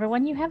whichever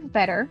one you have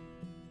better.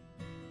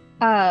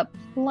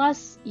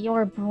 Plus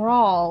your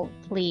brawl,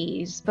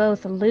 please,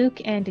 both Luke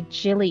and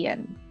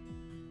Jillian.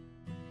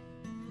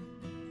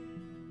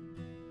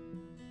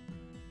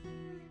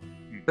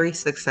 Three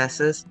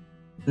successes,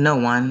 no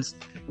ones.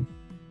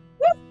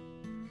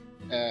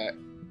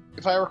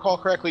 If I recall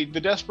correctly, the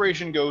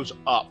desperation goes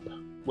up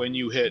when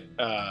you hit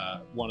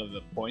one of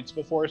the points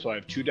before, so I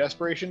have 2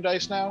 desperation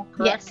dice now,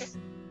 correct? Yes.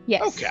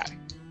 Yes. Okay.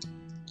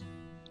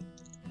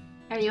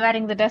 Are you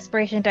adding the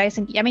desperation dice?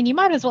 I mean, you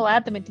might as well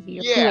add them into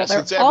your pool. Yes, They're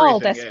it's all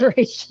everything,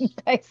 desperation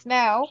dice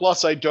now.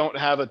 Plus, I don't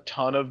have a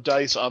ton of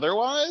dice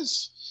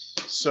otherwise,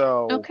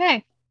 so...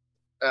 Okay.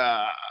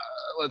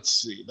 Let's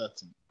see,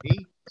 that's an 8,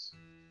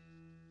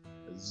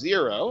 a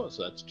 0,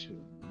 so that's 2.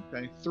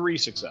 Okay, 3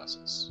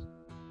 successes.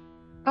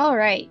 All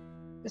right.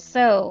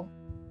 So,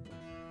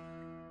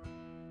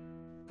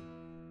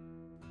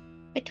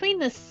 between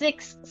the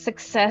 6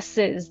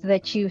 successes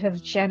that you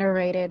have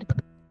generated,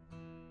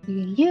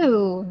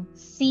 you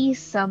see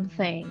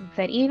something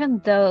that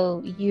even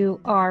though you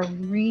are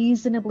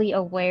reasonably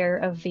aware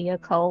of the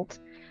occult,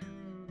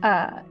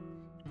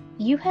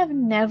 you have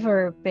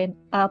never been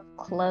up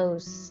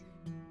close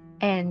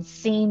and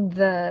seen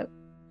the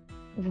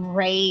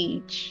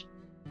rage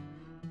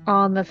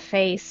on the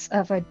face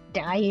of a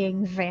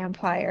dying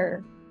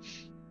vampire.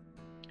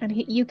 And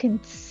you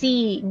can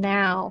see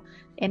now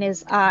in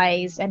his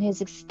eyes and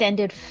his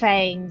extended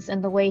fangs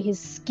and the way his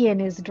skin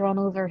is drawn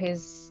over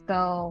his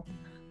skull,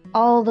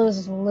 all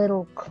those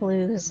little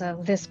clues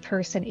of this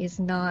person is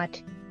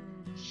not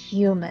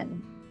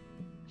human.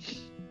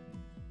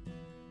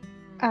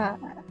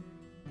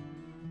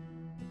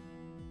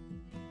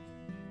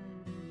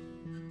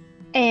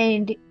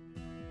 And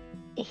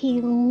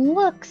he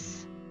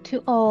looks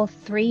to all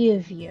 3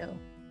 of you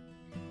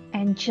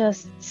and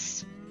just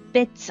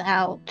spits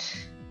out,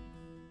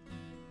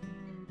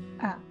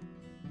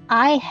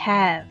 I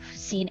have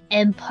seen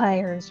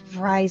empires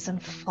rise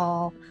and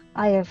fall.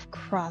 I have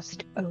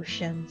crossed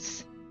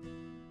oceans.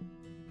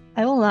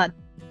 I will not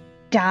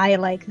die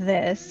like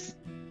this.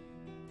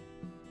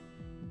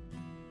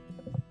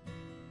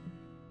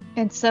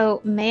 And so,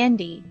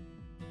 Mandy,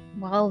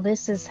 while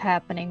this is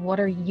happening, what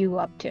are you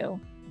up to?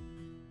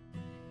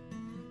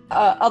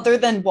 Other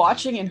than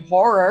watching in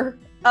horror,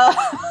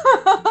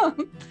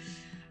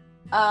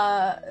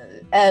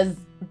 as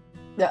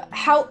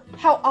how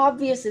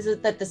obvious is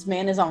it that this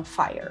man is on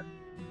fire?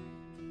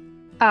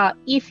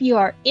 If you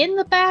are in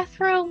the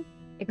bathroom,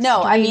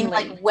 no, I mean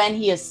extremely. like when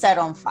he is set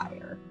on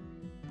fire.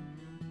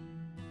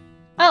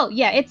 Oh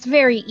yeah, it's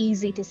very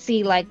easy to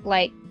see like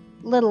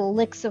little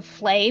licks of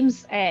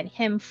flames and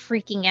him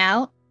freaking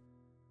out.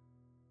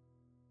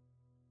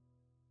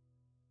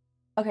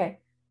 Okay.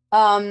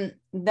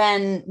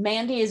 Then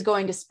Mandy is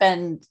going to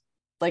spend,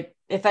 like,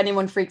 if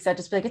anyone freaks out,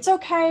 just be like, it's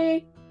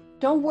okay,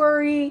 don't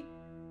worry.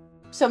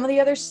 Some of the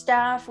other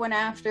staff went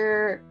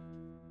after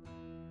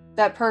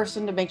that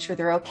person to make sure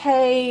they're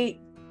okay.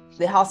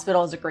 The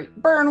hospital is a great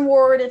burn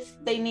ward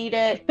if they need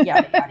it.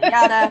 Yada,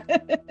 yada,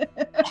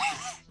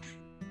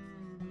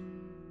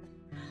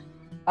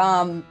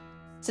 yada.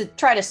 To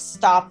try to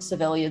stop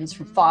civilians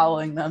from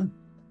following them.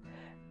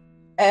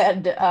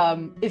 And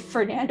if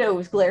Fernando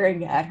was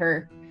glaring at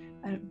her,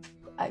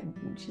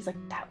 she's like,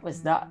 that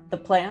was not the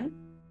plan.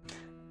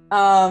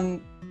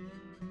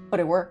 But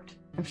it worked,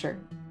 I'm sure.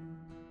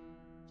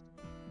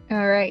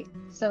 All right.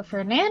 So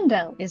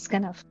Fernando is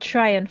going to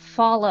try and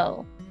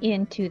follow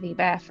into the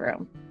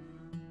bathroom.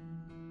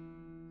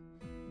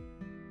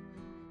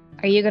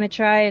 Are you going to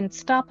try and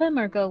stop him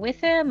or go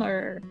with him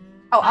or?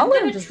 Oh, I'll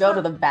let him just go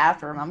to the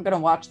bathroom. I'm going to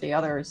watch the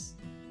others.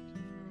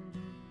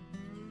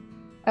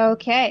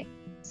 Okay.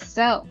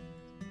 So,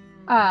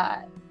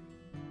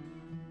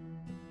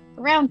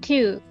 round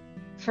 2,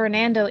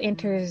 Fernando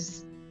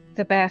enters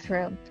the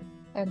bathroom,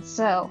 and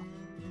so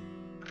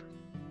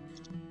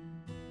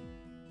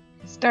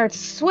starts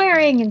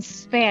swearing in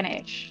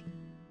Spanish,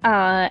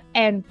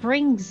 and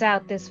brings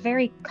out this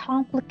very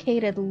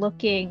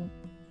complicated-looking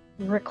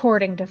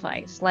recording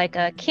device, like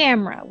a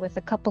camera with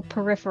a couple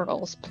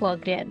peripherals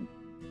plugged in.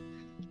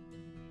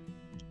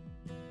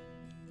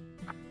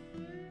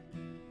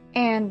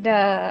 And,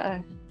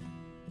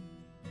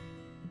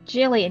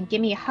 Jillian,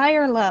 give me high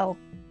or low?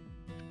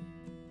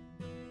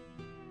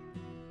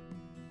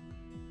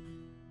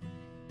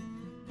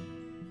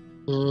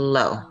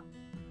 Low.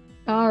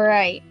 All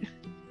right.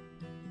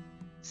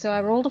 So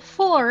I rolled a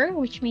 4,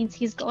 which means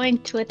he's going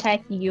to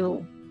attack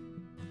you.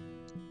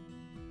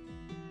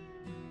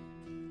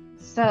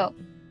 So,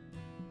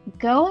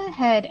 go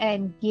ahead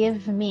and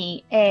give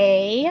me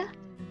a...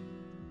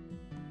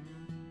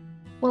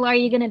 Well, are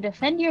you going to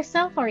defend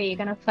yourself or are you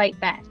going to fight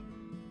back?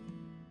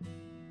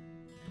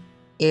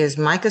 Is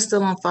Micah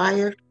still on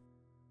fire?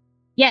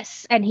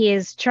 Yes, and he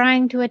is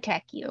trying to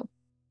attack you.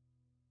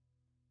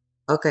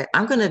 Okay,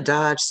 I'm going to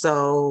dodge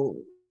so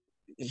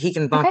he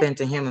can bump Okay.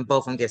 into him and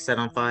both of them get set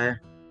on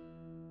fire.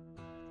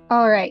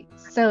 All right,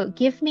 so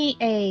give me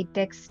a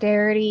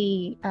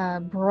dexterity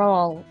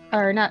brawl,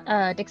 or not,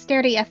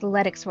 dexterity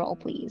athletics roll,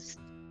 please.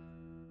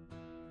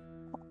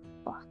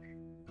 Fuck.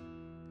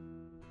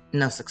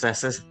 No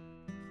successes.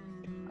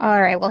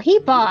 All right, well, he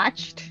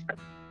botched.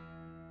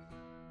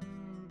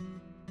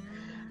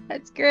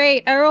 That's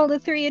great. I rolled a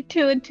 3, a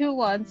 2, and 2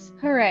 ones.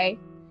 Hooray.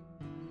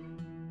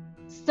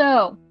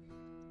 So,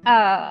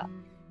 a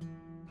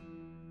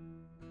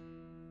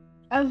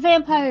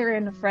vampire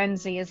in a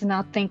frenzy is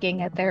not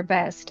thinking at their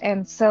best,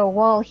 and so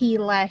while he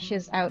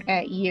lashes out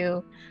at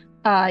you,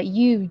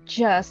 you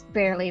just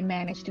barely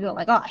manage to go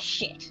like, oh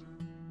shit,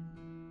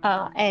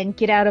 and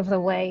get out of the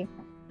way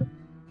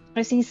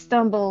as he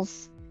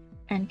stumbles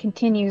and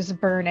continues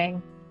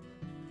burning.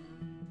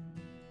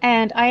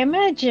 And I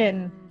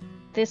imagine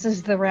this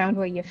is the round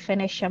where you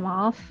finish him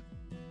off.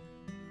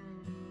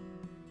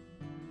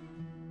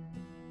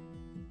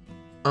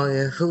 Oh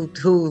yeah,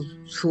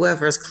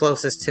 whoever's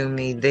closest to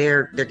me,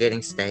 they're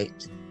getting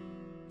staked.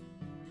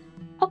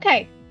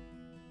 Okay.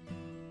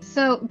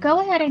 So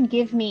go ahead and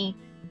give me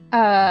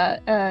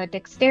a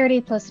dexterity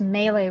plus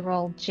melee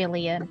roll,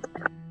 Jillian.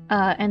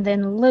 And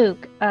then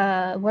Luke,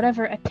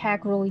 whatever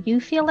attack roll you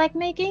feel like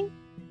making.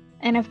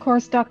 And of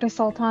course, Dr.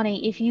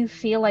 Sultani, if you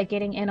feel like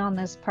getting in on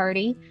this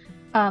party,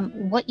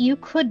 what you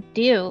could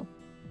do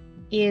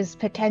is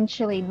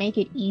potentially make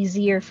it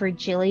easier for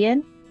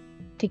Jillian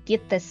to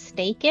get the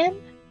stake in,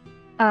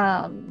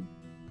 by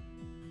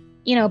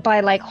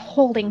like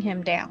holding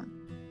him down.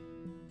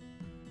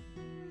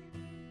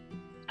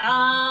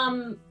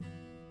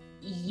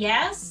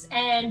 Yes,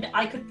 and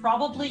I could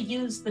probably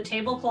use the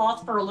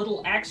tablecloth for a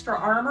little extra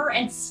armor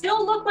and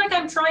still look like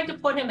I'm trying to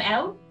put him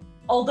out.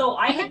 Although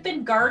I had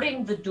been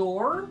guarding the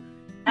door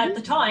at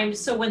the time,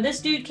 so when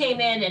this dude came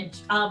in and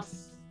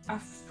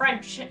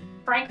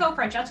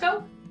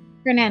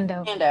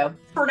Fernando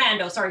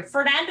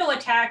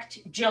attacked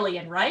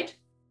Jillian, right?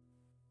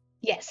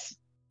 Yes.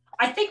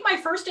 I think my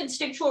first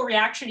instinctual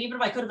reaction, even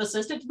if I could have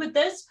assisted with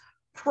this,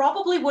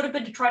 probably would have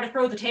been to try to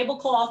throw the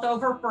tablecloth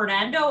over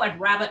Fernando and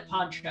rabbit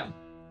punch him.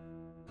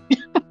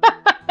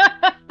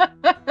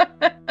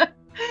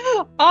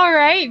 All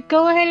right,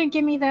 go ahead and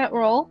give me that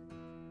roll.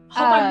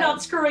 Hope I'm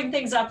not screwing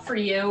things up for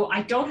you.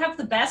 I don't have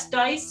the best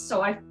dice,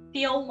 so I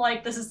feel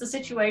like this is the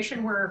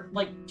situation where,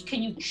 like,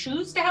 can you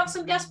choose to have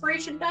some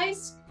desperation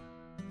dice?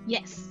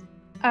 Yes.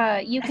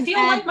 You can. I feel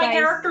like my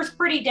character's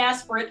pretty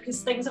desperate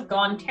because things have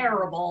gone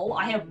terrible.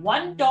 I have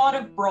 1 dot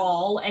of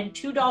brawl and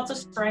 2 dots of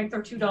strength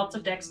or 2 dots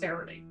of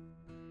dexterity.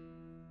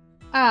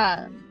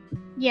 Yeah,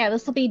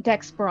 this will be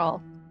dex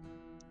brawl.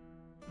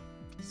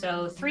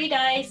 So 3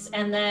 dice,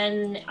 and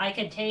then I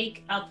can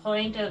take a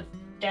point of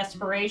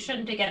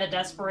desperation to get a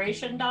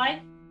desperation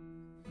die.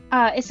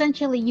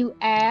 Essentially, you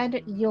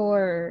add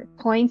your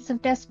points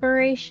of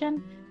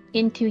desperation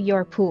into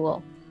your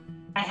pool.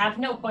 I have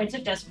no points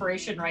of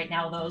desperation right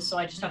now, though, so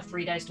I just have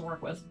 3 dice to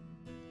work with.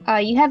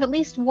 You have at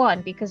least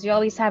 1, because you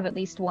always have at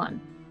least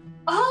 1.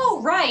 Oh,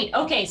 right.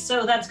 Okay,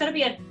 so that's going to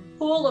be a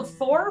pool of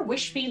 4.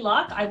 Wish me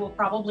luck. I will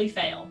probably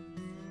fail.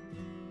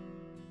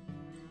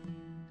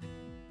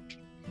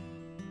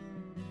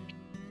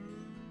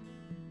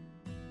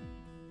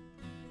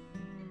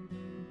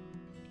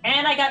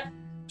 And I got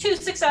 2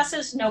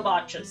 successes, no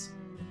botches.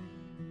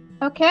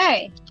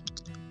 Okay.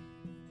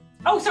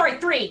 Oh, sorry,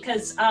 3,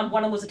 because one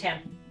of them was a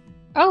 10.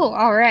 Oh,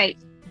 all right.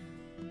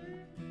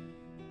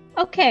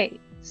 Okay,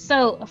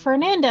 so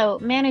Fernando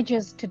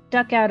manages to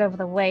duck out of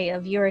the way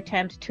of your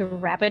attempt to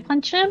rapid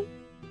punch him.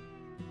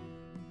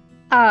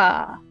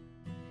 And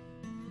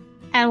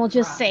we'll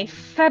just say,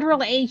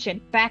 federal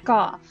agent, back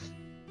off.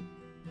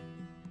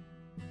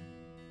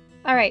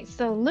 All right,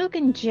 so Luke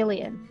and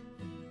Jillian,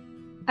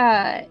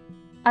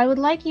 I would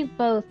like you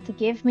both to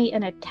give me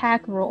an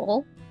attack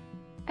roll.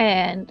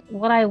 And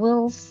what I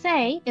will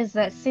say is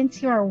that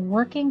since you are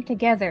working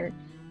together,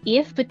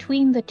 if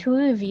between the two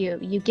of you,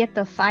 you get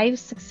the 5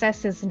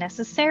 successes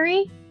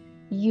necessary,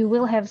 you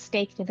will have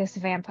staked this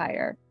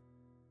vampire.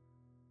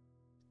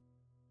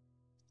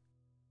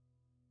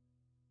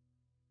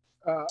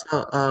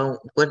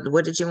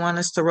 What did you want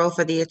us to roll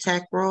for the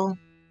attack roll?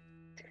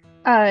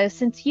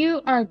 Since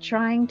you are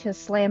trying to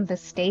slam the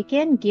stake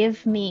in,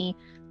 give me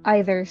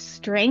either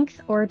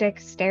strength or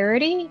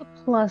dexterity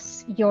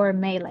plus your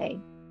melee.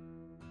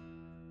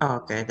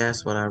 Okay,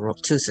 that's what I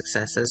rolled. 2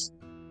 successes.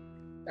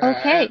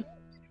 Okay.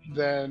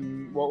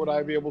 Then what would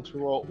I be able to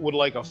roll? Would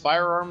like a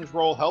firearms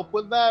roll help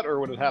with that, or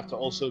would it have to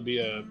also be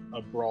a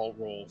brawl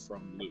roll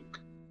from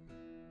Luke?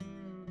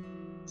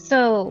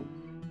 So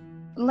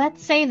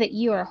let's say that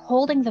you are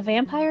holding the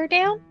vampire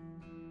down,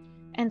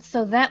 and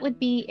so that would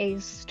be a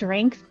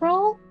strength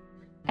roll,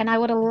 and I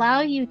would allow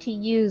you to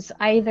use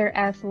either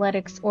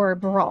athletics or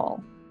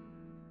brawl.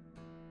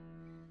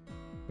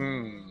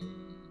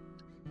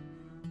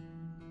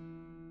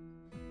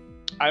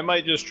 I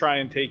might just try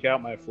and take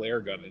out my flare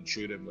gun and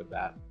shoot him with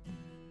that.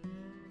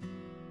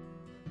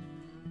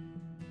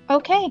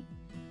 Okay.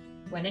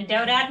 When in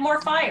doubt, add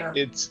more fire.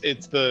 It's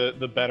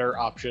the better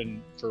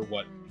option for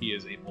what he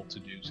is able to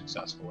do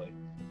successfully,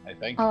 I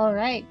think. All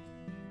right.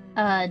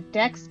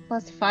 Dex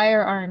plus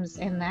firearms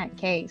in that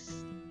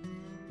case.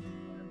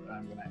 And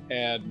I'm going to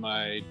add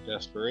my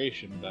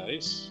desperation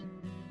dice.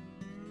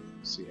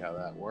 See how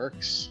that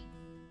works.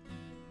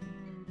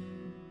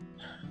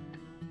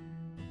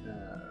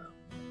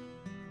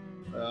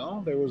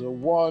 Well, there was a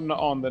 1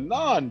 on the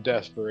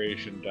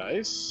non-desperation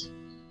dice.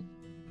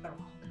 They're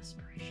all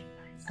desperation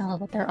dice. Oh,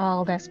 but they're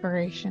all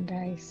desperation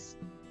dice.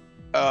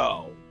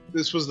 Oh,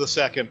 this was the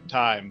second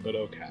time, but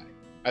okay.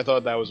 I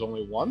thought that was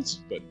only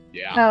once, but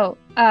yeah. Oh,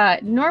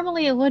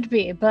 normally it would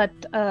be, but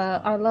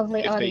our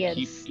lovely If audience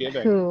they keep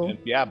giving, who... and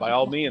yeah, by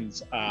all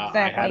means,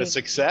 I had a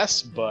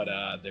success, but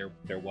there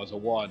was a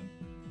 1.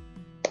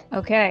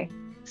 Okay,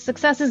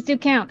 successes do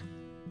count.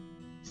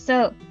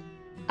 So,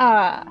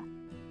 all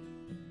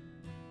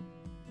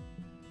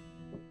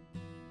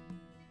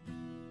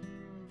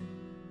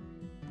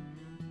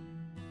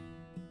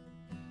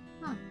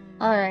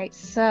right,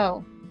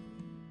 so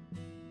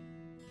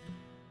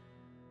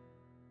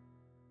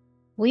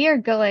we are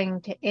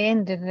going to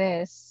end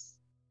this,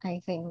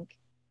 I think,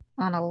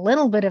 on a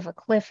little bit of a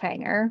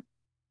cliffhanger.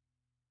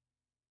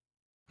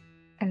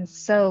 And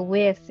so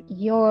with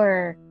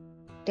your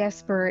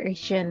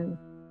desperation,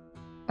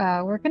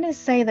 we're going to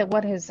say that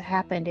what has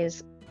happened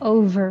is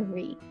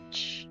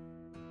overreach.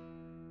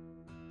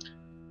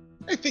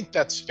 I think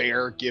that's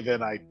fair,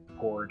 given I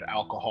poured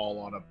alcohol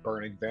on a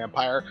burning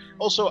vampire.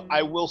 Also,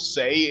 I will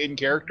say in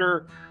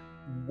character,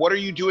 what are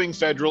you doing,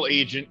 federal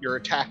agent? You're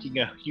attacking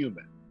a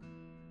human.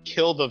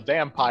 Kill the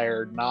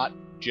vampire, not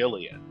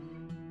Jillian.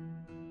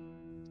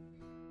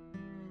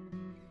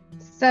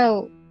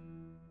 So,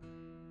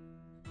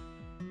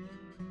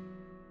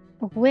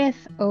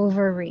 with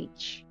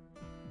overreach,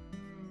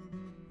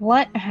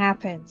 what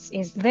happens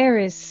is there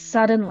is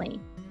suddenly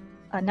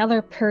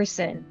another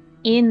person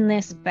in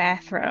this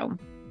bathroom.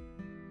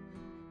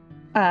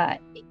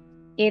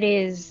 It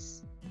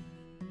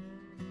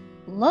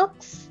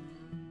looks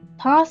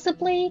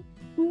possibly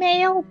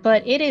male,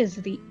 but it is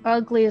the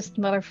ugliest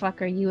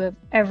motherfucker you have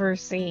ever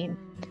seen,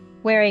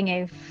 wearing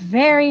a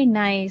very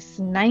nice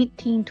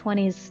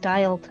 1920s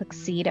style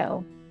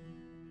tuxedo.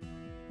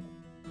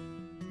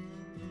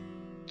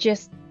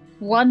 Just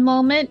one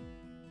moment,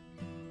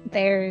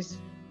 there's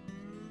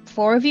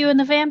 4 of you in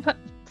the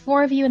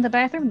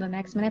bathroom. The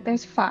next minute,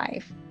 there's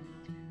 5.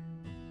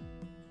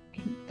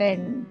 And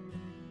then,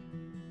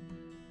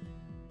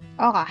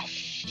 oh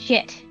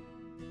shit,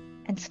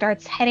 and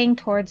starts heading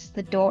towards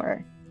the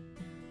door.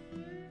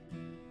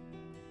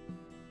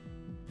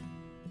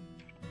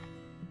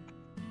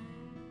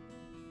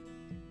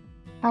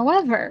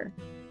 However,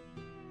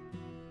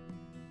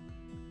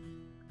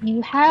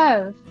 you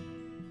have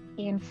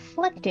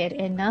inflicted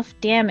enough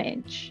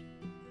damage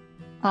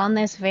on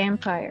this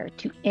vampire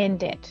to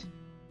end it.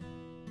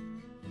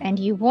 And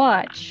you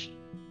watch,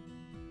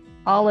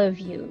 all of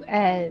you,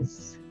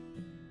 as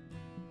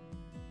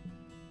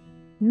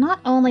not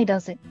only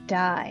does it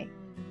die,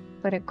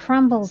 but it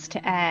crumbles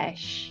to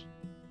ash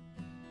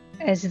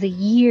as the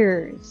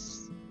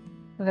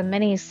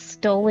many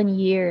stolen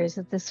years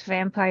that this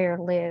vampire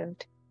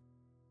lived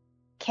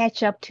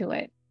catch up to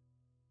it.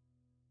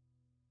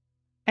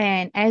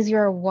 And as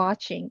you're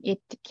watching,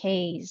 it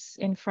decays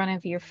in front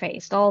of your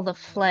face. All the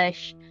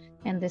flesh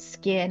and the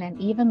skin and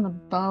even the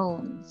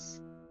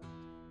bones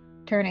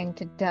turning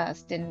to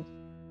dust. And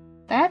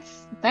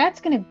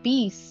that's going to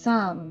be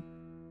some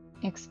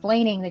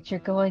explaining that you're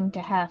going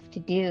to have to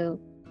do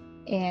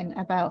in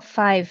about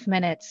 5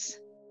 minutes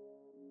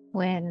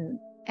when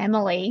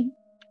Emily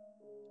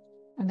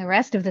and the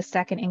rest of the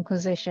Second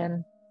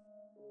Inquisition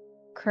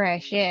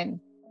crash in,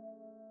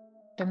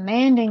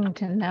 demanding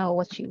to know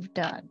what you've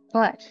done.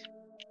 But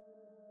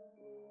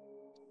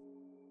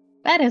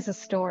that is a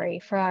story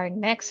for our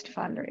next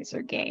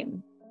fundraiser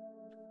game.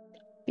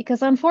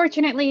 Because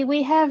unfortunately,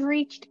 we have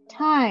reached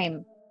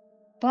time.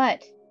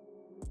 But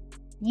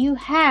you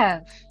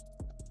have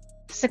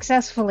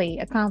successfully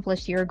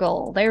accomplished your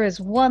goal. There is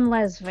one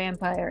less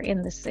vampire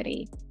in the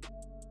city.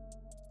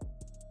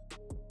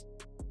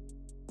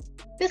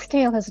 This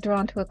tale has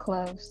drawn to a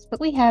close, but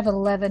we have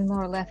 11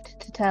 more left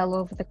to tell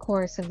over the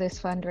course of this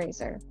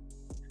fundraiser.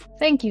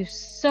 Thank you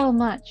so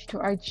much to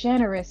our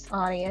generous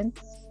audience.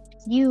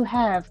 You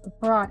have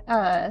brought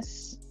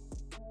us...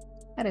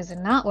 That is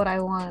not what I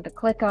wanted to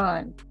click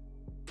on.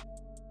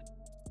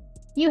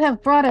 You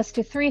have brought us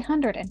to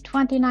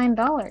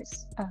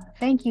 $329.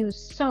 Thank you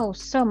so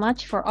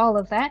much for all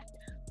of that.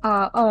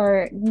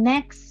 Our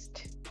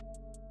next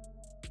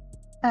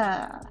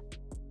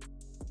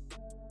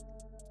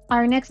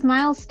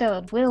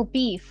milestone will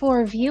be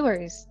 4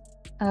 viewers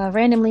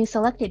randomly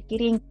selected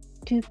getting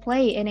to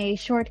play in a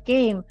short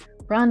game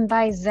run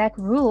by Zach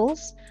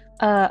Rules.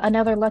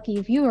 Another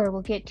lucky viewer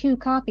will get 2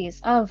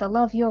 copies of the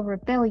Love Your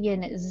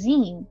Rebellion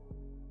zine.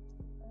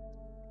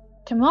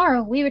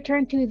 Tomorrow, we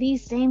return to the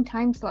same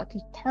time slot to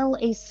tell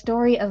a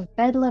story of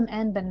bedlam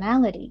and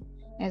banality,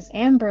 as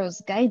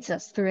Ambrose guides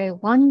us through a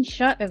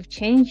one-shot of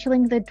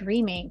Changeling the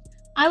Dreaming.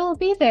 I will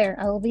be there.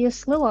 I will be a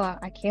Sluagh.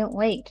 I can't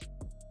wait.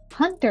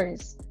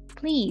 Hunters,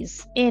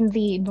 please, in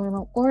the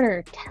normal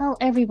order, tell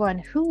everyone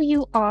who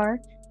you are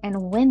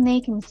and when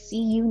they can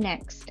see you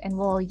next. And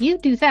while you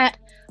do that,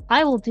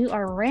 I will do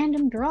our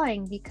random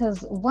drawing, because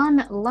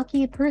one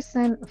lucky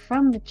person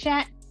from the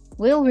chat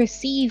will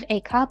receive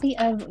a copy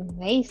of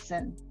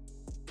Vaesen.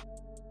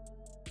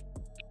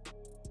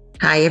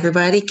 Hi,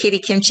 everybody. Kitty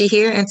Kimchi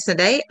here, and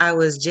today I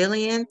was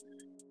Jillian,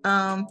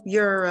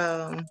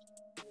 your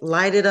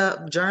lighted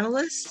up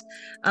journalist.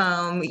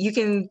 You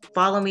can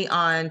follow me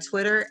on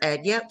Twitter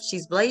at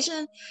she's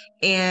Blasian,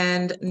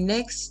 and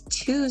next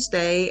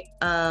Tuesday,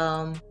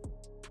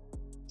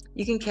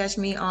 you can catch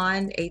me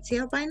on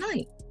ATL by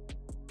Night.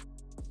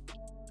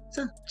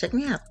 So check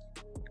me out.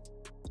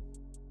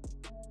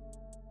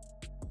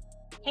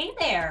 Hey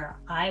there,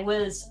 I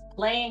was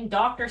playing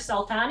Dr.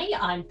 Sultani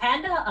on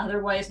Panda,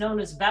 otherwise known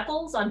as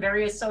Vepols, on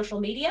various social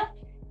media,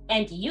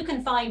 and you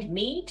can find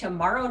me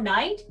tomorrow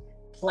night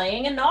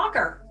playing a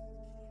knocker.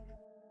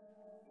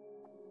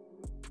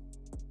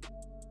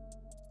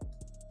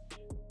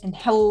 And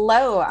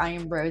hello, I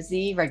am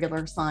Rosie,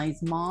 regular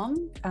size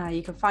mom.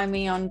 You can find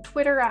me on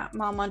Twitter at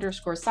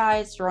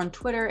mom_size, or on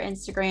Twitter,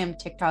 Instagram,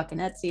 TikTok,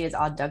 and Etsy as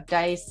Odd Duck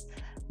Dice.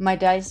 My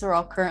dice are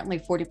all currently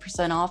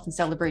 40% off in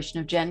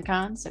celebration of Gen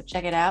Con, so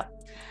check it out.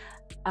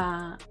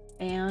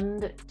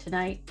 And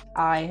tonight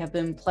I have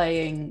been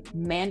playing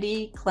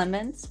Mandy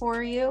Clements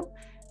for you,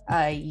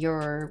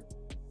 your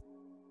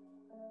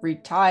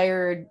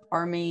retired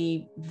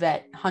Army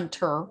vet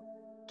hunter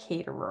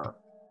caterer.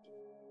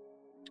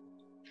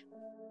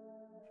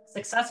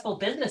 Successful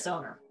business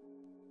owner.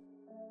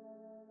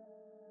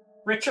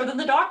 Richer than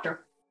the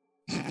doctor.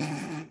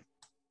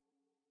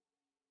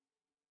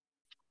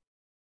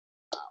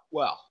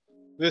 Well,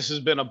 this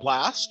has been a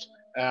blast.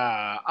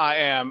 I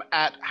am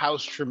at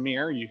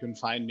HouseTremere. You can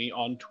find me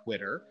on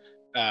Twitter.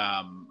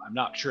 I'm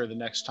not sure the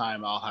next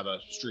time I'll have a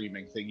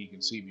streaming thing you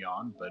can see me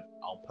on, but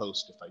I'll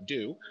post if I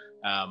do.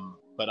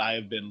 But I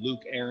have been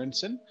Luke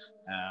Aronson,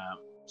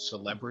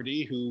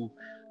 celebrity who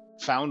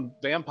found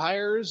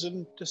vampires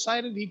and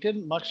decided he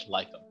didn't much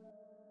like them.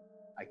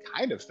 I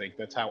kind of think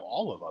that's how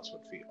all of us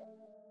would feel,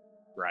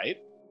 right?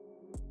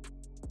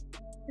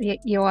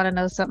 You want to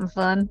know something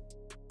fun?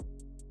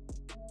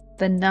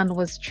 The nun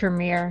was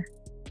Tremere.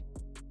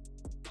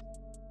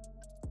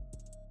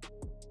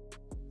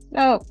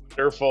 So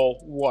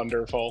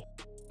wonderful.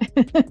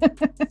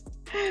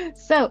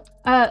 So,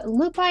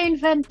 Lupine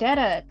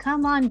Vendetta,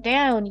 come on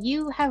down.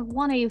 You have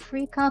won a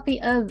free copy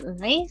of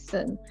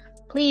Vaesen.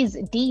 Please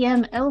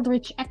DM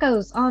Eldritch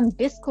Echoes on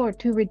Discord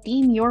to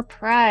redeem your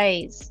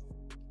prize.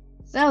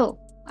 So,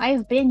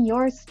 I've been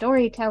your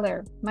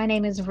storyteller. My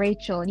name is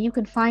Rachel, and you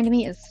can find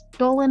me as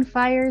Stolen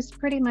Fires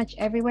pretty much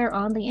everywhere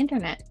on the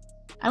internet.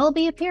 I will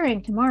be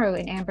appearing tomorrow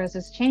in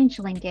Ambrose's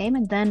Changeling game,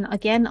 and then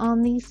again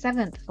on the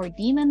 7th for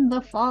Demon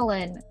the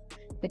Fallen.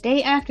 The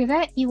day after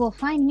that, you will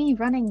find me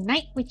running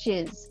Night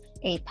Witches,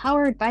 a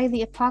powered by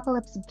the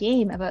apocalypse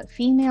game about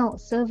female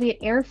Soviet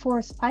Air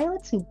Force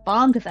pilots who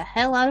bombed the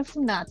hell out of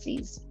some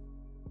Nazis.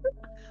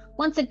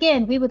 Once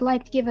again, we would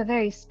like to give a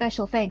very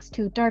special thanks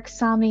to Dark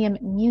Somnium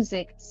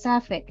Music,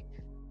 Sapphic,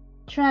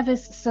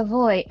 Travis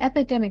Savoy,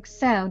 Epidemic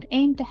Sound,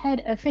 Aim to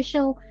Head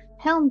Official,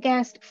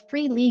 Helmgast,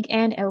 Free League,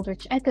 and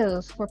Eldritch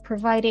Echoes for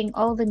providing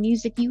all the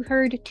music you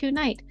heard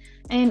tonight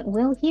and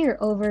will hear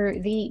over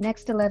the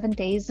next 11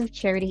 days of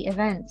charity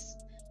events.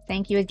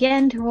 Thank you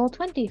again to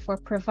Roll20 for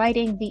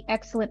providing the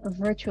excellent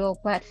virtual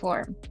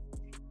platform.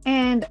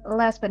 And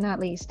last but not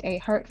least, a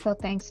heartfelt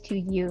thanks to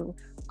you,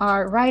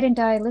 our Ride and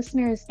Die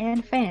listeners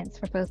and fans,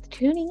 for both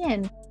tuning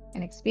in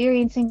and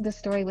experiencing the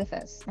story with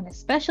us. And a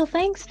special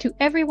thanks to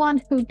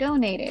everyone who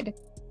donated.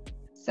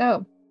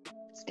 So,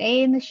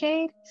 stay in the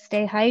shade,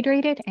 stay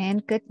hydrated,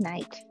 and good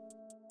night.